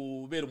nagiye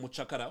kubera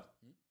umucakara.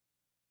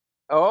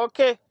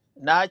 Okay,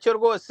 ntacyo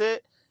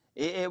rwose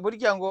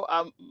burya ngo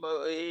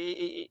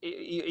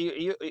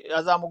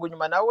azamuga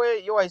inyuma nawe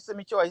iyo wahisemo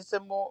icyo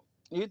wahisemo,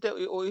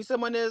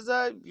 uhisemo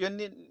neza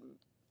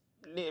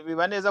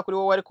biba neza kuri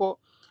wowe, ariko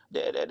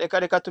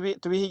reka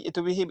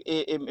tubihe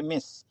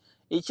iminsi.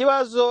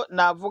 Ikibazo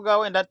navuga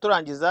wenda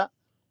turangiza,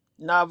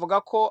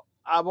 navuga ko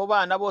abo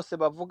bana bose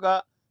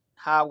bavuga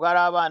ntabwo ari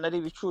abana, ari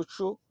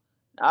ibicucu,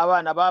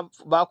 abana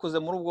bakuze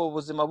muri ubwo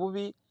buzima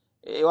bubi.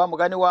 Wa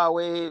mugani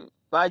wawe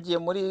bagiye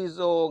muri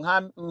izo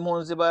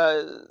mpunzi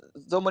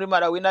zo muri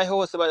Malawi naho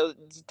hose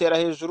bazitera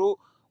hejuru.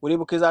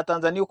 Uribuka za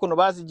Tanzania ukuntu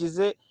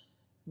bazigize.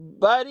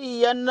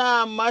 Bariya ni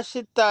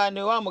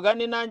amashitani, wa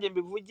mugani nanjye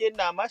mbivuge,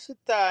 ni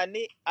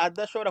amashitani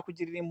adashobora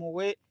kugirira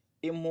impuhwe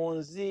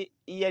impunzi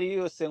iyo ari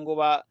yose ngo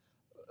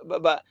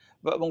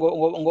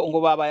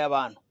babaye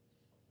abantu.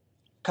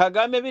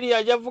 Kagame biriya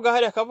ajya avuga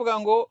hariya akavuga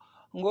ngo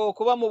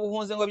kuba mu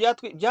buhunzi ngo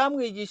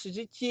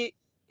byamwigishije iki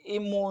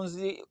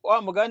impunzi,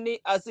 wa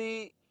mugani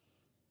azitera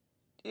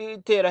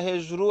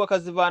hejuru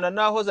akazivana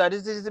naho zari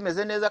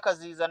zimeze neza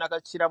akazizana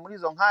agakira muri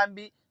izo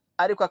nkambi,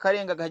 ariko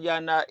akarenga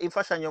akajyana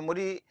imfashanyo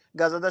muri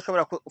Gaza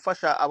adashobora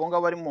gufasha abo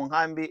ngabo bari mu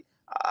nkambi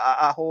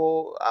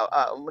aho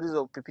muri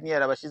izo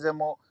pipiniyeri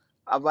abashyizemo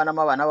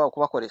avanamo abana babo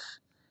kubakoresha.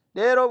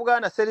 Rero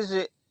bwana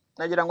Serge,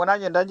 nagira ngo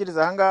nanjye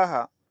ndangiriza aha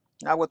ngaha,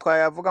 ntabwo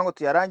twayavuga ngo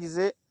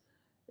tuyarangize,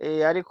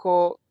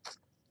 ariko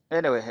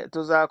anyway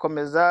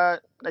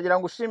tuzakomeza. Nagira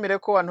ngo ushimire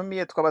ko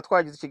wantumiye tukaba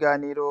twagize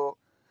ikiganiro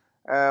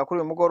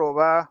kuri uyu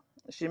mugoroba.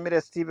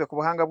 Shimire Steve ku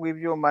buhanga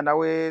bw'ibyuma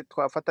nawe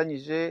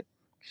twafatanyije.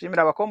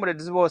 Shimira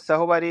abakomrades bose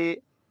aho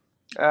bari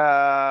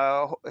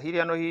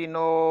hirya no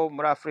hino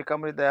muri Afrika,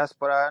 muri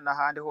diaspora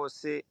n'ahandi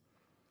hose,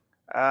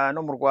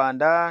 no mu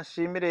Rwanda.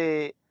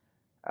 Shimire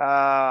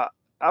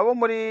abo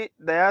muri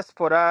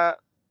diaspora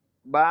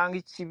banga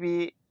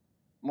ikibi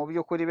mu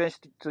by'ukuri benshi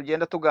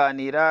tugenda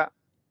tuganira.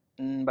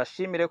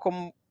 Bashimire ko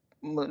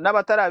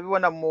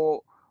n'abatarabibona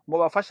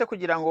mubafashe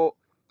kugira ngo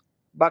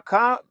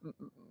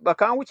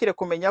bakangukire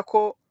kumenya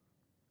ko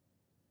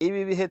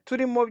ibi bihe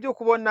turimo byo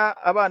kubona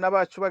abana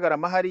bacu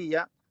bagarama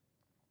hariya,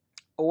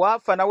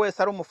 uwafana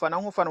wese ari umufana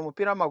nk'ufana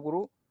umupira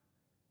w'amaguru,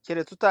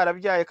 keretse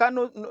utarabyaye.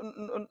 Kandi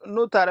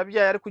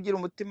n'utarabyaye ari kugira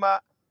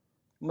umutima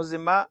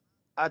muzima,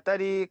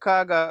 atari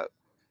Kaga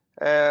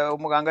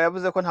umuganga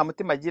yavuze ko nta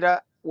mutima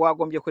agira,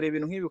 wagombye kureba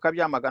ibintu nk'ibi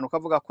ukabyamagana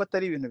ukavuga ko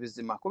atari ibintu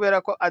bizima,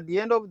 kubera ko at the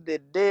end of the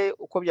day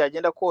uko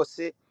byagenda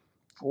kose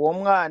uwo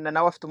mwana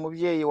nawe afite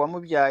umubyeyi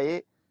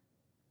wamubyaye,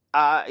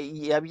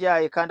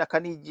 yabyaye kandi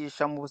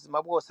akanigisha mu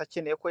buzima bwose,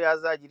 akeneye ko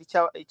yazagira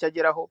icyo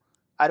ageraho,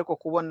 ariko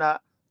kubona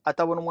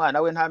atabona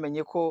umwana we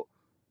ntamenye ko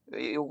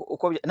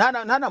uko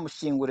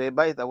ntanamushingure.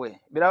 By the way,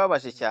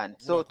 birababaje cyane.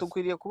 So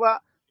tukwiriye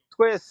kuba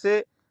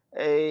twese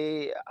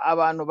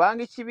abantu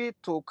banga ikibi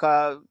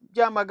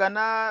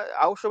tukabyamagana,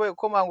 aho ushoboye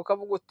gukomanga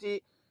ukavuga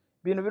uti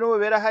ibintu biri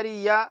bubera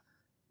hariya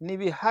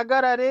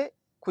nibihagarare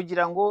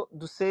kugira ngo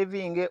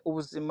dusevinge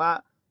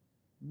ubuzima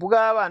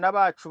bw'abana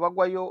bacu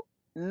bagwayo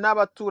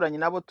n'abaturanyi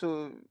nabo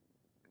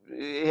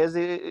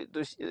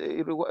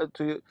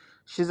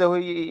tushizeho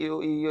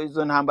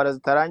izo ntambara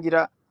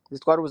zitarangira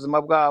zitwara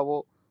ubuzima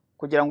bwabo,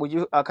 kugira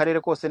ngo akarere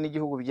kose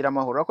n'igihugu bigira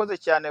amahoro. Urakoze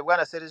cyane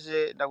Bwana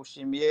Serge,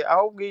 ndagushimiye.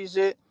 Aho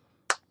bwije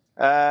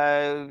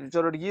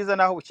ijoro ryiza,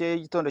 naho bukeye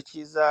igitondo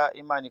cyiza,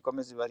 Imana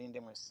ikomeze ibarinde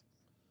mwese.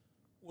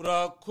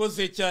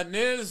 Urakoze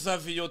cyane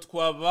Zavio,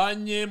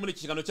 twabanye muri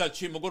kiganiro cyacu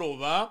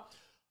cy'umugoroba.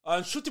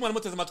 Nshuti mwana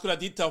muteze amatwi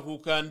Radio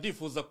ITAHUKA,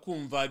 ndifuza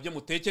kumva ibyo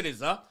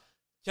mutekereza,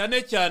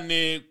 cyane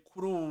cyane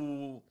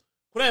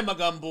kuri aya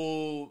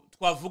magambo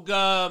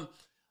twavuga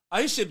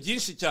ahishe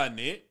byinshi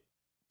cyane.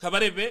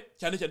 Kabarebe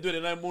cyane cyane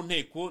duherera mu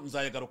nteko,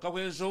 nzayagarukaho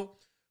ejo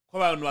ko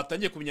abantu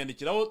batangiye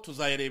kubinyandikiraho,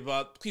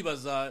 tuzayareba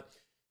twibaza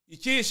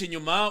ikihishe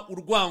inyuma,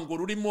 urwango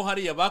rurimo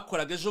hariya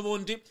bakoraga ejo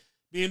bundi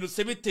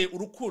bihindutse bite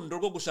urukundo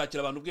rwo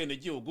gushakira abantu ubwene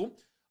gihugu.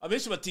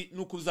 Abenshi bati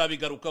nuko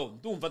uzabigarukaho,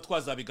 ndumva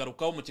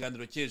twazabigarukaho mu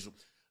kiganiro cy'ejo.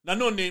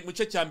 Nanone mu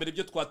gice cya mbere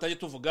ibyo twataye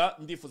tuvuga,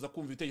 ndifuza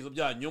kumva ibitekerezo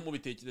byanyu,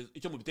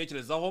 icyo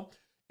mubitekerezaho.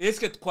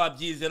 Eske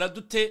twabyizera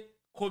dute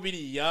ko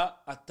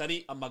biriya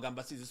atari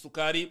amagambo asize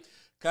isukari,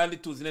 kandi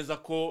tuzi neza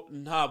ko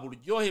nta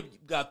buryohe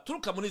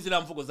bwaturuka muri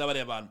ziriya mvugo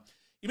z'abariya abantu.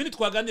 Ibindi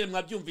twaganire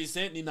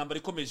mwabyumvise, ni intambara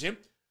ikomeje,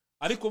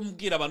 ariko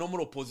mbwira abantu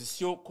muri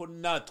opposition ko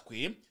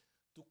natwe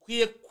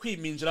dukwiye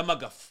kwiminjiramo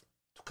agafu,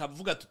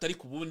 tukavuga tutari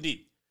ku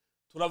bundi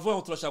turavuga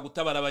ngo turashaka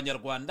gutabara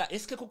abanyarwanda.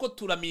 Eske koko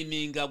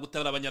turamininga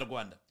gutabara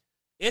abanyarwanda?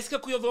 Eske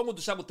ko yovuga ngo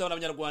dushaka gutabara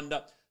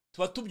abanyarwanda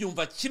tuba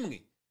tubyumva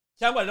kimwe,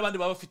 cyangwa n'abandi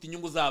baba bafite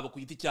inyungu zabo ku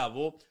giti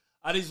cyabo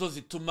arizo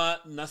zituma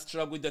na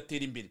struggle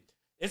idatera imbere?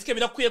 Eske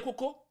birakwiye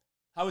koko?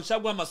 Hawe nshaka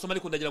guha amasomo,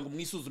 ariko ndagira ngo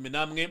mwisuzume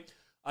namwe.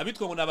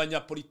 Abitwa ngo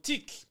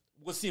n'abanyapolitiki,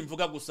 ubwo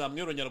simvuga gusa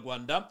mwero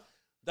nyarwanda,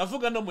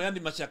 ndavuga no mu yandi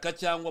mashyaka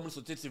cyangwa muri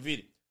societe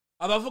civile,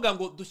 abavuga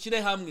ngo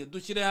dushyire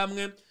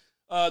hamwe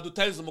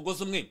dutarize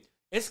umugozi umwe.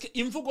 Eske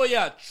imvugo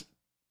yacu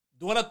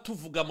duhora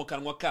tuvuga mu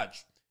kanwa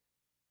kacu,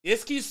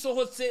 eske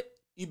isohotse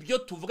ibyo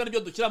tuvuga n'ibyo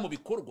dushyira mu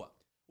bikorwa?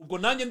 Ubwo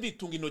nanjye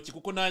nditunga intoki,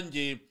 kuko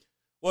nanjye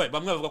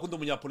bamwe bavuga ko ndi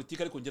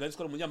umunyapolitiki, ariko ngira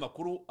ari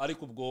umunyamakuru.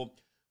 Ariko ubwo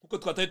kuko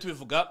twataye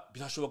tubivuga,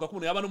 birashoboka ko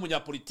umuntu yaba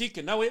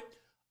n'umunyapolitike nawe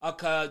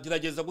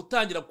akagerageza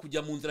gutangira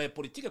kujya mu nzira ya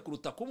politike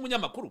kuruta kuba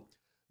umunyamakuru.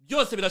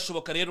 Byose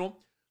birashoboka. Rero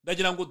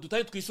ndagira ngo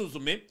dutaye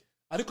twisuzume,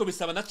 ariko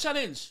bisaba na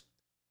challenge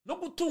no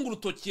gutunga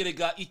urutoki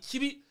rega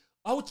ikibi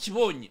aho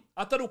ukibonye,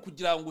 atari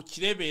ukugira ngo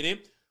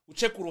ukirebere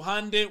uce ku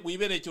ruhande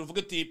wibereye uvuge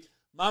ati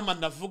mama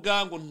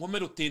navuga ngo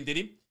nkomere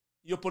utenderi.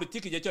 Iyo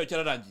politike igihe cyayo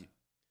cyararangiye.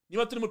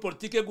 Niba turi muri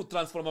politike yo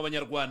gutransforma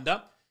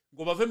abanyarwanda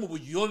ngo bave mu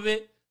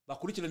buyobe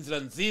bakurikira inzira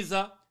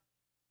nziza,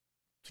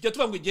 tujya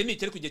tuvuga ngo igihe ni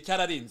iki, ariko igihe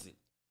cyararenze.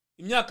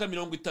 Imyaka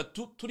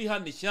 30 turi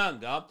hano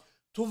ishyanga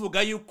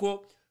tuvuga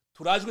yuko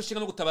turajwe ishinga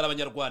no gutabara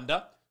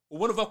abanyarwanda.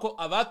 Ubona uva ko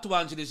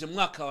abatubanjirije mu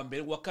mwaka wa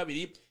mbere wa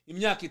kabiri,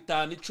 imyaka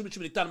 5 10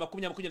 15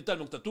 20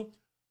 25 30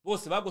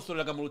 bose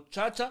bagosoreraga mu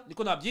rucaca,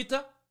 niko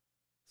nabyita.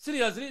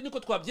 Seriously niko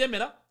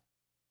twabyemera.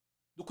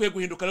 Dukwiye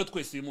guhinduka rero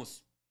twese uyu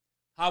munsi.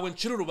 Hawe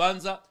ncira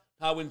urubanza,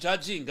 hawe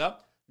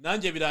njajinga,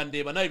 nanjye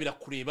birandeba nawe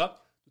birakureba.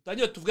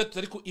 Dutangiye tuvuge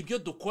tutari ko ibyo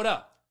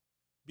dukora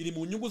biri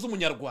mu nyungu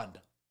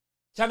z'umunyarwanda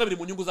cyangwa biri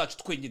mu nyungu zacu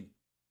twenyine.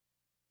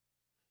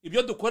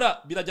 Ibyo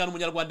dukora birajyana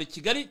umunyarwanda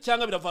Kigali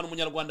cyangwa biravana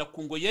umunyarwanda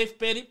ku ngo ya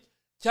FPR,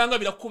 cyangwa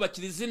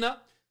birakubakira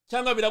izina,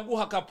 cyangwa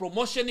biraguha ka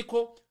promotion.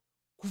 Ko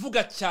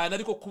kuvuga cyane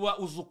ariko kuba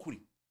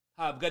uzukuri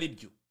habwa ari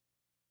byo.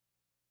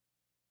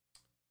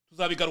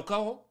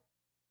 Tuzabigarukaho,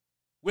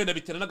 wenda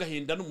bitera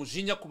n'agahinda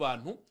n'umujinya ku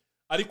bantu,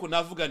 ariko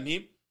navuga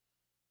nti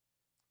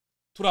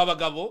turi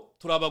abagabo,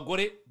 turi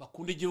abagore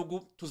bakunda igihugu,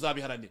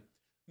 tuzabiharanira.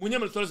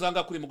 Munyamara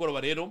tuzanga kuri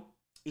mugoroba rero,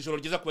 ijoro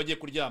ryiza kubagiye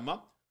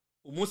kuryama,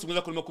 umunsi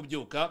mwiza kurimo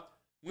kubyuka.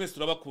 Mwese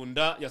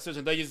turabakunda.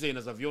 Yaseje ndayizeye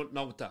na Zavio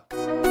na uta.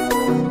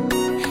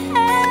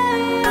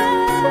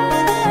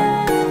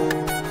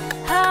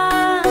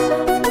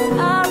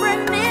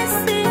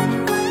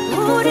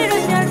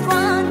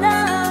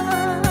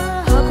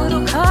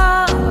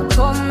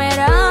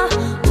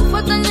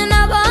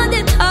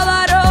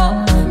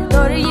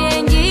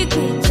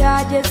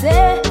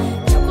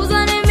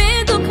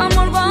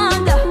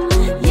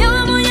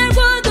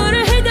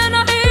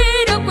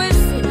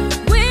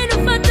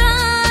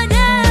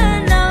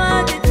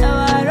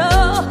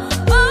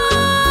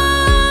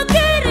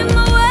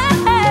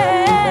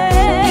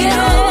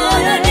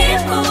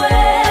 Oh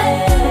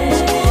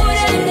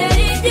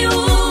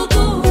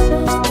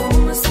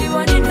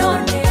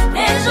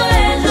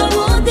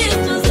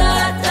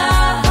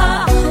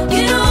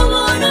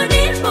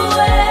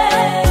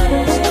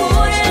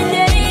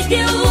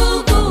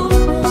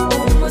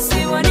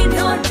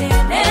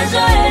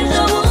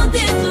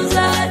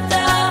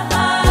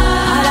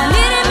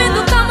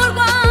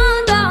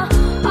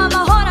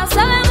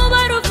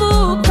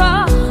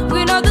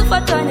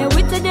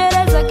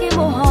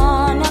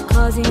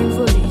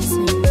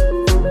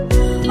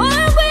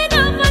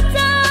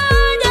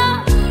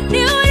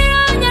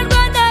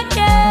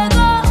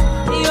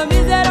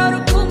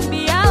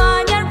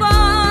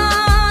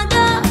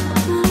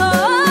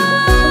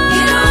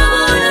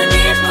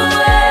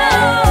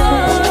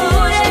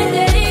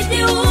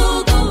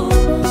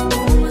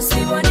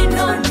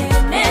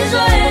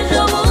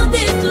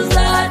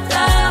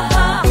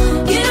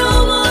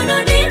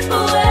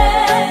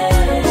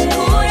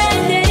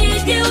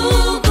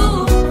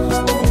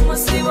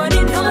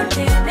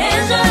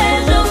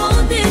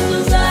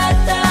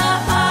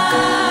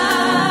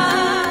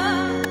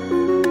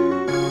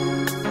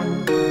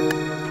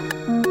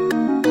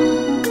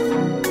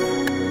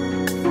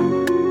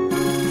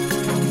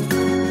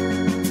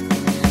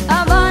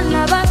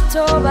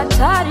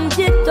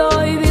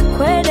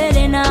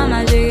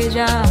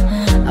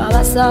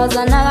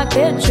abasaza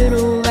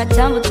n'abakecuru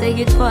batambutse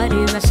gitwari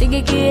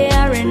bashigikiye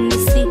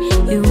RNC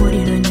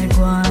ihuriro nyarwanda